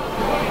see.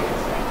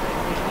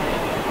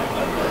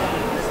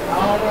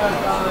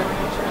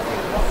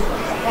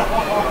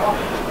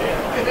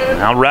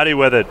 Now ready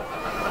with it.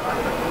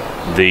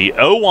 The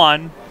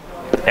 0-1.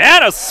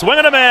 And a swing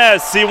and a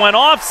miss. He went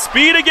off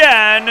speed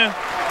again.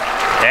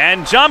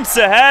 And jumps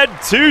ahead,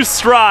 2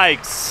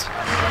 strikes.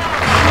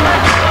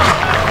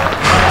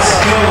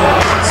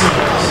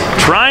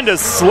 Trying to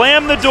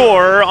slam the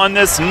door on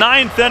this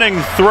 9th inning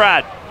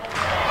threat.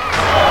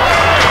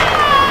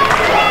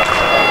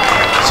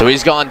 So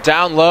he's gone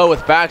down low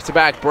with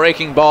back-to-back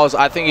breaking balls.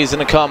 I think he's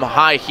going to come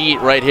high heat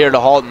right here to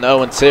Halton,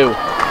 0-2.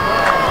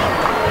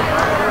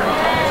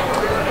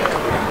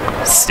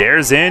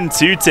 Stares in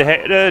to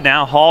Tejeda.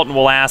 Now Halton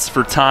will ask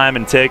for time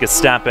and take a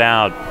step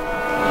out.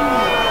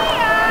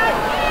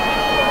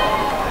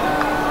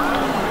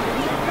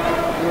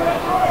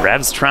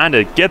 Revs trying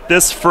to get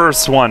this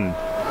first one.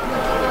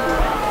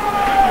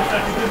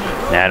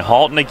 And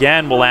Halton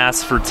again will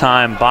ask for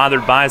time,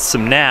 bothered by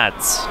some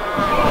gnats.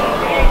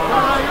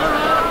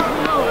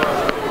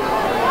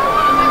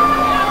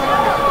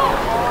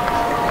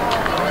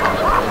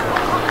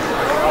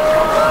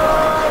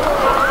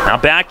 Now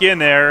back in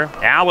there.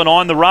 Allen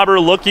on the rubber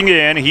looking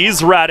in.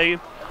 He's ready.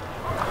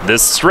 The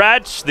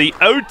stretch, the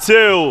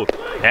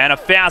 0-2, and a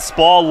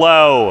fastball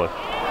low.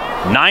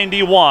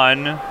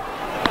 91.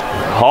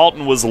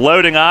 Halton was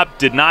loading up,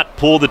 did not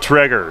pull the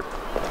trigger.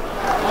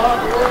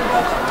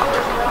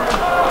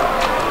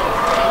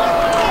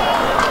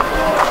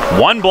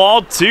 One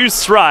ball, 2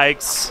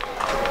 strikes.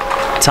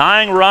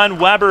 Tying run,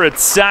 Weber at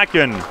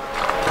second.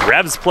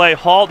 Revs play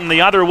Halton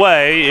the other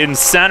way in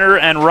center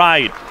and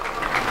right.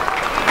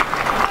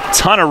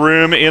 Ton of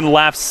room in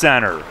left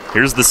center.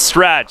 Here's the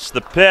stretch,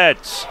 the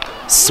pitch.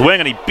 Swing,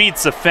 and he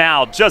beats a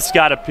foul. Just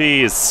got a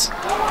piece.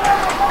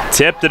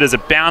 Tipped it as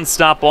it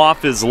bounced up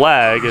off his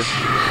leg.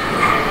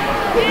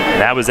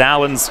 That was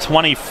Allen's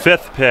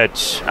 25th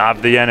pitch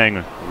of the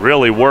inning.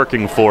 Really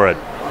working for it.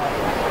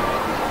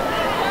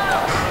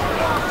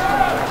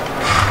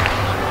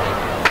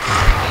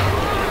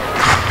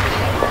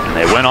 And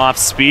they went off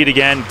speed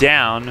again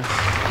down.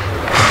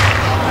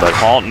 But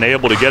Halton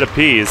able to get a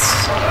piece.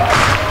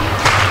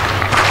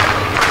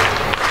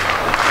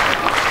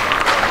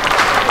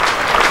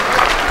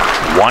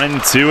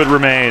 1-2 it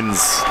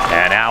remains.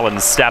 And Allen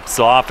steps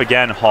off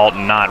again.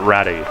 Halton not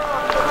ready.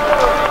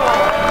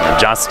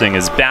 Adjusting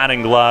his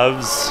batting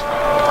gloves.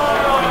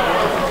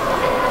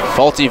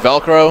 Faulty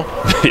Velcro.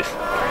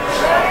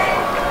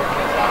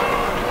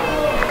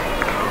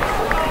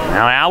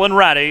 Now Allen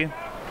ready.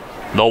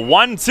 The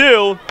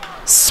 1-2.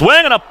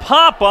 Swing and a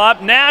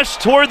pop-up. Nash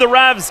toward the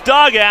Revs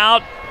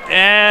dugout.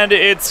 And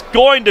it's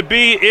going to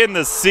be in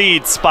the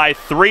seats by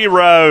 3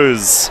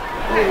 rows.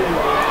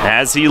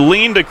 As he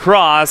leaned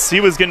across, he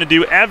was going to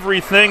do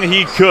everything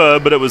he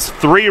could, but it was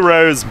 3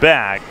 rows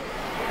back.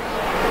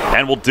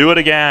 And we'll do it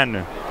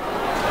again.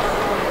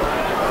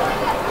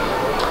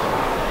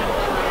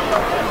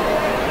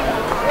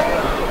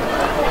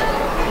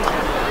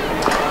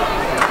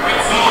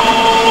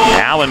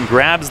 Allen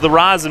grabs the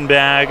rosin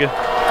bag.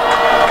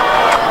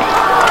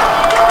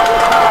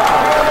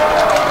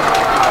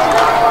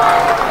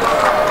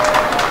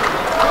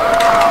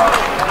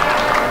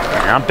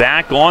 Now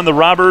back on the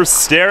rubber,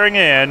 staring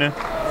in.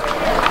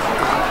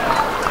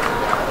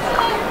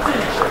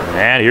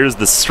 And here's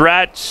the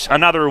stretch.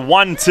 Another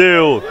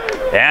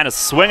 1-2. And a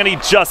swing, and he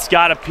just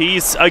got a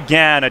piece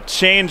again. A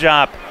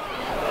changeup.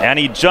 And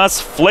he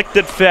just flicked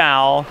it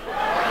foul.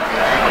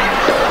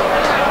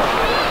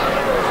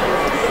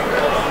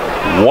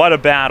 What a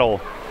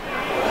battle.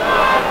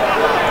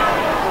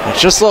 It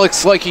just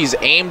looks like he's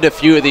aimed a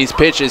few of these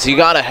pitches. He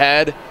got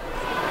ahead.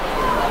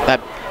 That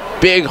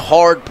big,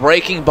 hard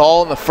breaking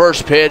ball in the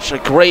first pitch. A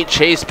great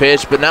chase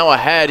pitch, but now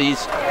ahead.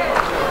 He's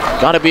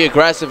got to be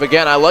aggressive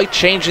again. I like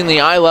changing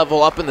the eye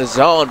level up in the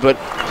zone, but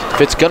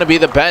if it's going to be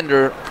the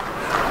bender,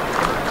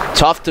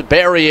 tough to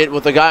bury it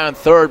with the guy on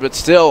third, but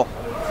still.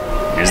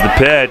 Here's the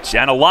pitch,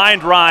 and a line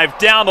drive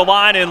down the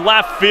line in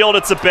left field.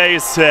 It's a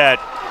base hit.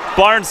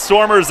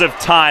 Barnstormers have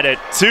tied it.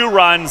 2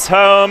 runs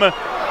home.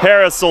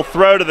 Harris will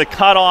throw to the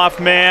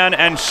cutoff man,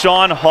 and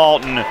Sean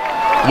Halton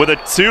with a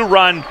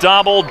 2-run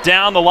double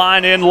down the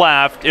line in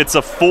left. It's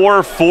a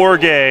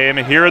 4-4 game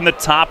here in the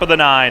top of the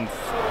 9th.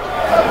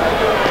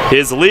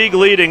 His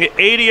league-leading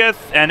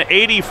 80th and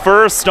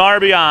 81st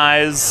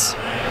RBIs.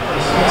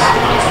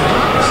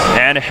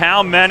 And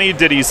how many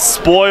did he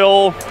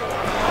spoil?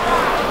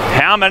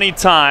 How many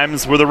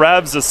times were the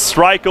Revs a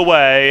strike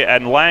away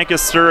and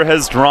Lancaster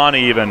has drawn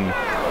even?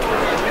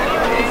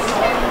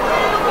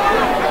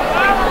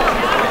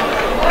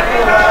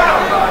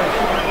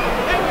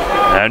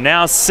 And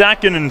now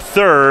second and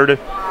third,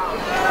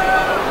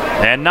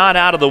 and not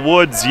out of the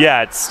woods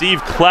yet.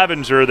 Steve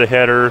Clevenger, the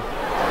hitter.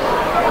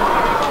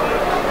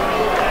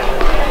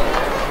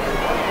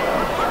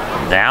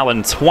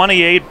 Allen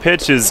 28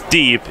 pitches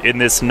deep in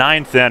this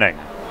 9th inning.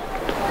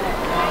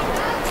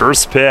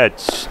 First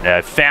pitch,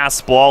 a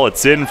fastball,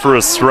 it's in for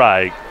a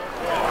strike.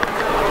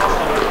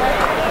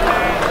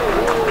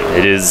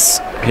 It is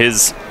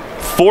his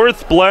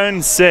 4th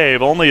blown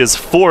save, only his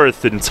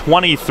 4th in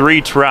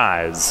 23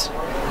 tries.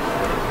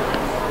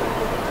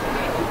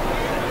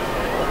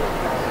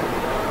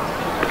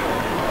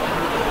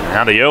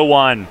 Now the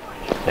 0-1,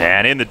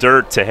 and in the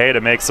dirt, Tejeda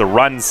makes a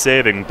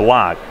run-saving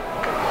block.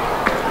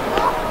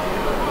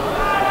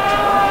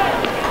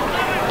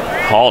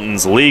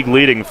 Halton's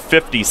league-leading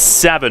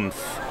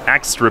 57th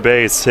extra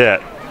base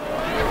hit.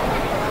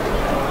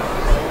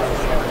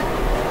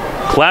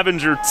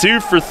 Clevenger 2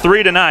 for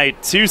 3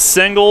 tonight. 2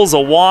 singles, a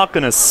walk,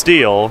 and a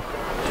steal.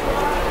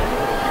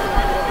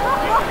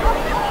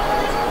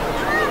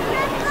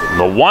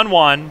 The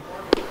 1-1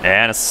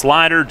 and a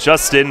slider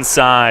just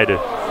inside.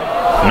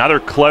 Another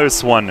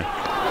close one.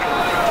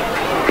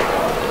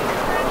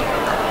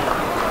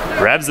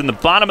 Revs in the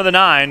bottom of the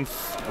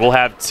 9th will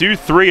have 2,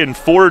 3, and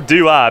 4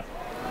 due up.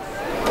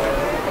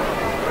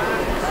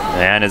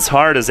 And as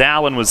hard as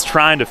Allen was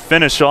trying to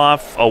finish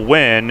off a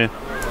win,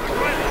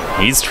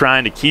 he's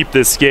trying to keep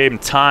this game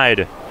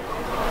tied.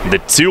 The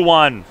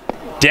 2-1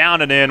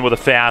 down and in with a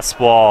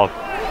fastball.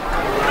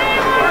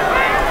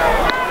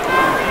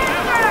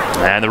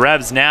 And the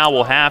Revs now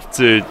will have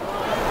to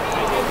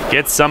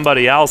get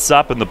somebody else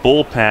up in the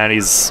bullpen.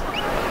 He's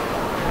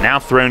now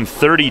thrown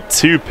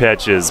 32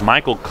 pitches.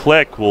 Michael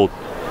Click will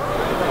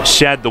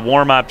shed the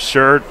warm-up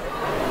shirt.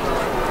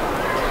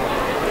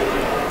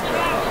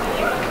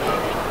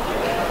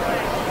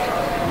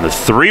 The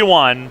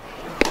 3-1,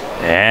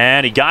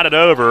 and he got it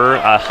over.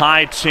 A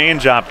high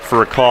changeup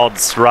for a called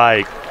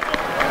strike.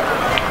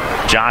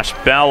 Josh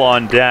Bell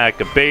on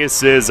deck. A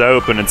base is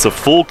open. It's a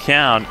full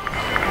count.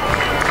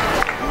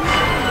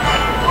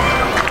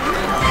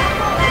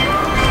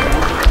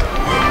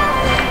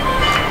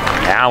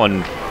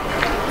 Allen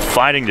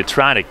fighting to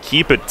try to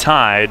keep it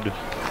tied.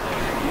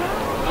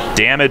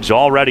 Damage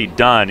already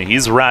done.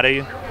 He's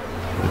ready.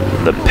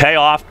 The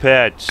payoff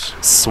pitch,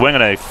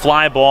 swinging a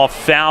fly ball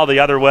foul the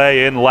other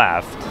way in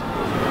left.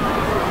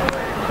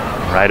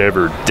 Right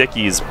over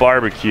Dickey's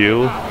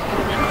barbecue.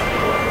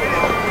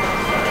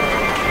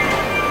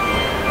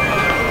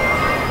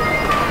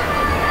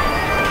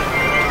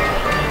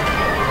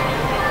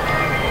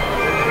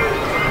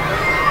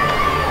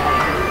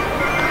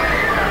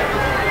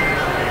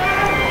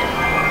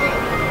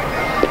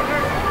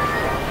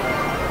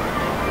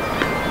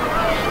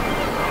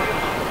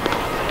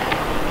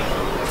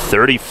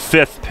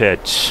 .35th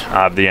pitch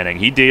of the inning.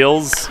 He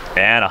deals,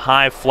 and a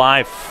high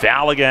fly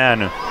foul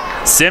again.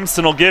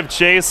 Simpson will give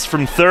chase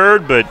from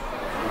third, but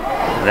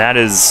that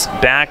is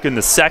back in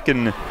the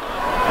second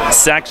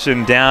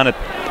section down at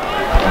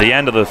the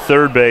end of the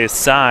third base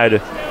side.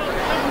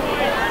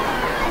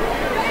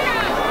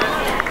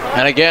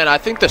 And again, I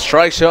think the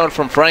strike zone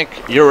from Frank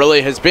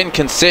Urley has been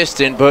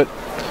consistent, but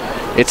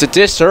it's a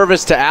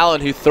disservice to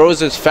Allen, who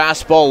throws his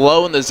fastball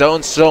low in the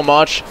zone so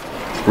much.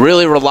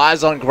 Really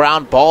relies on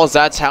ground balls.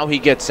 That's how he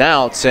gets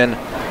outs, and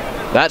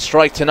that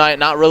strike tonight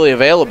not really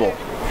available.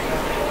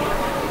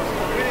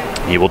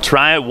 He will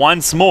try it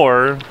once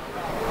more.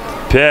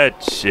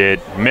 Pitch, it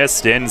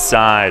missed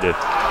inside.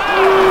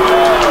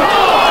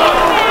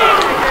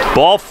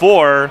 Ball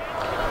 4,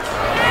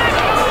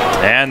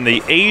 and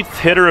the 8th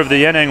hitter of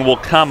the inning will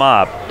come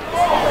up.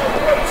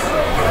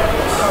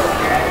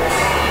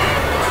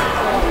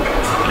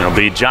 It'll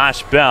be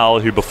Josh Bell,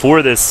 who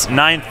before this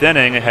 9th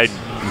inning had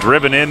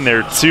driven in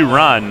their 2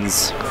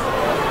 runs.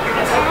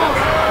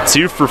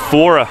 2 for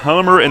 4, a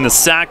homer in the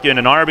second,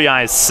 an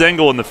RBI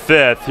single in the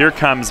 5th. Here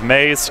comes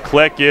Mace.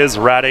 Click is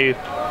ready.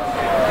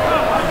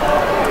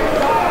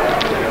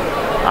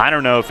 I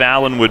don't know if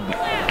Allen would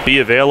be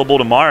available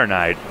tomorrow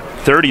night.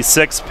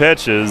 36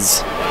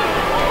 pitches.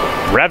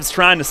 Revs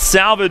trying to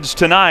salvage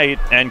tonight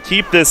and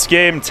keep this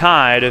game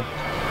tied.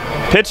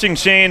 Pitching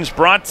change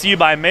brought to you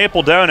by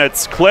Maple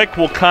Donuts. Click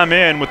will come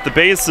in with the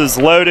bases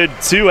loaded,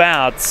 2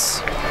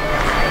 outs.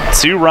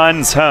 2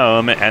 runs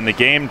home, and the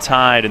game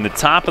tied in the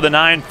top of the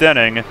 9th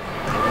inning.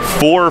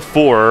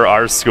 4-4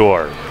 our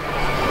score.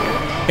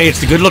 Hey,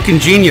 it's the good-looking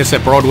genius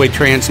at Broadway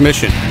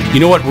Transmission. You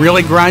know what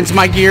really grinds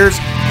my gears?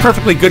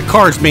 Perfectly good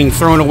cars being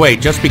thrown away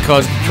just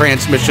because the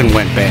transmission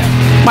went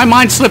bad. My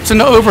mind slips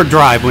into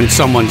overdrive when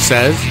someone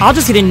says, I'll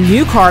just get a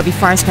new car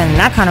before I spend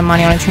that kind of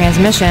money on a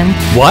transmission.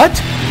 What?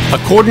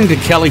 According to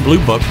Kelley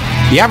Blue Book,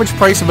 the average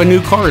price of a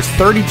new car is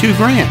 $32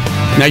 grand.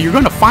 Now you're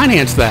going to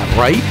finance that,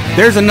 right?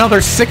 There's another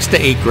 $6 to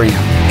 $8 grand.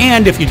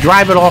 And if you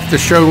drive it off the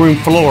showroom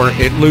floor,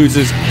 it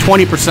loses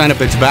 20%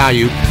 of its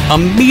value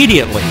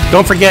immediately.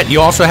 Don't forget,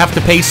 you also have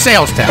to pay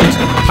sales tax,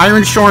 higher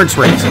insurance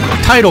rates,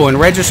 title and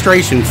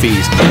registration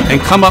fees, and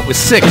come up with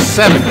 $600,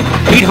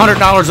 $700,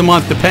 $800 a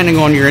month depending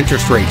on your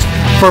interest rates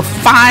for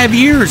 5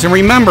 years. And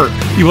remember,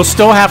 you will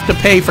still have to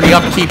pay for the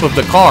upkeep of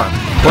the car.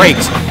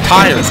 Brakes,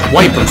 tires,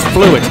 wipers,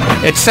 fluids,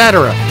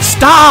 etc.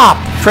 Stop!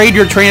 Trade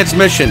your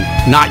transmission,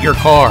 not your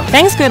car.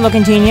 Thanks,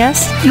 good-looking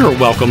genius. You're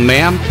welcome,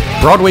 ma'am.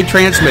 Broadway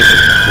Transmission.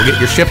 We'll get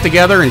your shift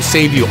together and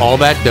save you all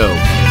that dough.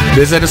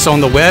 Visit us on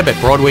the web at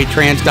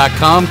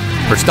BroadwayTrans.com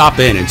or stop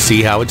in and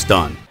see how it's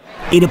done.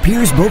 It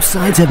appears both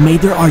sides have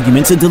made their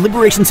arguments and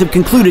deliberations have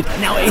concluded.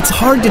 Now, it's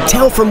hard to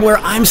tell from where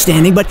I'm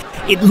standing, but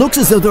it looks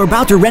as though they're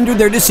about to render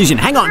their decision.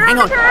 Hang on.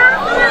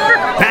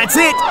 That's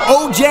it.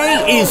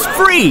 OJ is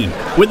free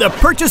with the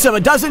purchase of a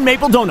dozen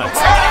maple donuts.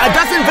 A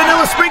dozen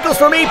vanilla sprinkles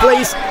for me,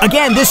 please.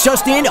 Again, this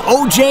just in,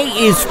 OJ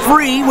is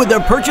free with the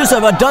purchase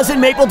of a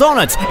dozen maple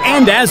donuts.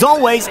 And as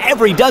always,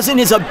 every dozen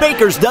is a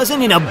baker's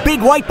dozen in a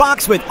big white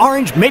box with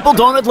orange maple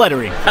donut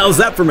lettering. How's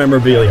that for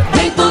memorabilia?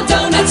 Maple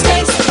donuts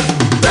taste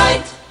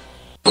right.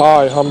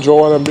 Hi, I'm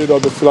Joel Embiid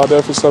of the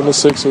Philadelphia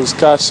 76ers.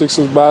 Catch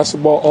Sixers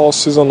basketball all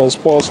season on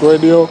Sports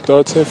Radio,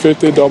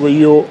 1350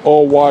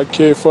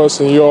 WOYK,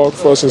 first in New York,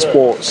 first in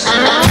sports.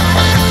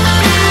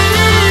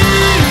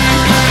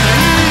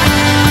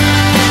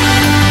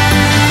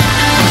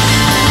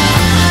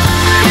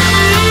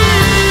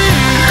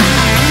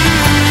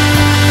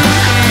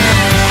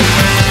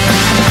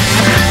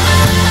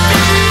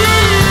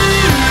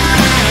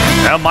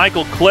 Now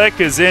Michael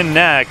Click is in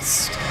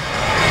next.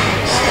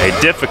 A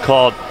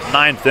difficult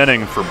ninth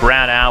inning for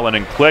Brad Allen,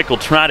 and Click will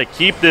try to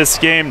keep this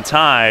game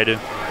tied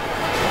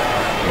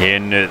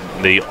in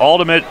the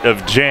ultimate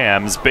of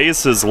jams,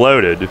 bases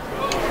loaded.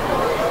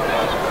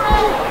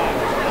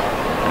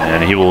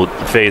 And he will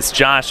face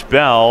Josh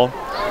Bell,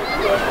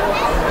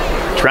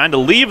 trying to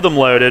leave them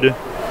loaded.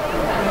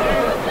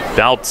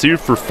 Bell 2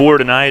 for 4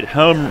 tonight,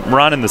 home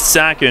run in the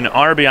second,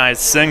 RBI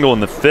single in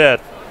the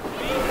fifth.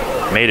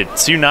 Made it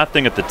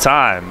 2-0 at the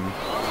time.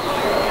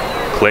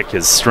 Click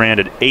has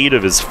stranded 8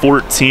 of his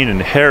 14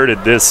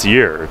 inherited this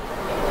year.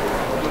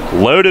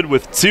 Loaded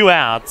with 2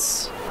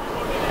 outs.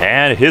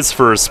 And his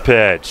first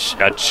pitch.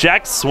 A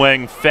check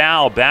swing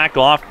foul back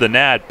off the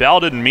net. Bell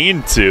didn't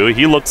mean to.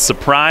 He looked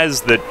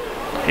surprised that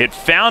it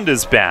found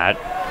his bat.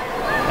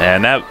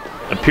 And that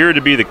appeared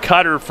to be the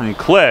cutter from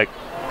Click.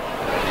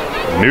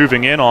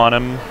 Moving in on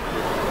him.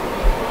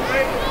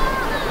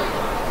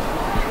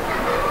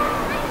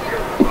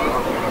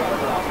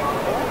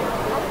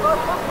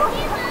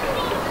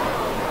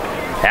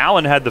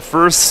 Allen had the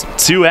first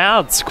 2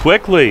 outs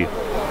quickly.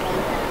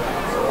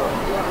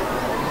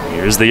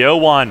 Here's the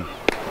 0-1.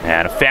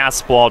 And a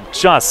fastball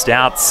just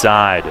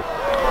outside.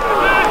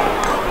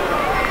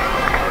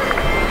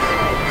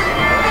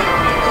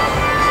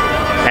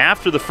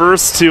 After the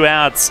first 2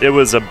 outs, it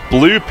was a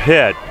bloop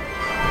hit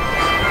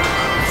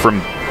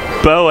from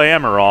Bo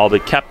Amaral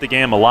that kept the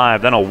game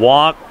alive. Then a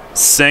walk,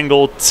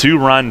 single,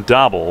 2-run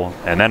double,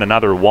 and then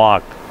another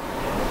walk.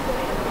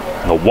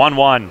 The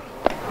 1-1.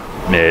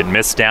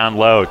 Missed down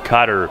low,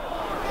 cutter.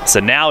 So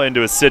now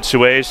into a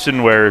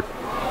situation where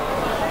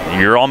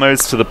you're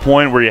almost to the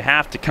point where you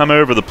have to come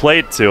over the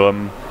plate to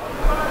him.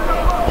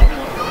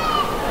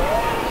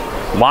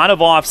 A lot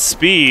of off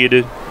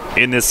speed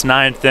in this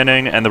 9th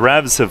inning, and the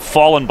Revs have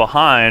fallen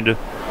behind.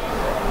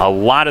 A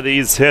lot of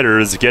these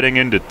hitters getting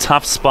into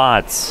tough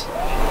spots.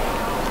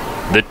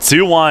 The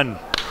 2-1.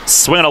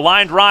 Swinging a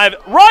line drive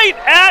right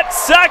at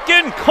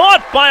second,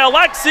 caught by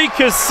Alexi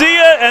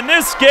Casilla, and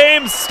this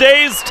game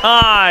stays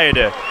tied.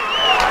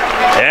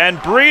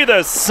 And breathe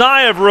a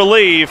sigh of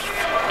relief.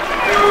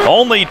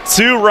 Only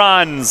 2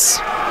 runs,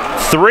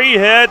 3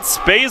 hits,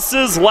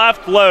 bases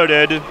left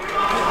loaded.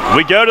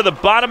 We go to the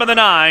bottom of the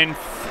 9th,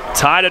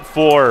 tied at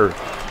 4.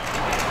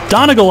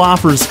 Donegal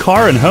offers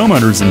car and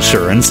homeowners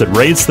insurance at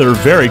rates that are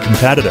very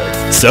competitive.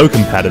 So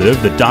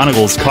competitive that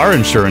Donegal's car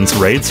insurance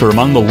rates are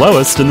among the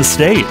lowest in the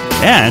state.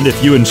 And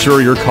if you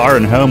insure your car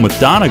and home with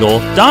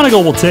Donegal,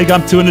 Donegal will take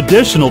up to an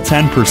additional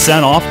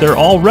 10% off their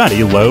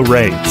already low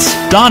rates.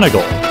 Donegal,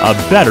 a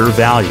better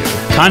value.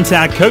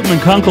 Contact Coatman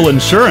Kunkel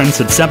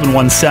Insurance at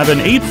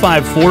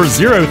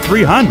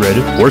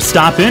 717-854-0300 or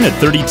stop in at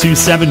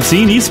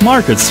 3217 East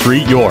Market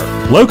Street, York.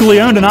 Locally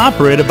owned and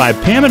operated by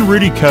Pam and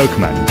Rudy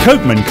Kochman.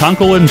 Coatman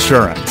Kunkel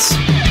Insurance.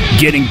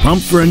 Getting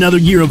pumped for another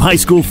year of high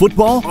school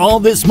football? All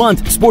this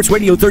month, Sports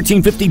Radio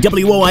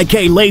 1350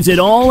 WOIK lays it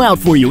all out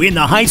for you in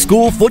the High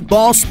School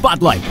Football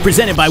Spotlight,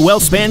 presented by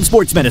WellSpan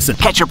Sports Medicine.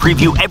 Catch a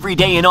preview every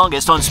day in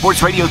August on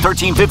Sports Radio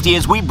 1350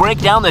 as we break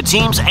down the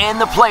teams and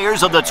the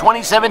players of the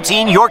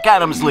 2017 York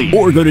Adams League.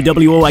 Or go to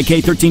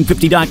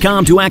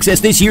WOIK1350.com to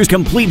access this year's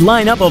complete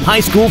lineup of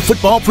high school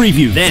football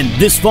preview. Then,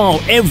 this fall,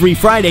 every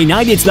Friday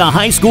night, it's the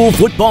High School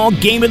Football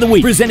Game of the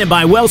Week, presented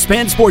by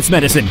WellSpan Sports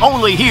Medicine.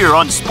 Only here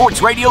on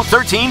Sports Radio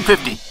 1350.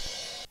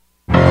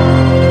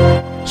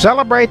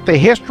 Celebrate the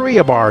history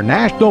of our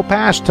national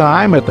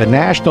pastime at the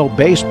National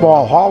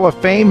Baseball Hall of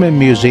Fame and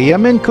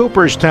Museum in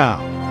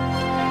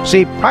Cooperstown.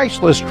 See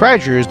priceless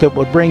treasures that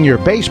will bring your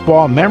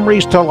baseball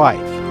memories to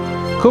life.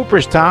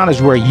 Cooperstown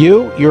is where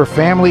you, your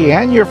family,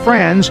 and your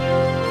friends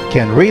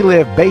can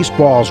relive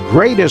baseball's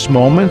greatest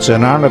moments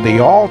and honor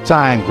the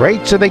all-time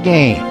greats of the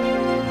game.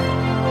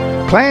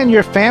 Plan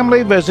your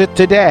family visit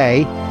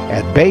today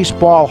at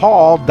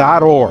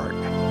baseballhall.org.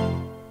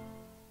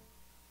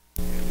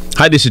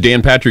 Hi, this is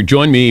Dan Patrick.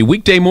 Join me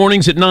weekday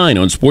mornings at 9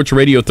 on Sports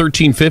Radio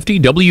 1350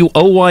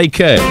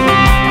 WOIK.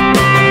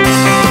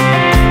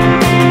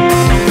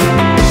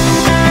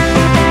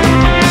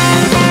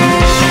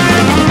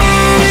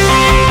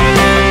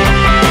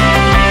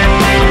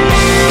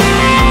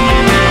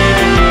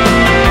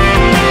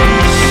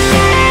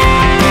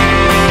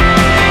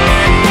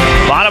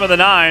 Bottom of the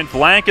 9th,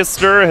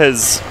 Lancaster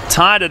has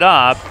tied it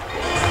up.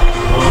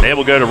 They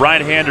will go to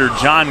right-hander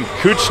John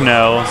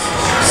Kuchno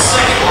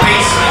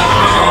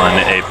on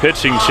a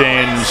pitching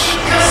change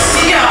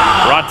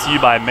brought to you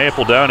by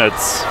Maple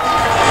Donuts.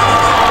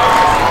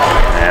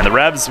 And the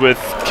Revs with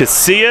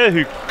Casilla,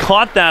 who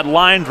caught that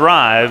line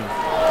drive,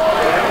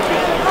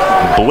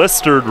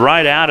 blistered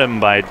right at him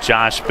by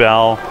Josh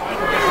Bell.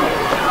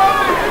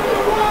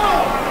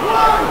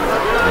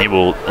 He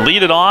will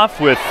lead it off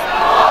with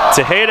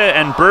Tejeda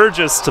and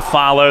Burgess to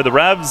follow. The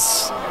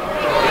Revs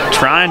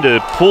trying to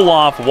pull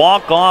off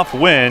walk-off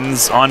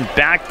wins on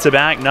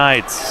back-to-back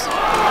nights.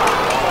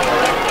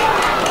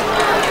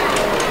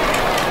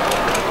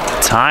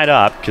 Tied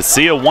up.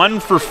 Casilla 1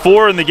 for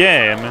 4 in the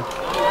game.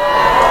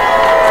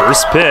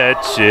 First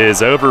pitch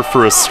is over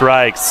for a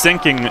strike.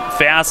 Sinking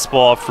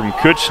fastball from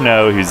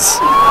Kuchno, who's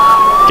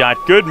got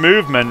good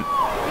movement.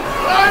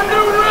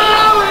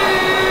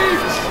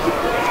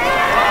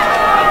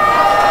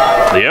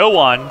 The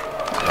 0-1,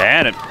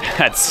 and it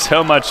had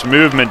so much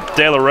movement.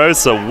 De La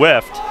Rosa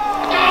whiffed,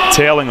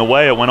 tailing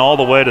away. It went all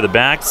the way to the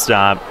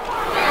backstop.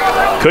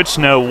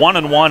 Kuchno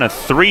 1-1, a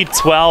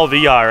 3.12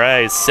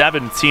 ERA,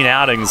 17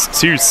 outings,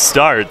 2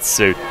 starts,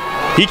 so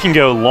he can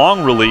go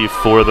long relief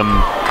for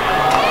them.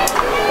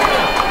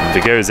 If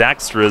it goes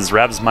extras,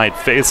 Revs might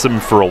face him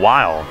for a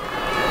while.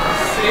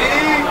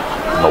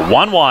 The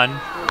 1-1,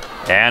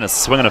 and a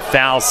swing and a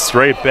foul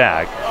straight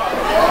back.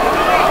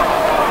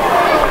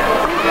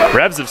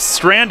 Revs have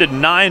stranded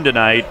 9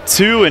 tonight,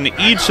 2 in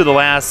each of the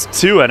last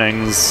 2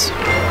 innings.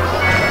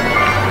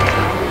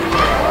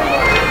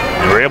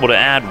 They were able to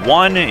add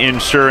 1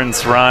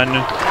 insurance run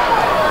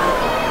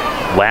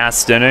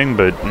last inning,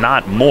 but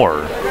not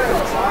more.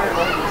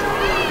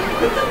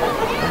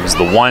 There's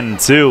the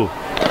 1-2,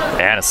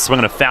 and a swing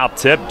and a foul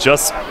tip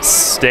just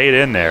stayed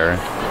in there.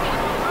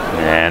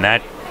 And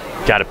that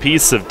got a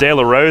piece of De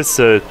La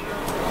Rosa.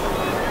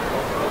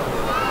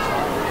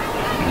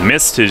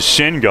 Missed his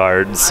shin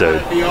guard, so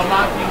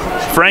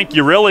Frank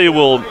Urilli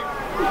will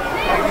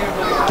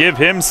give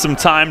him some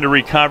time to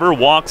recover.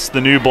 Walks the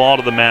new ball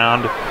to the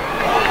mound.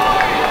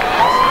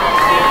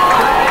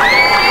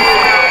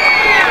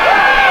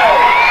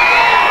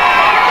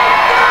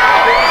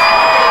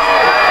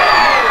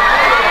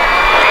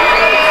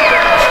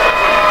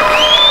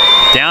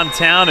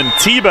 Downtown, and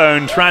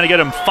T-Bone trying to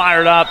get him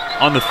fired up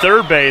on the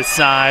third base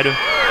side.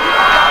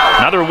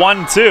 Another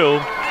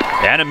 1-2.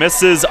 And it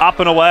misses up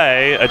and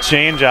away, a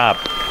changeup.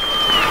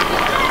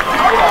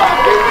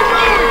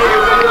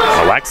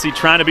 Alexi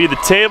trying to be the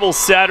table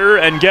setter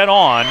and get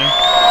on.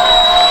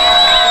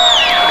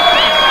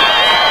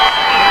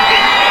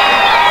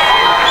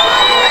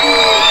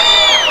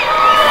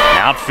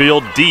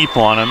 Outfield deep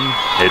on him.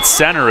 It's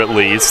center at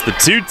least. The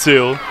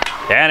 2-2.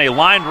 And a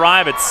line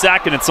drive at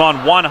second. It's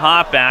on one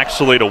hop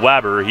actually to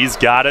Weber. He's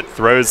got it,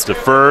 throws to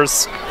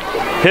first.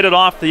 Hit it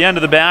off the end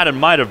of the bat and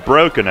might have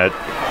broken it.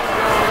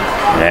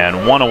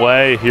 And 1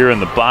 away here in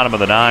the bottom of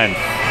the 9th.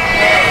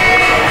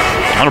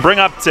 I'm going to bring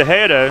up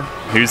Tejeda,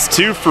 who's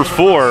 2 for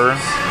 4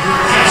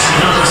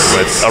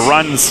 with a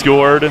run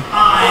scored.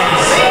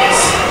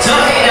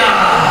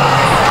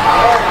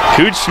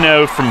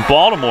 Kuchno from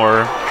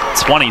Baltimore,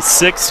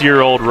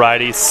 26-year-old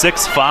righty,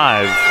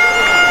 6'5".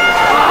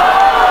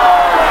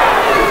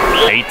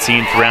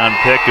 18th round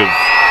pick of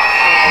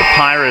the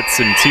Pirates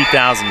in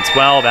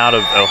 2012 out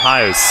of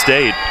Ohio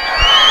State.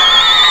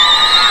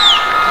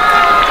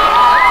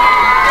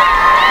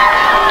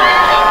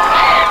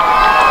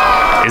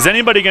 Is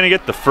anybody going to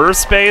get the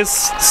first base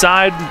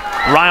side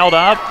riled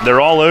up? They're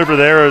all over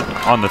there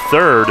on the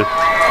third.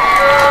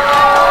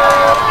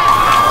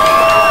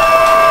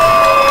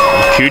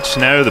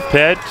 Kuchno the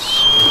pitch,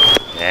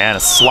 and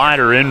a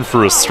slider in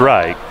for a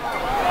strike.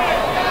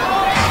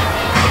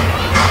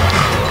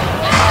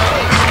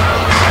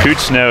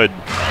 Kuchno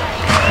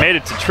had made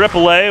it to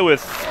AAA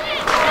with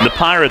the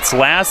Pirates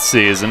last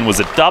season, was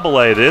at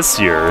AA this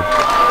year.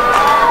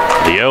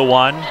 The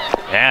 0-1,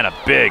 and a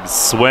big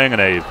swing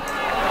and a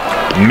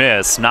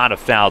miss, not a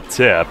foul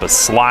tip, a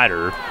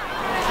slider.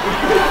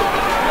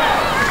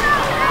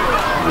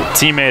 The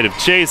teammate of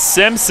Chase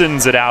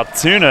Simpson's at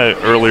Altoona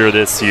earlier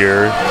this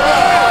year.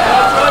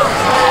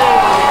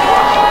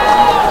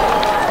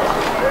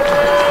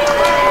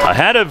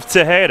 Ahead of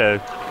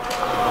Tejeda.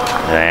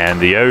 And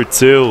the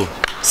 0-2,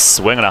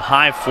 swinging a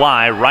high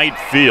fly, right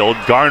field.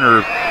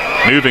 Garner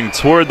moving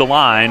toward the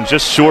line,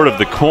 just short of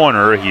the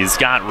corner. He's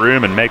got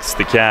room and makes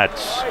the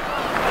catch.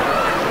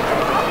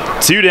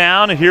 2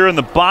 down here in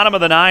the bottom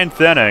of the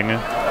 9th inning.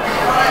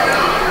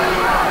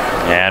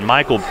 And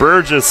Michael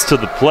Burgess to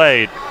the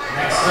plate.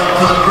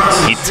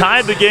 He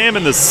tied the game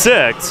in the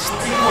 6th.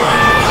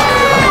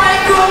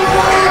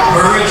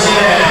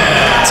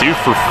 2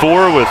 for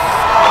 4 with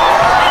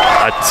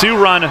a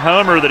 2-run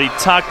homer that he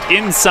tucked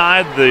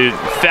inside the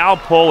foul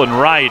pole and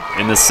right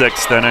in the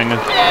 6th inning.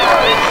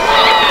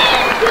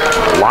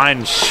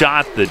 Line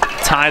shot that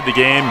tied the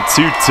game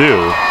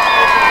 2-2.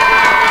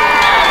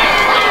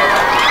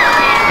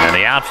 And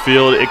the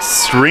outfield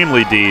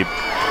extremely deep.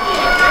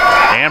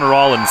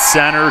 Amaral in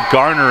center,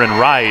 Garner in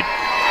right.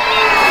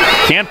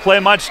 Can't play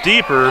much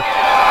deeper.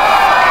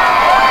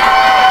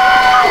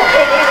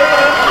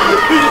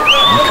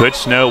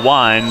 Kutchno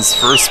winds,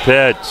 first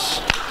pitch.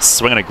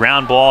 Swinging a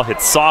ground ball,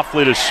 hits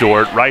softly to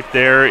short. Right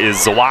there is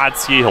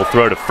Zawadzki. He'll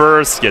throw to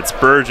first, gets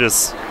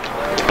Burgess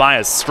by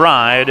a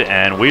stride,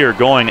 and we are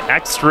going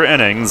extra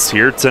innings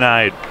here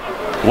tonight.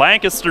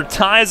 Lancaster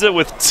ties it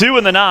with 2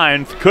 in the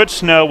 9th.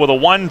 Kutchno with a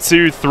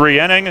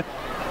 1-2-3 inning,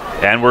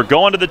 and we're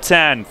going to the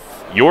 10th.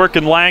 York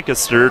and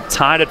Lancaster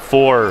tied at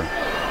 4.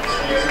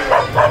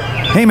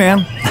 Hey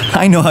man,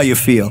 I know how you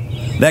feel.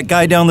 That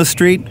guy down the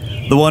street,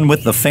 the one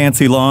with the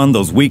fancy lawn,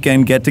 those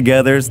weekend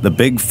get-togethers, the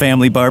big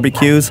family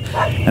barbecues,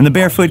 and the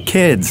barefoot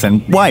kids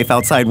and wife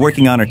outside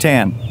working on her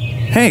tan.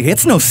 Hey,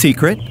 it's no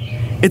secret.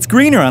 It's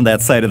greener on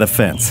that side of the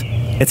fence.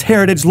 It's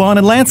Heritage Lawn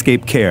and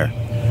Landscape Care.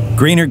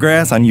 Greener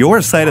grass on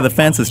your side of the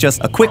fence is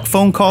just a quick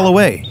phone call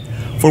away.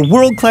 For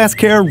world-class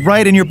care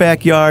right in your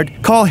backyard,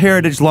 call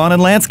Heritage Lawn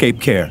and Landscape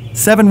Care,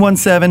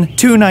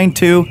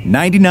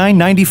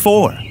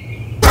 717-292-9994.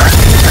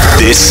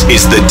 This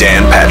is the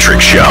Dan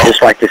Patrick Show. I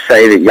just like to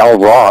say that y'all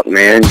rock,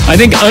 man. I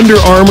think Under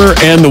Armour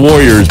and the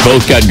Warriors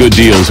both got good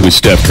deals with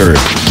Steph Curry.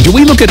 Do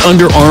we look at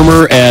Under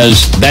Armour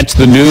as that's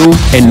the new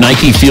and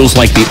Nike feels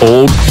like the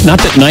old? Not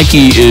that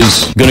Nike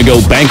is going to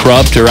go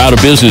bankrupt or out of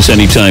business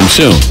anytime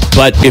soon.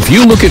 But if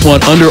you look at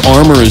what Under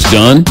Armour has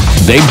done,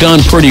 they've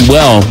done pretty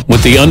well with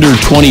the under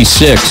 26.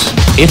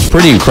 It's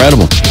pretty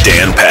incredible.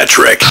 Dan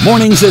Patrick.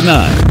 Mornings at 9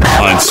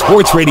 on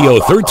Sports Radio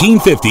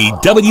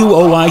 1350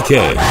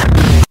 WOIK.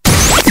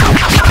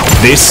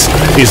 This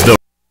is the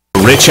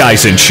Rich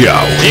Eisen Show.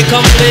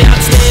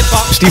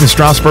 Steven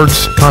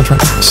Strasburg's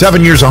contract,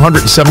 7 years,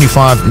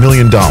 $175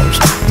 million.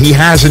 He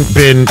hasn't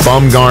been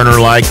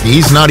Bumgarner-like.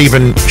 He's not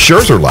even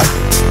Scherzer-like.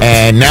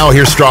 And now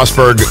here's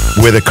Strasburg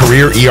with a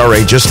career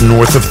ERA just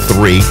north of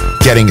 3,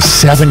 getting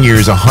 7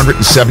 years,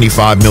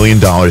 $175 million.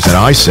 And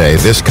I say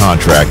this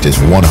contract is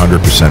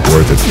 100%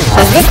 worth it. Is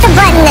this the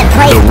button that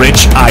plays? The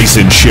Rich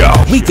Eisen Show.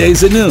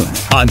 Weekdays at noon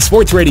on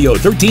Sports Radio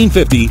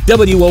 1350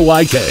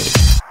 WOIK.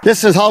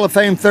 This is Hall of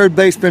Fame third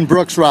baseman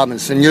Brooks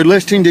Robinson. You're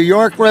listening to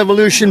York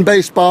Revolution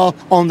Baseball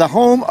on the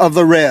home of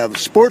the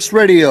Revs, Sports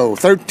Radio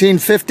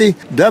 1350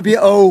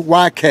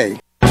 WOYK.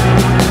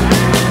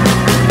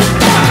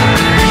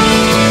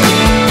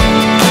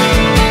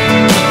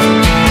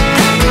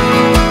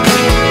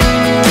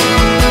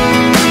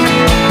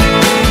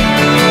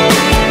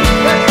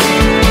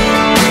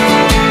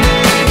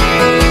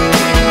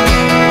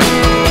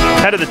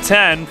 Head of the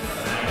 10th.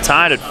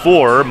 Tied at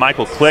 4.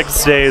 Michael Click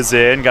stays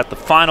in. Got the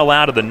final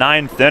out of the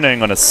 9th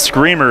inning on a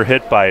screamer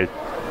hit by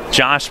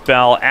Josh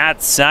Bell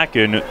at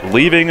second,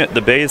 leaving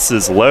the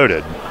bases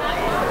loaded.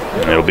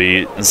 It'll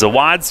be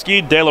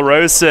Zawadzki, De La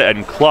Rosa,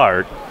 and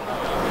Clark.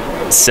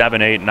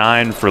 7, 8,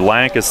 9 for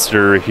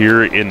Lancaster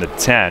here in the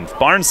 10th.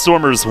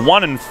 Barnstormers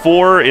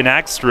 1-4 in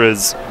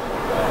extras.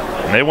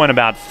 And they went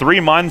about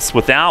 3 months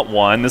without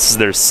one. This is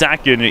their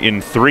second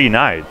in 3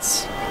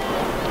 nights.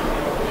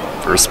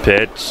 First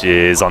pitch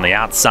is on the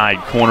outside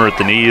corner at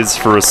the knees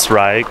for a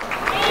strike.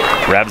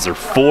 Revs are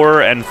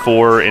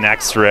 4-4 in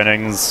extra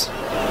innings.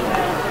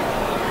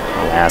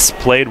 Last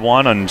played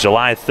one on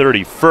July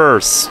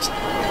 31st.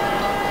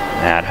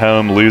 At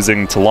home,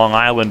 losing to Long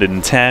Island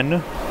in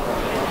 10.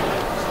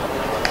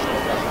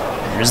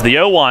 Here's the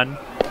 0-1,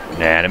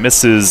 and it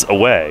misses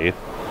away.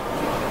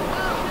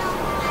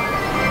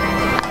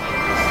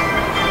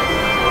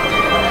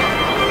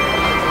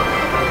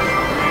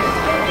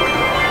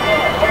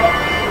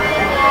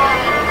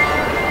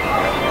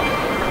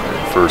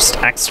 First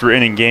extra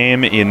inning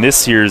game in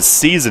this year's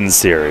season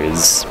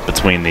series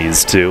between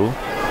these two.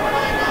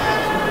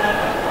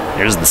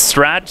 Here's the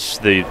stretch,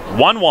 the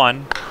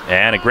 1-1,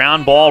 and a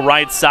ground ball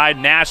right side.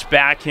 Nash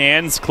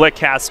backhands. Click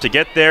has to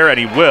get there, and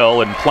he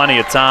will in plenty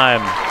of time.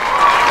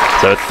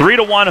 So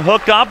 3-1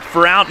 hookup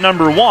for out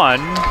number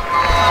 1.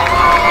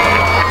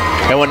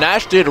 And what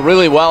Nash did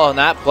really well on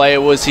that play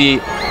was he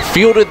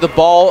fielded the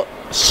ball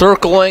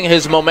circling.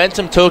 His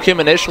momentum took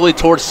him initially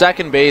towards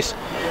second base,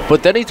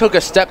 but then he took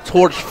a step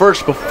towards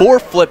first before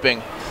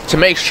flipping to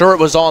make sure it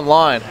was on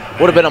line.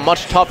 Would have been a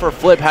much tougher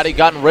flip had he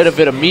gotten rid of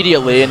it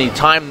immediately, and he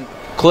timed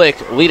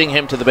Click, leading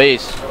him to the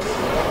base.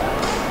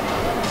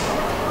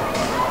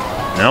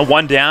 Now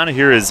 1 down.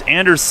 Here is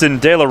Anderson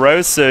De La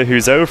Rosa,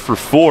 who's 0 for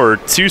 4.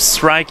 2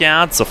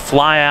 strikeouts, a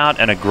fly out,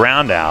 and a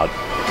ground out.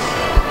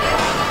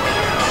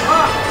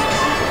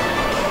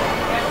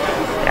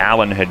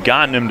 Allen had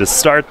gotten him to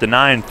start the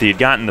 9th. He had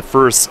gotten the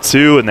first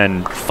 2 and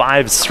then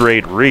 5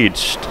 straight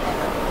reached.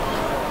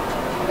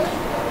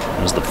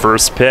 There's the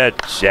first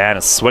pitch, and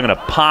a swing and a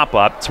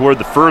pop-up toward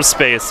the first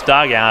base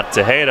dugout.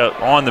 Tejeda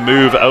on the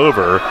move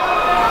over,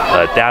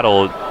 but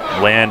that'll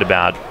land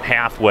about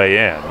halfway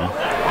in.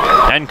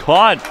 And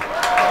caught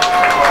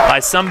by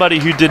somebody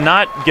who did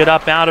not get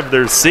up out of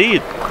their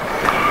seat.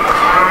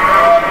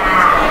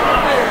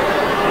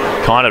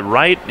 Caught it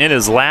right in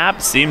his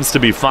lap, seems to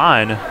be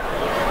fine.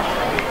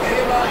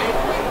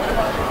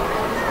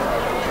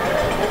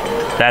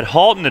 That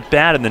Halton at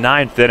bat in the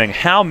 9th inning,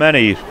 how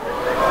many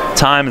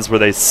times were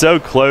they so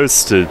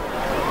close to,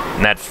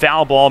 and that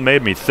foul ball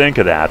made me think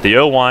of that. The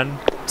 0-1,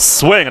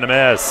 swing and a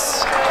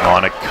miss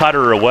on a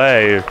cutter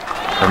away.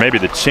 or maybe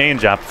the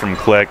changeup from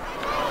Click.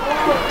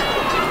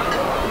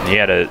 He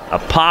had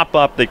a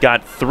pop-up that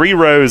got 3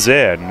 rows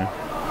in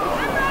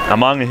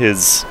among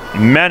his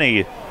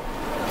many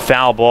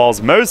foul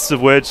balls, most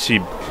of which he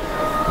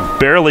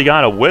barely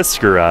got a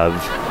whisker of.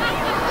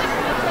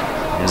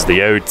 Here's the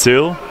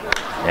 0-2.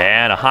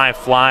 And a high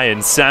fly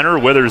in center.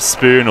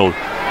 Witherspoon will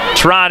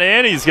trot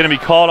in. He's going to be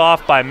called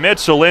off by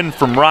Mitchell in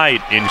from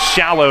right in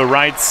shallow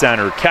right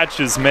center.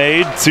 Catch is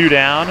made. 2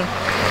 down.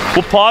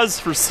 We'll pause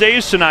for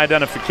station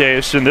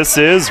identification. This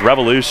is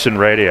Revolution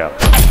Radio.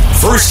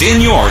 First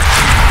in York.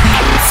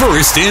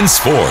 First in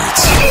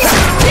sports.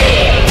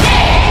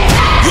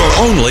 Your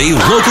only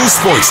local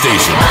sports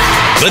station.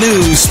 The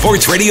new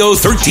Sports Radio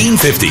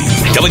 1350.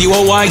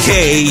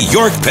 WOYK,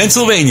 York,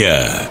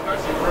 Pennsylvania.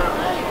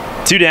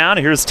 2 down.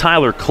 Here's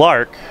Tyler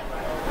Clark.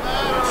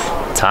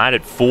 Tied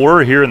at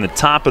 4 here in the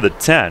top of the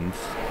 10th.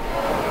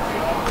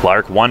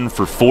 Clark 1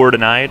 for 4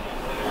 tonight.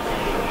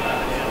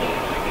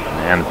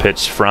 And the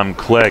pitch from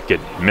Click.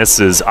 It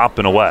misses up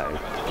and away.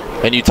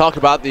 And you talk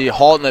about the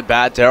Halton at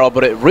bat, Darryl,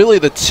 but really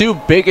the 2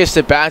 biggest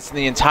at bats in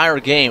the entire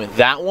game,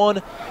 that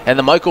one and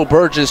the Michael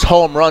Burgess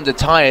home run to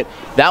tie it,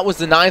 that was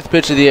the 9th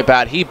pitch of the at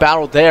bat. He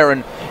battled there,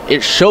 and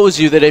it shows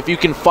you that if you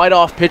can fight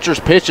off pitchers'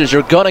 pitches,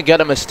 you're going to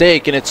get a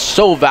mistake, and it's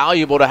so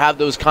valuable to have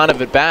those kind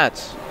of at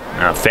bats.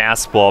 Now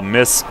fastball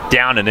missed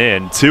down and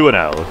in,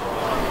 2-0.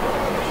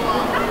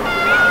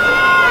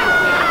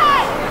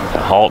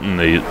 Halton,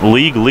 the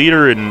league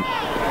leader in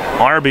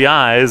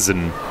RBIs,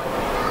 and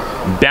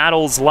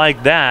battles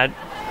like that,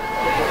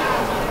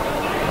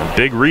 a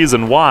big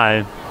reason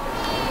why.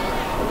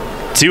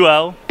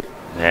 2-0,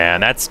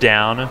 and that's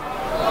down.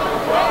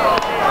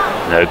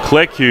 Now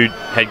Click, who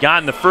had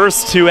gotten the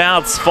first 2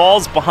 outs,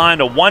 falls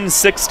behind a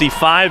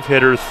 165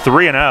 hitter,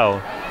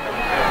 3-0.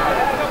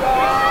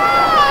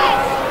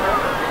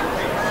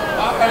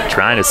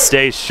 Trying to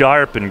stay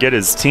sharp and get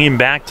his team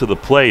back to the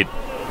plate.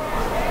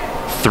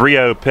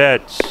 3-0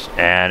 pitch,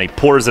 and he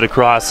pours it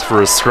across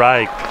for a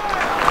strike.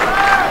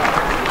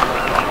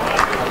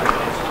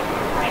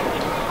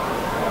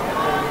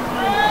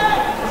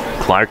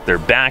 Clark, their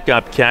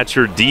backup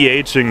catcher,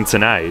 DHing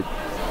tonight.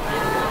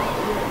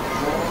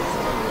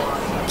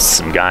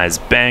 Some guys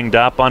banged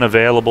up,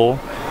 unavailable.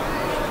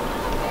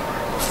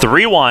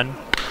 3-1,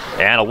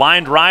 and a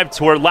line drive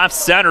toward left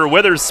center.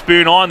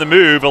 Witherspoon on the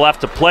move. He'll have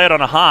to play it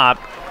on a hop.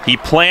 He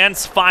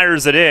plants,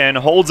 fires it in,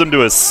 holds him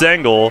to a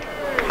single.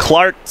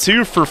 Clark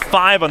 2 for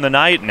 5 on the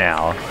night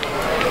now.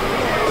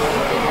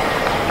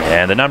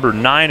 And the number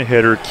 9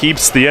 hitter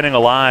keeps the inning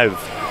alive.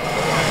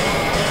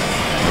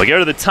 We go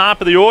to the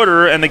top of the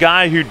order, and the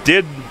guy who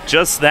did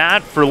just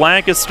that for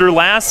Lancaster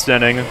last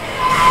inning,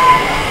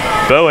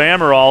 Bo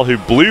Amaral, who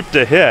blooped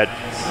a hit.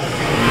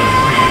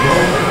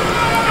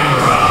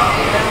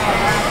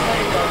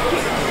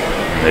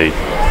 The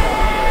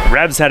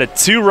Revs had a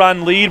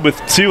 2-run lead with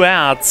 2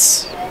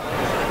 outs,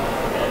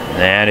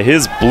 and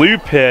his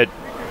bloop hit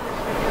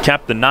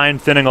kept the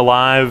 9th inning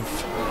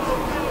alive,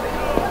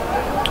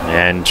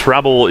 and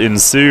trouble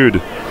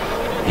ensued.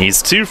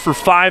 He's 2 for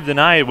 5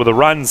 tonight with a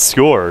run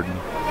scored.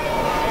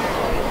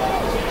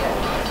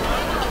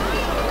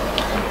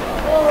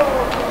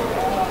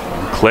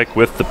 Click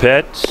with the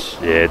pitch.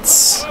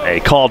 It's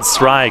a called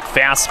strike.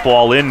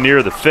 Fastball in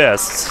near the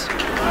fists.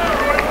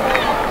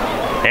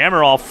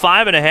 Amaral,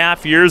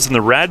 5.5 years in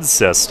the Reds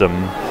system.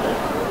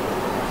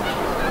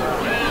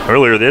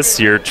 Earlier this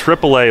year,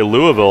 AAA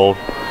Louisville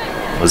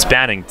was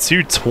batting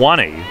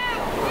 .220.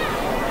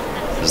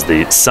 Is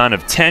the son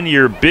of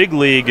 10-year big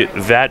league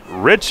vet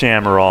Rich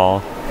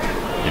Amaral.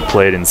 He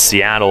played in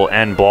Seattle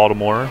and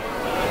Baltimore.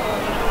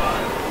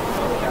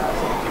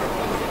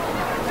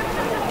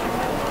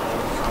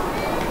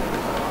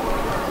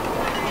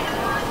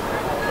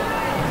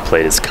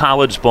 Played his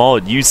college ball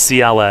at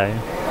UCLA.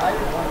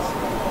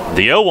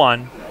 The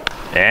 0-1,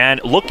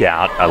 and look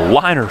out, a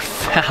liner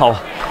foul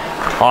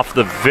off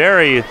the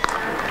very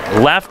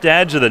left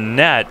edge of the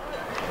net.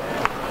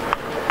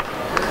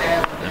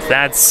 If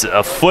that's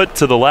a foot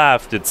to the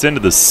left, it's into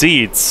the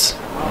seats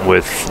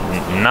with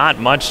not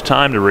much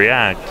time to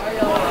react.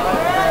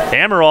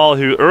 Amaral,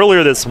 who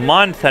earlier this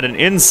month had an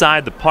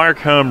inside the park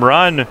home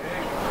run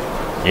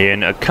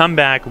in a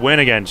comeback win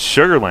against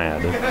Sugar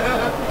Land.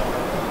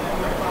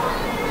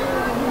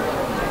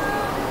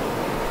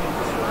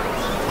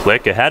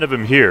 Click ahead of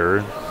him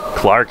here.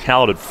 Clark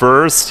held at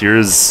first.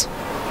 Here's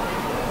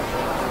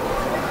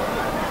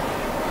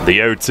the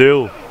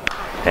 0-2.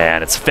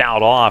 And it's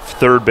fouled off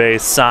third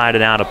base side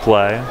and out of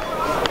play.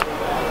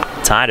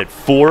 Tied at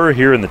 4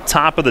 here in the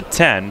top of the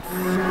 10th.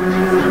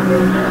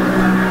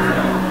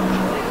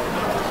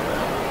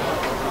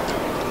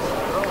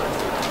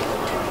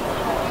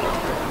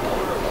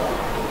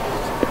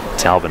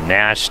 Talvin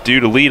Nash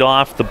due to lead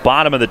off the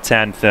bottom of the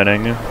 10th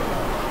inning.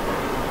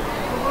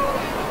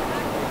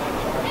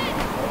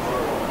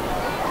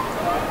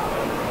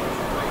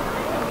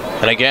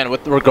 And again,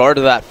 with regard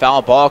to that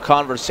foul ball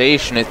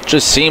conversation, it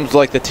just seems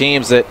like the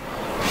teams that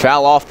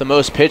foul off the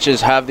most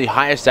pitches have the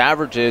highest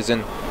averages,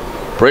 and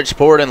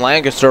Bridgeport and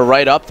Lancaster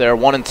right up there,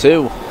 1 and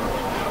 2.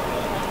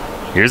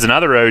 Here's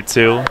another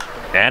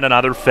 0-2 and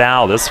another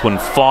foul. This one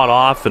fought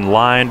off and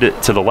lined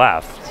to the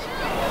left.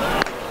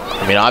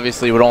 I mean,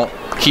 obviously we don't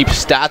keep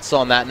stats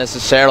on that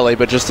necessarily,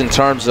 but just in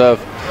terms of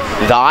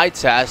the eye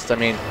test, I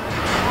mean,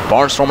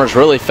 Barnstormers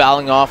really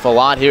fouling off a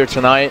lot here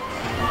tonight.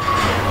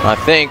 I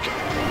think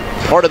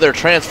part of their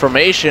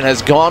transformation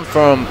has gone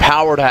from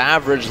power to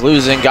average,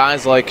 losing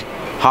guys like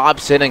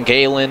Hobson and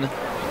Galen,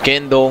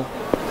 Gindel,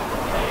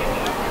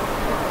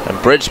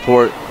 and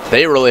Bridgeport.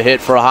 They really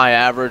hit for a high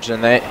average,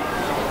 and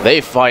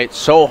they fight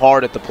so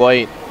hard at the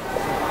plate.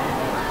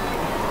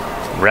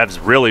 Revs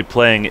really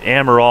playing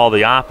Amaral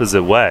the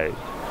opposite way.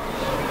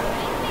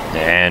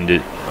 And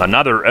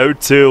another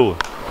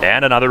 0-2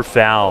 and another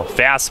foul.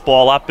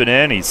 Fastball up and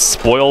in. He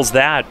spoils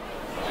that.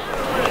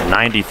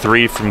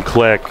 93 from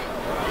Click.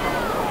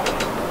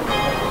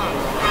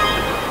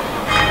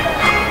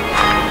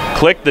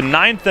 Click, the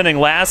 9th inning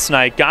last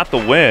night, got the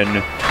win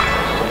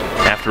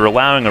after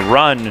allowing a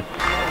run.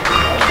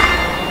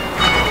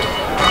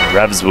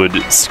 Revs would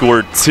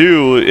score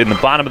 2 in the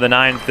bottom of the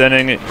 9th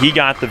inning. He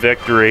got the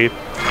victory.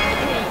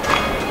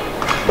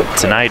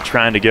 Tonight,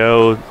 trying to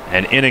go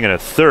an inning and a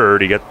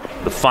third. He got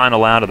the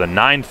final out of the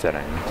 9th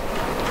inning.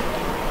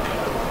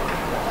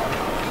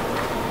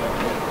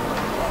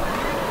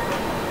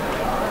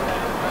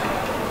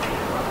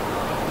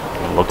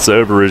 Looks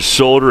over his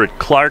shoulder at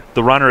Clark,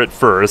 the runner at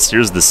first.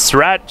 Here's the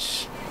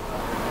stretch.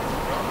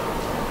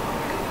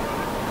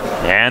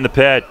 And the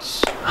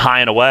pitch, high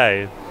and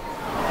away.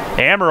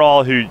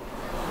 Amaral, who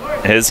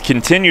has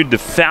continued to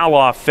foul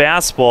off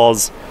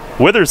fastballs.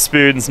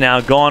 Witherspoon's now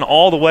gone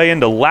all the way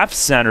into left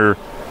center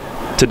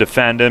to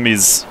defend him.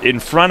 He's in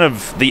front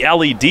of the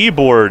LED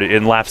board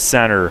in left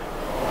center.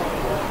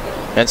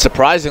 And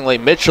surprisingly,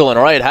 Mitchell in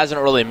right hasn't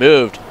really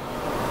moved.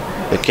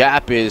 The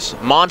gap is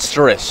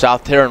monstrous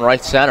out there in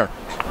right center.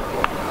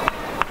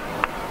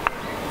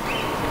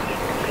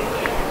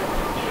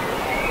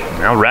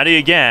 Now ready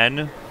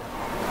again.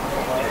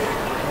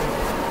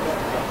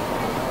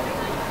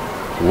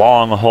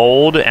 Long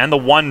hold and the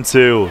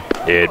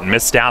 1-2. It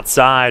missed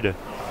outside.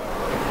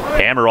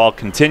 Amaral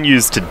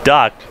continues to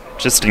duck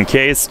just in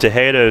case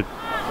Tejeda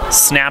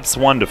snaps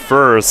one to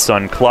first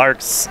on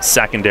Clark's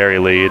secondary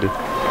lead.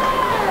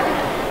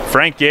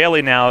 Frank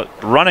Gailey now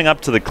running up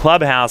to the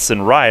clubhouse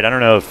and right. I don't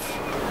know if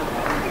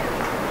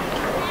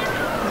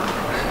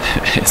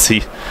is he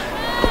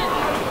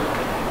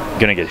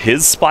gonna get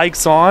his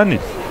spikes on?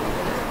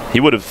 He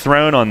would have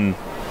thrown on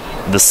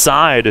the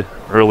side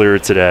earlier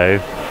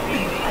today.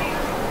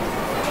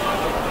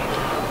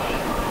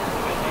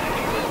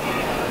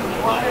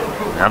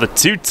 Now the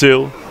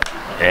 2-2,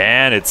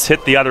 and it's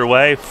hit the other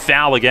way.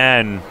 Foul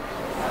again.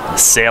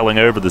 Sailing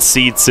over the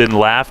seats in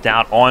left,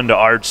 out onto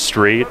Arch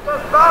Street.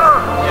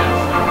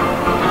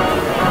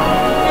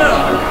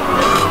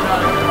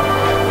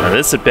 Now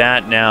this at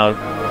bat now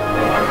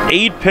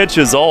 8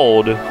 pitches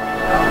old. 4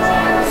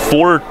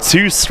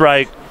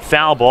 2-strike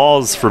foul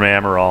balls from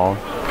Amaral.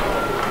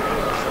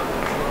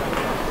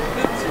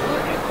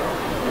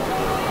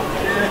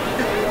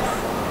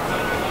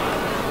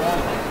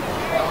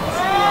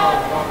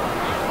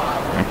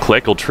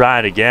 Click will try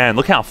it again.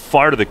 Look how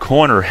far to the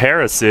corner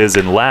Harris is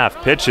in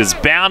left. Pitch is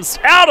bounced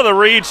out of the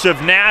reach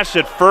of Nash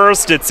at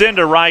first. It's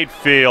into right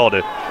field.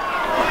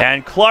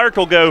 And Clark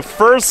will go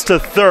first to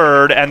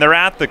third, and they're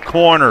at the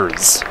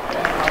corners.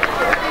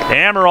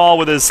 Amaral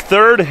with his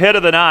 3rd hit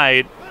of the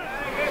night.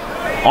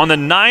 On the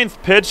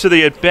 9th pitch of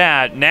the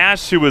at-bat,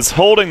 Nash, who was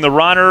holding the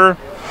runner,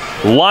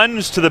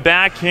 lunged to the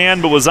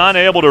backhand but was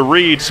unable to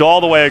reach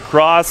all the way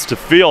across to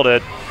field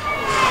it.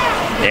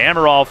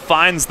 Amaral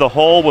finds the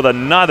hole with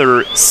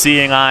another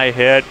seeing eye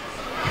hit.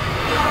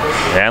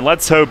 And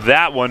let's hope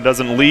that one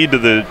doesn't lead to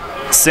the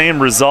same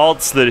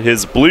results that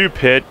his bloop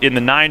hit in the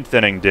 9th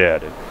inning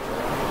did.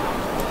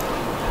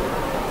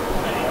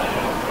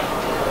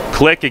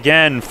 Click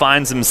again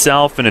finds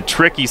himself in a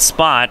tricky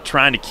spot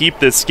trying to keep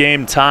this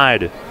game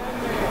tied.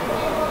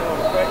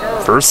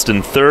 1st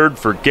and 3rd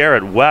for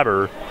Garrett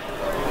Weber.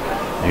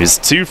 He's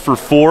 2 for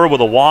 4 with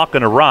a walk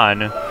and a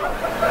run.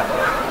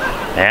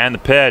 And the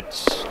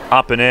pitch.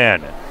 Up and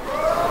in.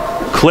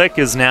 Click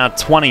is now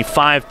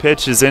 25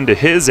 pitches into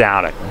his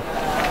outing.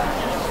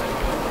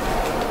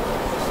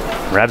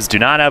 Revs do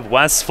not have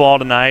Westfall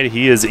tonight.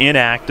 He is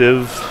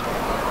inactive.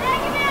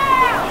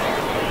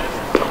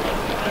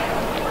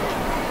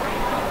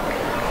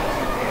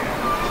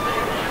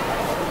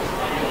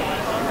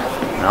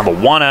 Now the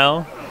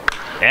 1-0.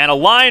 And a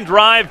line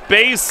drive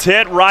base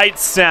hit right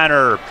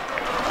center.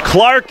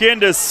 Clark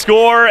in to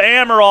score.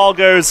 Amaral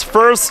goes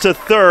first to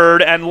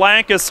third, and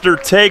Lancaster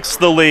takes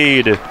the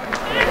lead.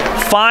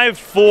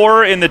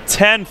 5-4 in the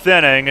 10th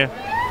inning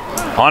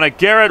on a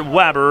Garrett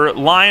Weber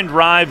line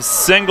drive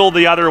single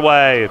the other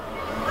way.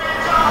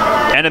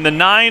 And in the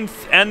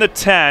 9th and the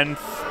 10th,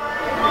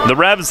 the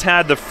Revs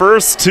had the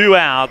first 2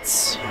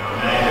 outs,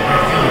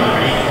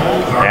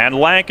 and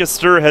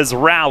Lancaster has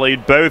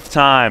rallied both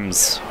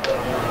times.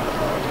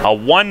 A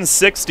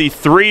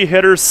 163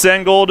 hitter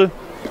singled.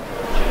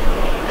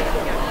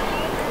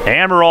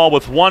 Amaral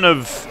with one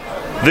of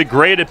the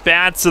great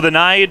at-bats of the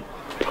night.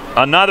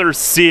 another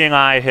seeing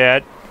eye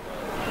hit.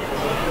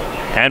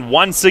 And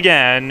once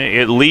again,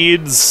 it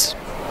leads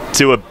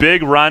to a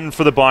big run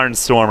for the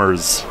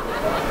Barnstormers.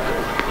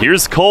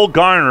 Here's Cole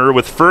Garner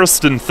with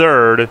first and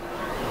third.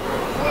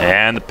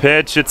 And the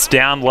pitch, it's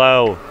down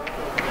low.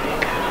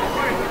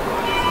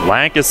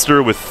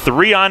 Lancaster with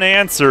 3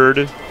 unanswered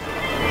in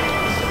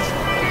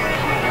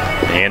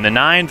the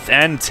 9th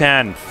and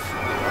 10th.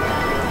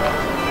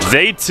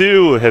 They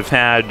too have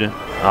had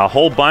a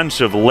whole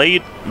bunch of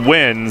late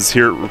wins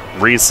here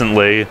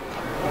recently.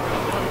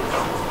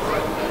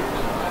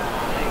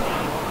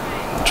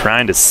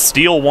 Trying to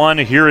steal one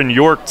here in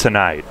York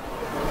tonight.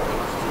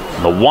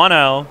 The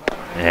 1-0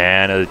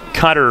 and a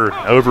cutter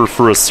over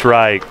for a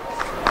strike.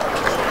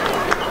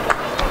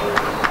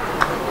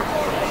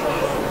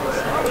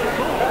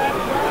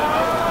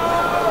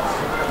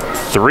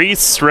 Three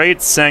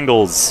straight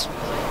singles.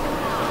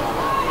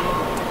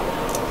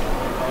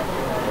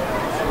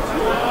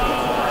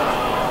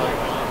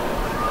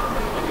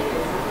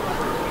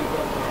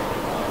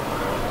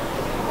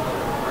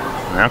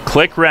 Now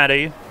Click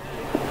ready.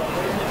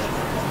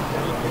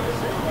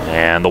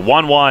 And the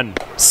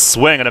 1-1,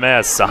 swing and a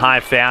miss, a high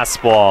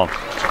fastball.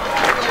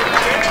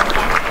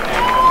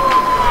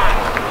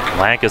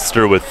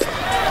 Lancaster with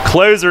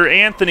closer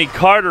Anthony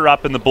Carter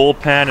up in the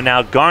bullpen, and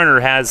now Garner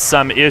has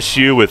some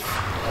issue with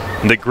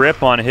the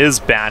grip on his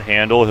bat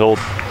handle. He'll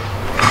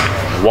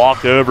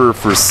walk over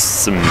for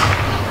some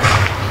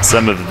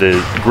of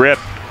the grip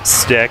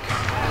stick.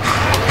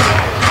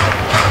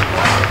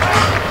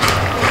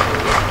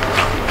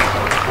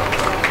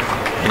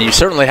 And you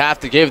certainly have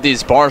to give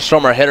these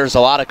Barnstormer hitters a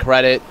lot of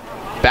credit.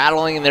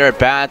 Battling in their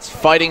at-bats,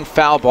 fighting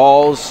foul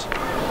balls.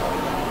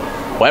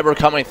 Weber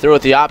coming through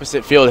with the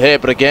opposite field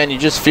hit, but again, you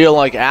just feel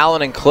like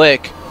Allen and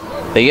Click,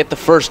 they get the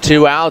first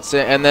 2 outs,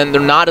 and then they're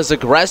not as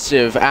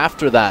aggressive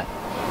after that.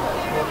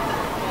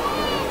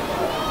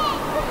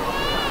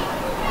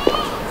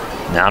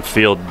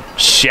 Outfield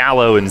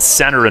shallow in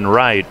center and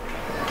right.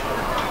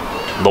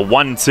 The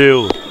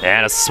 1-2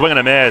 and a swing and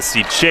a miss.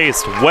 He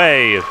chased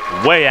way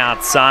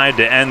outside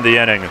to end the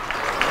inning.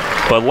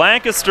 But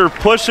Lancaster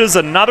pushes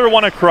another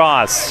one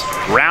across,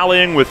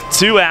 rallying with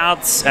 2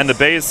 outs and the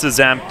base is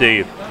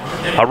empty.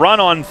 A run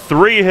on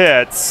 3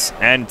 hits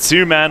and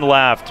 2 men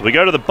left. We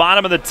go to the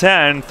bottom of the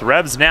 10th.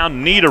 Revs now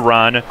need a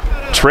run,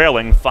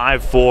 trailing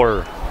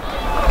 5-4.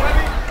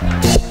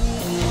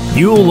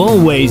 You'll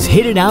always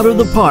hit it out of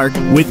the park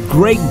with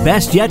great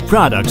Best Yet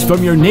products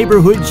from your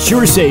neighborhood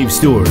Sure Save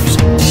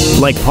stores.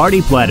 Like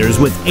party platters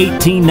with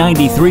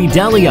 $18.93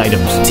 deli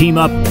items. Team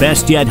up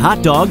Best Yet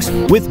hot dogs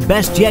with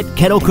Best Yet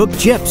kettle cooked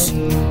chips.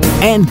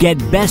 And get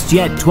Best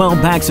Yet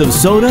 12 packs of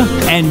soda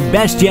and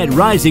Best Yet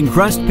Rising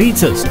Crust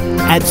pizzas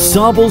at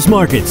Sobel's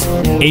Markets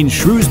in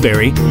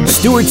Shrewsbury,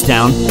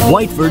 Stewartstown,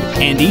 Whiteford,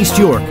 and East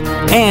York.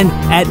 And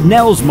at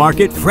Nell's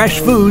Market Fresh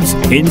Foods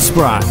in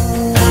Spry.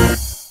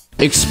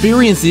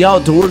 Experience the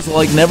outdoors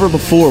like never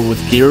before with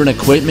gear and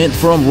equipment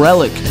from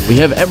Relic. We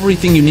have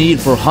everything you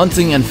need for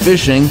hunting and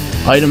fishing,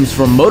 items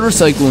from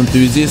motorcycle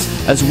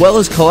enthusiasts, as well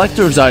as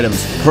collector's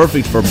items,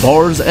 perfect for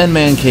bars and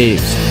man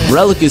caves.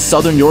 Relic is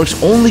Southern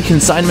York's only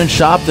consignment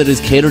shop that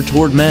is catered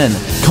toward men.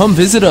 Come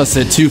visit us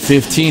at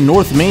 215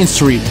 North Main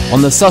Street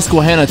on the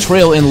Susquehanna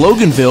Trail in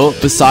Loganville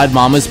beside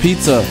Mama's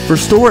Pizza. For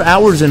store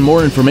hours and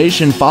more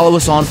information, follow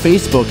us on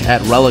Facebook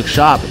at Relic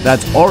Shop.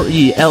 That's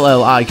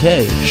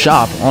RELLIK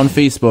Shop on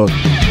Facebook.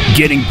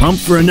 Getting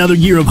pumped for another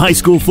year of high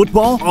school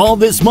football? All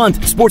this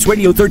month, Sports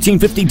Radio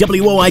 1350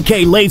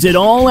 WOIK lays it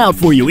all out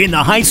for you in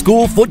the High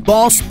School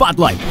Football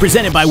Spotlight,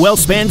 presented by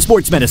WellSpan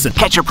Sports Medicine.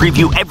 Catch a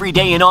preview every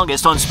day in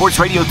August on Sports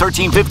Radio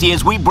 1350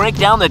 as we break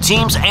down the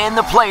teams and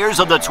the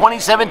players of the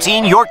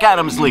 2017 York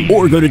Adams League.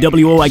 Or go to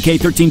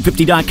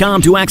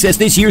WOIK1350.com to access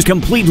this year's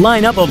complete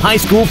lineup of high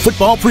school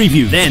football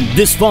preview. Then,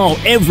 this fall,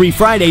 every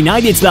Friday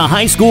night, it's the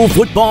High School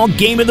Football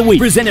Game of the Week,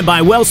 presented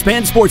by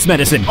WellSpan Sports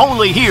Medicine.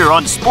 Only here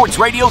on Sports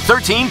Radio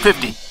 1350.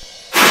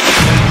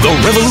 The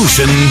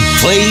revolution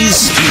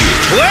plays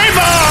here. Play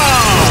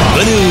ball!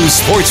 The new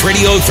Sports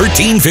Radio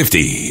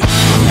 1350.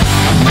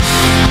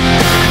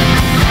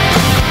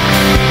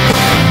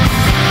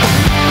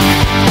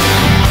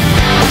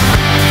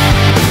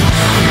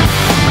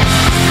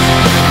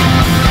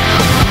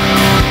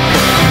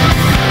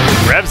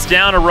 Revs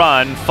down a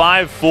run,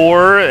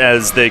 5-4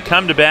 as they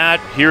come to bat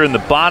here in the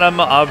bottom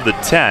of the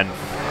 10th.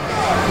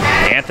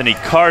 Anthony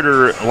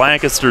Carter,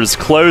 Lancaster's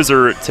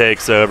closer,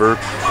 takes over.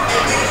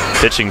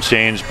 Pitching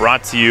change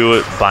brought to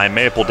you by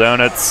Maple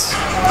Donuts.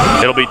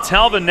 It'll be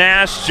Telvin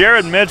Nash,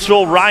 Jared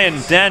Mitchell,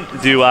 Ryan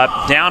Dent due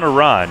up, down a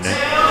run.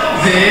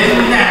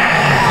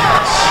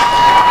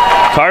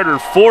 Carter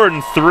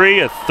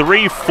 4-3, a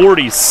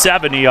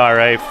 3.47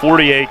 ERA,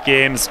 48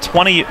 games,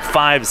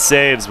 25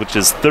 saves, which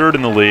is 3rd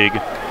in the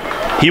league.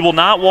 He will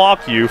not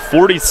walk you,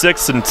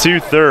 46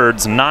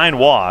 2/3, 9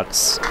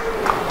 walks.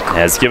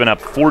 Has given up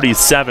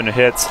 47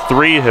 hits,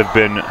 3 have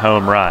been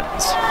home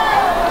runs.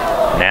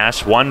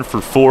 Nash 1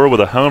 for 4 with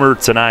a homer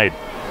tonight.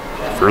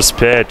 First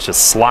pitch, a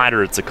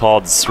slider, it's a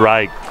called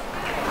strike.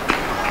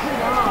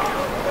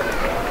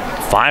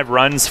 5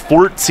 runs,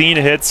 14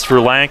 hits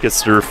for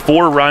Lancaster,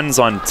 4 runs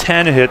on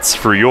 10 hits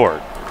for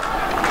York.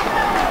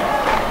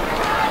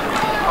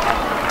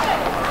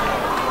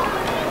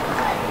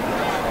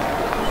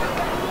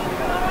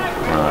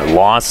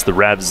 Loss, the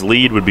Revs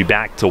lead would be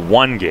back to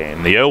 1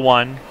 game. The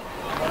 0-1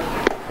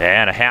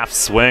 and a half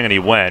swing, and he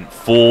went.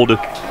 Fooled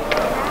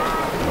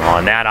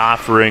on that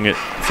offering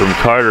from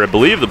Carter. I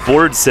believe the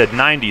board said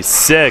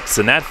 96,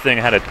 and that thing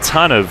had a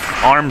ton of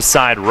arm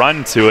side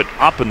run to it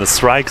up in the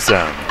strike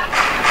zone.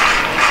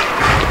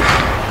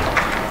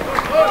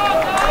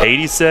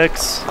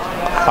 86?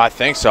 I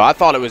think so. I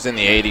thought it was in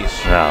the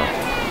 80s.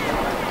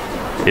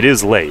 No. It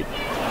is late.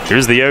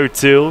 Here's the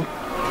 0-2.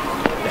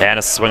 And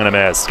a swing and a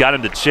miss. Got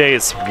him to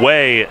chase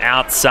way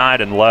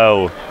outside and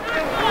low.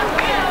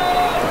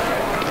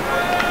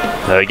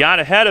 He got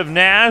ahead of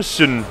Nash,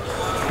 and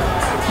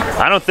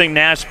I don't think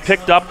Nash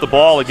picked up the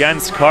ball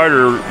against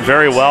Carter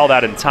very well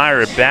that entire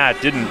at bat.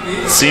 Didn't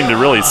seem to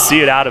really see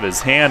it out of his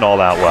hand all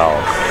that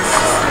well.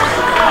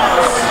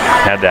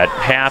 Had that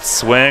half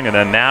swing, and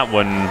then that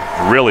one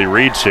really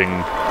reaching.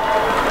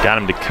 Got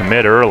him to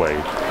commit early.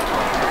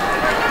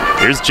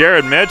 Here's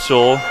Jared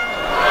Mitchell.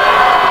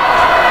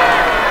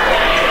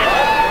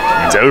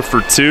 He's 0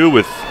 for 2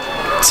 with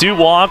 2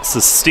 walks,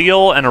 a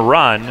steal, and a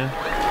run.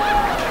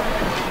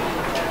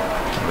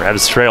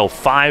 Revs trail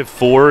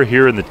 5-4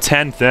 here in the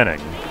 10th inning.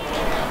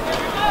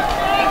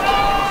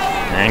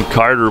 And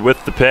Carter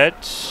with the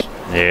pitch.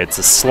 It's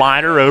a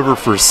slider over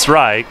for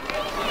strike.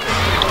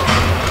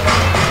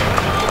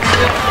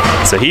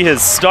 So he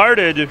has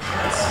started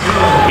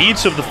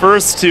each of the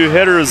first 2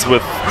 hitters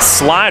with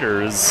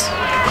sliders.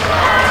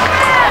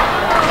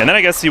 And then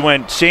I guess he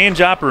went change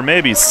up or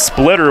maybe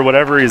split or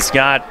whatever he's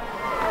got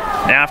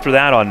after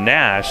that on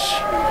Nash.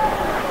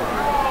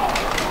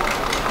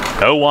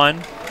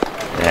 0-1,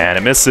 and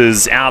it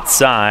misses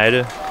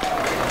outside.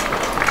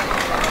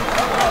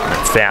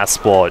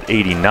 Fastball at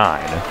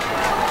 89.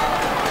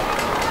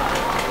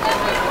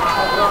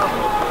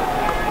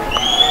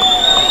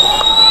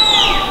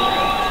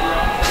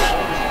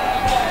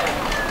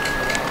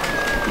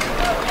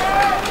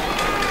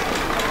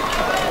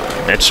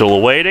 Mitchell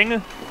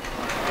awaiting.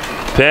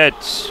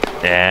 Pitch,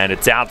 and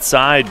it's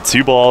outside.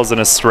 2 balls and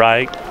a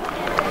strike.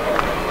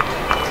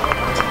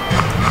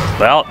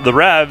 Well, the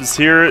Revs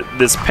here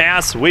this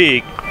past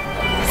week,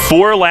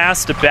 4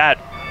 last at-bat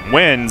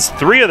wins.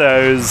 3 of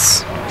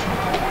those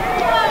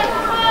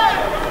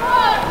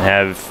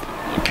have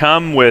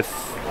come with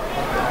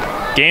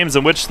games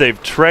in which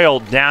they've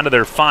trailed down to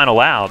their final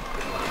out.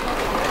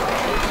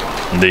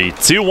 The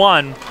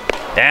 2-1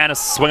 and a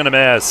swing and a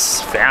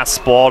miss.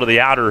 Fastball to the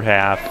outer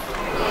half.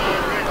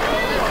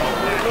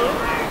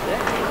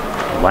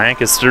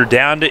 Lancaster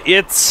down to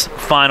its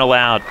final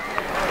out.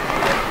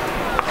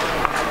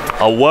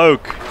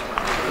 Awoke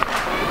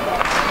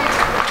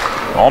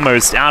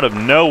almost out of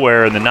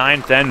nowhere in the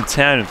 9th and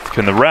 10th.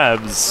 Can the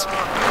Revs,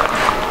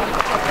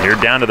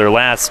 they're down to their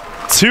last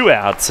 2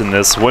 outs in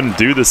this one,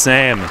 do the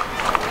same?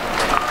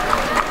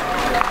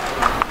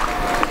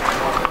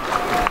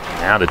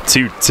 Now the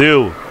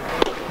 2-2.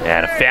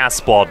 And a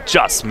fastball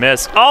just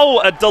missed. Oh,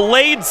 a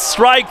delayed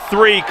strike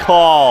 3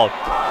 call.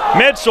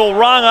 Mitchell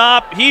rung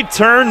up. He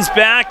turns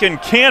back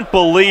and can't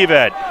believe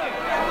it.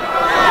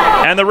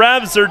 And the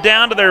Revs are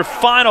down to their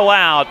final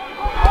out.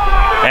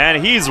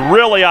 And he's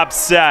really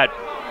upset.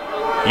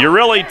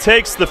 Urili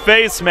takes the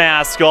face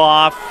mask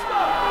off.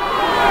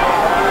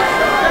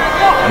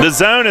 The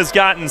zone has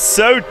gotten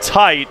so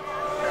tight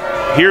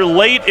here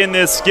late in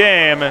this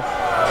game.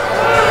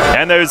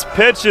 And those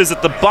pitches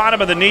at the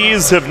bottom of the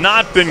knees have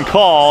not been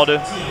called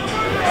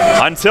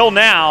until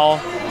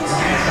now.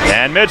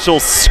 And Mitchell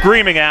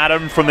screaming at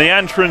him from the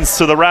entrance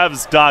to the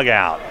Revs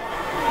dugout.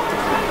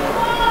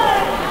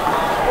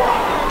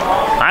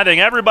 I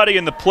think everybody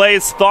in the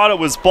place thought it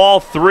was ball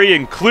 3,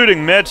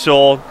 including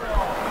Mitchell,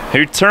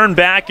 who turned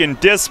back in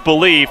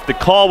disbelief. The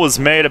call was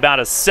made about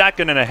a 2.5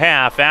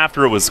 seconds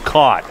after it was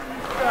caught.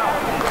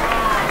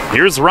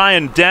 Here's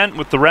Ryan Dent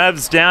with the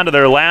Revs down to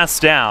their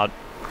last out.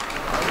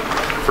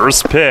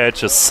 First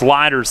pitch, a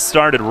slider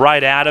started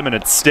right at him and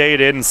it stayed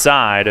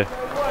inside.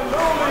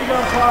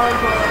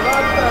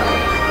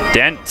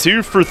 Dent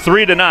 2 for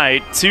 3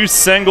 tonight, 2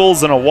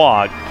 singles and a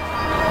walk.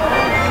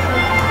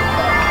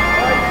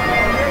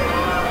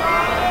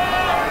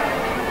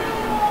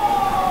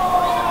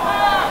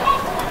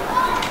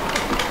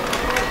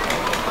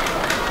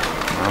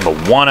 On the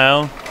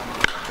 1-0.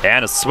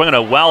 And a swing and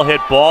a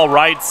well-hit ball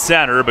right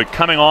center, but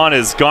coming on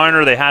is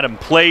Garner. They had him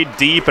played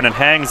deep and it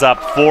hangs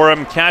up for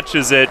him,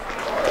 catches it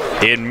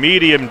in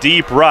medium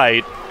deep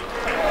right,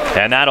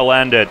 and that'll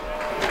end it.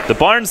 The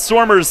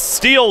Barnstormers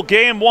steal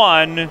game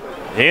 1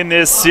 in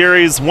this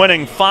series,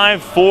 winning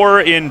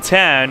 5-4 in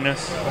 10.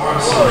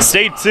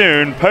 Stay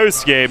tuned,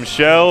 post-game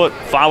show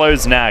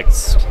follows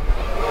next.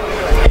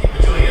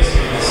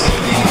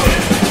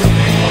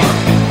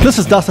 This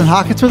is Dustin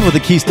Hawkinsmith with the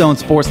Keystone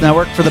Sports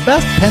Network. For the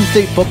best Penn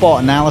State football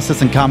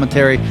analysis and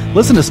commentary,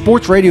 listen to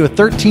Sports Radio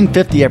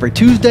 1350 every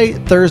Tuesday,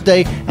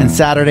 Thursday, and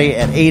Saturday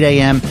at 8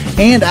 a.m.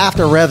 and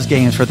after Revs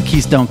games for the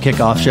Keystone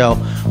Kickoff Show.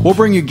 We'll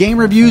bring you game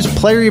reviews,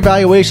 player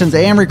evaluations,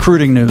 and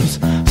recruiting news.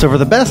 So for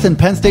the best in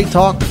Penn State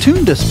talk,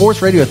 tune to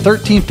Sports Radio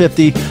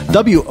 1350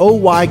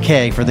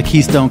 WOYK for the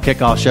Keystone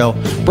Kickoff Show,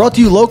 brought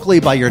to you locally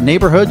by your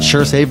neighborhood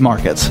SureSave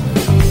Markets.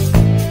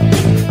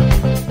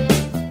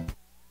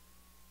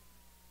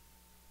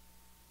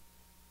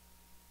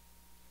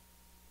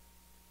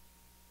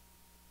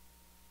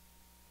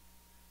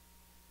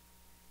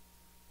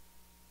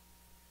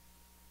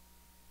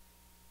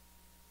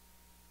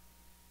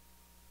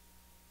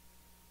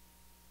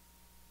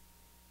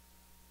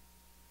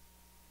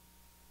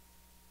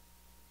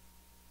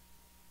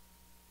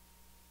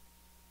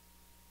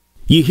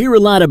 You hear a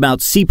lot about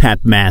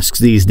CPAP masks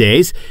these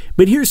days,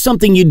 but here's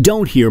something you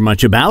don't hear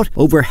much about.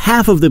 Over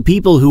half of the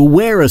people who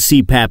wear a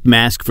CPAP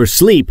mask for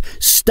sleep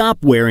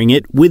stop wearing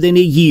it within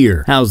a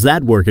year. How's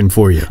that working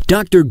for you?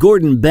 Dr.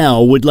 Gordon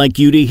Bell would like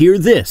you to hear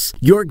this.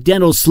 York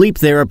Dental Sleep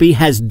Therapy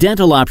has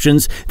dental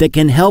options that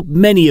can help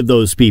many of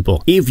those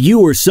people. If you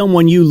or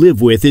someone you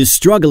live with is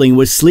struggling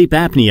with sleep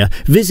apnea,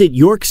 visit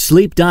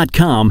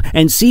yorksleep.com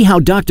and see how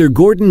Dr.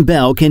 Gordon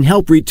Bell can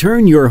help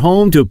return your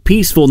home to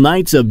peaceful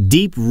nights of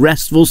deep,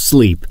 restful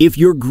sleep. If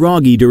you're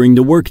groggy during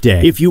the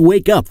workday, if you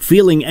wake up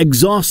feeling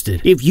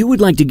exhausted, if you would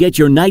like to get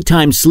your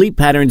nighttime sleep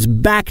patterns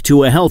back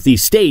to a healthy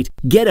state,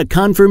 get a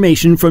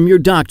confirmation from your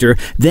doctor,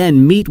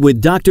 then meet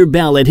with Dr.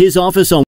 Bell at his office on